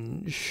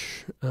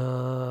Revenge.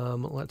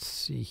 Let's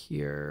see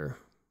here.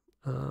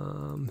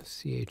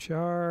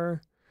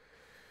 CHR.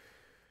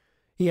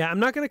 Yeah, I'm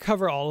not going to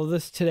cover all of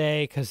this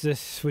today because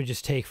this would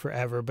just take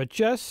forever, but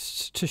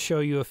just to show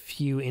you a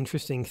few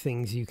interesting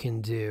things you can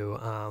do.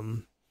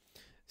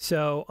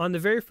 So on the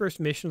very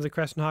first mission of the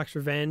Crescent Hawk's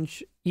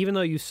Revenge, even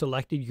though you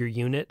selected your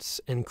units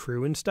and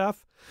crew and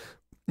stuff,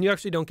 you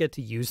actually don't get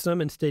to use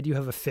them. Instead, you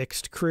have a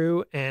fixed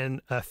crew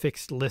and a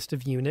fixed list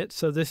of units.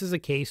 So this is a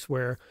case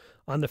where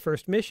on the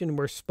first mission,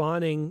 we're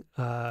spawning,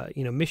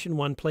 mission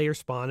 1 player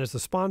spawn as the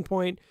spawn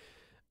point.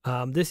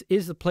 This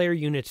is the player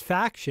unit's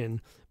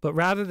faction, but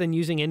rather than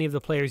using any of the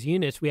player's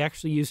units, we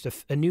actually used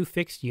a new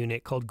fixed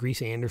unit called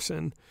Grease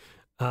Anderson.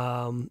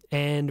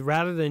 And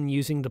rather than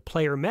using the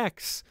player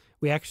mechs,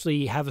 we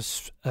actually have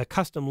a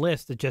custom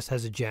list that just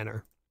has a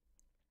Jenner.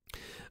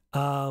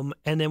 And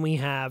then we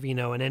have, you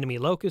know, an enemy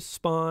locust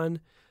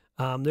spawn.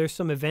 There's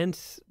some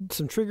events,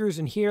 some triggers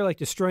in here, like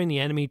destroying the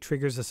enemy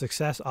triggers a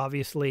success,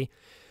 obviously.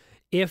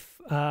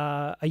 If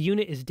a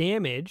unit is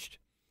damaged,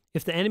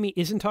 if the enemy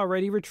isn't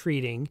already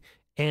retreating,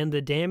 and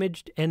the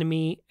damaged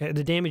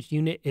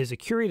unit is a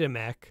Curita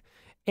mech,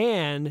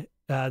 and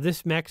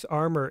this mech's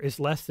armor is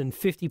less than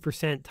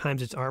 50%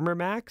 times its armor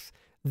max,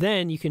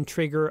 then you can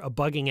trigger a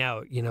bugging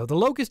out. You know, the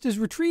Locust is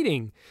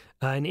retreating,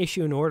 and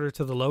issue an order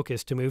to the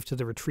Locust to move to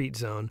the retreat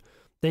zone.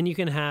 Then you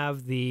can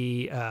have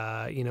the,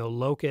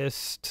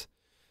 Locust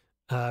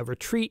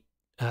retreat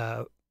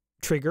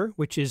trigger,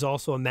 which is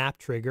also a map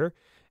trigger,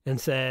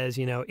 and says,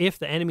 you know, if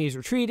the enemy is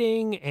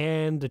retreating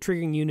and the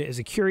triggering unit is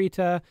a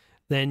Curita,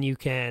 then you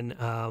can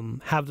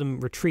have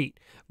them retreat.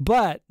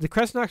 But the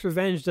Crescent Hawk's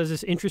Revenge does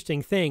this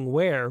interesting thing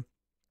where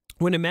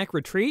when a mech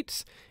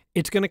retreats,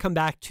 it's going to come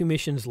back 2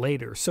 missions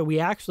later. So we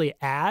actually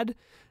add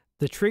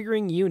the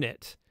triggering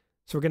unit.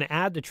 So we're going to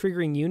add the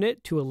triggering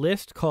unit to a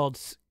list called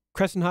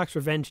Crescent Hawk's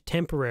Revenge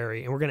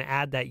Temporary, and we're going to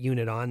add that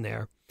unit on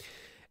there.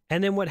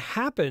 And then what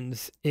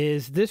happens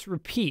is this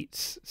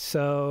repeats.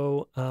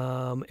 So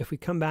if we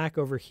come back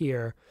over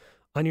here,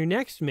 on your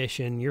next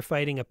mission, you're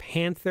fighting a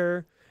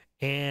Panther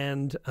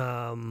and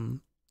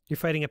an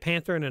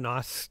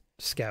Os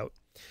Scout.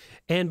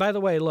 And by the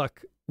way,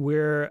 look,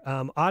 we're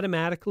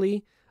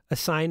automatically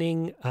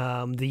assigning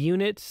the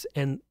units.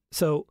 And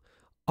so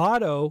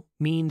auto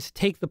means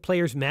take the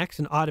player's mechs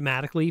and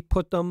automatically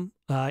put them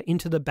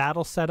into the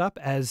battle setup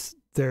as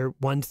they're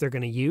ones they're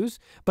going to use,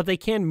 but they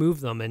can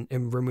move them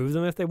and remove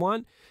them if they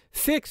want.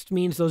 Fixed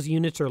means those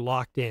units are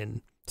locked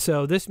in.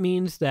 So this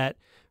means that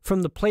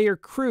from the player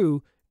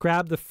crew,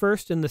 grab the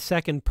first and the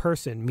second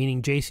person,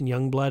 meaning Jason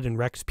Youngblood and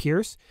Rex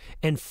Pierce,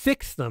 and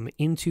fix them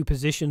into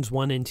positions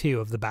 1 and 2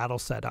 of the battle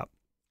setup,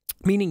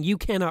 meaning you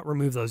cannot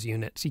remove those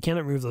units. You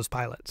cannot remove those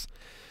pilots.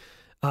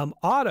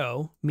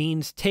 Auto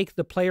means take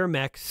the player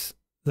mechs,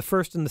 the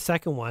first and the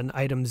second one,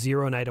 item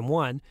 0 and item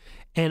 1,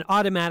 and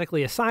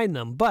automatically assign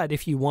them. But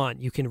if you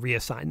want, you can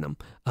reassign them.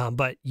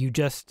 But you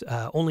just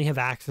only have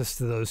access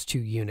to those 2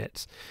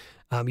 units.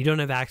 You don't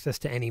have access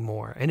to any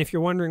more. And if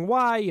you're wondering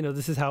why, you know,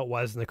 this is how it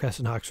was in the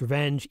Crescent Hawk's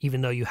Revenge. Even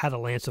though you had a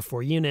lance of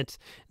 4 units,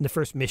 in the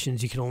first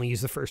missions, you can only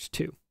use the first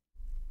 2.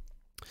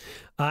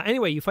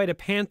 Anyway, you fight a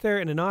Panther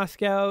and an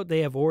Oscout. They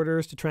have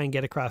orders to try and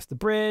get across the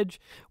bridge.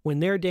 When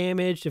they're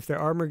damaged, if their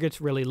armor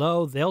gets really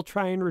low, they'll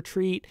try and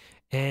retreat.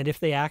 And if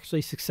they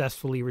actually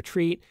successfully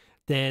retreat,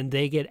 then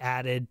they get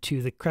added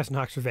to the Crescent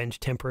Hawk's Revenge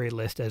temporary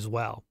list as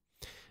well.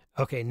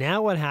 Okay,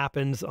 now what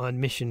happens on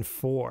Mission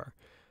 4?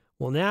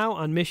 Well, now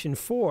on Mission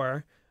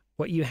 4,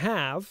 what you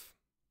have,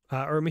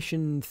 or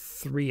Mission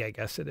 3, I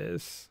guess it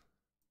is.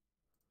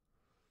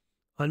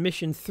 On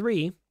Mission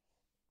 3,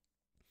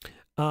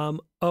 oh,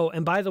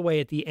 and by the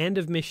way, at the end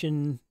of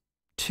Mission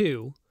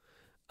 2,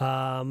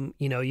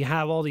 you know, you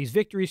have all these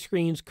victory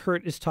screens.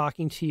 Kurt is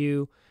talking to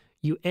you.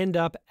 You end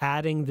up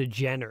adding the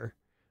Jenner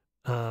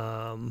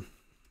to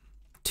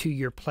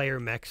your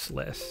player mechs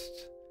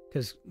list.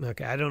 Because,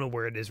 okay, I don't know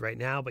where it is right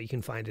now, but you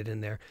can find it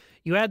in there.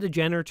 You add the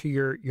Jenner to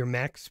your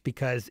mechs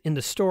because in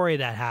the story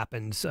that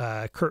happens,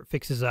 Kurt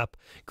fixes up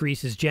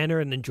Grease's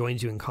Jenner and then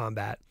joins you in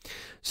combat.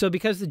 So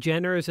because the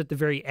Jenner is at the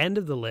very end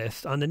of the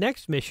list, on the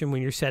next mission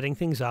when you're setting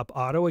things up,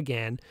 auto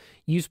again,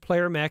 use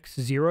player mechs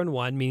 0 and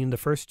 1, meaning the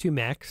first 2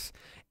 mechs,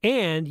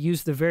 and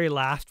use the very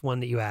last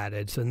one that you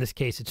added. So in this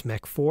case, it's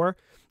mech 4,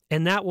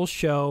 and that will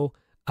show,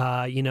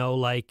 you know,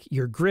 like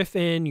your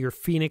Griffin, your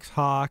Phoenix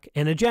Hawk,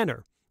 and a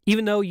Jenner.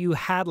 Even though you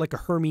had like a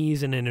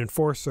Hermes and an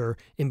Enforcer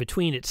in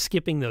between, it's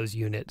skipping those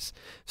units.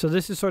 So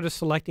this is sort of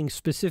selecting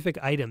specific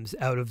items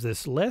out of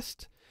this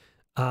list.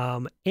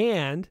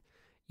 And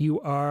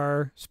you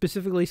are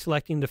specifically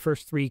selecting the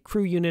first 3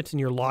 crew units and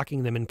you're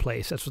locking them in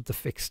place. That's what the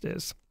fixed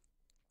is.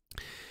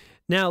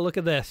 Now look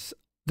at this.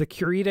 The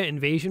Kurita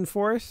Invasion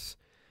Force,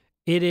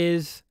 it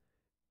is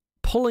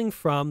pulling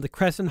from the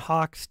Crescent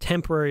Hawk's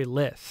temporary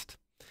list.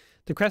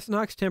 The Crescent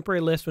Hawk's temporary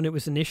list, when it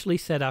was initially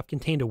set up,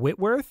 contained a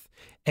Whitworth,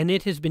 and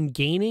it has been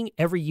gaining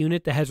every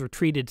unit that has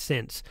retreated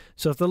since.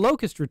 So if the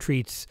Locust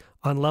retreats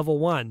on level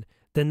 1,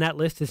 then that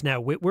list is now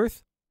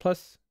Whitworth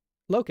plus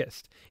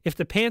Locust. If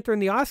the Panther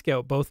and the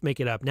Oscout both make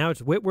it up, now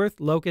it's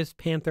Whitworth, Locust,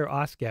 Panther,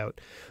 Oscout.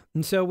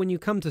 And so when you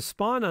come to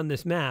spawn on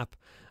this map,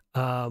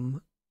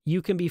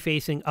 you can be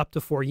facing up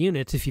to 4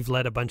 units if you've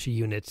let a bunch of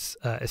units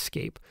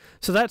escape.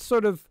 So that's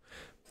sort of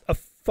a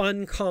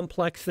fun,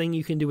 complex thing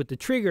you can do with the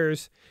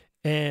triggers,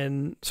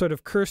 and sort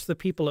of curse the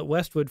people at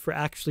Westwood for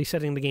actually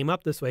setting the game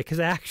up this way, because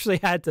I actually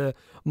had to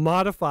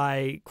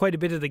modify quite a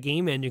bit of the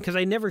game engine because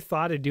I never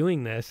thought of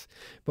doing this.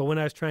 But when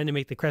I was trying to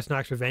make the Crescent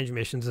Hawk's Revenge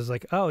missions, I was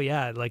like, oh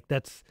yeah, like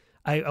that's,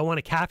 I want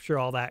to capture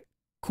all that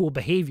cool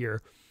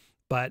behavior.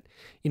 But,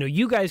 you know,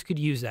 you guys could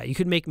use that. You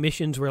could make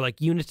missions where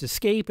like units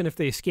escape, and if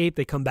they escape,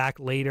 they come back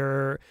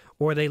later,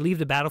 or they leave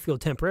the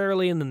battlefield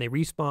temporarily and then they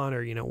respawn,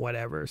 or, you know,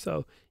 whatever. So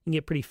you can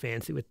get pretty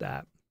fancy with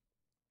that.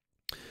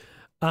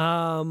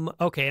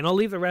 Okay, and I'll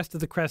leave the rest of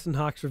the Crescent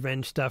Hawk's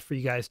Revenge stuff for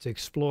you guys to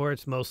explore.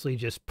 It's mostly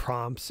just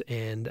prompts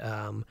and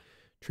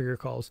trigger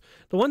calls.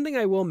 The one thing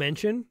I will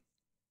mention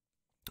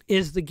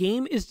is the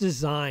game is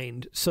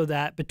designed so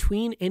that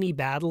between any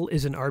battle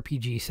is an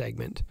RPG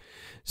segment.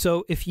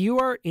 So if you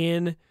are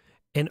in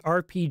an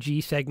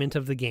RPG segment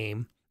of the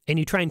game and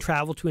you try and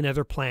travel to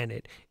another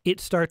planet, it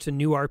starts a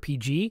new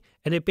RPG,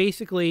 and it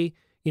basically,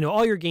 you know,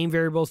 all your game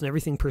variables and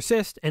everything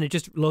persist, and it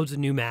just loads a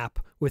new map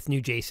with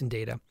new JSON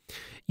data.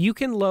 You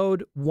can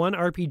load one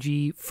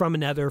RPG from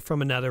another,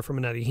 from another, from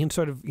another. You can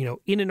sort of, you know,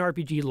 in an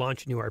RPG,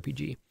 launch a new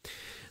RPG.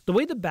 The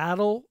way the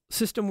battle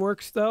system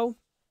works, though,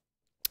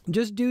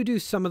 just due to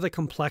some of the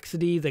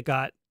complexity that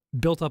got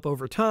built up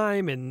over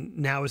time and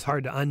now is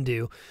hard to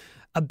undo,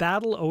 a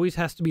battle always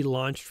has to be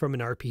launched from an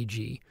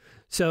RPG.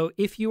 So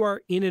if you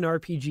are in an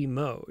RPG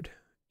mode,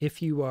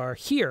 if you are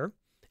here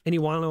and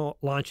you want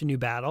to launch a new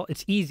battle,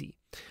 it's easy.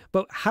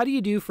 But how do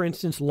you do, for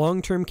instance,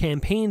 long-term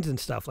campaigns and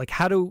stuff? Like,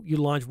 how do you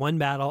launch one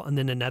battle and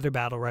then another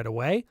battle right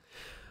away?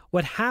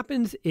 What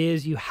happens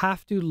is you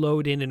have to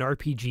load in an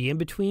RPG in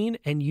between,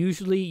 and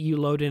usually you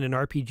load in an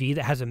RPG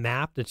that has a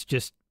map that's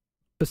just,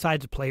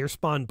 besides a player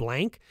spawn,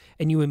 blank,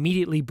 and you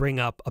immediately bring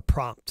up a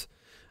prompt.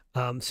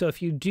 So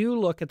if you do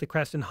look at the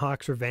Crescent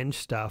Hawk's Revenge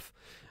stuff,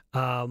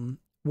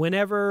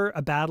 whenever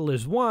a battle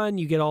is won,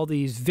 you get all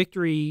these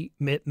victory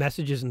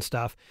messages and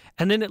stuff,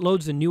 and then it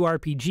loads a new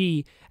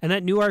RPG, and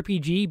that new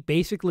RPG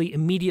basically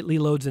immediately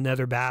loads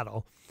another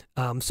battle.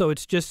 So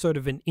it's just sort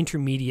of an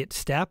intermediate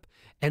step,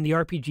 and the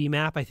RPG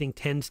map, I think,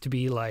 tends to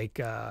be like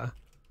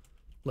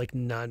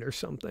none or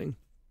something.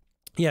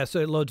 Yeah, so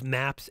it loads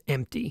maps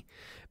empty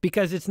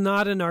because it's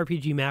not an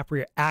RPG map where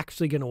you're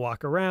actually going to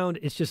walk around.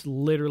 It's just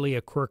literally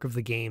a quirk of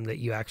the game that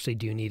you actually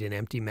do need an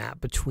empty map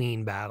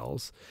between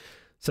battles.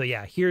 So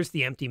yeah, here's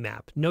the empty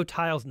map. No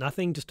tiles,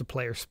 nothing, just a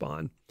player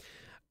spawn.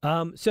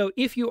 So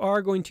if you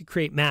are going to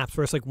create maps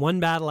where it's like one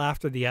battle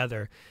after the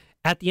other,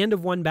 at the end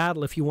of one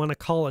battle, if you want to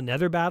call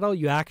another battle,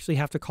 you actually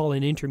have to call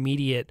an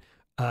intermediate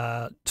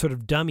sort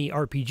of dummy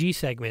RPG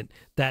segment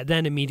that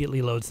then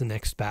immediately loads the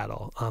next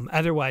battle.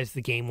 Otherwise,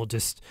 the game will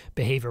just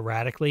behave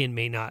erratically and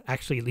may not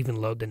actually even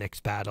load the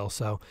next battle.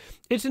 So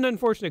it's an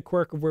unfortunate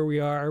quirk of where we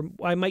are.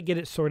 I might get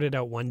it sorted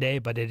out one day,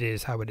 but it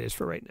is how it is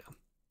for right now.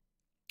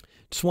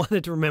 Just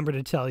wanted to remember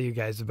to tell you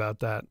guys about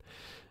that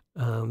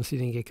so you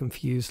didn't get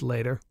confused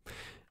later.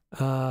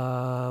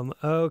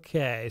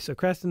 Okay, so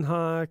Crescent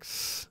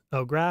Hawks,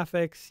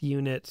 graphics,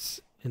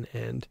 units, and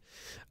end.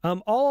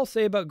 All I'll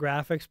say about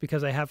graphics,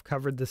 because I have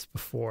covered this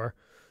before,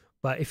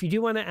 but if you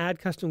do want to add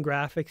custom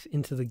graphics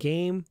into the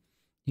game,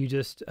 you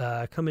just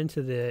come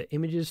into the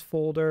images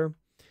folder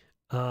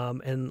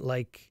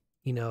and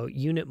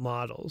unit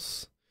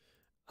models.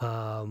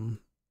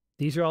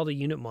 These are all the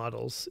unit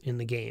models in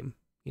the game,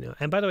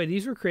 and by the way,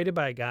 these were created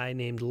by a guy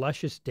named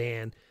Luscious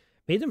Dan.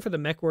 Made them for the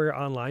MechWarrior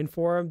Online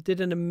forum,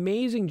 did an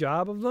amazing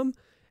job of them.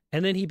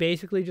 And then he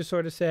basically just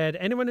sort of said,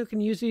 anyone who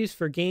can use these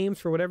for games,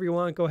 for whatever you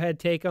want, go ahead,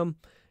 take them.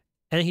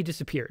 And he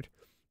disappeared.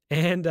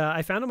 And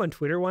I found him on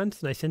Twitter once,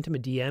 and I sent him a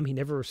DM. He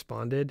never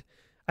responded.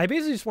 I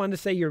basically just wanted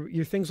to say,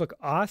 your things look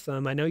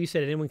awesome. I know you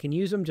said anyone can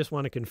use them, just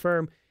want to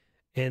confirm.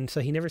 And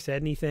so he never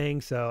said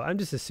anything. So I'm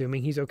just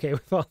assuming he's okay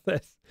with all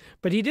this.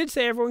 But he did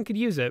say everyone could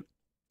use it.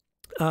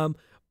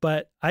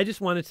 But I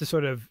just wanted to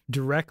sort of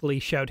directly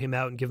shout him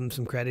out and give him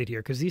some credit here,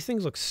 because these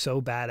things look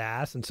so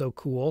badass and so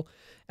cool.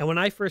 And when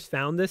I first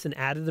found this and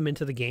added them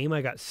into the game,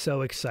 I got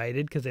so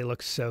excited because they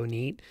look so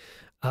neat.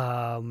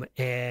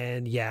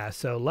 And yeah,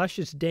 so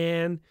Luscious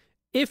Dan,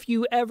 if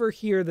you ever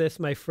hear this,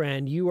 my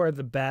friend, you are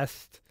the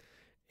best.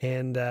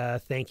 And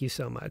thank you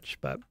so much.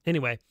 But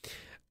anyway,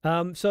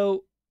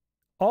 so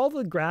all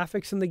the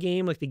graphics in the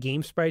game, like the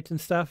game sprites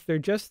and stuff, they're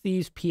just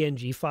these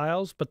PNG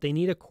files, but they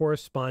need a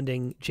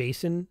corresponding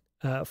JSON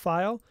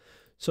file.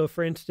 So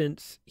for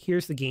instance,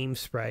 here's the game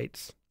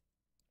sprites.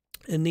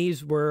 And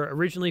these were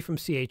originally from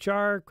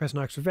CHR, Crescent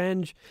Hawk's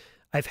Revenge.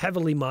 I've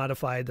heavily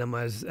modified them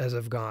as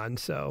I've gone.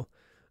 So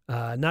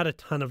not a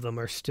ton of them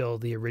are still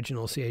the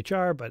original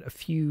CHR, but a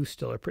few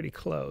still are pretty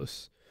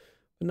close.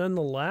 But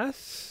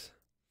nonetheless,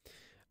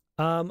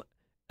 a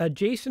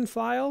JSON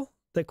file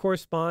that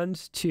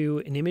corresponds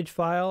to an image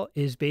file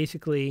is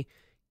basically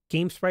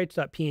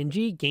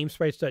gamesprites.png,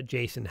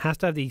 gamesprites.json. Has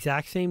to have the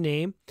exact same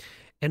name.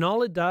 And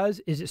all it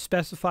does is it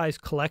specifies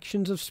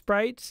collections of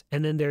sprites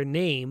and then their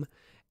name.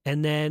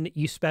 And then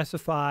you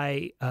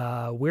specify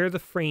where the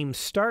frame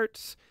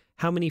starts,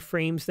 how many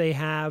frames they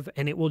have,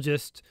 and it will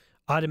just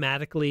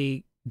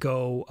automatically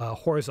go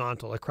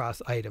horizontal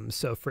across items.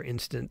 So for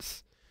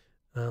instance,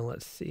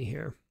 let's see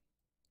here.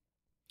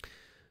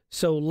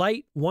 So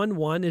light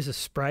 1-1 is a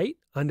sprite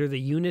under the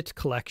units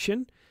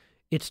collection.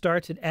 It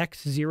starts at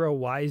X0,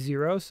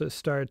 Y0, so it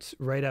starts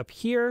right up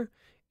here.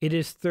 It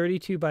is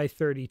 32 by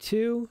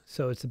 32,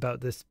 so it's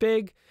about this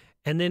big.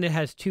 And then it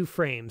has 2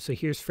 frames. So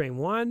here's frame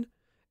 1,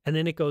 and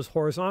then it goes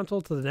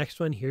horizontal to the next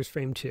one. Here's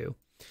frame 2.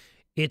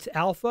 It's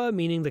alpha,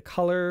 meaning the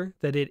color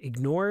that it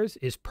ignores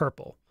is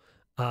purple.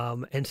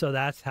 And so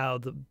that's how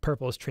the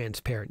purple is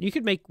transparent. You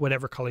could make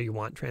whatever color you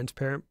want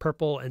transparent.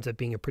 Purple ends up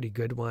being a pretty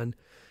good one.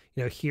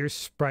 Here's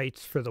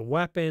sprites for the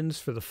weapons,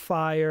 for the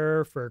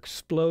fire, for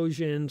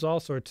explosions, all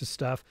sorts of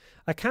stuff.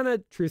 I kind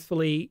of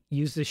truthfully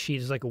use this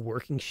sheet as like a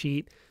working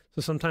sheet.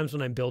 So sometimes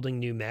when I'm building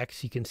new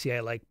mechs, you can see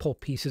I like pull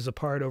pieces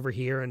apart over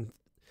here and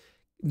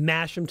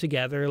mash them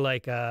together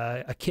like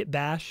a kit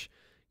bash,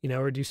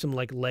 or do some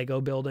like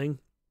Lego building.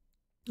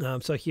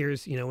 So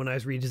here's, when I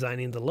was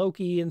redesigning the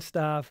Loki and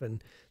stuff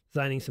and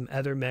designing some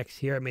other mechs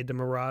here, I made the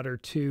Marauder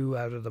 2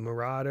 out of the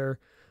Marauder,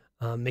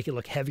 make it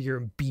look heavier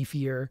and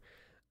beefier.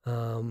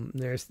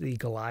 There's the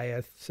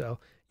Goliath. So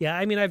yeah,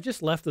 I mean, I've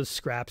just left those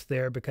scraps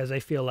there because I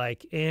feel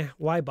like,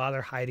 why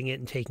bother hiding it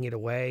and taking it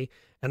away?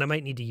 And I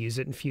might need to use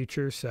it in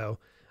future. So,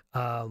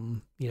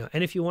 and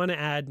if you want to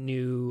add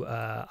new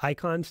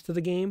icons to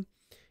the game,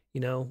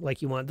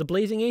 like you want the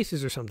Blazing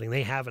Aces or something,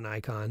 they have an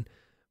icon.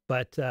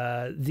 But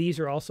these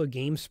are also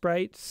game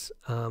sprites.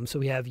 So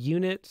we have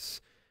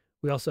units,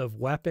 we also have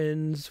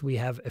weapons, we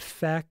have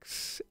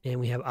effects, and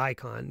we have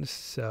icons.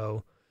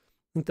 So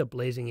I think the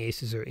Blazing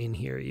Aces are in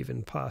here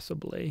even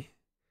possibly.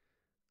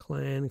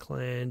 Clan,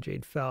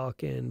 Jade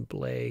Falcon,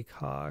 Blake,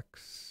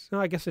 Hawks. No,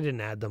 I guess I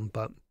didn't add them,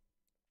 but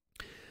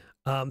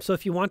so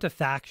if you want a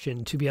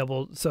faction to be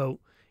able, so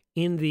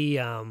in the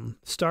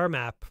star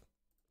map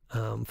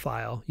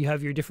file, you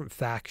have your different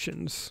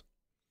factions.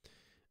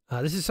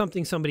 This is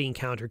something somebody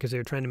encountered because they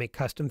were trying to make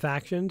custom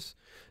factions.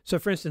 So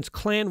for instance,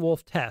 Clan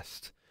Wolf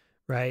Test,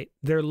 right?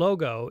 Their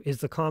logo is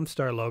the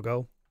Comstar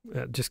logo,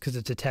 just because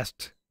it's a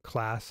test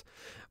class.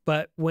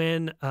 But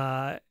when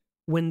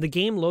the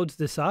game loads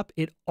this up,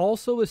 it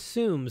also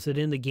assumes that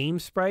in the game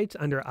sprites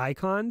under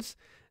icons,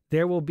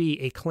 there will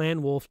be a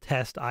Clan Wolf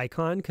test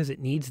icon because it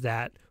needs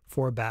that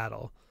for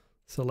battle.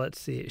 So let's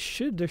see.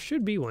 There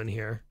should be one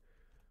here.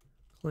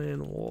 Clan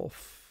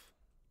Wolf.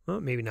 Oh,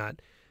 maybe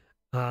not.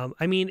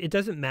 I mean, it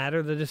doesn't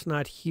matter that it's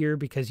not here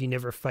because you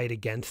never fight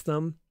against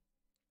them.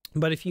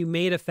 But if you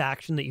made a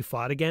faction that you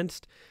fought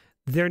against,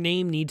 their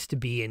name needs to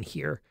be in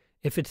here.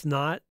 If it's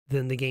not,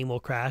 then the game will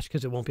crash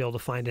because it won't be able to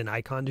find an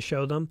icon to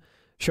show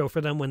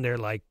for them when they're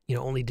like, you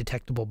know, only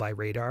detectable by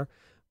radar.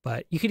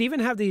 But you could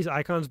even have these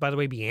icons, by the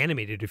way, be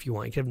animated if you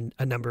want. You could have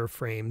a number of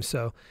frames.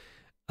 So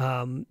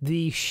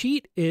unit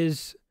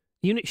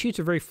sheets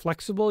are very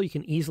flexible. You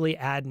can easily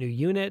add new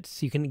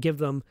units. You can give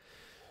them,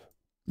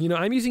 you know,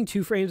 I'm using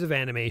 2 frames of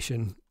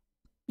animation,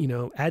 you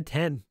know, add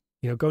 10,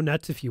 you know, go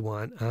nuts if you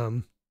want.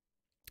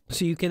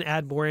 So you can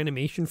add more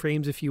animation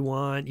frames if you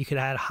want. You could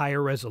add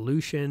higher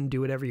resolution, do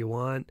whatever you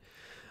want.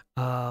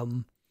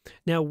 Now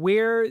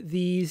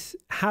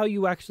how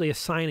you actually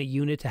assign a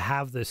unit to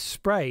have this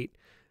sprite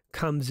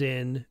comes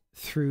in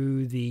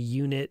through the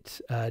unit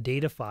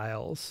data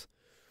files.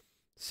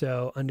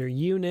 So under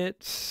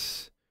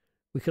units,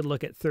 we could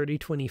look at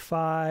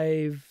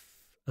 3025.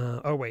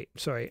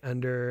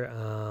 Under,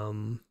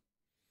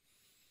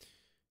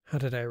 how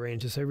did I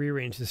arrange this? I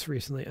rearranged this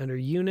recently. Under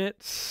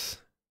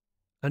units,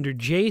 under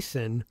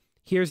JSON,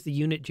 here's the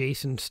unit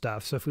JSON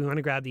stuff. So if we want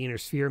to grab the inner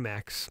sphere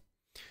mechs,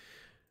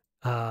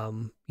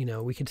 you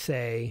know, we could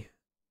say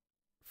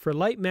for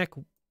light mech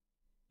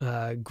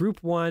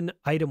group 1,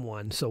 item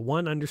 1, so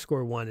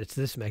 1_1, it's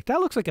this mech. That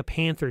looks like a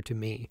Panther to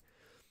me.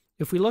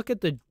 If we look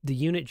at the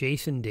unit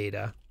JSON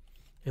data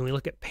and we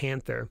look at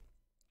Panther,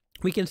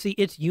 we can see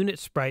its unit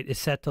sprite is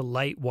set to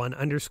light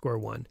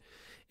 1_1.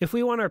 If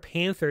we want our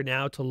Panther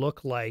now to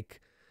look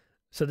like,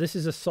 so this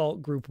is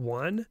assault group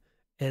 1,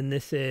 and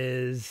this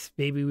is,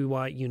 maybe we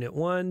want unit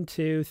 1,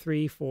 2,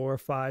 3, 4,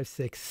 5,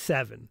 6,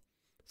 7.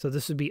 So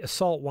this would be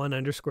assault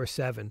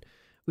 1_7.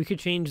 We could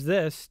change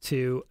this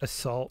to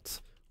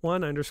assault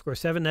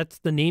 1_7. That's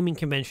the naming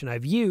convention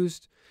I've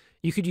used.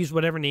 You could use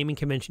whatever naming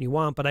convention you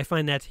want, but I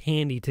find that's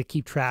handy to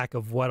keep track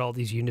of what all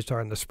these units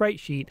are on the sprite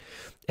sheet.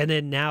 And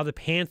then now the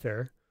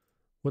Panther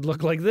would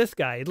look like this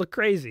guy. It'd look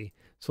crazy.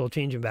 So we'll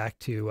change him back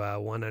to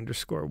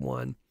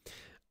 1_1.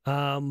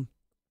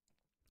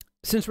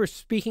 Since we're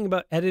speaking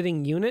about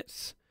editing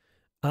units,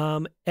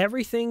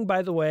 everything,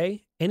 by the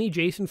way, any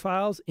JSON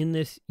files in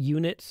this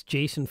units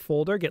JSON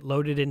folder get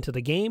loaded into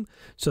the game.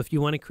 So if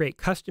you want to create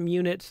custom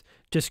units,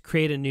 just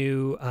create a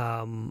new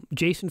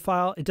JSON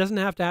file. It doesn't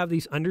have to have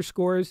these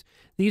underscores.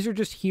 These are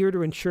just here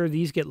to ensure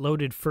these get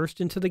loaded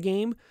first into the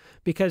game.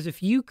 Because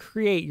if you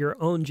create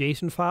your own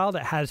JSON file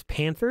that has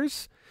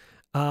Panthers,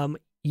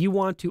 you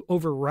want to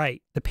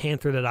overwrite the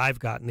Panther that I've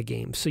got in the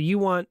game. So you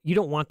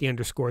don't want the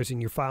underscores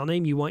in your file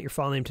name. You want your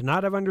file name to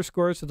not have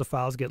underscores, so the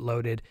files get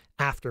loaded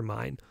after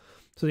mine.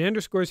 So the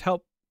underscores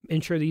help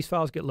ensure these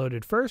files get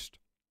loaded first.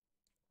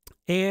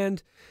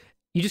 And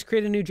you just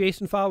create a new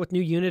JSON file with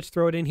new units,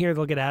 throw it in here,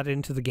 they'll get added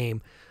into the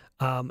game.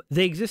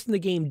 They exist in the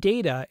game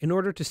data. In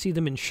order to see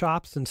them in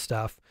shops and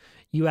stuff,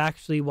 you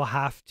actually will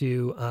have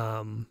to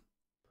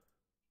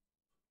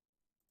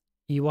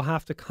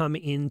come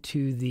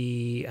into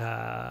the,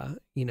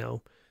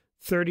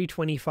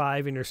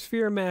 3025 inner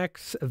sphere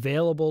mechs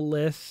available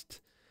list.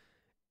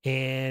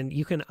 And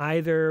you can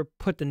either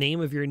put the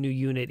name of your new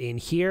unit in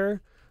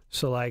here.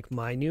 So like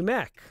my new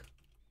mech,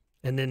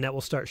 and then that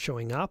will start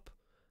showing up.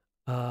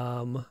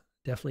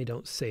 Definitely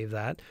don't save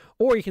that.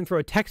 Or you can throw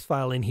a text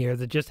file in here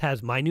that just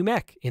has my new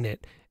mech in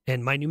it.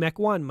 And my new mech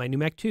 1, my new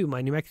mech 2,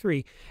 my new mech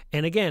 3.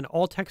 And again,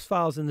 all text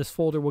files in this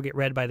folder will get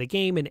read by the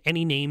game, and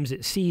any names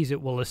it sees,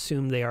 it will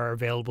assume they are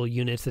available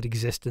units that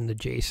exist in the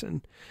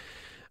JSON.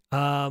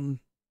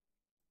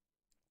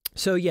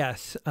 So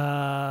yes,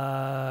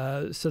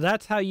 so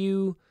that's how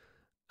you,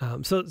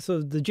 so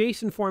the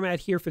JSON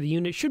format here for the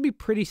unit should be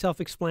pretty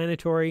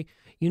self-explanatory.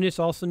 Units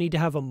also need to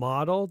have a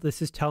model.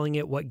 This is telling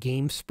it what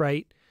game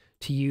sprite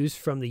to use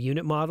from the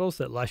unit models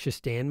that Luscious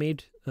Dan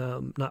made.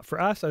 Not for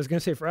us. I was going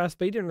to say for us,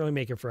 but he didn't really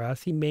make it for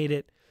us. He made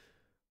it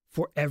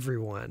for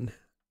everyone.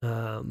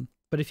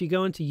 But if you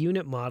go into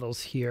unit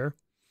models here,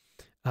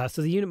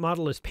 so the unit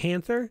model is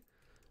Panther.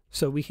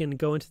 So we can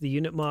go into the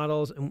unit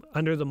models, and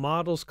under the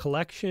models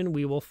collection,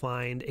 we will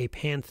find a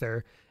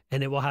Panther,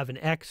 and it will have an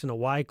X and a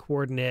Y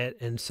coordinate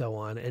and so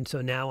on. And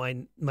so now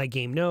my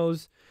game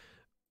knows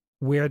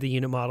where the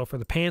unit model for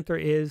the Panther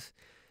is.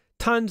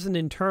 Tons and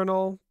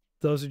internal.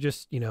 Those are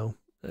just,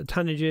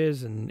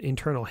 tonnages and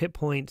internal hit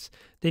points.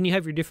 Then you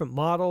have your different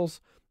models.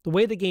 The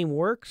way the game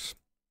works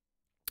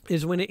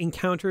is when it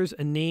encounters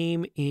a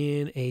name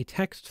in a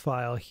text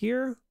file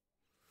here.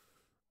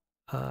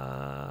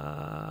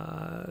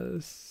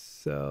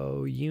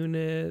 So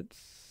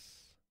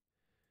units.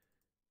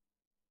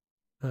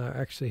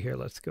 Actually, here,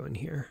 let's go in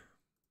here.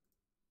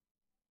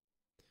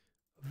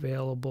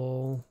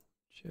 Available,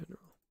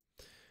 general.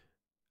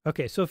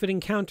 Okay, so if it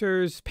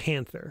encounters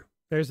Panther,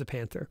 there's the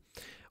Panther.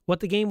 What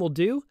the game will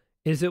do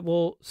is it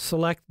will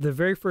select the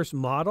very first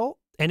model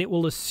and it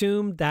will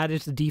assume that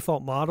is the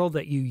default model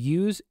that you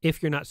use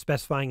if you're not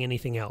specifying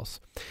anything else.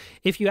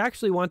 If you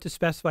actually want to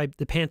specify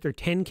the Panther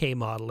 10K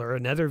model or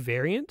another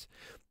variant,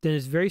 then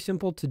it's very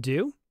simple to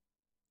do.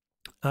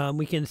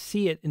 We can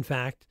see it, in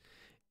fact,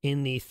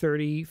 in the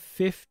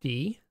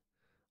 3050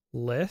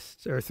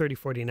 list, or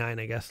 3049,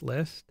 I guess,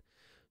 list.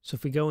 So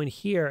if we go in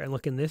here and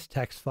look in this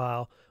text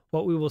file,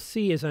 what we will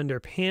see is under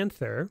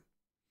Panther,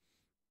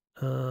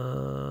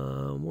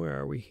 where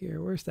are we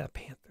here? Where's that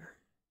Panther?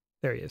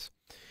 There he is.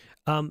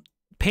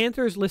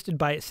 Panther is listed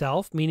by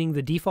itself, meaning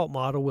the default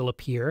model will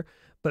appear,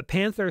 but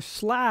Panther /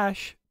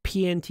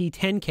 PNT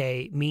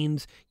 10K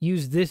means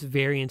use this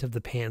variant of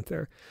the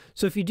Panther.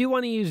 So if you do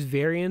want to use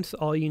variants,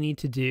 all you need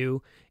to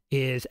do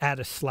is add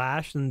a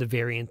 / and the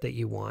variant that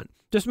you want.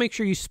 Just make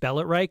sure you spell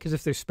it right, because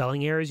if there's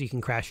spelling errors, you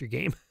can crash your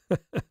game.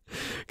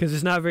 Because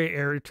it's not very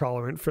error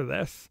tolerant for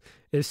this.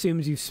 It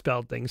assumes you've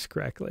spelled things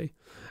correctly.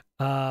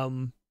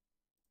 You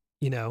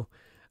know,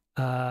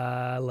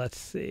 let's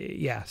see.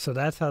 Yeah, so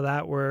that's how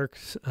that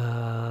works.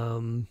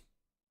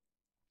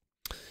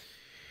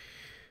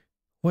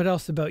 What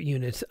else about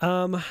units?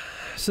 So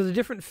the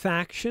different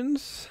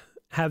factions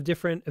have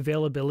different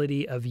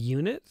availability of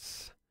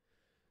units.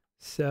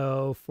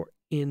 So for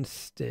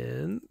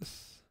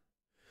instance,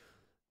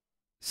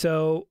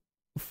 so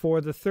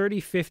for the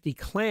 3050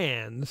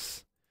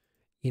 clans,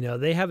 you know,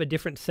 they have a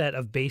different set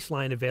of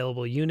baseline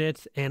available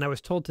units. And I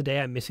was told today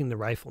I'm missing the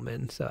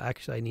rifleman. So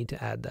actually I need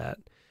to add that.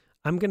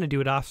 I'm going to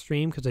do it off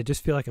stream because I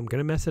just feel like I'm going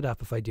to mess it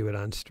up if I do it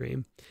on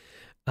stream.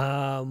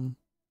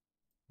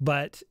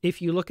 But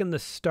if you look in the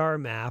star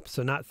map,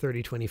 so not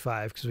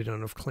 3025 because we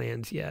don't have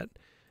clans yet,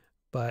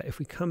 but if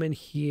we come in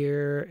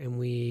here and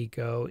we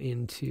go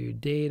into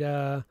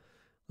data,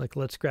 like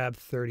let's grab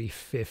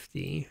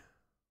 3050.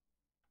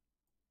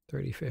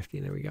 3050,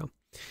 there we go.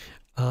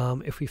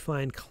 If we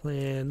find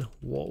Clan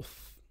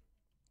Wolf.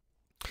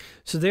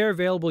 So their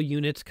available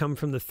units come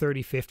from the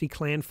 3050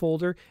 clan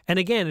folder. And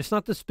again, it's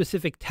not the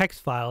specific text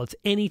file. It's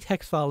any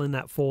text file in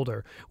that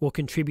folder will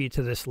contribute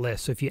to this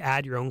list. So if you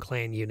add your own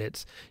clan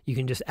units, you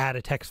can just add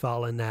a text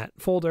file in that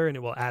folder and it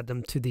will add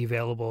them to the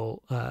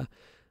available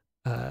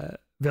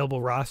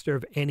roster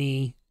of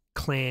any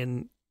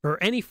clan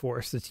or any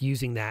force that's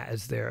using that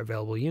as their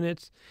available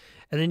units.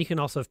 And then you can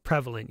also have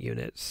prevalent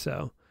units.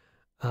 So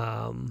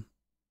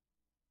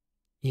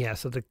yeah,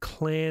 so the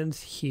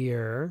clans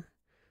here,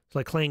 so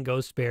like Clan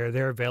Ghost Bear,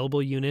 their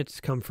available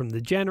units come from the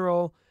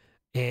general,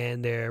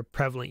 and their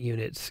prevalent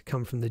units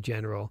come from the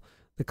general.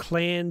 The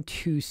Clan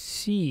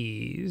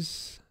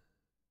 2Cs,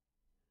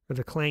 or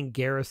the Clan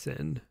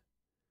Garrison,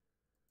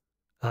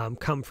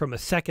 come from a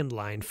second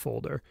line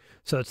folder.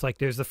 So it's like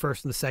there's the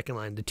first and the second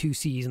line, the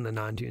 2Cs and the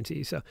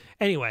non-2Cs. So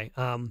anyway,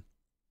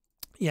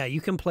 yeah,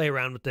 you can play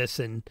around with this,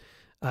 and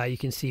you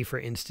can see, for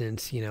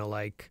instance, you know,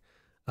 like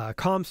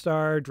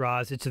Comstar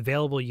draws its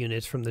available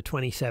units from the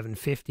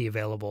 2750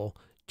 available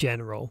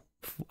general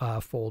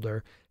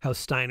folder, how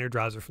Steiner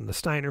draws it from the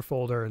Steiner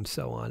folder, and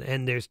so on.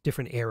 And there's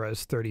different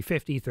eras,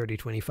 3050,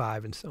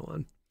 3025, and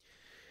so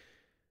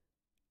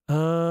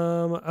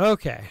on.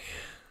 Okay.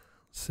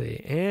 Let's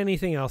see.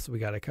 Anything else that we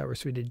got to cover?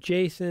 So we did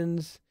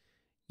Jason's,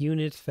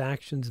 units,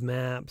 factions,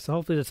 maps.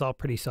 Hopefully that's all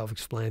pretty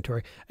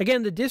self-explanatory.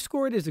 Again, the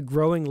Discord is a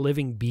growing,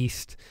 living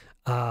beast.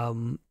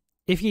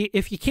 If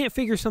you can't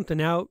figure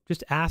something out,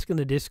 just ask in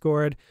the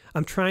Discord.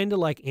 I'm trying to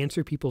like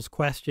answer people's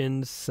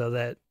questions so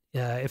that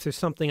if there's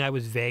something I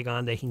was vague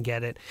on, they can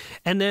get it.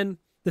 And then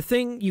the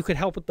thing you could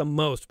help with the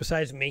most,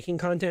 besides making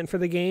content for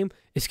the game,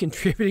 is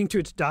contributing to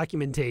its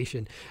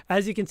documentation.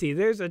 As you can see,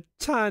 there's a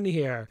ton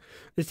here.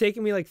 It's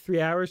taken me like 3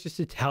 hours just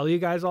to tell you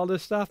guys all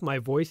this stuff. My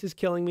voice is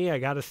killing me. I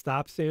got to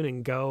stop soon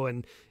and go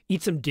and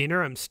eat some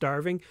dinner. I'm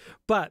starving.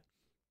 But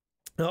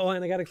oh,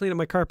 and I got to clean up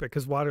my carpet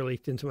because water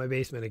leaked into my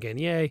basement again.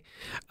 Yay.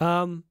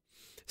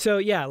 So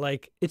yeah,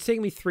 like it's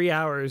taken me 3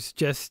 hours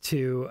just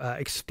to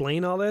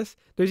explain all this.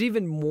 There's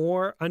even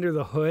more under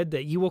the hood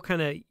that you will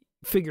kind of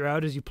figure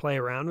out as you play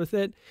around with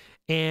it.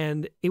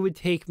 And it would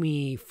take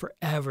me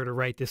forever to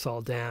write this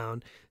all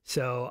down.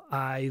 So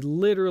I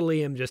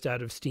literally am just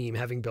out of steam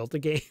having built the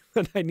game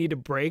and I need a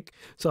break.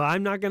 So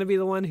I'm not going to be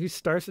the one who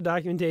starts the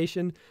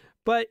documentation.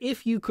 But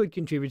if you could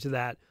contribute to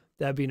that,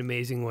 that'd be an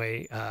amazing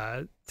way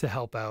to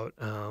help out.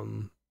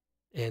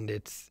 And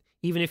it's,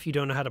 even if you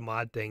don't know how to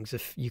mod things,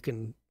 if you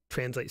can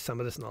translate some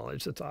of this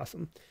knowledge, that's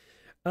awesome.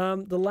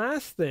 The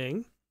last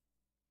thing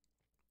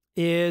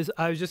is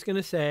I was just going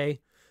to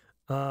say,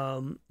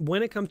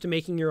 when it comes to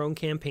making your own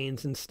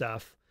campaigns and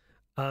stuff,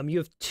 you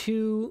have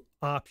two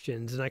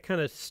options. And I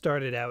kind of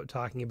started out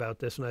talking about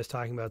this when I was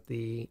talking about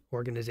the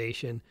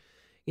organization.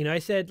 You know, I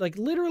said, like,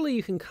 literally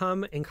you can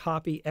come and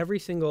copy every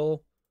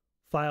single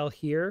file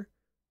here,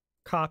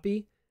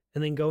 copy,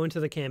 and then go into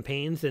the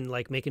campaigns and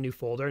like make a new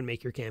folder and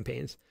make your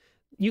campaigns.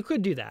 You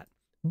could do that.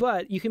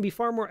 But you can be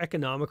far more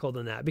economical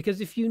than that,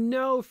 because if you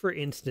know, for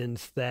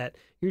instance, that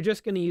you're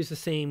just going to use the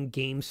same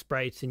game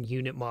sprites and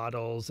unit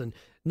models and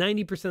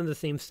 90% of the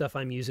same stuff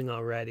I'm using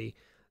already,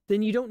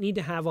 then you don't need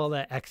to have all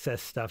that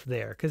excess stuff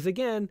there. Because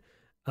again,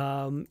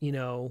 you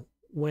know,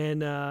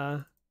 when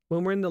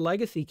we're in the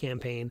legacy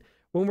campaign,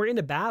 when we're in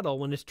a battle,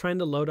 when it's trying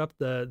to load up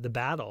the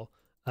battle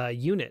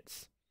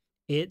units,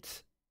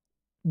 it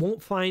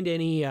won't find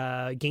any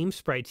game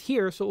sprites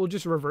here, so it will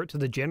just revert to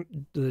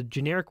the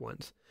generic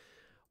ones.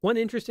 One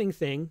interesting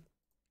thing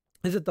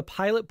is that the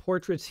pilot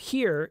portraits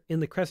here in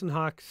the Crescent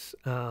Hawks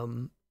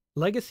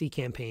Legacy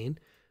campaign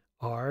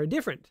are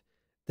different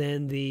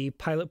than the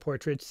pilot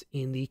portraits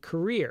in the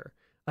career.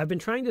 I've been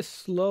trying to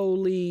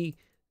slowly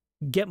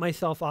get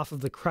myself off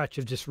of the crutch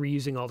of just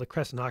reusing all the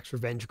Crescent Hawks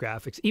Revenge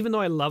graphics, even though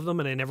I love them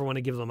and I never want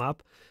to give them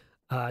up,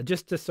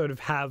 just to sort of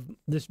have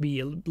this be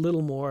a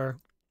little more,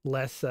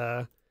 less,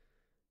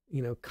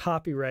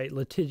 copyright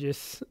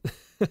litigious.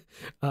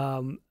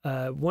 One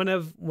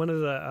of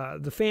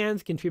the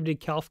fans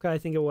contributed, Kelfka, I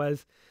think it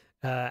was,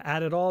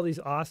 added all these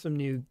awesome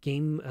new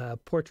game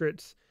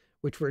portraits,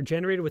 which were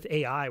generated with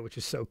AI, which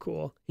is so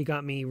cool. He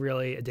got me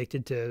really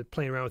addicted to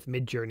playing around with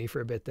Midjourney for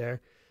a bit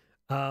there.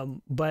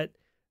 But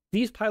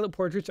these pilot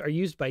portraits are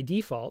used by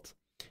default,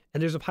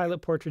 and there's a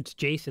pilot portraits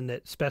JSON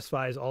that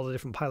specifies all the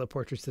different pilot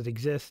portraits that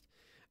exist.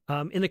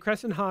 In the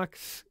Crescent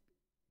Hawks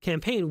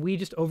campaign, we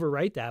just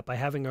overwrite that by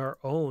having our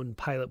own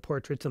pilot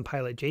portraits and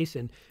pilot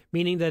JSON,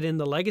 meaning that in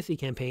the Legacy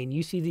campaign,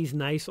 you see these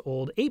nice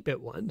old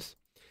 8-bit ones.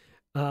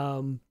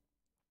 And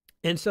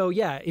so,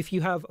 yeah, if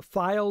you have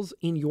files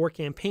in your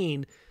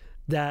campaign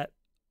that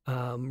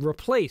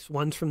replace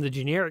ones from the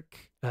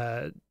generic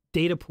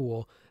data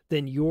pool,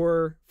 then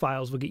your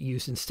files will get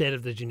used instead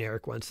of the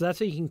generic ones. So that's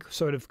how you can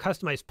sort of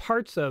customize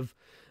parts of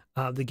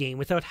the game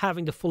without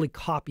having to fully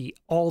copy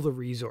all the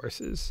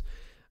resources.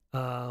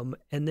 And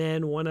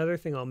then one other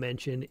thing I'll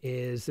mention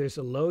is there's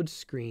a load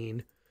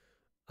screen.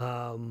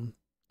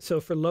 So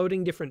for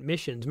loading different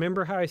missions,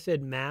 remember how I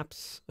said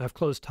maps, I've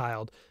closed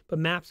tiled, but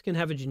maps can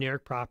have a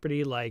generic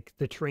property like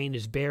the terrain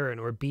is barren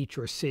or beach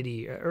or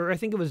city, or I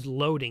think it was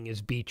loading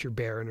is beach or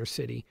barren or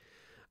city.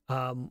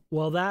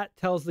 Well, that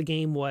tells the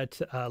game what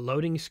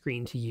loading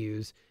screen to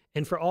use.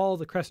 And for all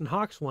the Crescent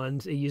Hawks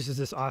ones, it uses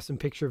this awesome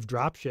picture of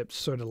dropships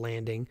sort of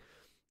landing.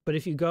 But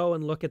if you go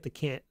and look at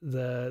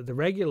the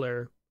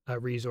regular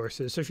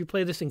resources, so if you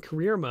play this in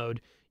career mode,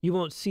 you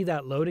won't see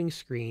that loading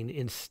screen.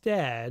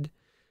 Instead,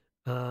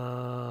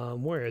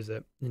 where is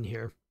it in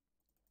here?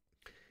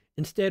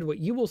 Instead, what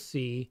you will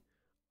see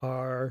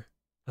are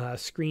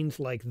screens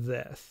like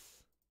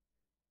this.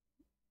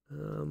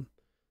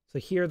 So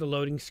here are the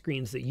loading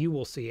screens that you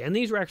will see. And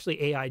these were actually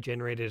AI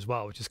generated as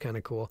well, which is kind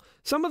of cool.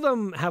 Some of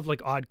them have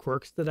like odd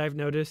quirks that I've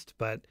noticed,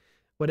 but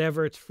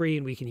whatever, it's free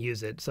and we can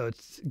use it. So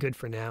it's good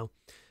for now.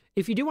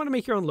 If you do want to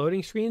make your own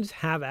loading screens,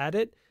 have at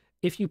it.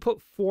 If you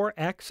put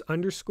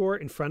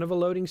 4x_ in front of a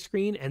loading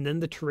screen and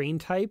then the terrain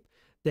type,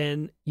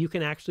 then you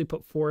can actually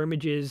put 4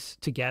 images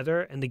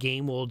together and the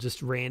game will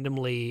just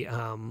randomly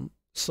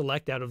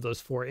select out of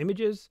those 4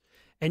 images.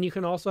 And you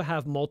can also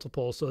have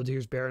multiple. So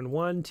here's barren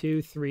 1,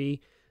 2,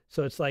 3.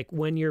 So it's like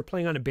when you're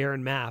playing on a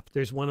barren map,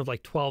 there's one of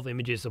like 12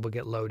 images that will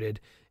get loaded.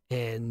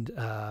 And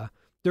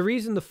the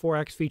reason the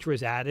 4x feature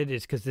was added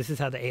is because this is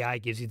how the AI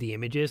gives you the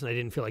images, and I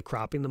didn't feel like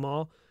cropping them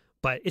all.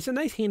 But it's a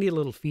nice, handy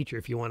little feature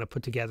if you want to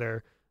put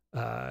together,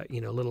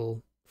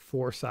 little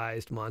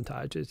 4-sized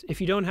montages.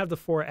 If you don't have the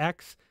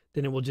 4x,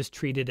 then it will just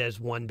treat it as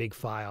one big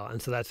file.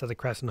 And so that's how the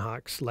Crescent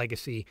Hawks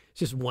Legacy,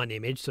 it's just one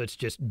image, so it's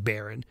just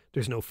barren.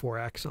 There's no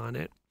 4x on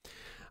it.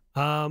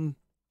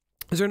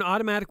 Is there an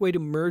automatic way to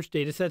merge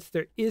data sets?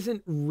 There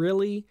isn't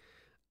really.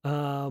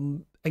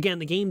 Again,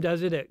 the game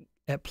does it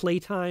at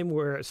playtime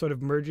where it sort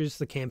of merges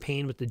the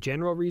campaign with the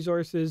general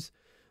resources.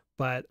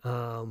 But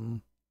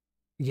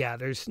yeah,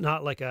 there's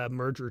not like a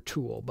merger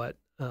tool. But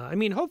I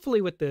mean,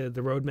 hopefully with the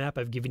roadmap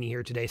I've given you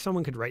here today,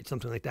 someone could write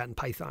something like that in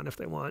Python if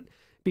they want.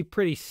 It'd be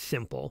pretty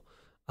simple.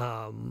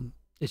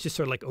 It's just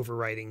sort of like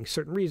overwriting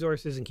certain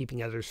resources and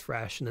keeping others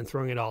fresh and then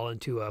throwing it all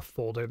into a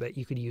folder that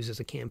you could use as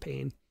a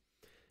campaign.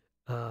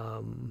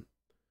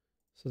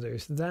 So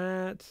there's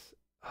that.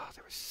 Oh,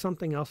 there was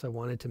something else I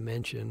wanted to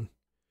mention.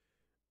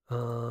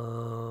 Let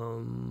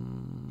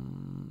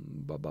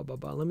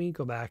me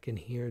go back in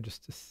here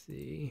just to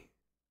see.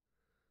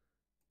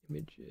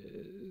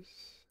 Images.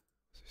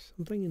 Is there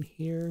something in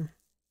here?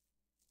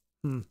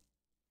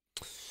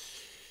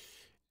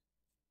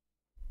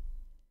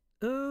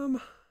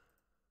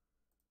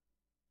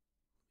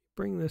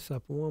 Bring this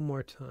up one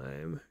more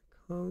time.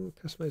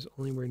 Customize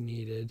only where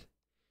needed.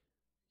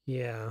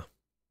 Yeah.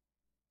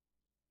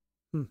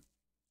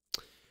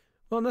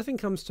 Well, nothing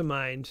comes to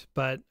mind,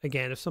 but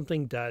again, if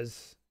something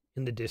does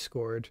in the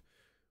Discord,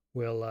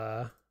 we'll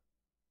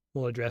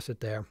address it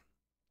there.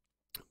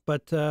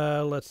 But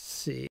let's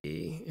see.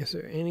 Is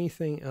there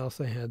anything else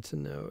I had to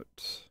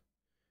note?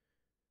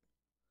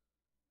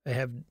 I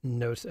have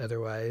notes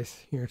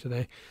otherwise here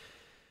today.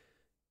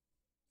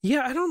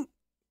 Yeah, I don't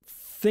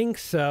think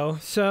so.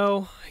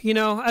 So,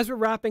 as we're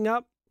wrapping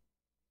up,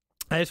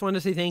 I just want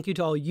to say thank you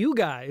to all you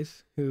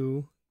guys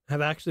who have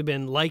actually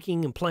been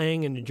liking and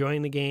playing and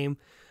enjoying the game.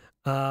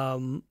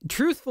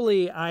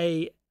 Truthfully,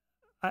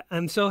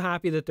 I'm so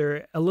happy that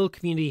a little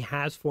community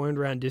has formed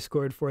around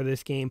Discord for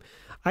this game.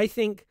 I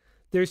think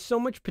there's so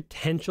much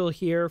potential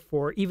here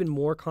for even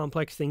more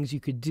complex things you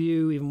could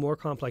do, even more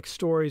complex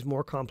stories,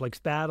 more complex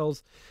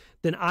battles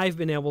than I've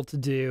been able to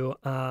do.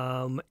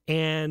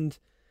 And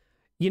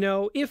you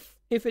know, if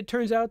it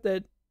turns out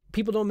that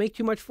people don't make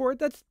too much for it,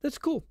 that's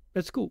cool.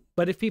 That's cool.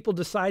 But if people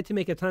decide to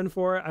make a ton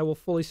for it, I will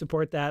fully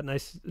support that, and I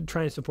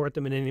try and support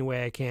them in any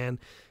way I can,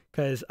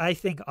 because I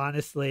think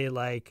honestly,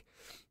 like,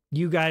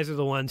 you guys are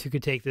the ones who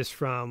could take this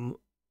from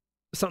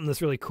something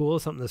that's really cool,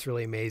 something that's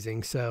really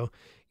amazing. So,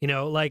 you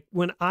know, like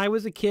when I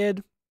was a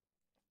kid,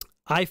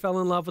 I fell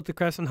in love with the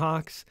Crescent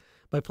Hawks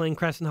by playing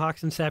Crescent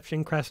Hawks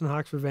Inception, Crescent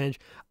Hawks Revenge.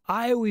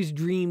 I always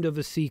dreamed of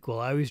a sequel.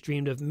 I always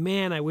dreamed of,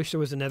 man, I wish there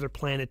was another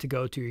planet to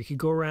go to. You could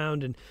go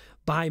around and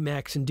buy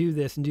mechs and do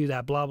this and do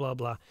that, blah, blah,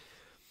 blah.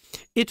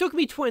 It took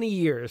me 20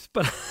 years,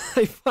 but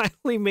I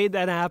finally made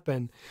that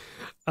happen.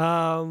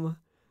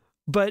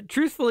 But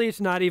truthfully, it's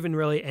not even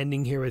really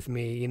ending here with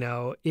me. You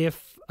know,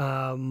 if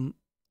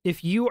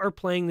you are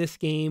playing this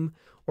game,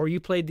 or you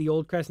played the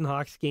old Crescent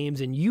Hawks games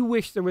and you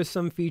wish there was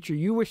some feature,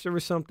 you wish there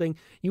was something,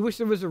 you wish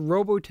there was a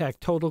Robotech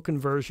total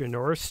conversion,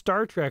 or a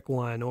Star Trek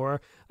one,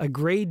 or a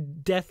Grey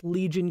Death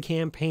Legion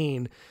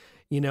campaign,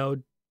 you know,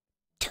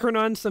 turn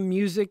on some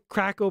music,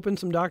 crack open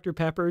some Dr.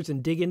 Peppers,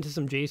 and dig into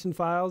some JSON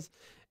files.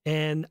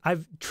 And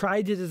I've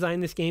tried to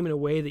design this game in a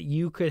way that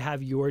you could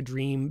have your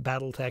dream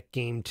BattleTech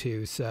game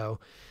too. So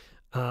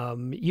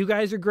you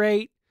guys are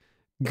great.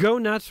 Go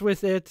nuts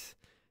with it.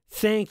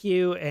 Thank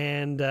you.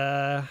 And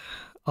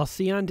I'll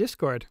see you on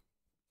Discord.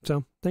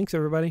 So thanks,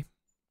 everybody.